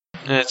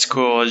 It's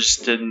cool. I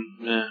just didn't.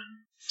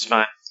 It's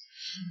fine.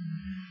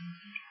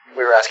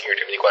 We were asking her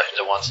too many questions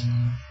at once.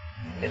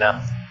 You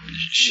know?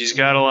 She's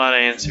got a lot of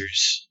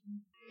answers.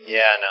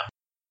 Yeah, I know.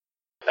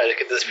 I just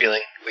get this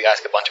feeling if we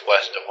ask a bunch of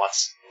questions at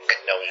once, we'll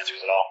get no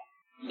answers at all.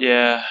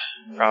 Yeah,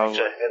 probably.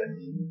 I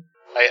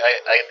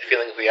get the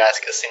feeling if we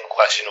ask a single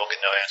question, we'll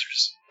get no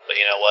answers. But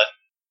you know what?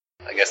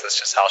 I guess that's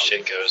just how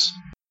shit goes.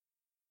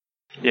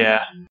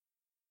 Yeah.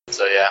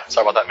 So yeah,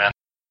 sorry about that, man.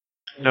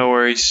 No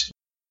worries.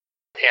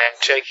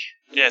 Handshake?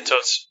 Yeah,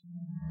 totes.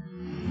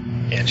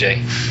 Handshake.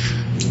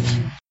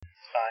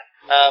 Fine.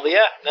 But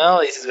yeah, no,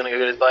 at least he's gonna go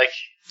get his bike.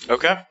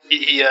 Okay.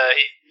 He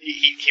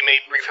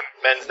made brief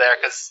amends there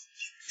because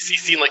he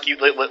seemed like he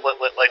had he had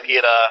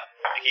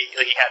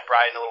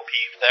Brian a little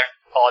peeved there.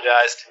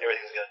 Apologized.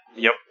 Everything was good.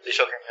 Yep. They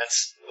shook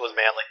hands. It was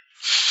manly.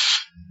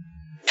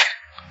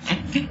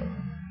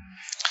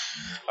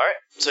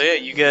 Alright, so yeah,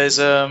 you guys,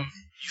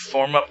 you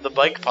form up the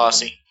bike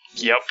posse.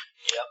 Yep.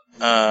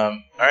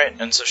 Alright,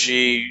 and so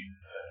she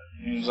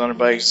is on her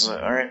bike, is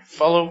like, alright,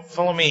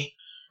 follow me,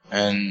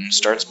 and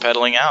starts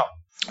pedaling out.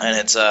 And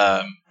it's,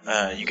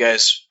 you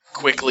guys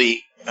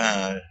quickly,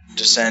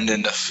 descend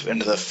into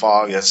the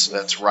fog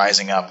that's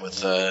rising up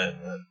with the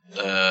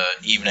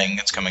evening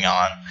that's coming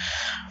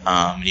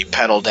on. You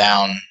pedal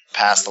down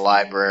past the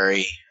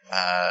library,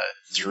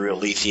 through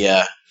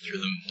Alethea,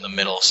 through the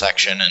middle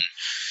section, and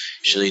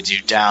she leads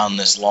you down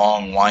this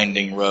long,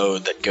 winding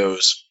road that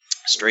goes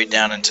straight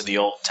down into the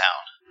old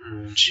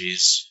town.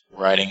 She's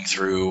riding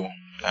through,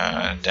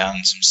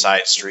 down some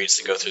side streets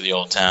that go through the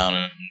old town,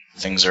 and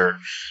things are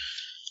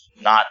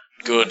not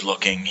good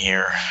looking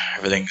here.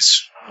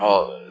 Everything's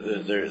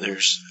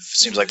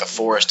seems like the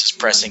forest is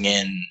pressing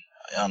in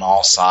on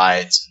all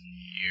sides.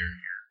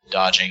 You're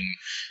dodging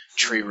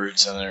tree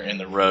roots in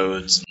the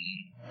roads,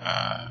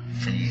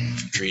 and, from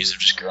trees that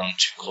have just grown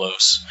too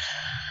close.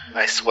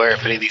 I swear,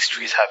 if any of these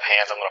trees have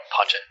hands, I'm gonna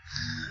punch it.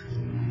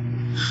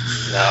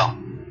 No,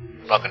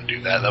 I'm not gonna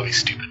do that. That'd be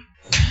stupid.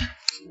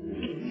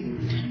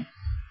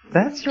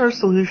 That's your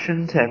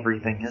solution to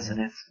everything, isn't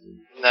it?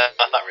 No,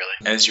 not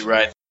really. As you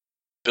ride,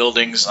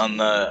 buildings on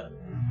the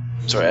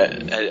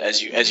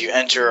as you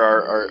enter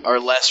are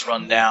less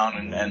run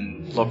down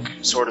and look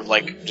sort of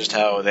like just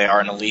how they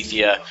are in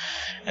Alethea,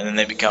 and then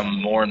they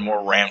become more and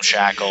more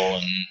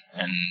ramshackle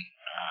and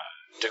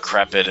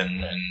decrepit,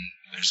 and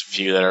there's a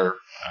few that are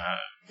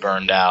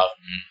burned out,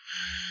 and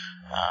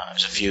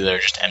there's a few that are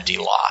just empty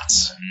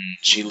lots. And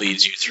she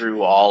leads you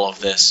through all of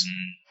this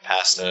and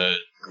past a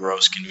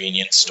gross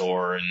convenience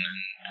store and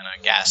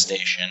a gas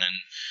station,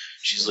 and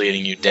she's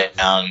leading you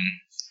down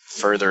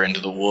further into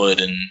the wood,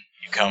 and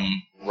you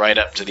come right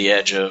up to the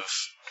edge of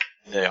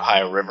the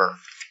Ohio River,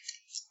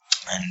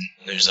 and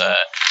there's a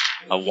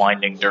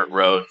winding dirt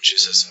road. She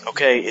says,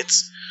 "Okay,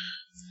 it's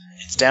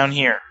down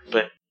here,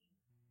 but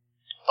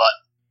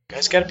you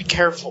guys gotta be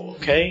careful,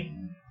 okay?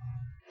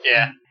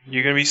 Yeah.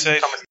 You gonna be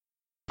safe?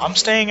 I'm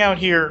staying out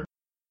here.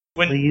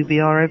 Will you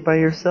be alright by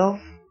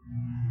yourself?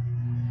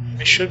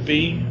 I should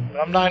be.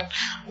 I'm not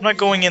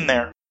going in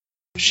there.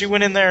 She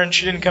went in there and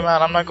she didn't come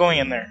out. I'm not going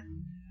in there."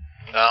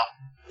 No.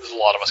 There's a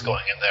lot of us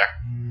going in there.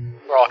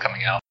 We're all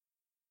coming out.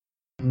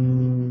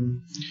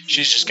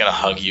 She's just gonna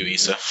hug you,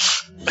 Issa.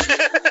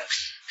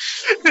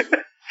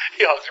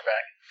 He hugs her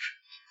back.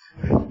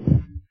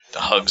 The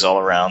hugs all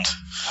around.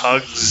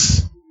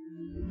 Hugs.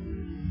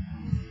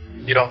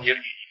 You don't have to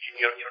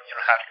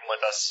come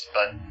with us,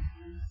 but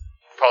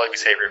it'll probably be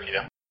safer if you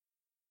do.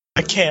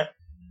 I can't.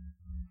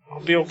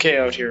 I'll be okay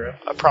out here.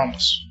 I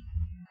promise.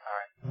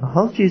 I'll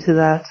hold you to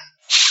that.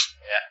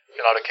 Yeah, if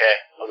you're not okay,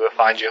 I'll go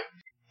find you.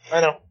 I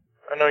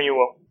know you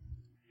will.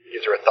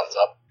 Gives her a thumbs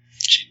up.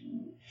 She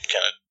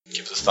kind of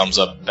gives a thumbs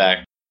up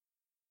back.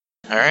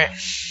 Alright.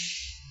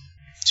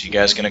 So you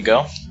guys gonna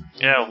go?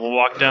 Yeah, we'll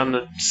walk down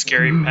the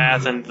scary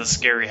path into the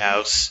scary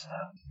house.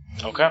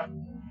 Okay.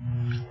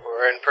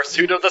 We're in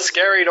pursuit of the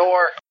scary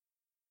door.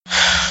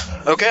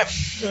 Okay.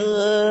 So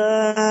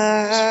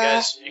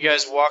you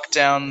guys walk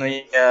down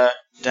the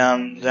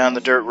down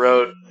the dirt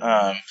road.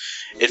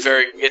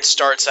 It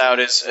starts out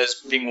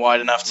as being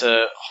wide enough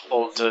to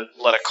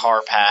let a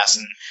car pass,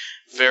 and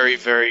very,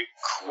 very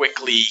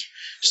quickly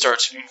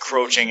starts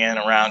encroaching in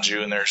around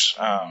you. And there's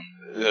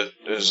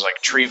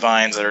like tree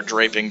vines that are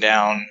draping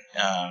down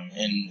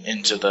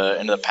into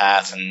the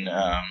path, and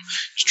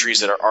there's trees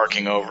that are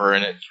arcing over,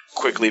 and it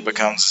quickly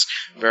becomes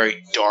a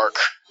very dark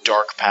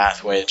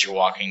pathway that you're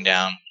walking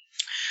down.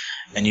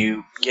 And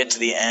you get to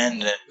the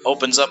end, and it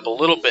opens up a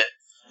little bit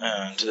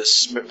to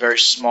this very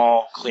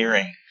small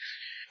clearing,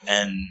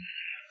 and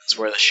it's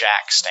where the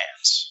shack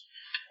stands.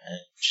 And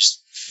it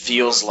just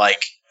feels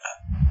like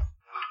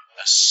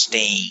a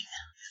stain.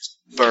 It's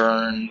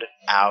burned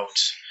out.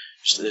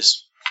 Just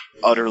this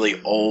utterly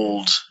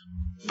old,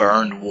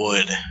 burned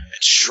wood.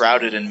 It's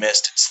shrouded in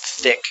mist. It's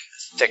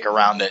thick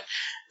around it,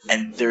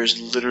 and there's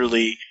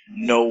literally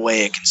no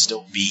way it can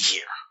still be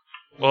here.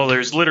 Well,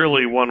 there's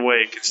literally one way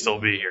it can still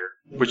be here,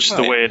 which is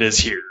the way it is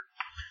here.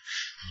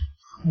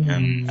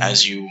 And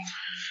as you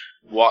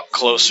walk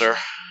closer,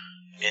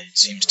 it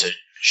seems to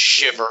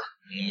shiver,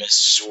 and the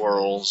mist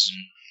swirls,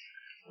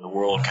 and the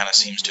world kind of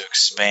seems to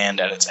expand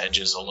at its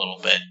edges a little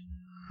bit.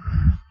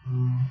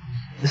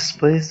 This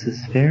place is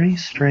very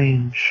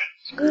strange.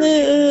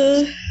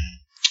 Yeah,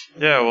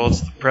 well,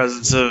 it's the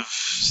presence of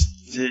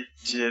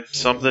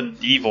something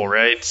evil,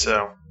 right?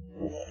 So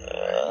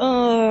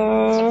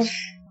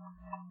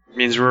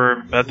means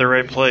we're at the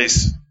right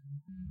place.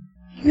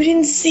 You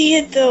didn't see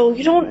it, though.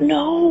 You don't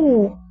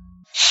know.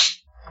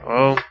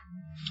 Oh,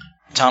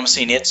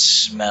 Thomasine, it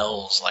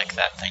smells like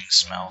that thing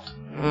smelled.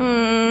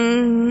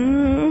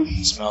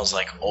 It smells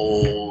like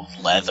old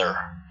leather,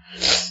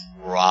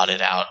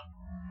 rotted out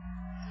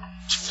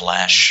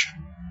flesh.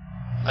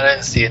 I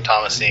didn't see it,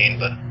 Thomasine,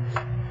 but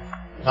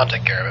I'll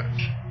take care of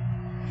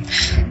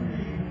it.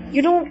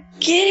 You don't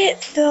get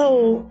it,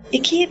 though.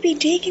 It can't be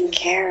taken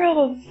care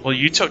of. well,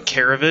 you took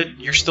care of it.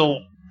 You're still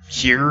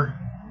here.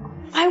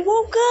 I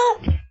woke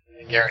up.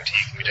 I guarantee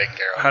it can be taken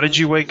care of. How did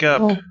you wake up?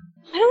 I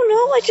don't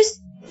know.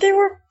 There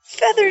were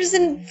feathers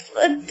and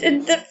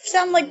that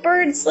sound like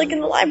birds, like in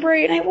the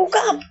library, and I woke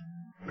up.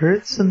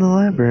 Birds in the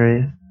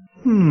library.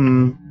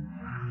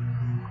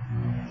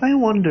 I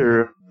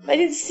wonder. I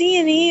didn't see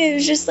any. It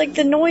was just like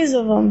the noise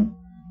of them.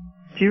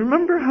 Do you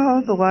remember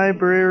how the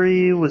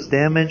library was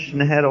damaged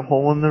and had a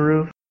hole in the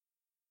roof?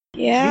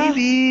 Yeah.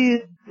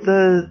 Maybe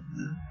the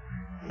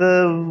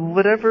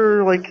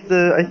whatever, like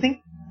I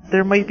think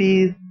there might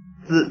be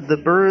the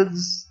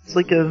birds. It's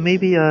like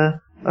maybe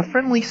a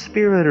friendly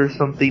spirit or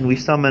something we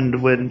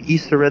summoned when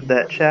Issa read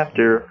that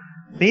chapter.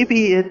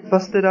 Maybe it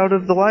busted out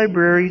of the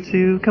library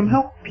to come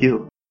help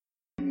you.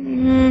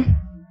 That'd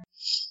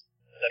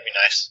be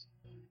nice.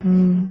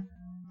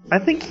 I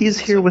think he's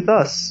here with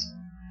us.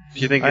 Do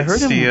you think I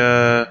it's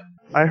heard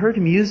I heard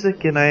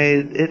music and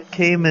it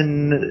came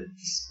and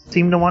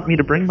seemed to want me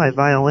to bring my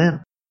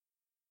violin.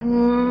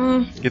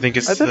 You think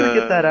it's I better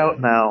get that out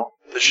now.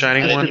 the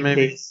shining Just one, in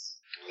maybe? case.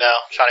 No,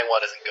 Shining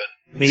One isn't good.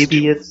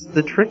 Maybe it's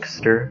the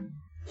trickster.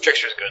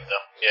 Trickster's good,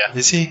 though.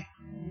 Is he?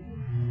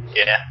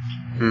 Yeah.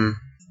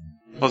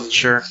 Wasn't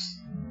sure.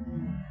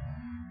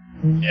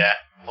 Yeah.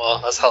 Well,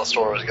 that's how the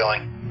story was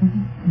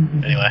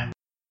going. Anyway.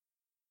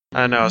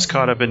 I know, I was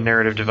caught up in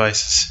narrative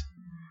devices.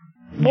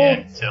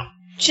 Yeah, me too.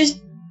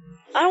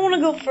 I don't want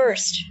to go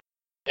first.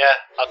 Yeah,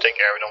 I'll take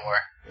care of it, don't worry.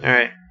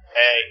 Alright.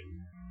 Hey,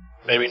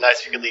 it'd be nice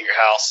if you could leave your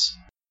house.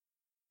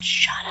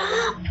 Shut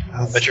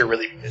up. But you're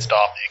really pissed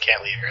off that you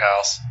can't leave your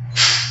house.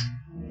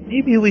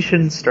 Maybe we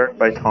shouldn't start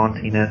by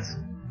taunting it.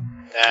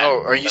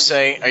 Oh, are you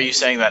saying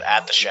that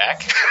at the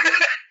shack?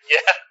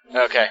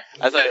 Yeah. Okay,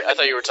 I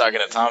thought you were talking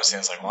to Thomas, and I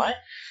was like, what?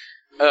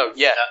 Oh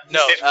yeah,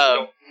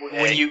 no.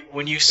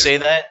 When you say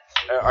that,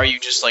 Are you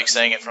just like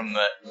saying it from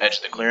the edge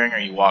of the clearing, or are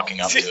you walking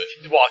up to it?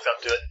 He walks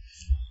up to it.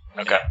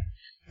 Okay.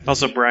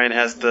 Also, Brian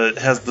has the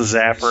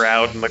zapper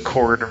out and the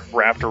cord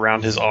wrapped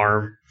around his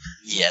arm.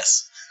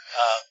 Yes.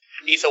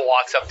 Etha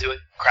walks up to it,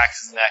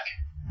 cracks his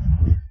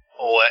neck.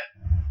 Oh,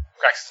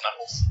 cracks his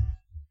knuckles.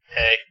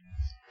 Hey,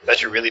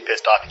 bet you're really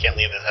pissed off you can't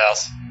leave this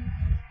house.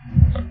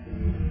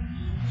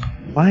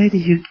 Why do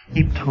you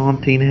keep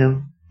taunting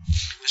him?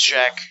 The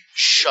shack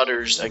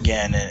shudders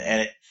again,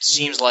 and it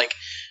seems like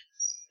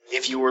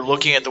if you were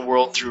looking at the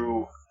world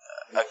through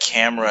a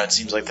camera, it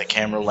seems like the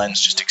camera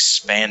lens just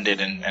expanded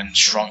and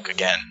shrunk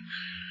again.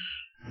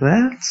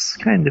 That's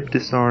kind of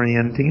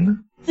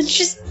disorienting. Let's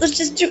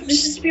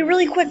just be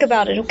really quick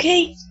about it,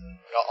 okay?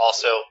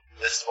 Also,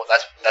 that's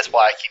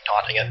why I keep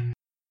taunting it.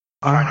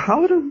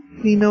 How do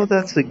we know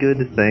that's a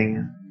good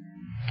thing?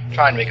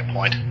 Try and make a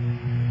point.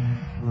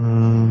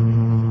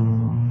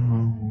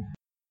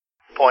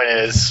 Point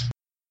is,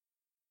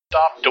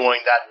 stop doing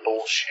that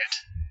bullshit.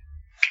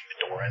 Kick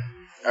the door in.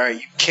 Alright,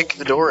 you kick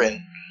the door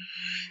in.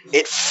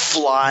 It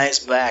flies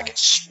back. It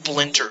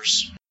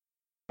splinters.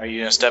 Are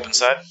you gonna step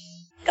inside?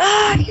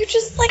 Ah, you're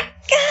just like,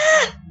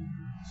 ah!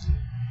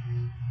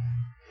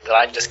 Did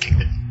I just kick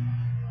it?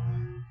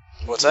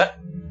 What's that?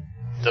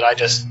 Did I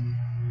just...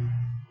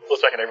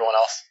 Looks like everyone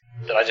else.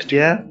 Did I just do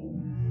Yeah?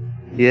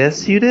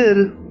 Yes, you did.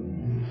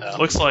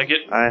 Looks like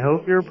it. I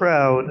hope you're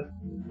proud.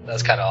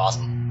 That's kind of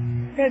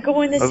awesome. We're gonna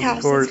go in this Of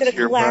house, course it's gonna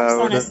you're collapse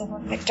on proud. us and we're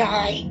gonna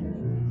die.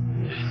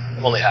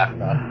 I'm only half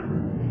about it.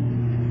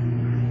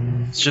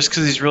 It's just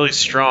because he's really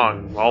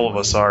strong. All of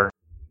us are.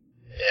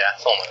 Yeah,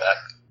 something like that.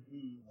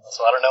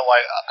 So I don't know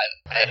why...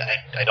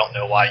 I don't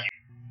know why you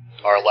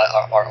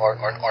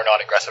are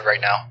not aggressive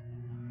right now.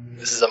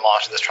 This is a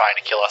monster that's trying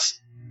to kill us.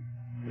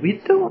 We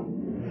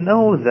don't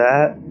know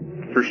that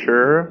for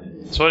sure.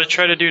 That's what I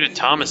tried to do to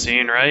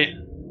Thomasine, right?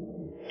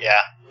 Yeah.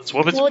 Let's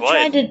whoop its Well,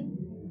 butt.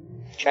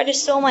 tried to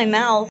sew my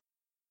mouth.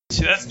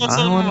 See, that's not I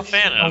something I'm a want to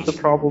fan solve the of.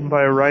 problem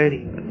by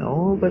writing, but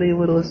nobody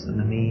would listen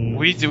to me.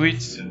 We We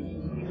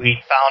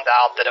found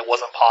out that it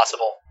wasn't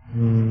possible.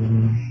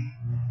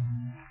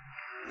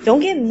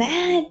 Don't get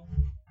mad.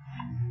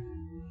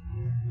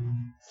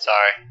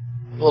 Sorry.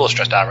 I'm a little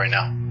stressed out right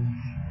now.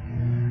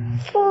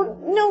 Well,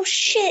 no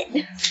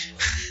shit.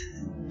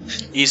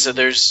 Issa,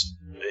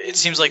 it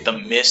seems like the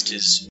mist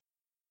is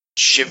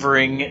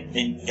shivering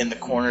in the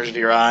corners of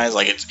your eyes,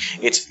 like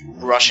it's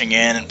rushing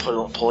in and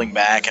pulling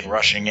back and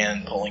rushing in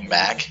and pulling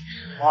back.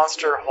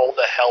 Monster, hold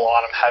the hell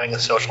on. I'm having a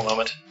social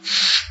moment.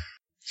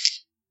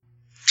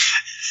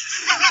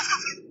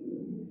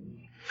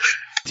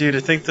 Dude,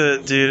 I think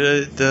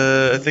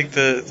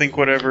I think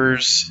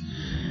whatever's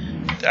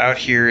out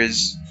here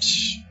is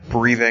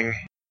breathing.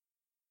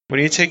 We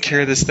need to take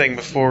care of this thing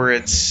before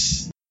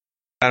it's,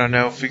 I don't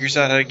know, figures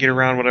out how to get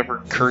around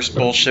whatever curse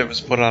bullshit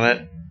was put on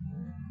it.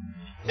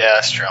 Yeah,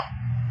 that's true.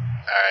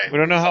 Alright. We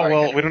don't know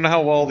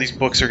how well these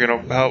books are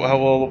gonna how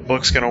well the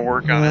book's gonna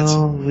work on it.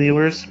 Well, we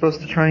were supposed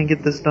to try and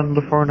get this done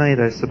before night,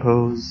 I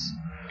suppose.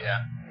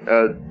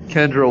 Yeah.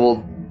 Kendra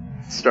will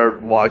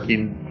start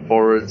walking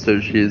forward,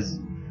 so she's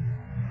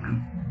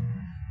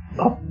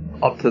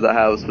up to the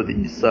house with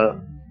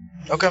Issa,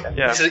 Okay.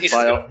 Yeah. He's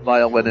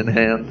violin in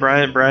hand.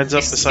 Brian's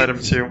up beside him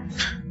too.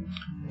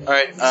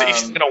 Alright,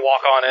 gonna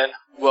walk on in.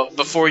 well,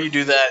 before you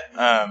do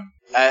that,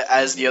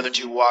 as the other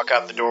two walk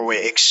out, the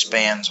doorway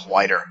expands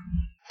wider.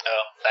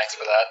 Oh, thanks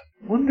for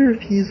that. Wonder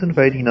if he's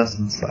inviting us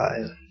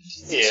inside.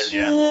 He is,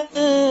 yeah.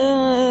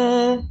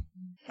 Alright,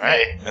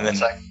 Hey, and then 1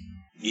 sec.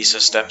 Issa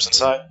steps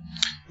inside.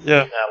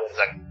 Yeah. 1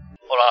 second.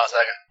 Hold on a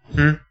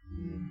second.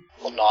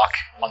 We'll knock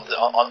on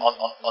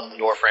the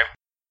door frame.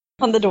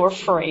 On the door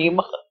frame.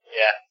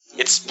 Yeah.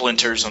 It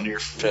splinters under your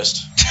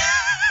fist.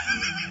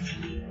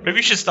 Maybe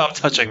you should stop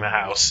touching the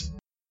house.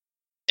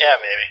 Yeah,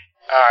 maybe.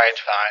 Alright,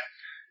 fine.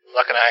 I'm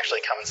not gonna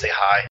actually come and say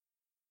hi.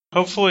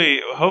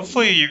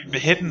 Hopefully you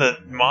hitting the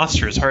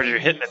monster as hard as you're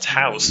hitting its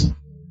house.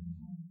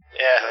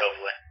 Yeah,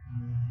 hopefully.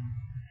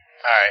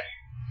 Alright.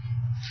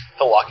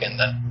 He'll walk in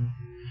then.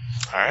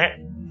 Alright.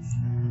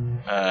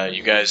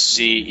 You guys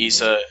see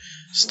Issa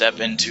step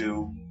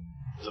into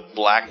the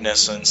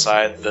blackness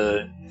inside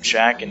the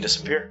shack and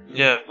disappear.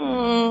 Yeah.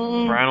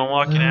 Brian will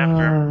walk in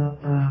after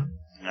him.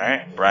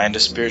 Alright, Brian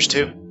disappears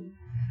too.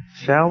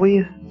 Shall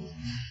we?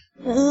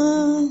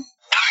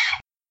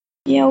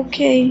 Yeah,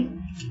 okay.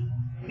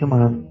 Come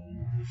on.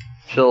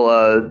 She'll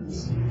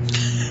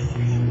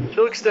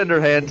extend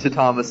her hand to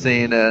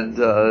Thomasine and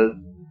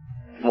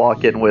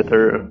walk in with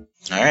her.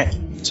 Alright,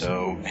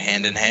 so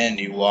hand in hand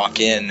you walk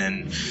in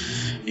and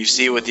you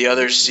see what the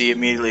others see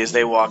immediately as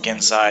they walk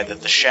inside,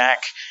 that the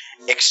shack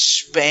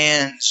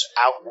expands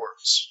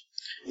outwards.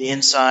 The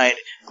inside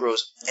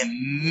grows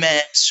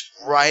immense,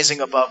 rising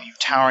above you,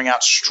 towering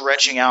out,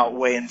 stretching out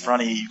way in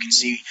front of you. You can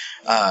see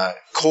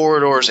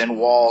corridors and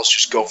walls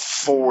just go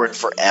forward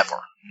forever.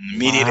 The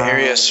immediate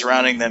area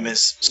surrounding them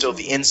is still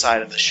the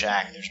inside of the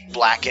shack. There's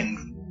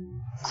blackened,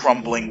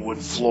 crumbling wood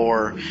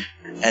floor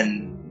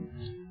and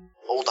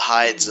old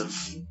hides of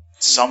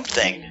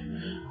something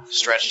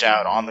stretched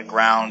out on the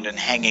ground and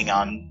hanging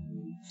on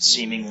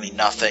seemingly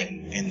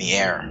nothing in the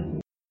air.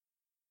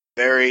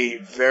 Very,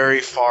 very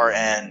far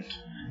end,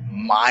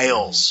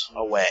 miles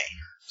away,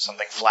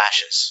 something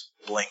flashes,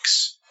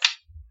 blinks,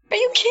 Are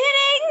you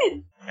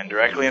kidding? and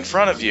directly in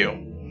front of you,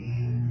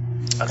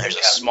 there's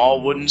a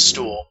small wooden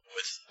stool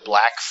with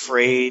black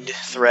frayed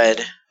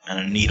thread and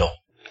a needle.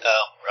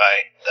 Oh,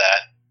 right,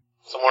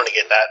 that. Someone to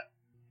get that.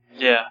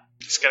 Yeah.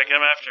 It's gotta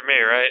come after me,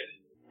 right?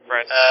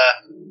 Right.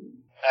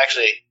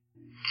 Actually,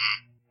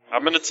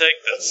 I'm gonna take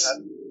this.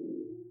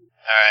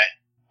 alright.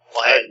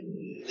 Well, hey,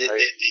 they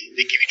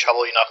give you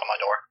trouble, you knock on my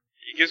door.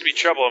 It gives me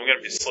trouble, I'm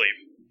gonna be asleep.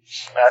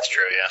 That's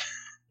true,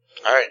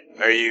 yeah. All right,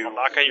 are I'll you?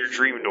 knock on your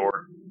dream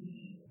door.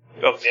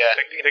 Oh, Yeah.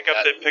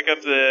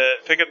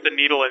 pick up the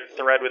needle and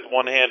thread with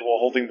one hand while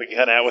holding the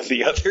gun out with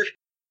the other.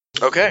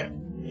 Okay.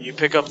 You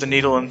pick up the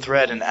needle and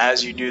thread, and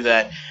as you do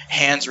that,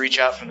 hands reach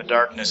out from the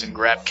darkness and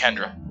grab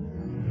Kendra.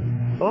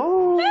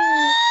 Oh.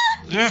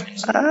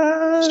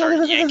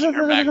 Start yanking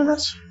her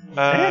backwards.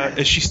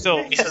 Is she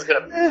still? He says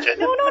gonna.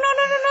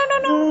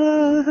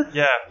 No.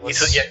 Yeah. He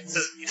says,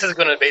 he says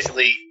gonna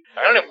basically.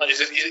 I don't know.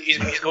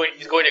 He's going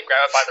to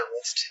grab it by the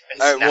wrist.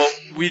 And All right.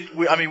 snap.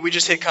 Well, we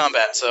just hit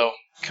combat, so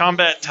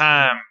Combat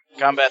time.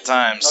 combat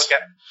times.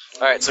 Okay.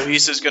 All right. So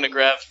Issa's gonna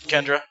grab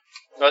Kendra.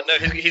 No,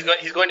 he's going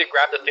to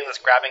grab the thing that's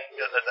grabbing.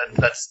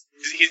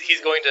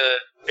 He's going to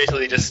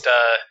basically just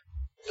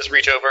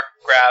reach over,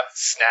 grab,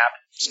 snap.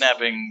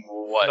 Snapping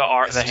what?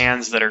 The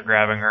hands that are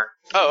grabbing her.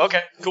 Oh,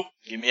 okay. Cool.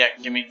 Give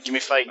me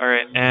fight. All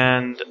right,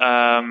 and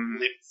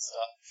Leave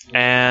stuff.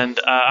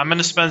 I'm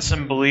gonna spend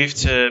some belief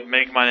to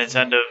make my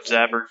Nintendo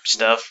Zapper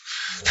stuff.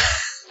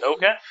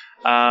 Okay.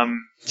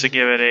 To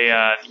give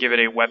it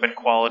a weapon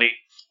quality.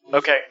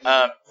 Okay.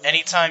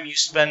 Anytime you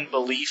spend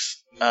belief,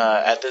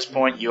 at this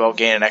point, you all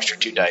gain an extra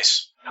 2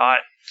 dice. Hot.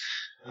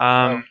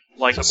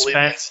 Like So believe me,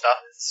 spend. and stuff.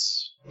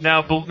 It's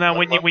Now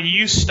when you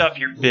use stuff,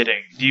 you're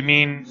bidding. Do you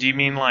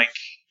mean like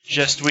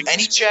just with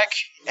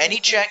Any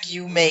check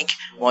you make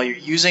while you're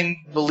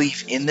using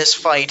belief in this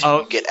fight,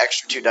 Oh. you get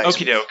extra 2 dice.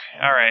 Okie doke.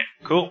 All right.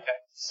 Cool.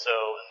 so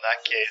in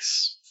that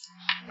case,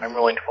 I'm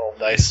rolling 12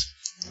 dice.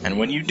 And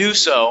when you do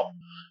so,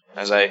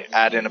 as I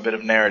add in a bit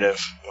of narrative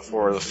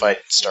before the fight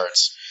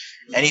starts,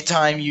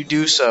 anytime you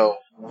do so,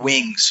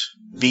 wings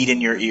beat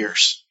in your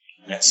ears.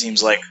 And it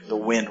seems like the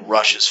wind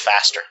rushes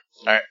faster.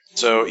 Alright,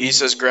 so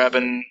Issa's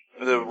grabbing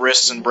the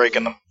wrists and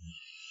breaking them.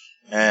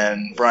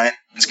 And Brian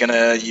is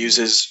gonna use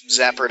his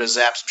zapper to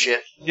zap some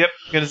shit. Yep.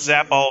 Gonna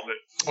zap all of it.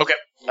 Okay.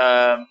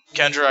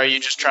 Kendra, are you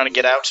just trying to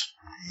get out?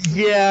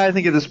 Yeah, I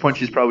think at this point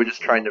she's probably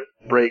just trying to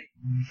break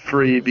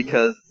free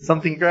because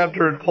something grabbed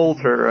her and pulled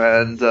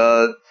her, and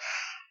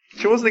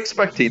she wasn't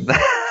expecting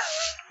that.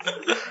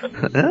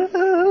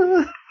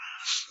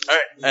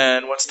 Alright,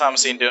 and what's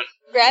Thomasine doing?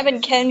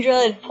 Grabbing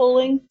Kendra and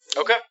pulling.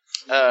 Okay.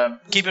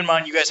 Keep in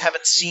mind, you guys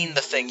haven't seen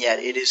the thing yet.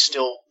 It is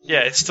still... Yeah,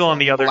 it's still on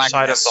the other side of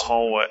Blackness. the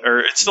hallway, or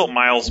it's still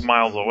miles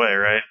away,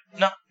 right?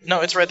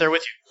 No, it's right there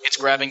with you. It's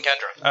grabbing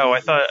Kendra. Oh, I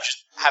thought.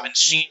 Just haven't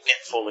seen it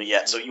fully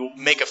yet, so you'll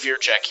make a fear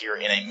check here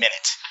in a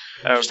minute.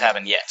 Oh, Just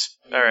haven't yet.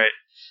 all right.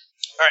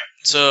 Alright,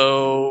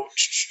 so...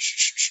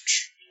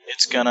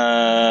 It's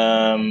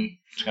gonna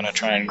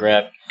try and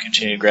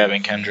continue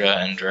grabbing Kendra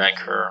and drag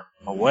her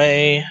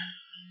away.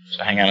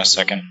 So hang on a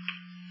second.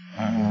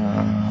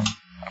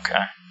 Okay.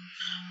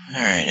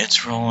 Alright,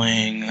 it's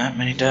rolling that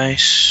many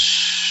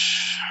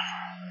dice.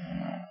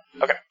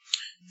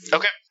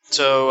 Okay,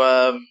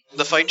 so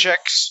the fight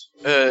checks,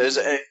 is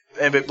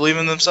anybody believe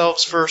in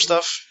themselves for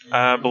stuff?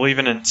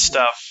 Believing in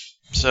stuff,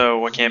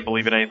 so I can't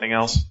believe in anything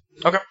else.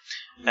 Okay.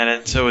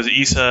 And so is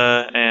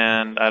Issa,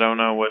 and I don't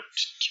know what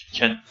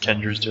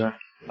Kendra's doing.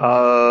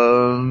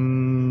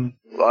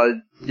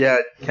 Yeah,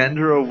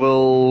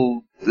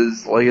 Kendra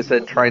is, like I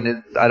said, trying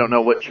to, I don't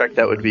know what check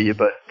that would be,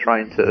 but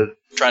trying to...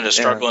 Trying to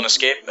struggle and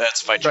escape?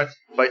 That's a fight check.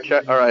 Fight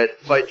check, alright,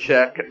 fight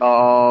check,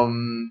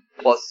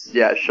 plus,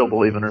 yeah, she'll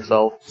believe in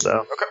herself, so.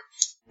 Okay.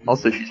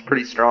 Also, she's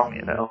pretty strong,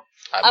 you know.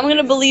 I'm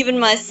gonna believe in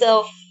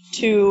myself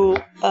to,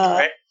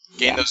 Alright.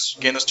 Gain those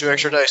 2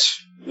 extra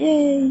dice.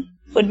 yay.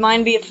 Would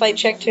mine be a fight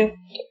check too?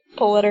 To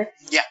pull at her?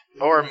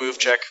 Or a move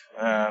check,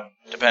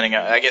 depending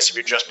on, I guess if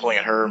you're just pulling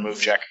at her, move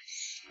check.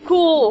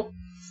 Cool.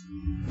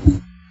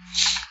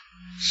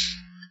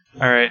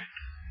 All right.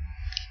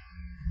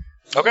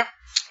 Okay.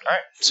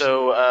 Alright,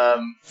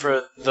 so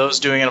for those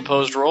doing an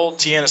opposed roll,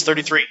 TN is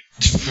 33.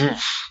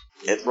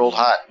 It rolled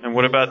hot. And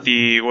what about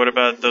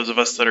those of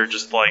us that are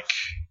just like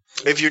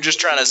If you're just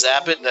trying to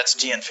zap it, that's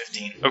TN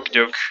 15. okie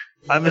doke?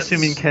 I'm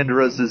assuming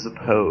Kendra's is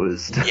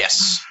opposed.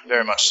 Yes,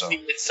 very much so.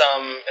 It's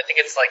I think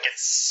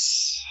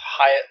it's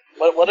high.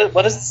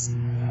 What is?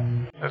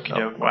 Okie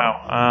doke.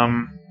 Wow.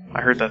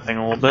 I heard that thing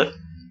a little bit.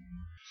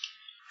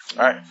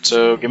 Alright,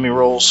 so give me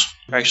rolls.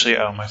 Actually,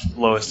 my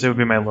lowest. It would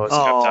be my lowest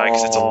cup die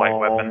because it's a light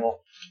weapon.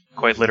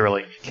 Quite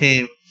literally.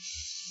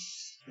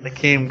 It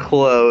came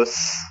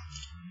close.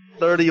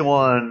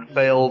 31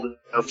 failed,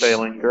 no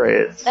failing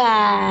grades.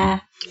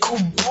 Ah. Cool.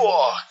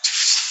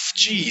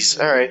 Jeez,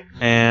 alright.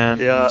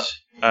 And Yeah.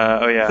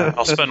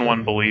 I'll spend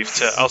one belief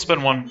to.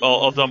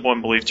 I'll dump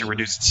one belief to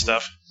reduce its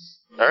stuff.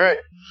 Alright.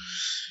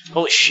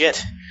 Holy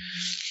shit.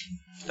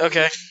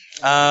 Okay.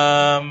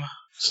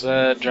 So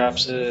that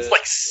drops it. It's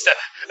like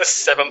a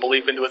 7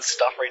 belief into its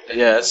stuff right there.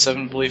 Yeah,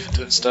 7 belief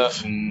into its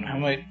stuff, and how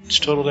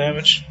much total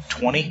damage?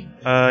 20?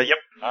 Yep.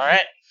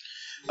 Alright.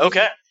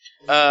 Okay.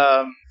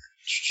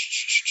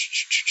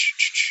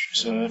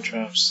 So that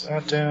drops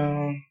that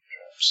down.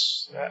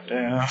 Drops that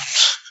down.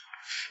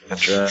 That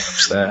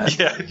drops that.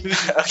 Yeah.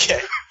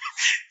 Okay.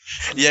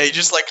 Yeah, you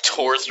just like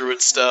tore through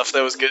its stuff.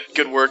 That was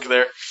good work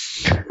there.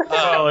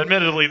 Well,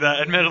 admittedly,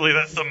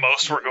 that's the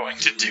most we're going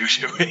to do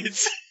to it.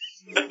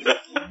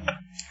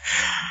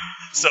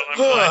 So I'm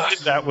glad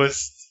that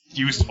was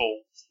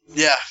useful.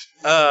 Yeah.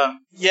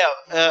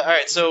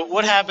 Alright, so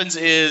what happens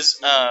is,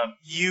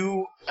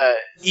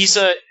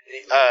 Issa,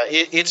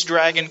 it's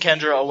dragging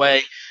Kendra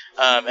away,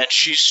 and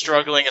she's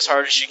struggling as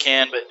hard as she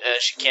can, but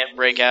she can't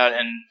break out,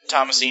 and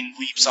Thomasine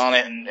leaps on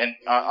it and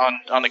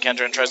onto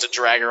Kendra and tries to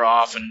drag her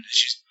off, and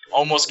she's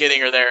almost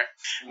getting her there.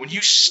 When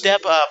you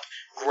step up,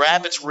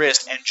 grab its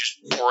wrist, and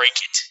just break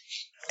it,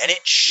 and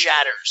it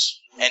shatters,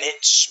 and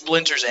it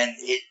splinters, and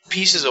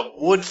pieces of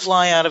wood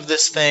fly out of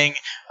this thing,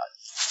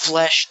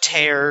 flesh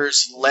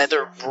tears,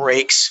 leather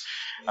breaks,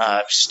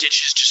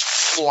 stitches just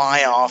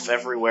fly off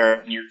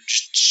everywhere, and you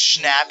just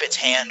snap its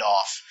hand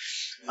off.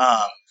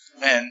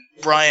 And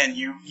Brian,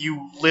 you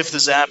lift the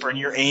zapper, and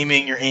you're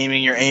aiming,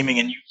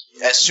 and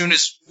as soon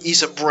as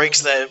Issa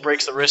breaks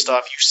the wrist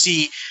off, you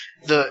see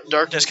the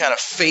darkness kind of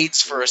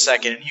fades for a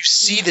second, and you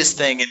see this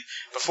thing, and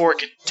before it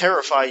can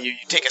terrify you,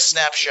 you take a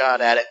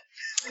snapshot at it,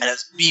 and a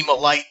beam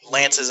of light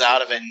lances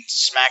out of it and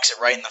smacks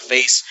it right in the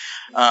face.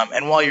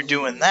 And while you're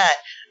doing that,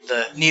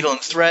 the needle and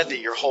thread that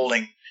you're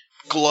holding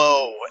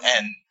glow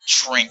and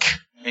shrink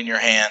in your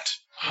hand.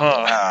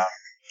 Huh.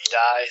 He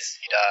dies.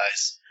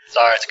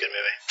 Sorry, it's a good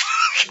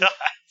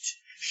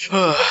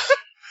movie.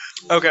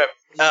 Okay.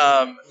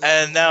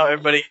 And now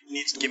everybody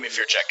needs to give me a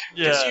fear check,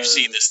 because Yeah. you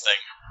see this thing.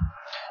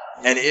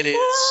 And it is...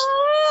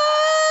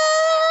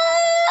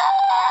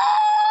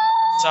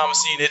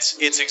 Thomasine,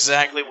 it's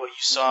exactly what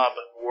you saw,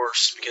 but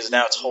worse, because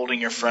now it's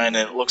holding your friend,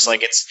 and it looks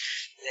like it's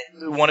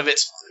one of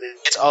its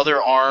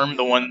other arm,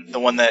 the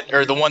one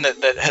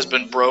that has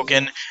been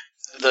broken.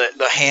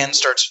 The hand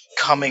starts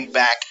coming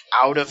back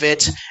out of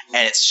it,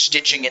 and it's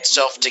stitching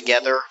itself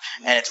together,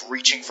 and it's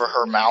reaching for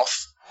her mouth.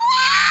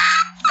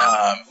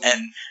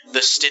 And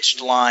the stitched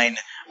line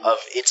of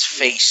its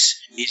face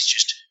is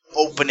just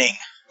opening,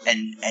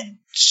 and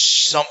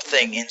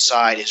something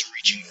inside is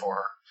reaching for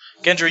her.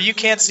 Kendra, you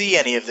can't see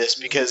any of this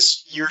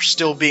because you're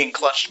still being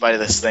clutched by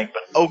this thing,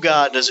 but oh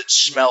god, does it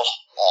smell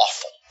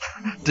awful.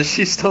 Does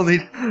she still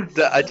need...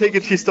 I take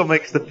it she still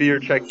makes the fear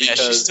check because... Yeah,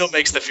 she still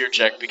makes the fear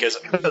check because,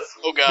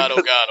 oh god.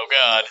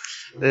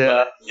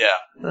 Yeah. Yeah.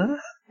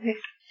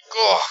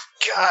 Oh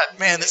god,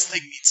 man, this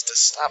thing needs to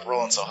stop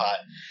rolling so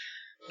hot.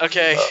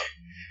 Okay,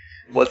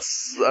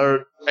 What's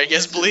our... I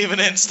guess believing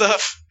in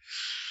stuff.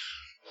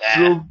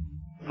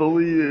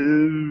 Believe...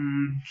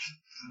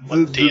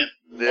 What's the TN?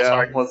 Yeah,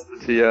 sorry. what's the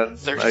TN?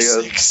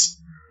 36.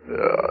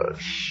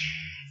 Gosh.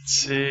 Let's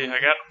see, I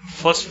got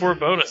 +4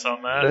 bonus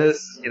on that. This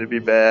is gonna be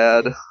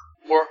bad.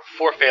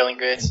 Four failing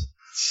grades.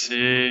 Let's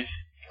see.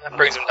 That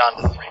brings him down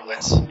to 3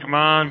 wins. Come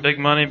on, big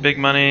money.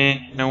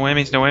 No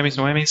whammies.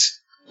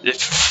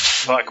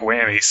 Fuck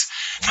whammies.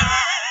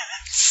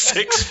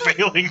 6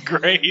 failing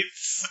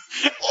grades.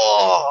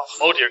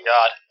 Oh dear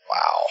God!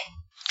 Wow.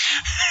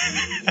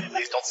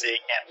 Please don't say he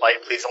can't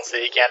fight. Please don't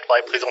say he can't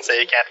fight. Please don't say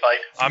he can't fight.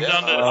 I'm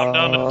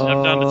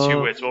down to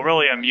 2 wits. Well,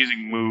 really, I'm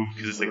using move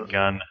because it's a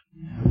gun.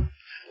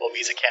 Well,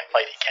 Visa can't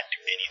fight. He can't do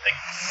anything.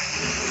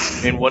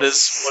 I mean, what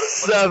is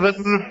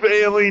 7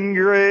 failing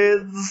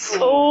grades.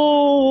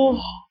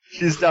 Oh.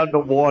 She's down to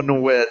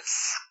 1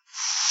 wits.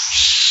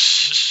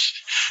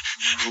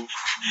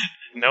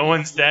 No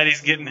one's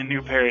daddy's getting a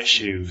new pair of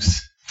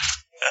shoes.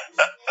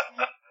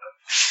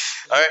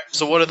 Alright,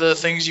 so what are the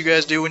things you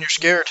guys do when you're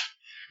scared?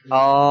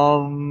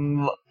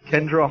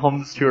 Kendra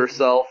hums to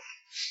herself.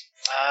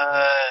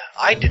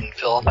 I didn't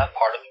fill out that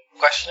part of the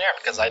questionnaire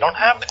because I don't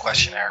have the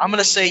questionnaire. I'm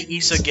gonna say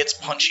Issa gets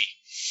punchy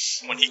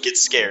when he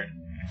gets scared.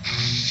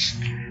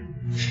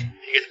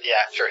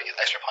 Yeah, sure, he gets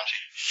extra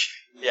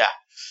punchy. Yeah.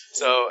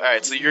 So,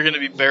 alright, so you're gonna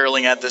be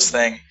barreling at this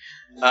thing.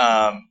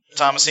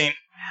 Thomasine?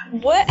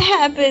 What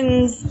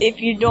happens if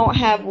you don't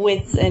have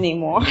wits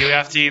anymore? You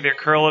have to either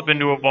curl up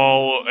into a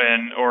ball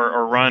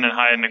or run and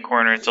hide in a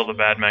corner until the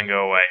bad men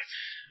go away.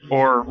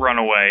 Or run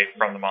away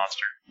from the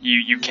monster.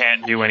 You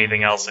can't do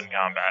anything else in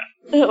combat.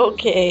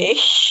 Okay.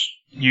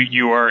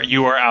 You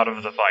are out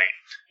of the fight.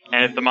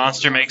 And if the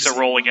monster makes a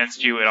roll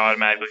against you, it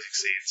automatically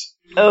succeeds.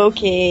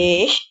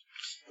 Okay.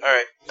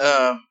 Alright,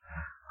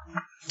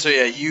 so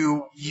yeah,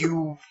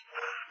 you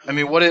I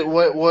mean, what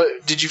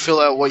did you fill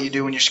out what you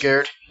do when you're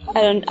scared?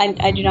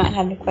 I do not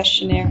have the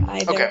questionnaire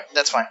either. Okay,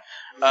 that's fine.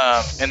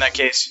 In that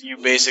case, you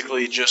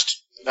basically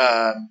just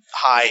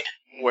hide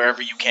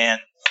wherever you can.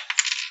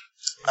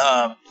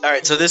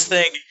 Alright, so this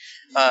thing,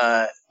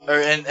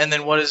 and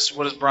then what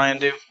does Brian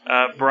do?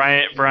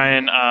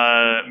 Brian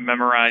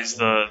memorized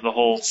the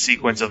whole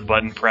sequence of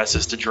button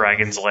presses to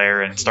Dragon's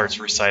Lair and starts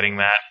reciting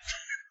that.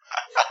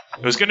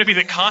 It was going to be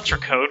the Contra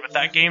code, but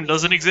that game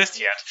doesn't exist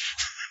yet.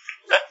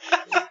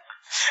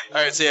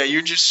 Alright, so yeah,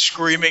 you're just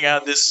screaming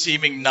out this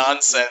seeming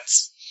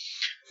nonsense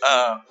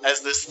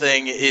as this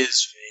thing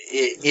is...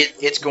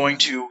 It's going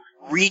to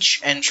reach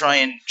and try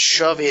and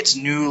shove its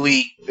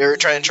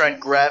try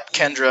and grab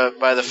Kendra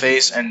by the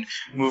face and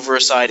move her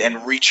aside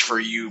and reach for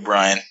you,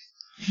 Brian.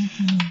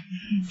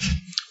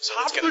 So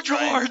it's gonna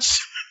try and...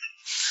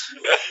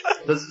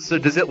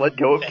 Does it let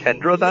go of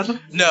Kendra then?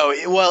 No,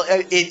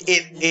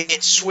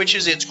 it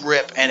switches its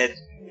grip, and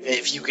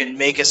if you can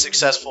make a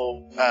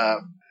successful,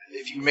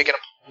 if you make an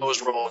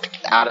opposed roll to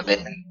get out of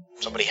it, and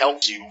somebody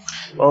helps you,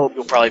 Well,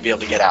 you'll probably be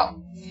able to get out.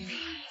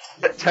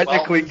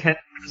 technically,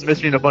 Kendra's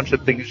missing a bunch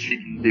of things she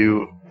can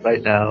do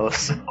right now.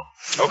 So.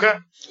 Okay.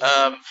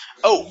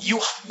 You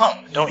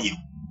hum, don't you?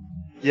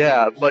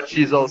 Yeah, but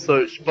she's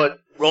also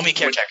Roll me a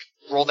care check.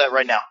 Roll that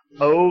right now.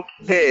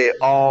 okay.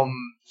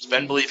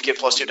 Spend belief, get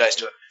 +2 dice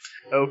to it.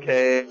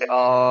 Okay.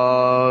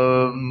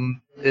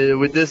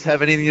 Would this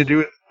have anything to do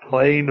with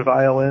playing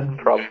violin?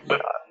 Probably not.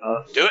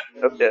 Do it.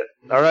 Okay.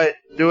 All right.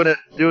 Doing it.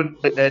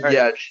 And right.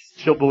 yeah,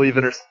 she'll believe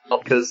in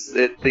herself because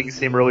things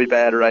seem really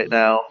bad right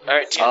now.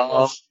 Alright,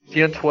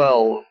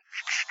 TN12.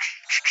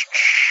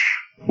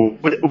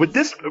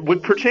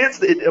 Would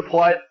perchance it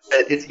apply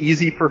that it's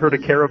easy for her to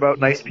care about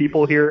nice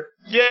people here?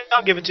 Yeah,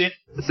 I'll give it to you.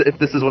 If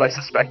this is what I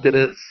suspect it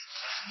is.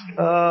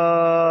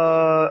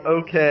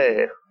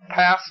 Okay.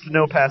 Passed,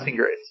 no passing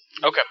grades.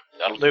 Okay,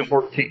 that'll do.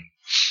 14.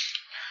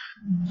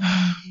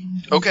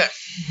 Okay.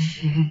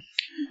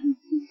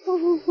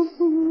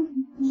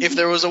 If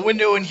there was a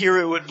window in here,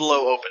 it would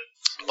blow open.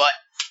 But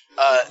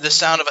the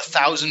sound of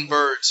 1,000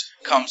 birds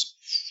comes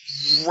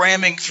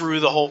ramming through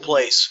the whole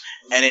place,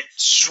 and it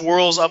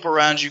swirls up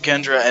around you,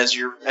 Kendra, as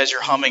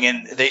you're humming,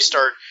 and they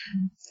start.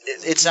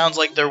 It sounds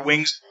like their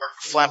wings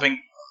are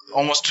flapping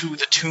almost to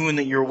the tune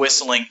that you're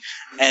whistling,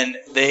 and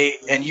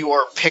you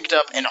are picked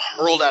up and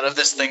hurled out of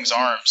this thing's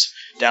arms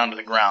down to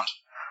the ground.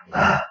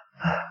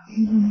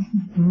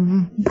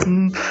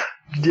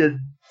 Did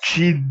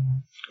she?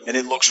 And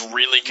it looks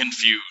really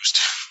confused.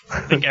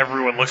 I think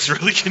everyone looks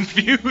really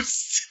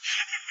confused.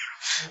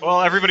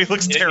 Well, everybody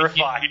looks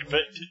terrified,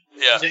 but...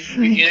 Yeah.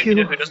 You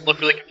know who doesn't look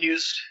really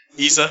confused?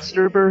 Isa?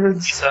 Mr.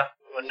 Birds. Isa.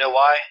 You wanna know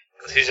why?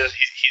 Because he's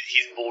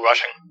bull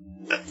rushing.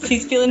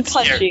 He's feeling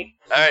punchy.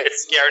 Alright. It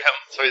scared him,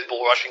 so he's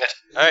bull rushing it.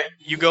 Alright,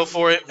 you go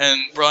for it,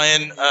 and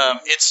Brian,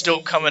 it's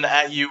still coming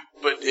at you,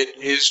 but it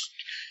is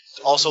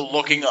also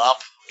looking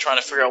up, trying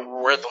to figure out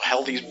where the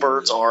hell these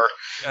birds are,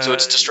 so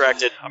it's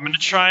distracted. I'm gonna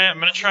try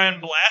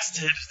and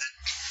blast it.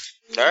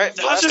 Alright,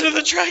 Dodge into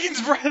the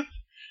dragon's breath!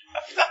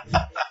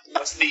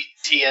 What's the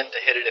TN to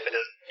hit it if it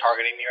isn't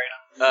targeting me right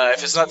now?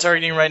 If it's not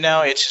targeting right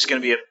now, it's just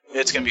gonna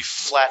be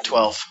flat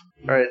 12.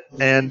 Alright,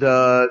 and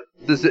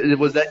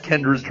was that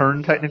Kendra's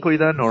turn technically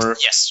then, or?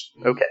 Yes.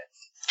 Okay.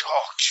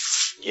 Oh,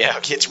 yeah,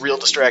 it's real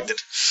distracted.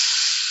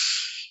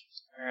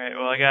 Alright,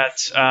 well I got,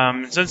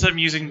 since I'm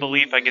using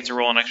belief, I get to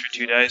roll an extra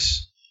 2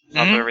 dice.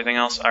 Top of everything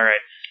else.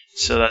 Alright,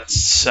 so that's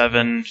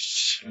 7,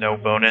 no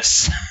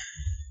bonus.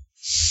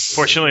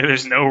 Fortunately,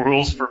 there's no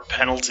rules for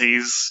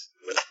penalties.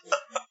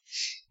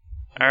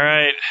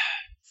 Alright.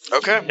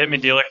 Okay. Hit me,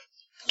 dealer.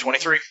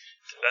 23.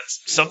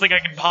 That's something I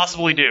can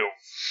possibly do.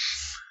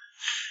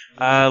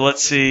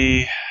 Let's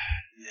see.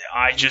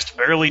 I just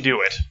barely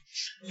do it.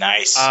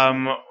 Nice.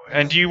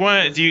 And do you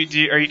want?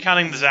 Are you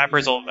counting the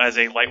zappers as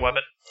a light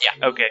weapon?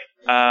 Yeah. Okay.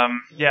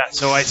 Yeah.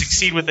 So I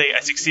succeed with a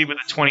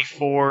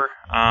 24.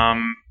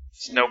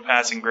 It's no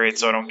passing grade,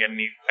 so I don't get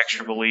any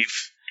extra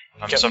belief.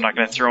 So I'm not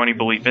going to throw any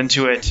belief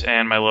into it,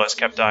 and my lowest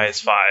kept die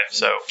is 5,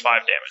 so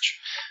 5 damage.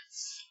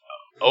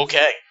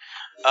 Okay.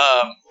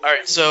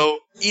 Alright, so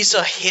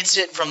Issa hits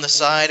it from the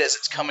side as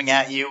it's coming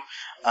at you,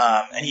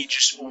 and he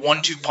just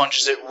 1-2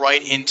 punches it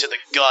right into the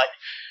gut,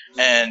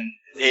 and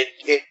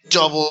it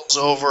doubles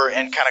over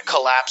and kind of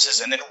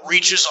collapses, and then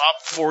reaches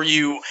up for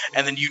you,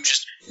 and then you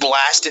just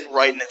blast it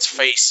right in its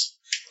face,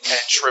 and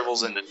it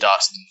shrivels into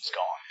dust and is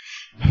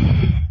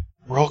gone.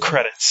 Roll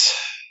credits.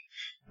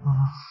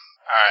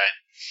 Alright.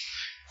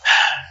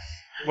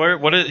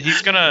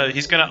 He's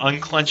gonna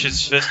unclench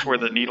his fist where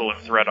the needle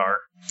and thread are.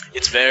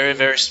 It's very,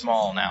 very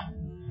small now.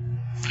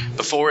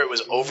 Before it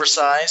was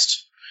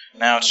oversized.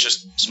 Now it's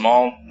just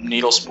small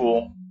needle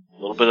spool, a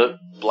little bit of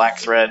black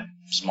thread,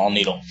 small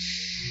needle.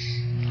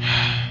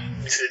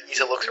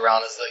 Isa looks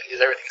around.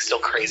 Is everything still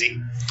crazy?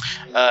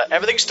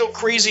 Everything's still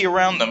crazy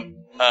around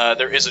them.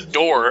 There is a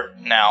door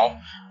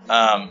now,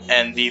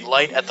 and the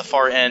light at the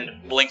far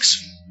end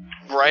blinks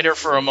brighter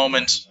for a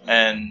moment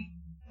and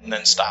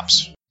then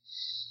stops.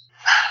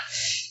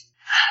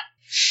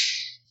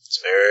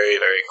 It's very,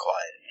 very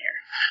quiet in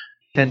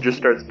here. Kendra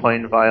starts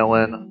playing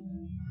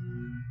violin.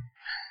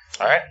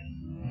 Alright.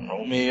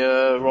 Roll me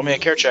a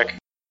care check.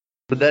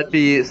 Would that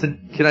be?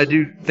 Can I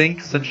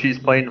think since she's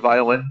playing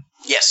violin?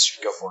 Yes,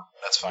 go for it.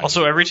 That's fine.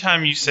 Also, every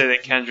time you say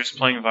that Kendra's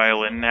playing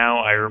violin now,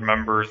 I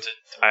remember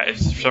that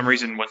for some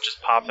reason what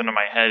just popped into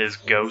my head is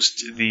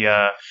Ghost,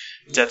 the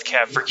Death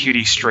Cab for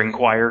Cutie string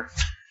choir.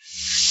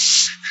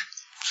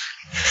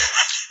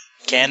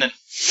 Canon.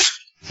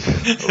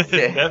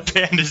 Okay. that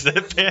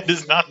band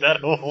is not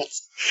that old.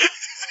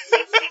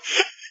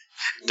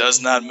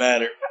 Does not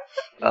matter.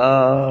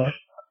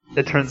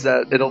 It'll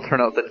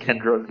turn out that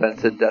Kendra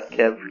invented Death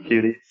Cab for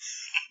Cutie.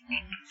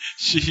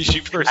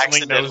 She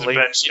personally knows Accidentally.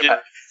 Ben.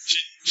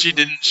 She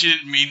didn't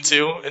mean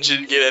to, and she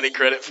didn't get any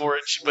credit for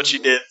it, but she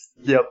did.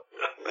 Yep.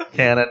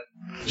 Canon.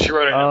 She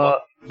wrote it in her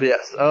book. But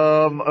yes.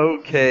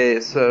 Okay,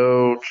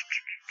 so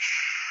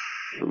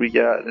we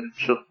got, and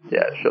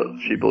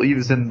she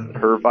believes in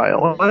her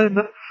violin.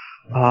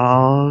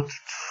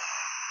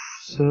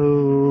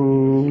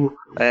 So,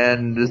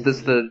 and is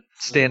this the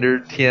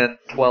standard TN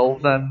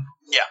 12 then?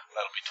 Yeah,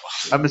 that'll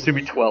be 12. I'm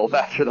assuming 12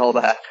 after all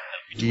that.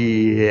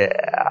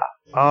 Yeah.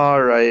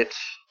 Alright.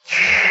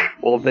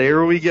 Well,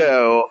 there we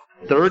go.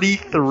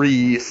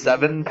 33,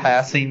 7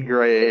 passing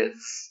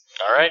grades.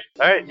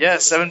 Alright, yeah,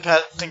 7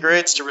 passing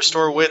grades to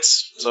restore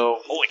wits, so,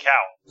 Holy cow!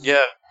 yeah,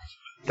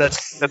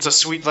 That's that's a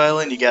sweet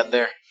violin you got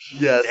there.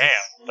 yes.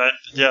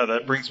 Damn,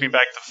 that brings me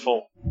back to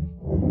full.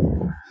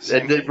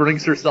 And it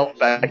brings herself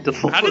back to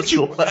full How did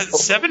you level.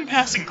 7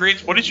 passing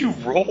grades? What did you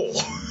roll?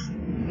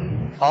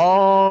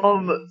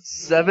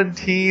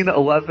 17,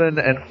 11,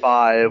 and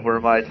 5 were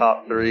my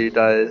top 3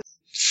 dice.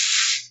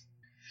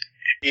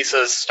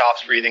 Issa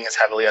stops breathing as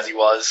heavily as he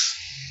was,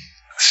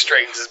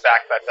 straightens his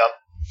back up.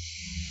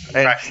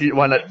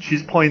 And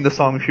she's playing the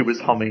song she was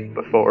humming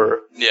before.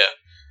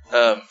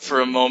 Yeah.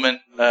 For a moment,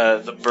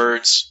 the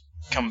birds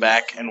come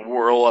back and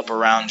whirl up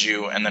around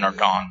you and then are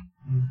gone.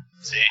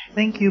 See,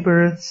 Thank you,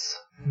 birds.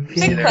 I'm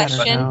feeling Quick better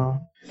question.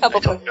 now.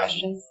 Couple quick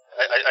questions.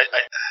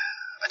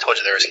 I told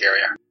you they were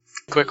scarier.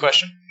 Quick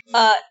question?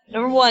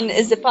 Number one,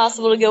 is it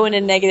possible to go into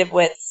negative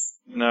wits?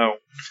 No.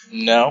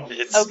 No?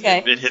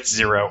 Okay. It hits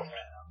 0.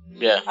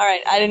 Yeah.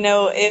 Alright, I didn't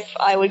know if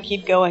I would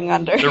keep going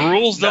under. The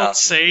rules No. don't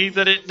say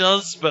that it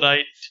does, but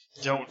I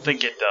don't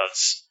think it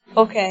does.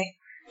 Okay.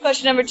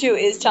 Question number 2,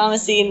 is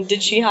Thomasine,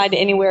 did she hide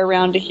anywhere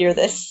around to hear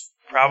this?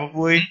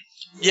 Probably.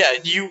 Yeah,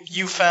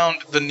 you found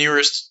the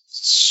nearest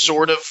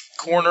sort of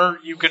corner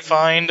you could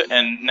find,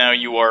 and now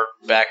you are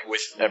back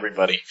with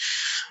everybody.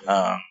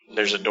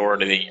 There's a door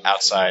to the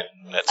outside.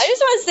 That's, I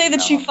just want to say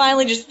that she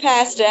finally just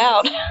passed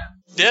out.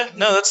 yeah,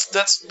 no,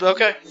 that's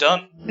okay,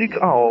 done.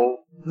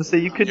 So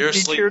you could You're be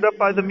asleep. cheered up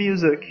by the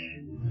music.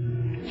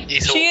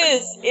 Issa, She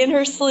is, in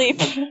her sleep.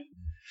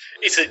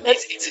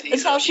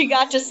 That's how she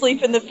got to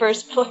sleep in the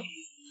first place.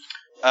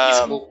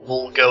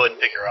 we'll go and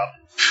pick her up.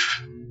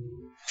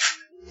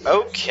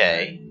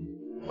 Okay.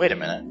 Wait a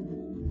minute.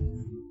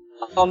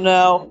 Oh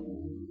no.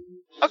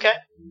 Okay.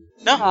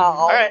 No.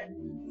 Oh. Alright.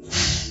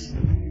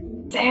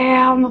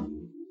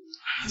 Damn.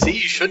 See, you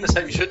shouldn't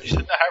have had her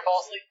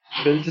fall asleep.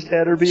 Should have just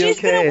had her be She's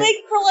okay. been awake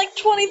for like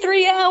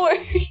 23 hours.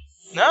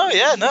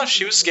 No,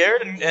 she was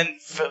scared and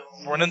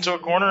went into a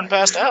corner and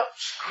passed out.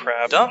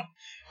 Crap. Done.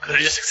 Could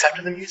have just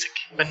accepted the music,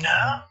 but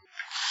no.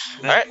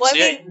 Alright, Well,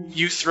 so I yeah,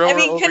 you throw I her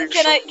mean, over your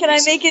can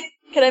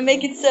I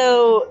make it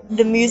so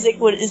the music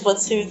is what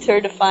soothed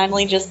her to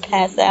finally just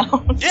pass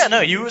out? Yeah,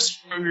 no, you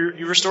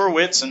restore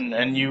wits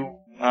and you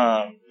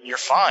you're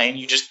fine.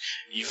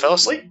 You fell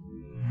asleep.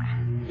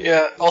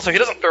 Yeah. Also, he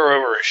doesn't throw her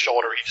over his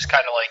shoulder. He just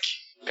kind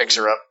of Picks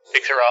her up.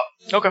 picks her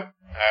up. Okay. All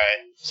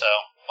right. So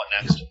what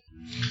next?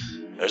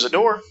 There's a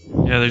door.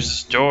 Yeah, there's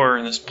this door,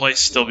 and this place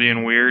still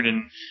being weird,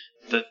 and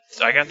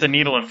I got the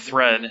needle and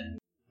thread.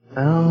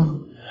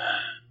 Oh.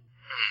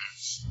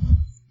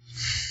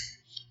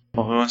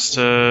 Well, we want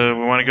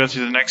to go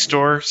through the next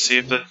door, see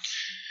if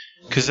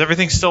because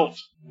everything's still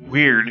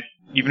weird,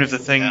 even if the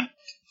thing.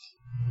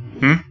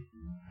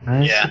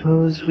 I Yeah.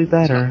 suppose we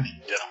better.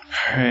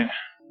 Alright.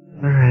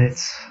 Alright.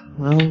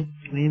 Well,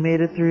 we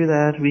made it through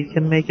that. We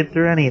can make it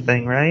through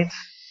anything, right?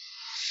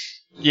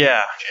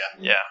 Yeah.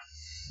 You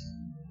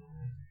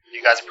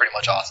guys are pretty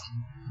much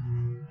awesome.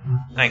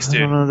 Thanks, I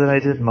dude. don't know that I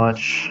did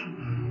much.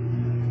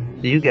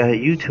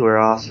 You two are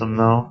awesome,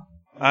 though.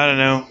 I don't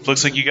know.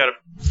 Looks like you got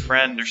a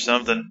friend or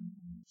something.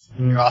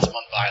 You're awesome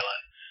on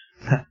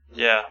violin.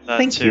 Yeah, that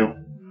Thank too. you.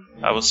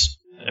 That was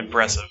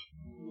impressive.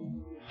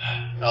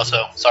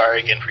 Also, sorry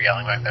again for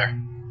yelling back there.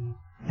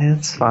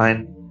 It's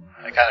fine.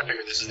 I kind of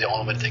figured this is the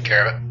only way to take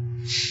care of it.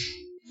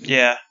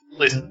 Yeah. At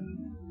least, you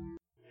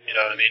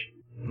know what I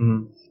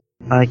mean?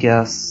 I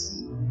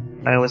guess.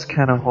 I was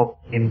kind of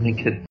hoping we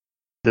could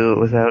do it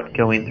without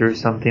going through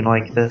something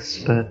like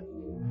this, but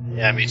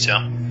Yeah, me too.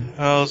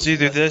 Well, it's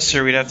either this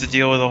or we'd have to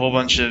deal with a whole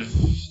bunch of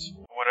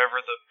whatever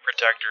the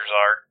protectors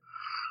are.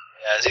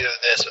 Yeah, it's either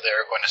this or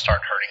they're going to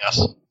start hurting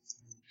us.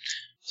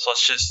 So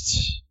let's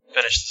just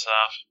finish this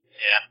off.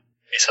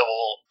 Yeah. Issa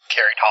will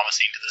carry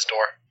Thomasine to this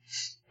door.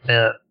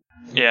 yeah.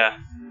 Yeah.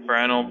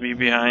 Brian will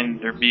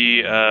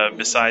be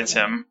besides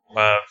him.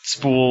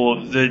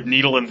 Spool, the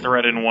needle and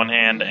thread in one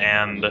hand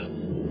and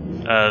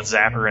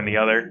zapper in the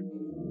other.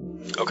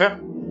 Okay.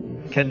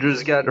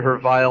 Kendra's got her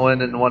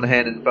violin in one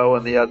hand and bow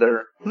in the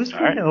other. Who's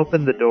trying to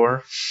open the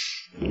door?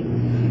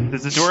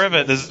 Does the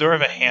door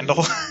have a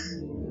handle?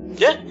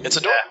 Yeah, it's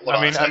a door. Yeah,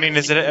 I mean,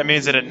 is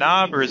it a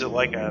knob or is it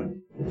like a?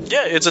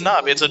 Yeah, it's a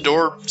knob. It's a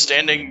door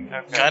standing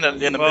kind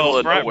of in the middle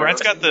of nowhere.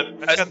 Brent's got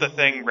the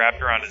thing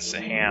wrapped around his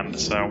hand,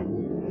 so.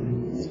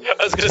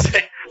 I was gonna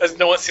say, as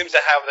no one seems to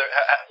have their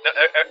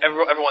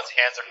everyone's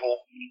hands are full.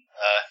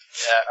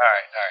 Yeah, all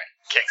right,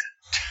 kicks it.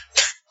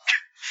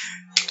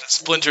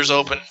 Splinters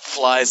open,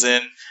 flies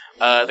in.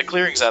 The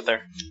clearing's out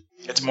there.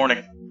 It's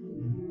morning.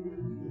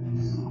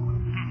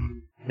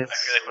 I feel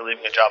like we're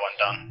leaving a job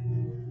undone.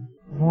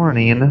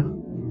 Morning.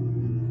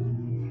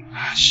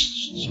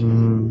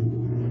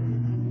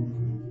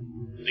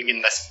 You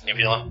getting this new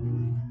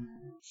feeling?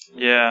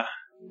 Yeah.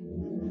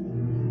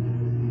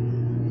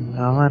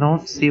 Well, I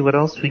don't see what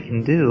else we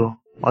can do.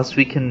 Unless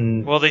we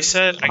can... Well, they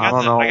said I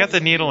got the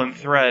needle and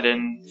thread,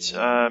 and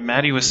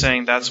Maddie was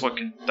saying that's what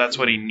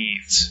he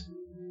needs.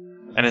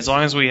 And as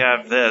long as we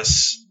have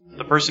this,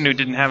 the person who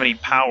didn't have any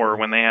power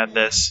when they had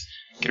this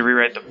can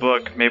rewrite the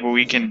book. Maybe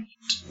we can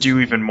do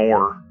even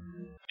more.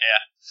 Yeah,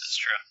 that's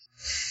true.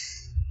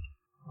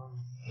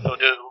 So we'll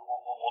do a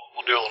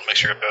little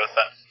mixture of both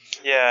then.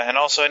 Yeah, and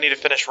also I need to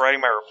finish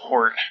writing my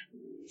report.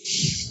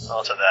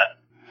 I'll to that.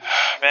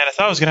 Man, I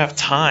thought I was gonna have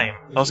time.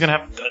 I was gonna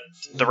have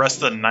the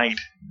rest of the night.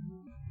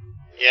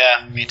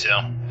 Yeah, me too.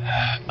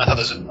 I thought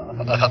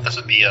this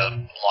would be a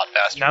lot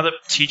faster. Now the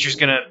teacher's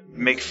gonna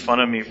make fun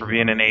of me for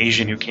being an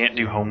Asian who can't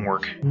do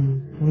homework.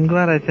 I'm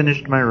glad I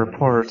finished my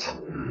report.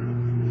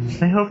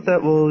 I hope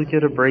that we'll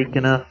get a break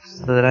enough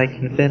so that I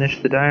can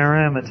finish the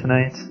diorama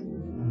tonight.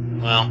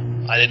 Well,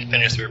 I didn't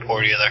finish the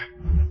report either.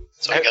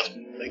 So I guess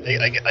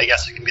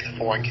it can be the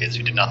foreign kids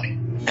who did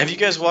nothing. Have you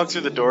guys walked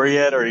through the door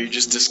yet, or are you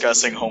just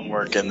discussing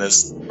homework in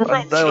this?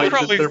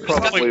 They're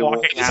probably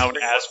walking out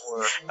as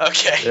we're.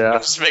 Okay, Yeah.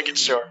 just making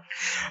sure.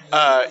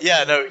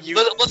 Yeah, no, you.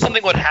 Unless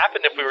something would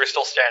happen if we were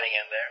still standing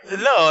in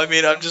there. No, I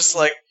mean, I'm just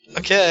like,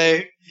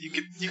 okay,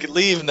 you could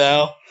leave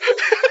now.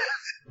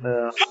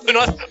 Yeah. They're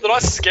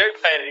not scared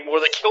by it anymore.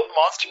 They killed the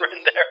monster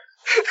in there.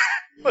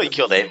 Well, you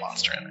killed a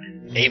monster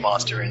in there. A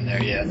monster in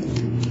there, yeah.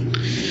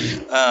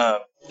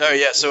 Oh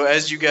yeah. So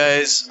as you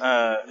guys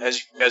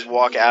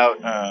walk out,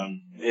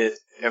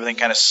 everything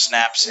kind of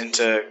snaps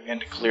into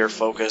clear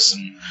focus,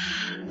 and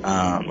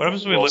What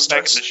happens when we look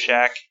back at the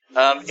shack?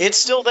 it's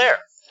still there.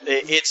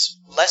 It's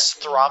less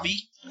throbby.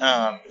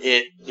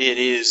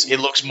 It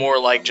looks more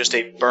like just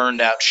a burned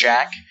out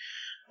shack.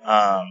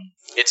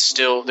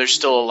 There's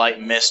still a light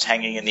mist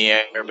hanging in the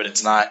air, but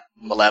it's not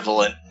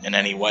malevolent in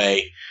any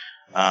way.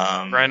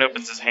 Brian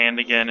opens his hand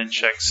again and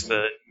checks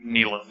the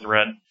needle and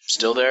thread.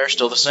 Still there,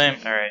 still the same.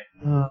 All right.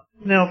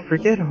 No,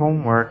 forget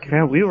homework.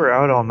 Yeah, we were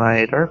out all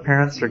night. Our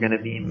parents are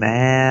gonna be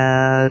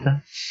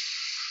mad.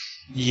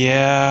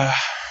 Yeah.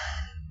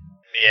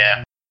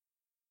 Yeah.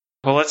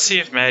 Well, let's see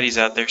if Maddie's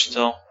out there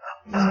still.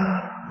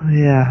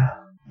 Yeah.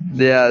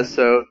 Yeah,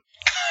 so...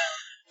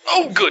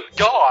 Oh, good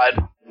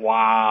God!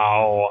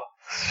 Wow.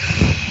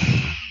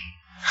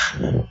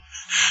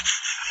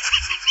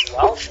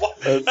 Well,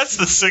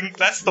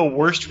 That's the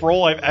worst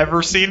roll I've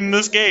ever seen in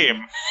this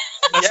game.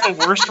 That's the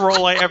worst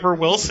roll I ever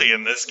will see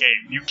in this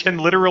game. You can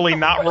literally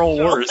not roll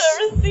worse.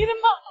 I've never seen in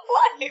my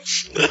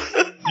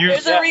life. You,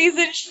 There's a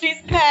reason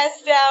she's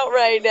passed out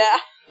right now.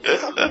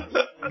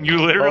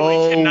 you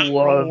literally cannot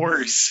wow. roll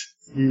worse.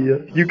 Yeah,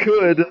 you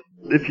could,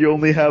 if you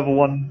only have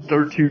 1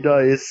 or 2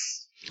 dice.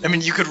 I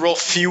mean, you could roll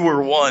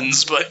fewer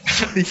ones, but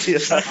Yeah.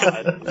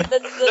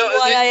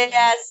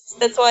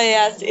 That's why I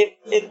asked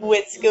if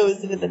wits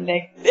goes into the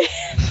negative.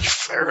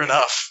 fair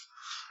enough.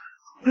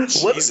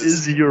 What Jesus.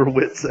 is your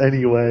wits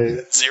anyway?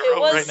 0 It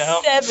was right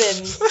now.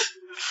 7.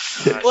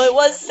 Well, it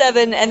was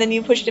 7, and then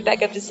you pushed it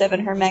back up to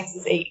 7. Her max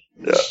is 8.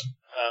 Yeah.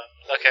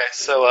 okay,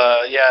 so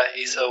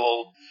Issa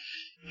will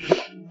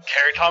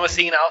carry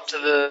Thomasine out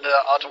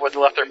to where they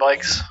left their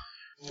bikes.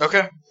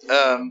 Okay.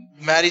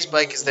 Maddie's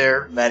bike is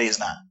there. Maddie is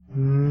not.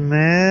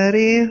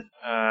 Maddie?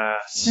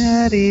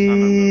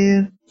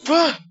 Maddie?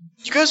 Bruh,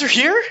 you guys are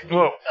here?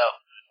 Whoa.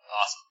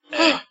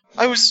 Awesome.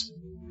 I was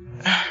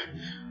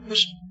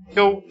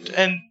go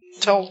and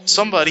tell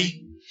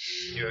somebody.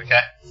 You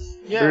okay?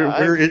 Yeah.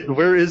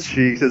 Where is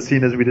she,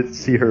 seeing as we didn't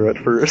see her at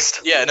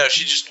first? Yeah, no,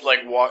 she just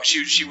like walked.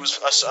 She was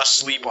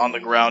asleep on the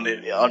ground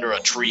under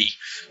a tree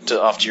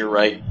off to your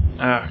right.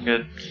 Oh,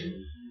 good.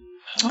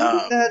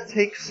 How did that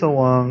take so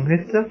long?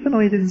 It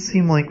definitely didn't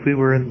seem like we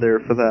were in there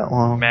for that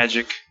long.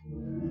 Magic.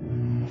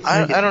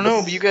 I don't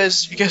know, but you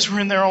guys were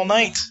in there all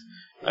night.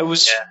 I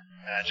was. Yeah,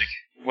 magic.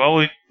 Well,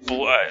 we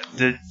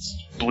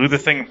blew the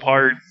thing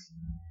apart.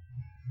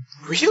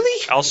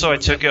 Really? Also, I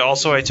took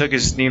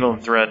his needle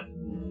and thread.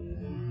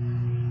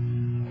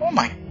 Oh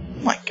my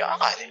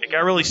God! It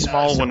got really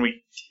small when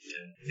we.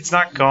 It's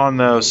not gone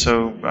though,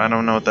 so I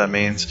don't know what that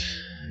means.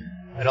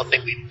 I don't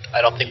think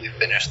we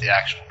finished the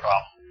actual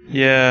problem.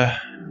 Yeah,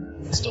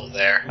 It's still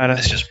there. I don't-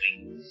 It's just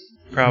we.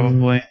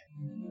 probably.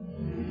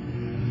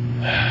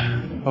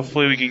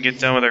 Hopefully, we can get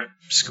done with our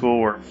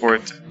schoolwork before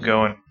it to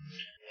go and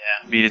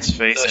beat its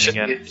face So in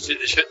again. it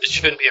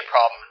shouldn't be a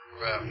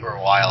problem for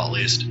a while at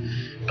least,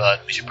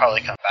 but we should probably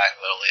come back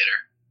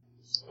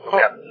a little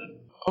later.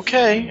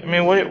 Okay, I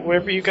mean,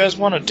 whatever you guys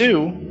want to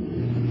do.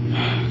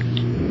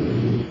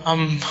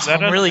 I'm I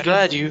don't- really I don't-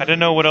 glad you. I don't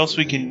know what else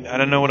we can. I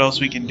don't know what else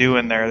we can do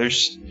in there.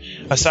 There's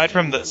aside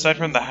from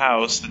the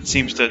house that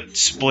seems to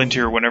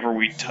splinter whenever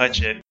we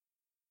touch it.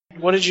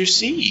 What did you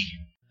see?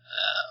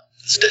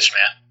 Stitch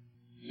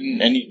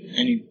Man.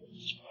 Any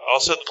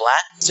Also,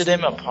 blasted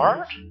him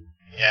apart?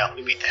 Yeah,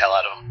 we beat the hell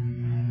out of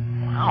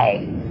him. Wow.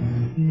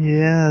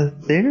 Yeah,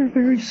 they're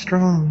very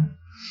strong.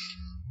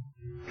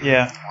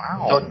 yeah,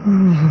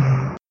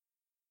 Wow.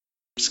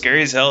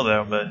 scary as hell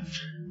though. But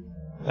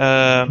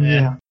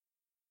Yeah.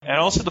 and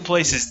also that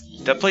place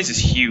is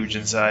huge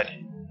inside.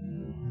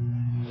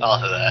 I'll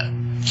do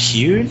that.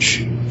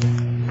 Huge?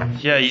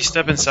 Yeah, you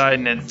step inside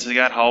and it's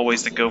got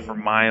hallways that go for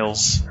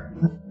miles.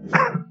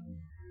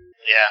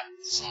 Yeah,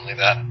 something like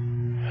that.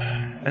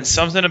 And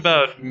something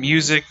about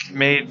music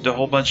made a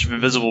whole bunch of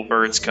invisible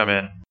birds come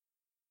in.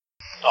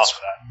 Also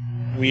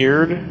that.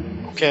 Weird.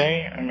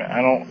 Okay. I mean,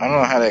 I don't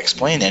know how to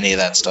explain any of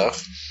that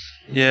stuff.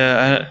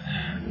 Yeah,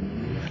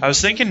 I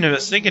was thinking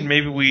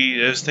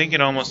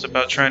almost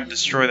about trying to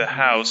destroy the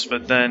house,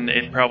 but then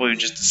it probably would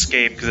just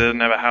escape because it doesn't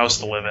have a house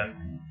to live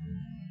in.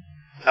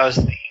 I was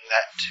thinking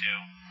that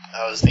too.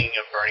 I was thinking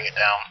of burning it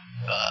down.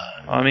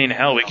 I mean,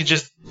 hell, we could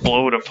just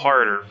blow it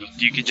apart, or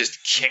you could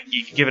just kick.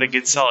 You could give it a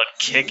good solid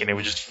kick, and it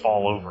would just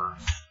fall over.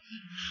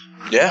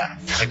 Yeah.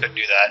 I could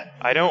do that.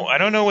 I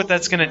don't know what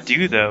that's gonna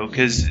do though,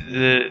 because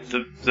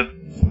the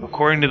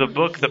according to the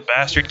book, the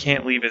bastard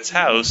can't leave his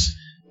house.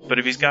 But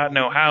if he's got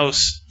no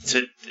house,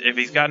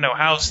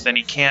 then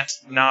he can't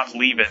not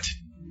leave it.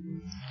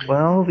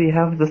 Well, we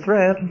have the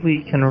thread.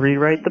 We can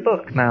rewrite the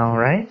book now,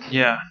 right?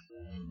 Yeah.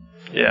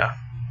 Yeah.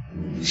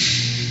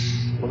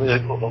 We'll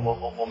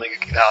make it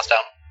kick the house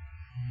down.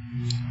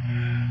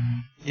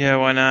 Yeah,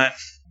 why not?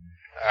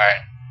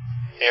 Alright.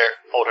 Here,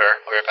 hold her.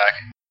 I'll be right back.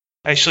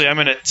 Actually, I'm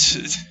gonna.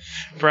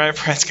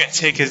 Brad's gonna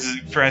take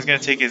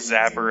his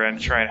zapper and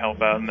try and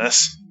help out in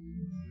this.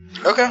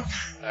 Okay.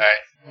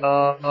 Alright.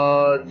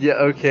 Yeah,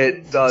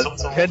 okay.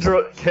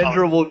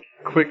 Kendra will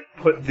quick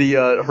put the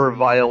her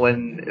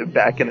violin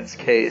back in its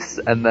case,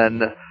 and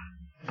then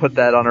put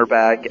that on her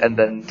back, and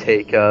then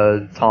take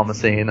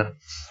Thomasine.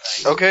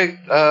 Okay.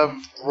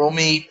 Roll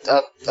me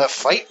a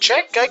fight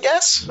check, I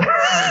guess.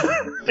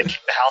 To keep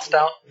the house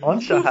down?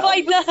 To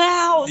fight the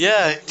house!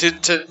 Yeah.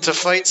 To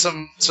fight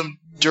some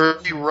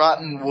dirty,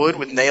 rotten wood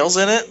with nails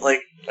in it.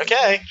 Like,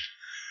 okay.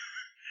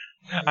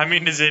 I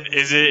mean, is it?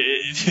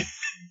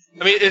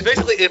 I mean, it's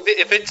basically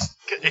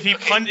If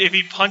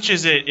he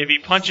punches it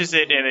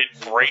and it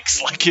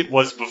breaks like it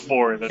was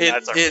before, then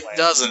that's our It plan.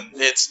 doesn't.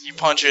 It's you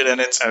punch it and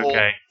it's old,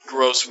 Okay.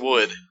 gross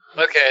wood.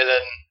 Okay,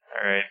 then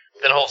All right.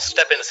 he'll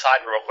step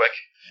inside real quick.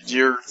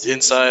 You're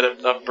inside a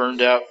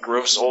burned out,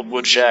 gross old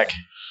wood shack.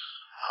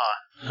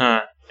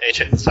 Huh?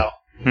 H it, so.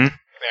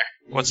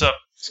 What's up?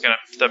 Just gonna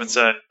step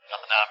inside.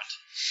 Nothing happened.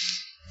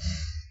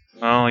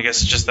 Well, I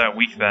guess it's just that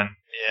week then.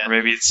 Yeah. Or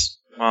maybe it's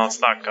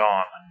not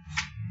gone.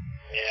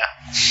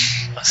 Yeah.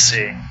 Let's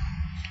see.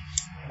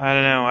 I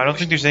don't know. I don't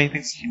think there's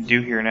anything you can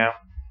do here now.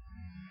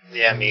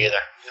 Yeah, me either.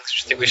 I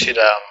think we should,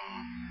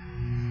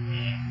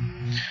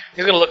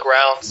 He's gonna look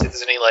around, see if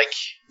there's any,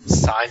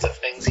 signs of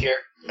things here.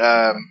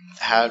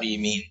 How do you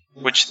mean?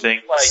 Which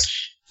thing? Like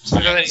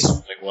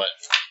what?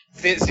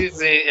 See if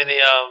there's any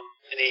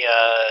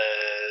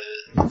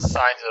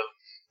signs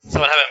of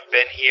someone haven't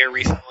been here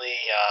recently,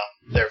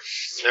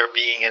 there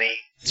being any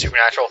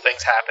supernatural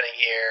things happening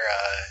here,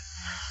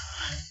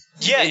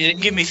 Yeah, you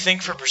can give me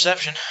think for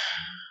perception.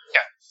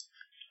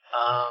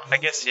 I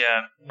guess,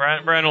 yeah.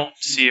 Brian will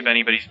see if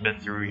anybody's been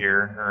through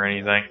here or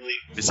anything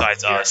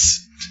besides us.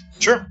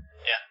 Sure.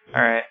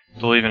 Alright.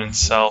 Believing in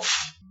self.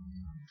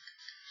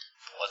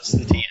 What's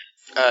the TN?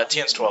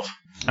 TN's 12.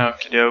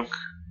 Okie doke.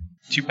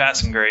 2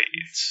 passing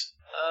grades.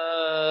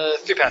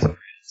 3 passing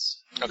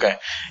grades. Okay.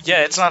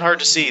 Yeah, it's not hard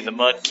to see. The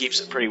mud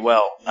keeps it pretty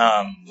well.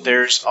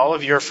 There's all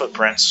of your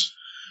footprints,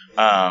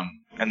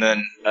 and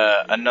then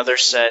another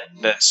set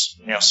that's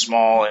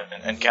small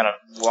and kind of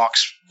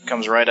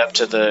comes right up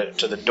to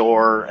the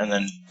door, and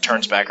then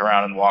turns back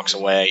around and walks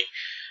away.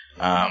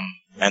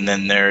 And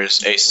then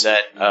there's a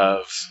set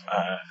of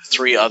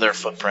 3 other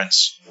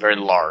footprints, very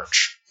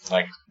large,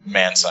 like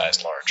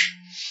man-sized large.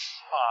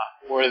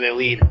 Where do they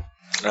lead?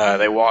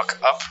 They walk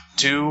up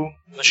to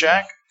the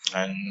shack,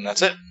 and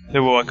that's it. They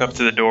walk up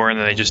to the door and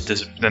then they just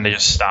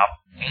stop.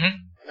 Mm-hmm.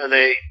 Are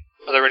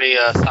there any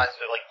signs of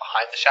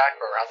behind the shack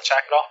or around the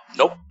shack at all?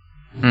 Nope.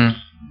 That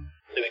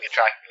we can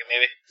track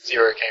maybe? See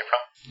where it came from?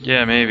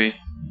 Yeah, maybe.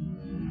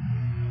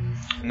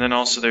 And then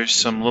also there's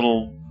some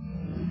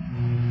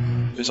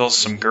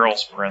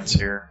girls' prints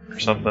here or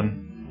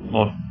something.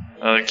 Well,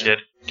 another kid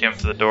came up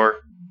to the door,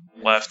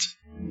 left.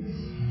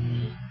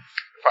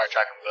 Probably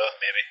track them both,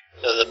 maybe.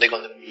 The big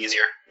ones would be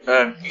easier.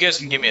 You guys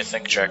can give me a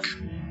think check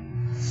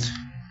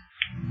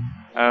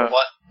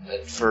What?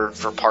 for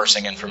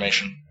parsing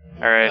information.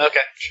 Alright. Okay.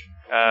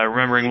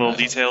 Remembering little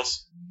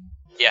details.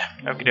 Yeah.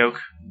 Okie doke.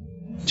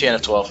 TN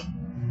of 12.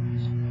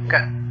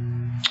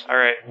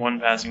 Alright, 1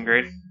 passing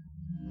grade.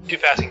 2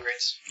 passing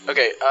grades.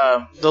 Okay,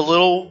 the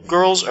little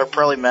girls are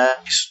probably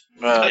max.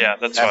 Yeah,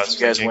 that's what I was after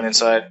you guys thinking. went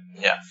inside.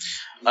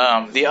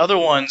 Yeah. The other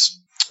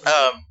ones,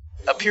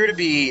 appear to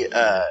be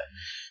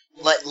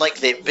like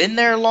they've been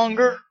there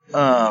longer.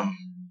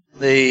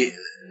 They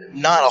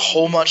not a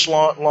whole much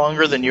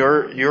longer than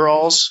your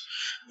all's,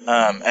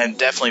 and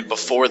definitely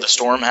before the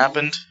storm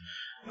happened.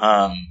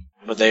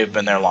 But they've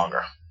been there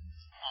longer.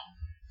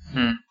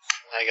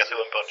 I guess we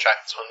wouldn't be able to track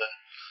this one then.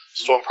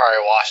 Storm probably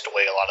washed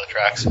away a lot of the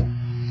tracks.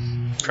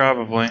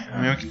 Probably.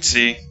 I mean, we can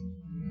see.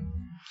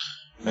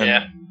 And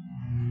Yeah.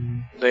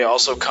 They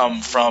also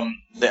come from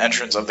the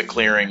entrance of the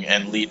clearing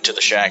and lead to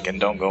the shack and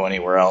don't go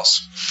anywhere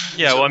else.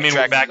 Yeah, So well, I mean,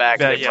 we're track back.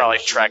 they yeah. probably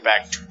track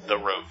back to the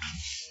road.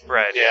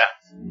 Right. Yeah.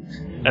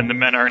 And the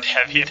men aren't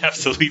heavy enough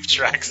to leave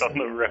tracks on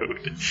the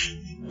road.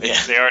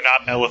 Yeah. They are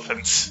not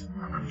elephants.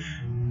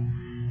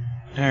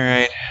 All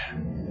right.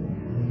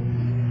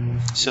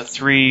 So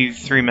three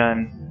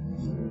men.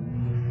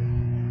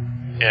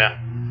 Yeah.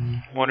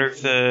 Wonder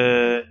if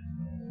the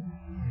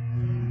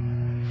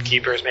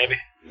Keepers, maybe.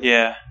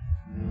 yeah.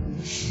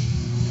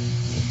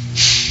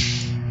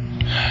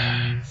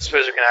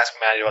 Suppose we can ask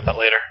Maddie about that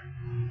later.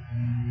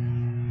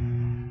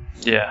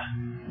 Yeah.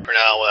 For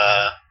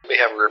now, we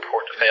have a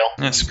report to fail.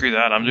 Yeah, screw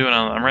that. I'm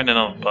writing it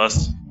on the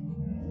bus.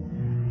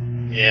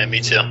 Yeah,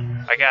 me too.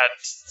 I got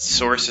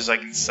sources I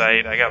can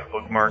cite. I got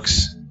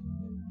bookmarks.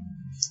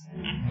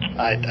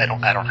 I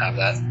don't have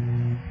that.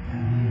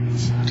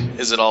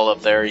 Is it all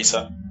up there,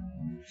 Issa?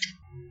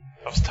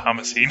 That was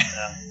Thomasine.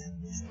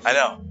 I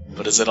know,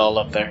 but is it all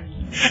up there?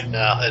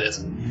 No, it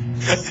isn't.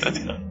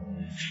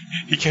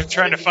 He kept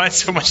trying to find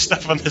so much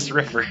stuff on this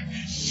river.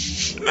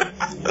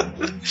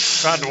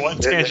 Found one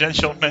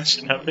tangential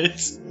mention of it.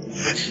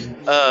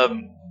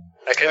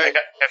 I kept trying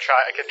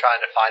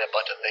to find a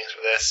bunch of things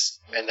for this,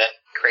 and then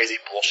crazy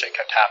bullshit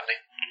kept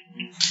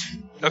happening.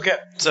 Okay,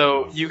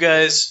 so you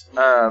guys,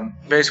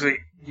 basically,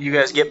 you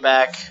guys get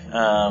back.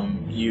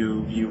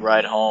 You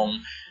ride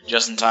home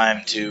just in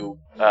time to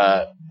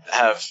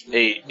have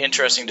a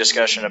interesting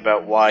discussion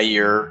about why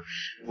you're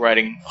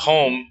riding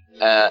home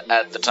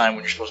at the time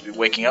when you're supposed to be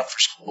waking up for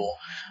school.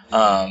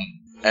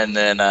 And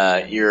then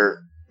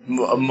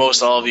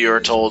most all of you are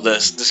told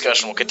this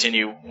discussion will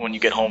continue when you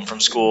get home from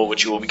school,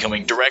 which you will be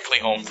coming directly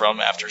home from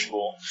after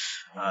school.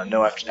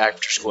 No after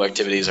school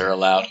activities are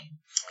allowed.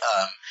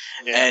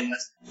 And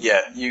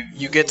yeah,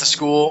 you get to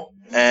school,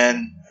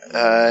 and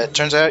it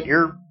turns out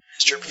your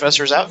history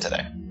professor's out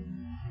today.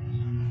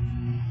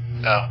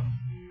 Oh.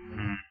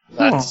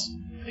 That's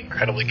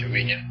incredibly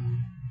convenient.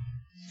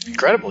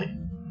 Incredibly.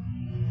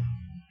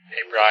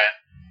 Hey, Brian.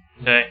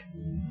 Hey,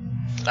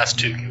 That's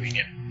too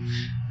convenient.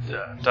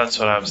 yeah, that's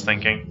what I was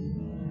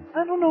thinking.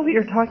 I don't know what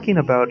you're talking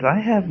about. I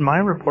have my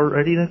report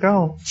ready to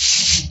go.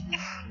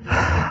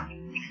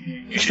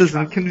 This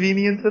isn't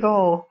convenient at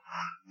all.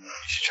 You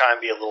should try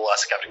and be a little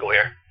less skeptical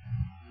here.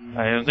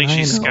 I don't think I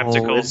she's know,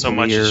 skeptical it's so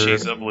much as weird.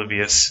 she's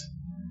oblivious.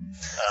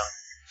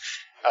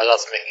 I was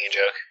also making a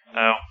joke.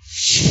 Oh.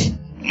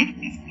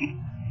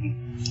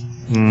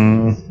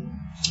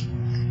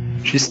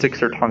 She sticks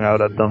her tongue out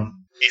at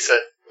them. Issa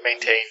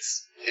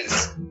maintains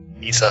his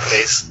Issa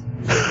face.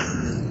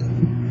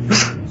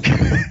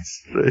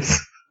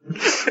 Face.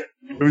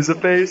 Who's a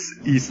face?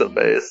 Issa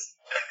face.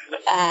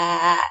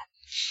 Ah.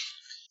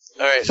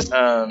 All right.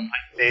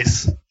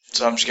 Face.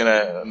 So I'm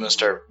gonna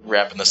start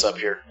wrapping this up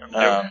here.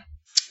 Yep.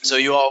 So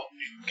you all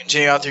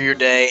continue out through your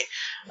day.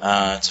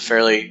 It's a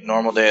fairly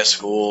normal day of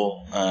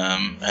school,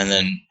 and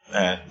then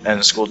end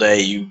of school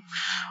day, you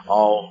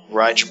all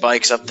ride your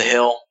bikes up the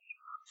hill,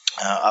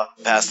 up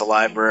past the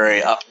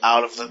library, up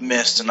out of the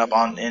mist, and up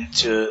on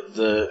into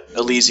the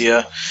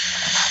Elysia.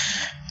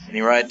 And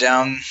you ride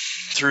down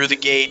through the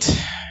gate,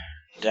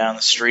 down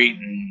the street,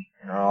 and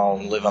you all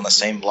live on the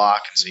same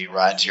block, and so you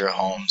ride to your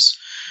homes.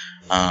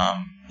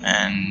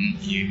 And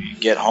you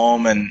get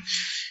home, and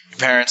your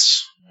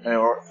parents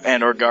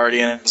or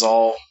guardians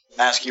all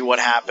ask you what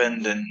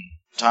happened, and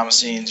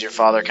Thomasines, your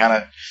father, kind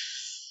of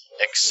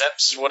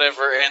accepts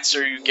whatever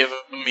answer you give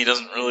him. He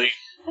doesn't really.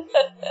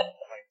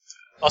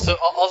 Also,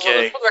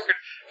 Okay. for the record,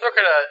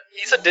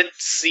 Issa did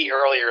see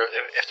earlier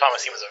if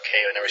Thomasine was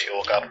okay whenever she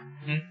woke up.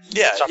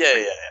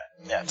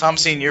 Yeah.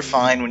 Thomasine, you're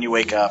fine when you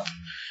wake up.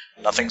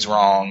 Nothing's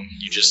wrong.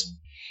 You just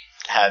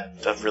had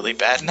a really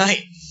bad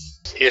night.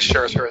 He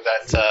assures her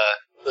that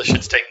the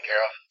shit's taken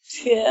care of.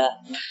 Yeah.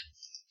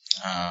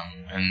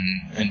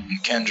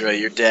 And Kendra,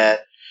 your dad.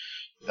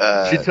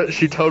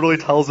 She totally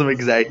tells him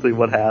exactly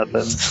what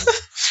happened.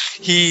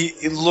 He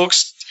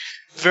looks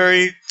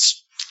very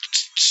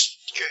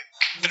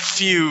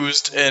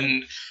confused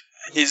and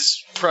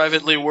is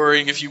privately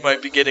worrying if you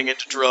might be getting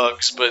into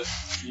drugs, but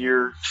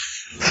you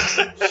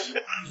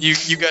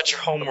got your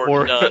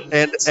homework done.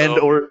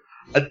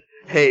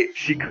 Hey,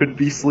 she could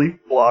be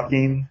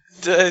sleepwalking.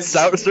 That's-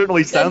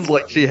 Certainly sounds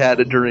like she had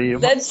a dream.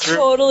 That's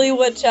totally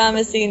what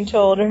Thomasine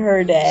told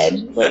her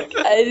dad. Like,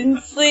 I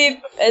didn't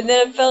sleep, and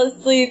then I fell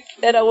asleep,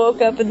 and I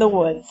woke up in the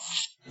woods.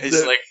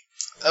 He's like,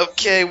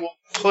 okay, we'll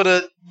put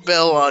a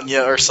bell on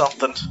you or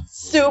something.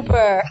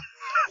 Super.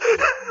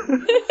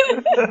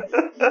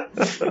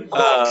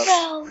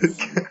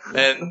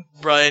 And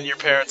Brian, your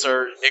parents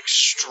are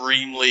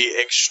extremely,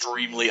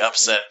 extremely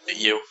upset at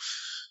you.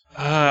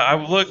 I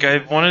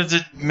wanted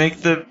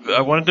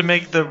to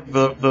make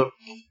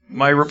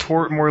my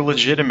report more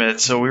legitimate,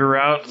 so we were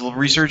out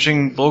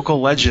researching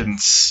local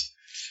legends.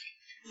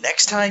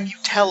 Next time you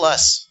tell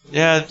us.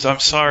 Yeah, I'm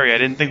sorry. I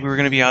didn't think we were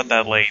going to be out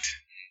that late.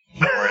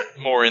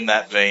 More in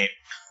that vein.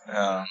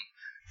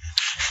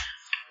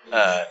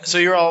 So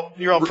you're all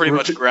pretty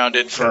much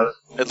grounded for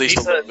at least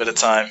a little bit of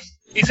time.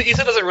 Issa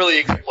doesn't really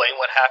explain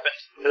what happened.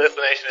 His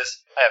explanation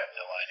is, I have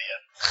no idea.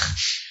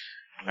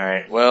 All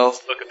right. Well,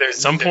 Look, if there's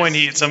At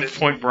some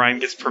point, Brian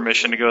gets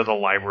permission to go to the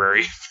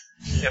library.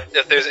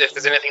 if there's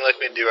anything like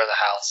me to do around the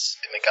house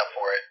to make up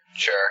for it,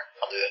 sure,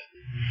 I'll do it.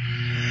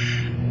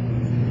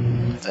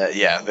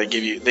 yeah, they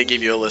give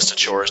you a list of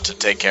chores to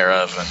take care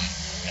of, and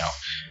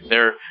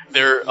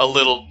they're a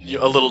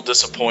little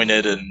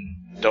disappointed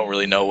and don't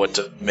really know what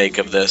to make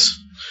of this.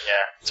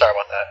 Yeah, sorry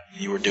about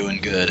that. You were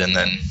doing good, and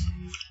then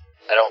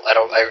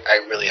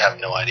I really have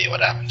no idea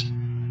what happened.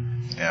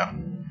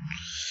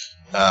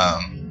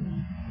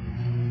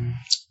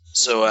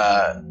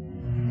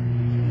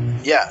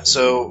 yeah.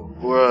 So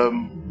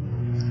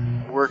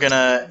we're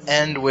gonna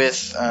end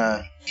with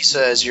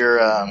Issa as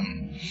you're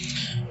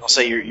I'll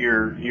say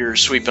you're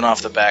sweeping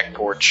off the back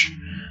porch,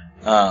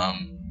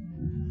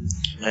 and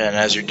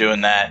as you're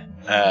doing that,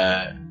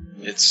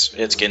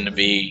 it's getting to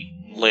be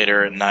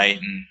later at night,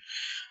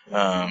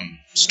 and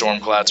storm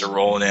clouds are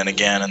rolling in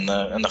again,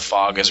 and the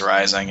fog is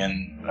rising,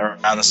 and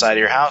around the side of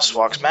your house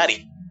walks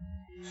Maddie.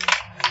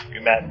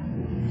 You met.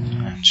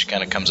 And she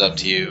kind of comes up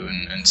to you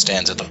and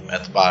stands at the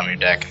bottom of your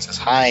deck and says,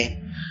 "Hi."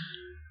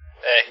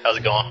 Hey, how's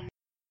it going?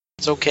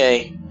 It's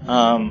okay.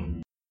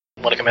 Want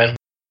to come in?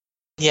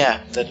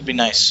 Yeah, that'd be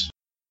nice.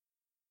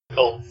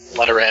 Cool.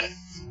 Let her in.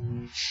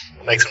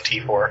 We'll make some tea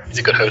for her. He's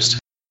a good host.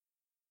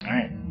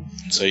 Alright.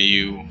 So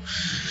you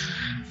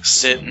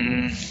sit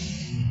and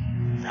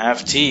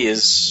have tea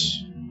as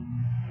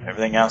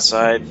everything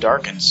outside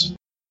darkens.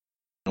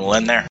 And we'll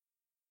end there.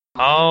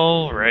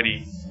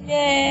 Alrighty.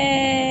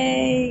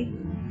 Yay!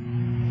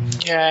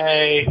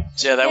 Yay.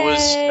 So yeah,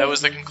 that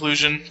was the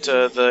conclusion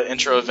to the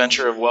intro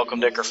adventure of Welcome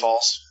to Ichor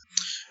Falls.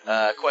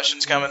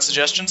 Questions, comments,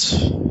 suggestions?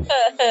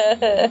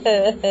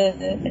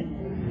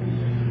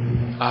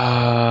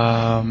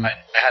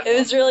 It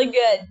was really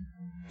good.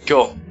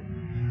 Cool.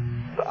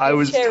 I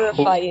was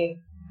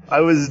Terrifying. I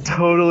was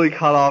totally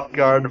caught off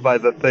guard by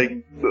the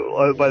thing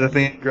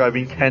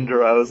grabbing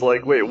Kendra. I was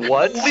like, wait,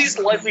 what? Least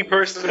likely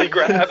person to be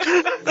grabbed.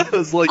 I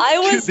was like, I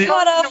was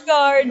caught off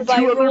guard by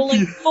two other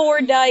rolling people.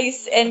 4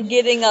 dice and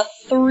getting a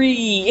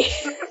 3.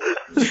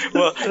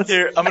 Well,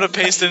 here I'm gonna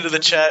paste into the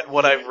chat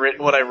what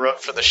I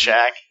wrote for the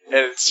shack, and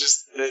it's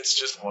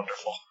just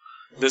wonderful.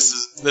 This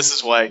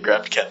is why I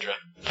grabbed Kendra.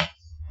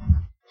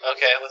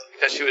 Okay, it was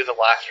because she was the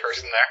last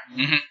person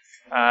there. Mm-hmm.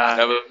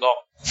 That was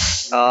all.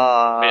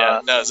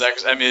 Yeah, no, it's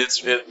actually, I mean,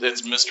 it's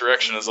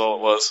misdirection is all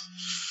it was.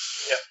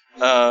 Yep.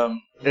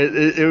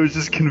 It was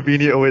just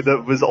convenient way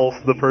that was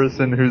also the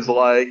person who's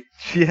like,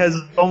 she has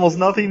almost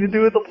nothing to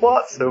do with the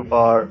plot so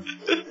far.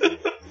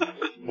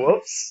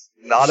 Whoops.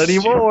 Not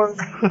anymore.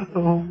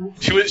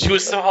 She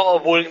was somehow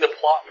avoiding the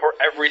plot for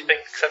everything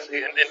except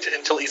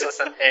until Issa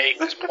said, "Hey,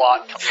 there's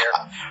plot. Come here."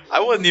 I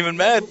wasn't even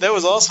mad. That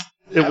was awesome.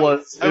 I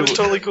was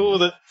totally cool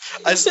with it.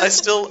 I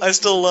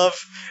still love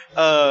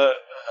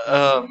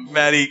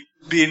Maddie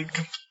being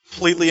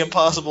completely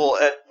impossible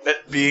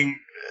at being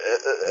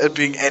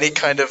any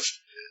kind of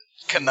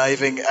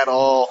conniving at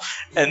all,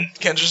 and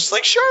Kendra's just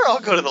like, "Sure, I'll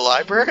go to the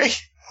library."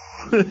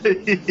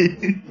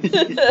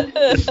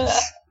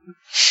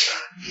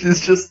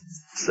 She's just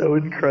so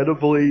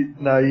incredibly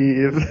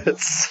naive.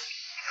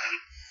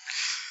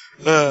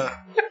 So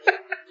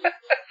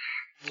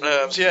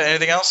yeah,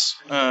 anything else?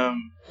 No,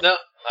 I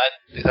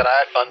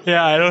had fun.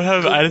 Yeah,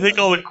 I think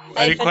all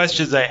the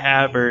questions I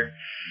have are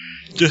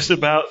just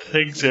about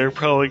things that are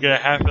probably going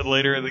to happen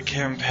later in the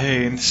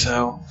campaign,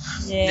 so.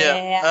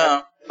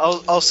 Yeah.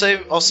 I'll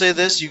say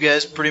this, you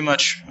guys pretty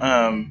much,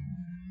 I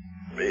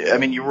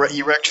mean, you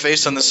wrecked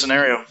face on this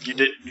scenario.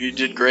 You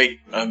did great.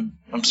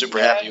 I'm super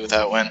happy with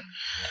how it went.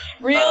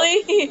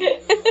 Really?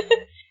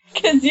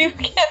 Because you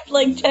kept,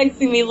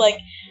 texting me,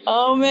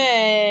 oh,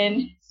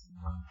 man.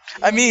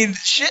 I mean,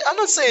 shit, I'm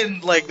not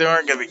saying, there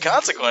aren't going to be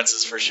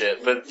consequences for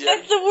shit, but... Yeah.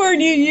 That's the word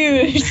you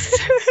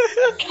used.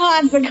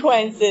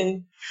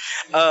 Consequences.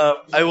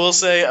 I will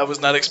say, I was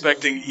not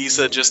expecting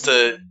Issa just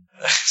to...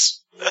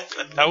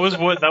 That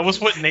was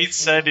what Nate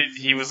said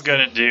he was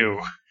going to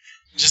do.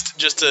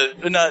 Just to...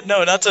 not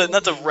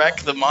to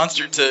wreck the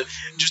monster, to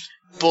just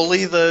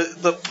bully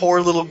the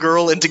poor little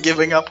girl into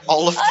giving up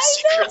all of the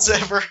secrets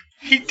ever.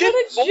 He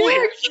didn't bully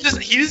her. He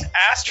just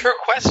asked her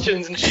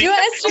questions, and she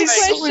asked her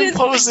questions. So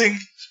imposing.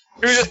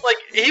 He was just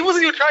he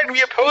wasn't even trying to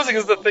be opposing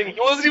is the thing. He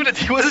wasn't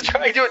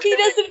trying to. He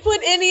doesn't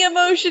put any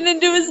emotion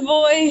into his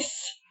voice.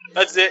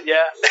 That's it,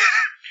 yeah.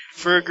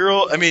 For a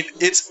girl, I mean,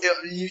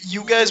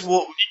 you guys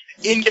will,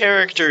 in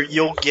character,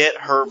 you'll get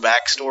her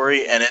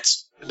backstory, and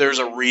there's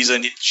a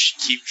reason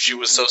she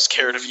was so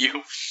scared of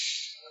you.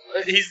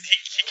 He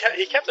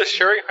kept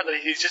assuring her that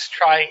he's just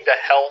trying to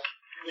help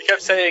He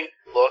kept saying,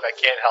 "Look, I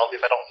can't help you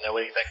if I don't know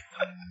anything."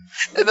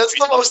 And that's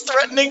the most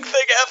threatening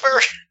thing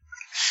ever.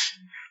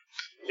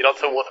 You don't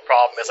know what the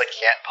problem is. I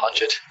can't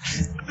punch it.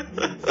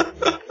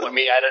 Let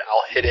me at it.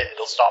 I'll hit it.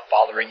 It'll stop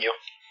bothering you.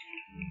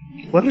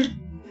 What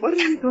are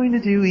you going to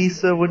do,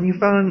 Issa, when you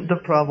found a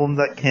problem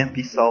that can't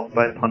be solved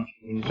by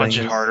punching Punch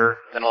it things? harder.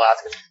 Then I'll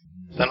ask it.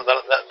 Then I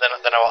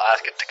will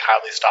ask it to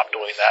kindly stop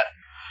doing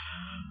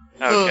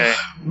that. Okay.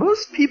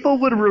 Most people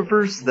would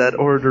reverse that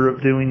order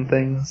of doing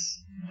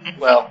things.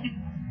 Well,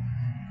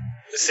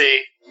 you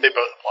see, they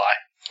both apply.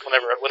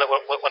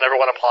 Whenever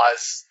one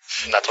applies,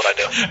 and that's what I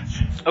do.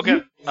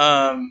 Okay.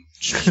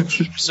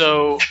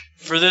 So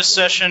for this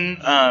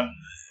session,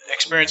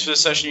 experience for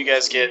this session, you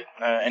guys get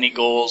any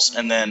goals,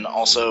 and then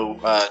also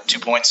 2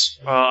 points.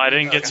 Well, I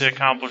didn't get to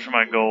accomplish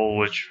my goal,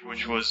 which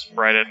was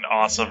write an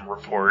awesome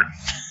report.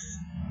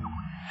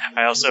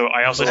 I also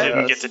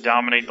didn't get to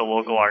dominate the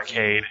local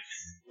arcade.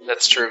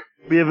 That's true.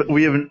 We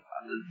haven't.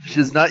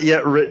 She's not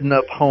yet written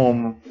up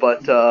home,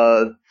 but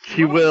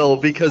she will,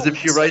 because if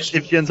she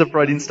ends up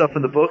writing stuff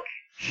in the book,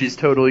 she's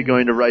totally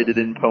going to write it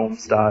in poem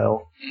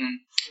style.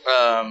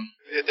 Mm-hmm.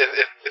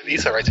 If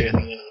Issa writes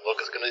anything in the book,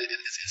 it's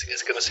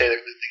gonna say that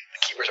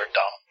the keepers are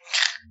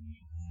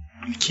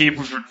dumb. The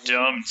keepers were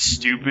dumb and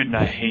stupid, and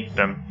I hate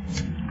them.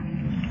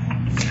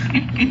 Come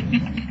at me,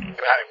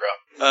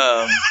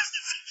 bro.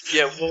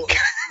 Yeah,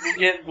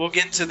 we'll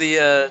get to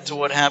the to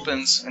what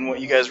happens and what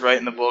you guys write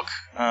in the book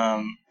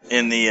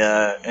in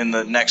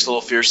the next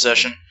little fear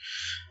session.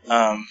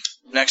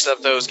 Next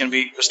up, though, is going to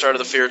be the start of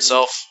the fear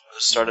itself,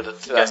 the start of the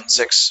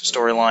 2006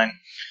 storyline.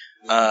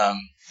 Where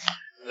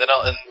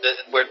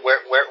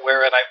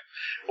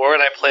would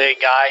I play a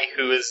guy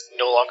who is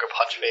no longer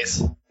Punch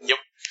Face? Yep.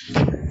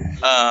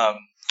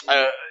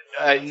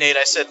 Nate,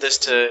 I said this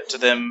to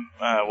them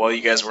while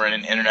you guys were in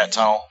an internet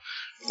tunnel.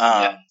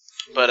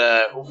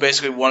 But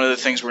basically, one of the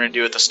things we're going to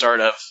do at the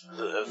start of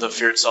the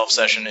Fear Itself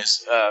session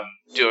is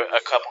do a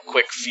couple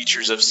quick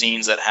features of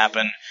scenes that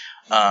happen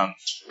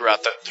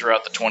throughout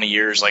the 20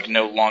 years, like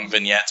no long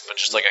vignettes, but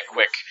just like a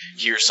quick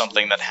here's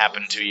something that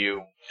happened to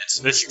you.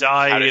 This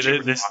die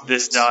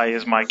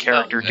is my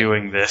character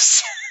doing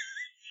this.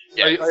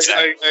 Yeah,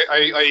 exactly. Are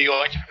you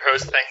going to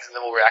propose things and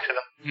then we'll react to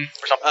them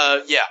or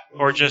something? Yeah.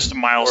 Or just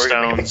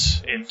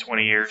milestones in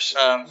 20 years.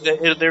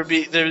 There'll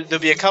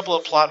be a couple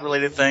of plot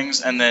related things,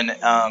 and then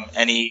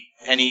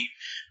any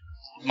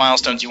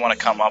milestones you want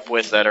to come up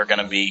with that are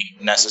going to be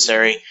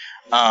necessary.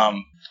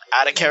 Add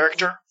a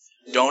character.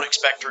 Don't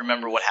expect to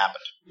remember what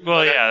happened.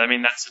 Well, yeah, I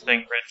mean that's the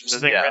thing.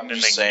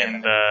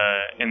 Written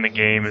in the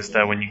game is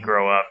that when you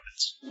grow up,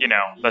 it's,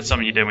 that's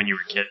something you did when you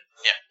were a kid.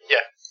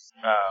 Yeah.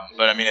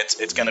 But I mean,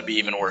 it's going to be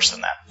even worse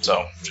than that.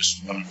 So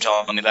I'm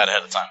telling you that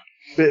ahead of time.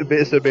 So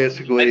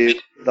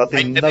basically,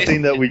 nothing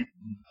that we.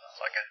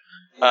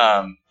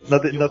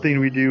 Nothing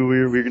we do,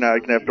 we're not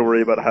going to have to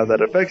worry about how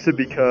that affects it,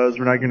 because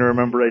we're not going to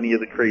remember any of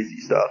the crazy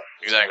stuff.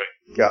 Exactly.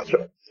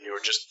 Gotcha. You were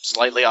just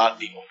slightly odd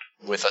people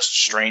with a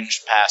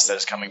strange past that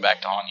is coming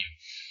back to haunt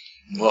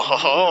you. Whoa.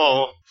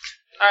 All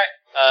right.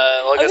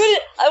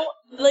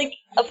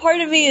 A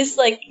part of me is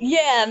like,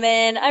 yeah,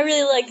 man, I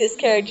really like this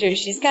character.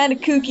 She's kind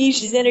of kooky,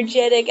 she's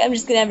energetic. I'm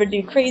just gonna have her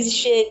do crazy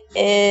shit,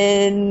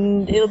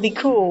 and it'll be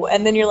cool.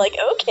 And then you're like,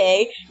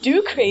 okay,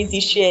 do crazy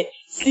shit,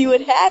 see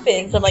what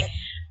happens. I'm like,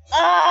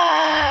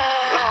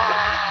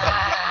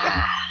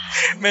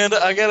 Man,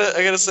 I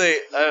gotta say,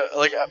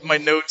 my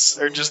notes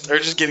are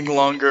just getting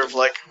longer. Of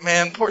like,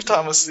 man, poor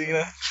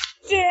Thomasina.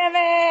 damn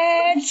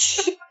it.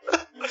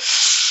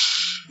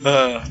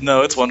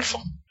 No, it's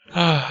wonderful.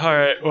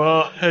 Alright,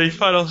 well, any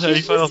final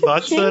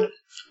thoughts then?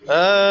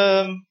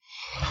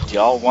 Do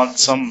y'all want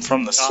some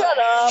from the Shut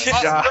up.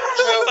 It's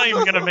not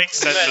even gonna make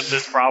sense with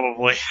this,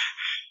 probably.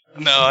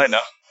 No, I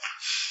know.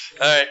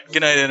 Alright,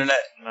 good night, Internet.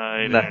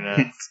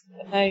 Internet.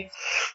 Nice.